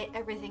 despite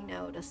everything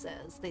Naoda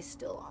says, they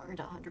still aren't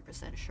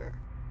 100% sure.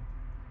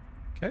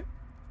 Okay.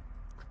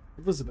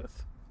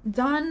 Elizabeth?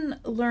 Don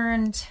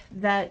learned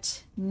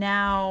that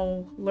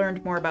now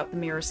learned more about the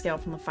mirror scale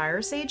from the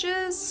Fire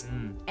Sages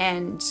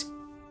and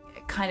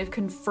kind of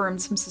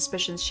confirmed some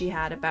suspicions she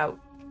had about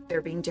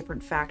there being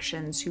different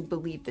factions who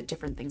believed that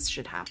different things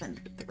should happen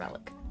with the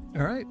relic.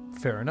 All right.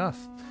 Fair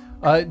enough.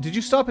 Did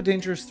you stop a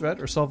dangerous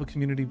threat or solve a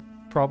community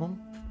problem?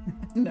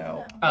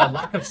 No.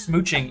 Lack of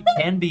smooching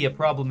can be a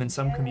problem in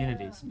some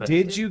communities, but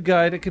Did you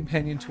guide a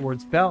companion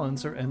towards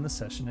balance or end the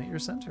session at your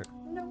center?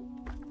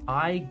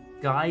 I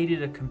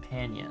guided a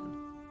companion.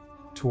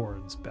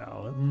 Towards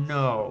balance?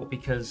 No,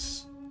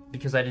 because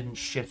I didn't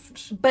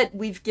shift. But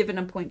we've given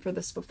a point for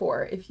this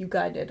before if you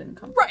guided and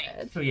come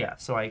Right. So I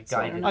So I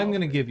guided. don't I'm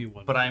going to give you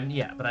one. But I'm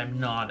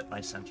not at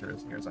my center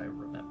as near as I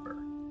remember.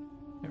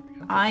 There we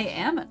go. I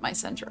am at my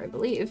center, I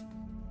believe.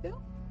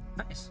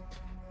 Nice.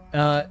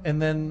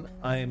 And then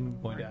I'm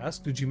going to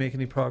ask, did you make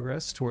any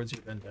progress towards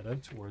your vendetta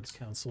towards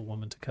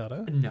Councilwoman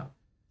Takata? No.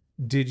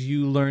 Did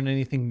you learn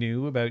anything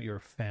new about your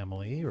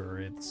family or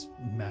its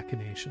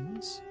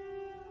machinations?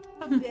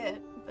 A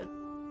bit, but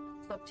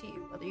it's up to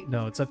you whether you.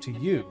 No, it's up to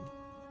you,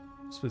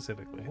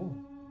 specifically.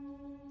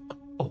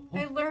 Oh.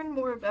 I learned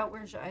more about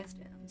where Jai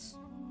stands.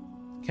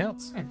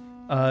 Counts.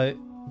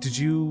 Did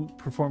you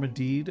perform a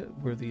deed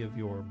worthy of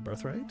your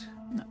birthright?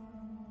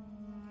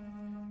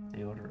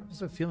 The order I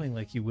have a feeling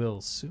like you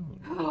will soon.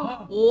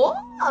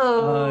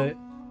 Whoa!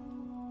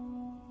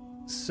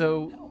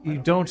 So you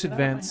don't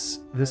advance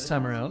this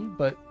time around,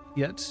 but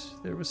yet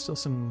there was still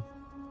some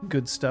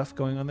good stuff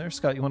going on there.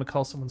 Scott, you want to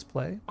call someone's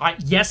play?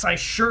 Yes, I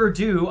sure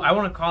do. I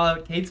want to call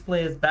out Kate's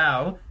play as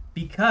Bao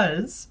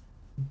because,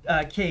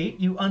 Kate,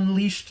 you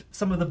unleashed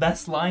some of the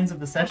best lines of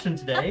the session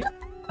today.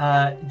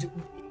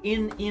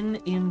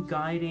 In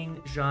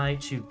guiding Jai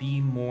to be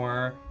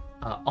more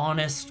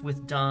honest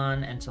with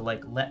Don and to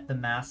let the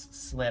mask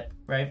slip,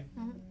 right?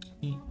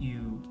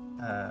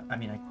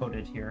 I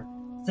quoted here.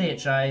 Say it,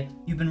 Jai.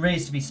 You've been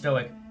raised to be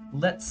stoic.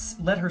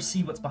 Let her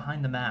see what's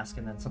behind the mask,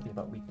 and then something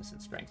about weakness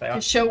and strength. To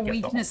show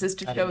weaknesses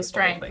to I didn't show get the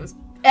strength whole was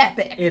thing.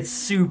 epic. It's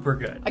super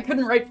good. I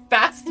couldn't write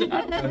fast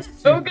enough. It was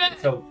So super good.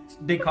 So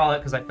big call it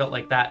because I felt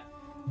like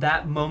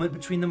that moment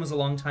between them was a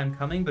long time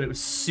coming, but it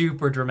was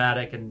super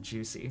dramatic and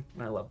juicy,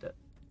 and I loved it.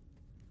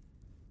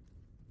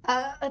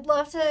 I'd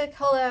love to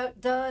call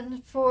out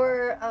Dawn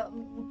for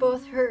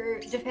both her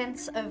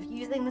defense of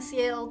using the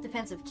scale,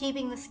 defense of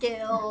keeping the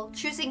scale,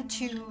 choosing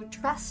to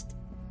trust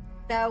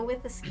Bao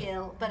with the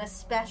scale, but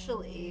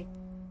especially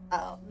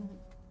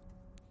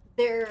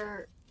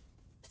their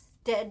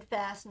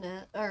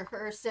steadfastness, or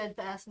her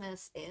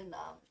steadfastness in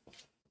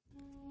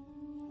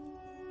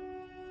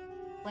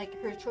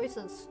her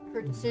choices,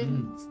 her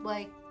decisions.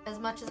 As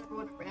much as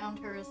everyone around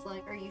her is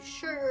like, "Are you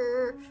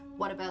sure?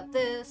 What about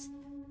this?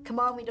 Come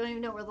on, we don't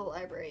even know where the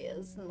library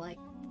is." And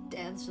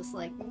Dan's just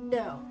like,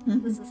 "No,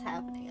 this is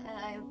happening."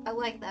 And I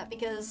like that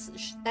because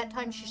at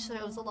times she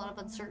shows a lot of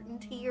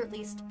uncertainty, or at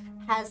least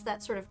has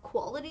that sort of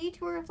quality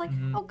to her of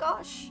 "Oh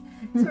gosh,"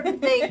 sort of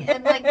thing.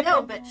 And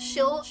no, but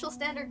she'll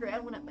stand her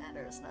ground when it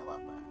matters, and I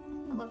love that.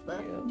 I love the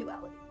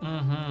duality.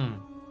 Mm-hmm.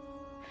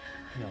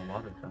 Yeah, a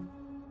lot of them.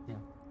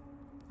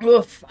 Yeah.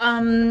 Oof.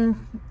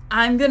 I'm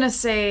gonna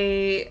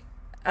say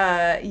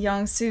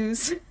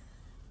Youngsu's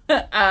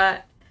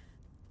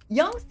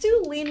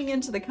Youngsu leaning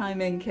into the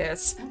Kaiming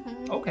kiss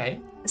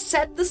Okay.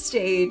 set the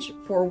stage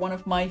for one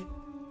of my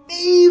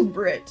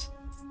favorite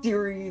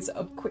series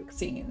of quick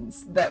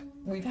scenes that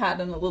we've had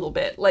in a little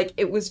bit.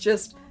 It was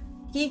just,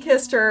 he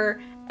kissed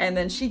her, and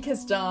then she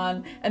kissed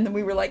Don, and then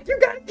we were like, "You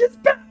gotta kiss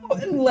Bao!"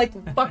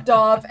 And fucked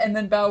off, and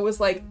then Bao was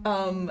like,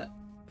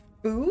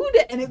 food?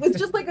 And it was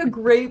just a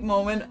great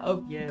moment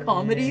of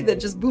comedy that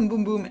just boom,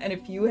 boom, boom, and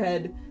if you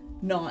had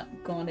not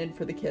gone in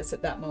for the kiss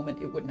at that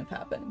moment, it wouldn't have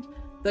happened.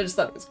 So I just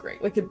thought it was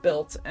great. It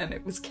built, and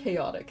it was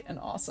chaotic and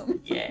awesome.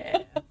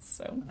 Yeah.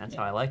 So That's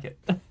how I like it.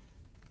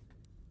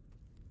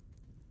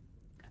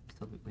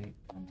 Absolutely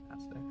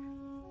fantastic.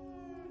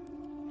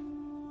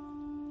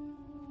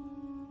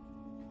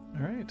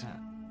 All right.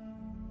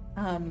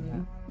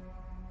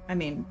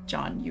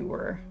 John, you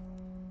were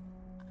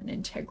an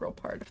integral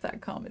part of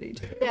that comedy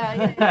too.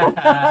 Yeah.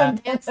 I'm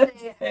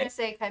gonna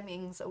say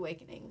Kaiming's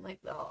awakening, like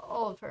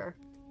all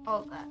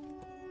of that.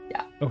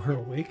 Yeah. Oh, her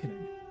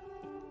awakening.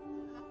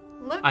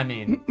 Look, I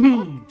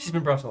mean, she's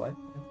been brought to life.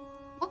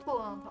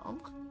 multiple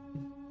entendre.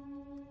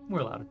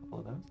 We're allowed a couple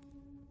of those.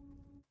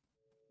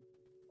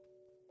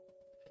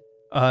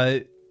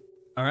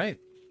 All right.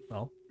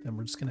 Well, then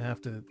we're just gonna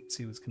have to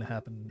see what's gonna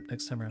happen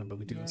next time around. But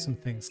we do have some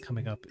things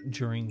coming up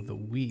during the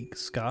week.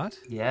 Scott?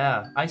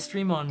 Yeah, I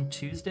stream on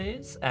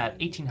Tuesdays at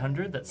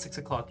 1800. That's 6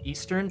 o'clock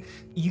Eastern.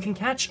 You can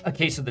catch A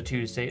Case of the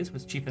Tuesdays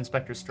with Chief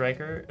Inspector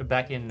Stryker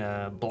back in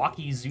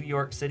blocky Zoo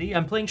York City.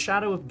 I'm playing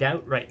Shadow of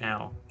Doubt right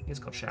now. I think it's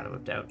called Shadow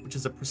of Doubt, which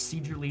is a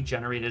procedurally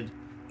generated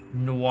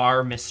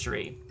noir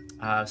mystery.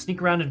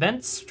 Sneak around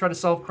events, try to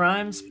solve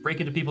crimes,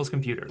 break into people's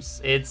computers.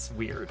 It's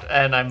weird,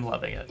 and I'm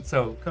loving it.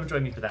 So come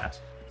join me for that.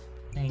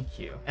 Thank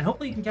you. And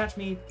hopefully you can catch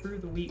me through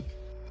the week.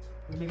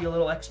 Maybe a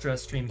little extra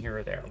stream here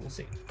or there. We'll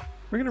see.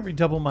 We're gonna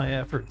redouble my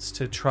efforts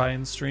to try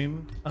and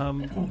stream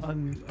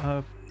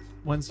on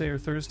Wednesday or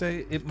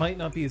Thursday. It might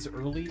not be as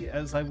early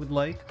as I would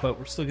like, but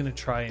we're still gonna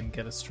try and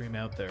get a stream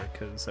out there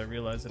because I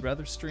realize I'd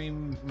rather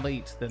stream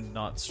late than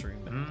not stream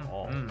at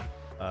all.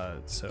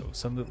 So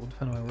some of it will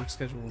depend on my work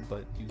schedule,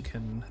 but you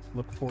can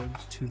look forward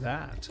to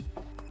that.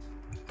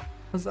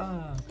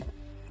 Huzzah!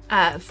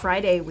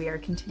 Friday we are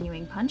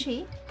continuing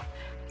Punchy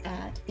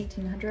at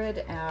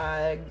 1800.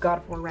 God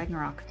of War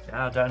Ragnarok.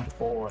 Yeah, down to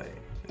boy.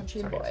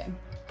 Punchy Sorry. boy.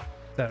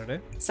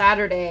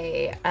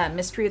 Saturday.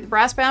 Mystery of the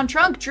Brass Bound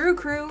Trunk, Drew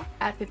Crew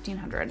at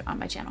 1500 on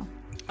my channel.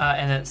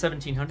 And at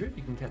 1700,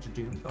 you can catch a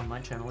Doom on my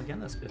channel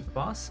again. That's Biff the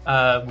Boss.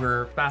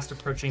 We're fast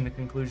approaching the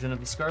conclusion of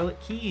the Scarlet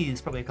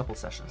Keys. Probably a couple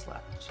sessions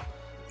left.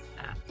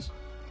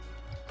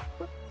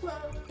 Oh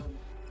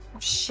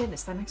shit,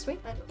 is that next week?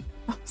 I don't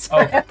Oh,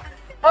 sorry.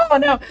 Oh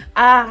no,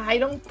 I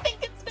don't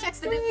think it's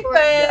next week. Discord.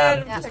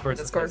 But Yeah,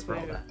 Discord for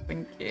all that.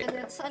 Thank you. And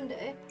then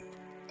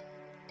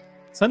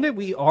Sunday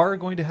we are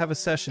going to have a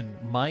session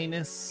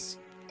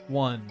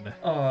 -1.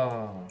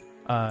 Oh.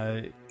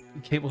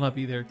 Kate will not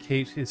be there.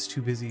 Kate is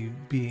too busy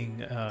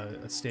being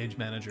a stage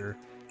manager,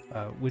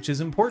 which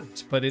is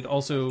important, but it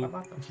also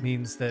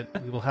means that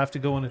we will have to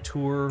go on a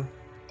tour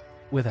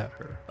without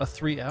her, a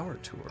 3-hour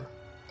tour.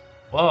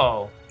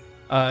 Whoa.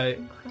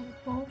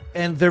 Incredible.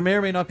 And there may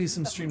or may not be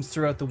some streams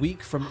throughout the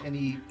week from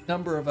any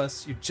number of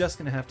us. You're just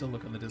going to have to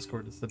look on the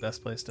Discord. It's the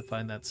best place to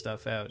find that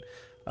stuff out.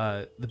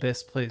 The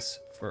best place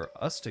for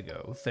us to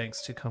go,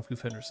 thanks to Kung Fu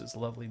Fenris'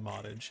 lovely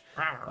moddage,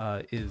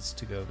 is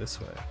to go this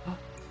way and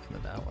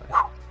then that way.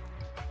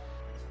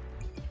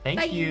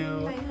 Thank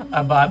you.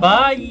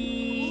 Bye-bye.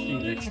 See you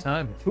next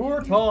time.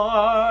 Tour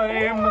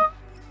time.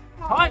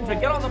 Time to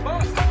get on the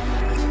bus.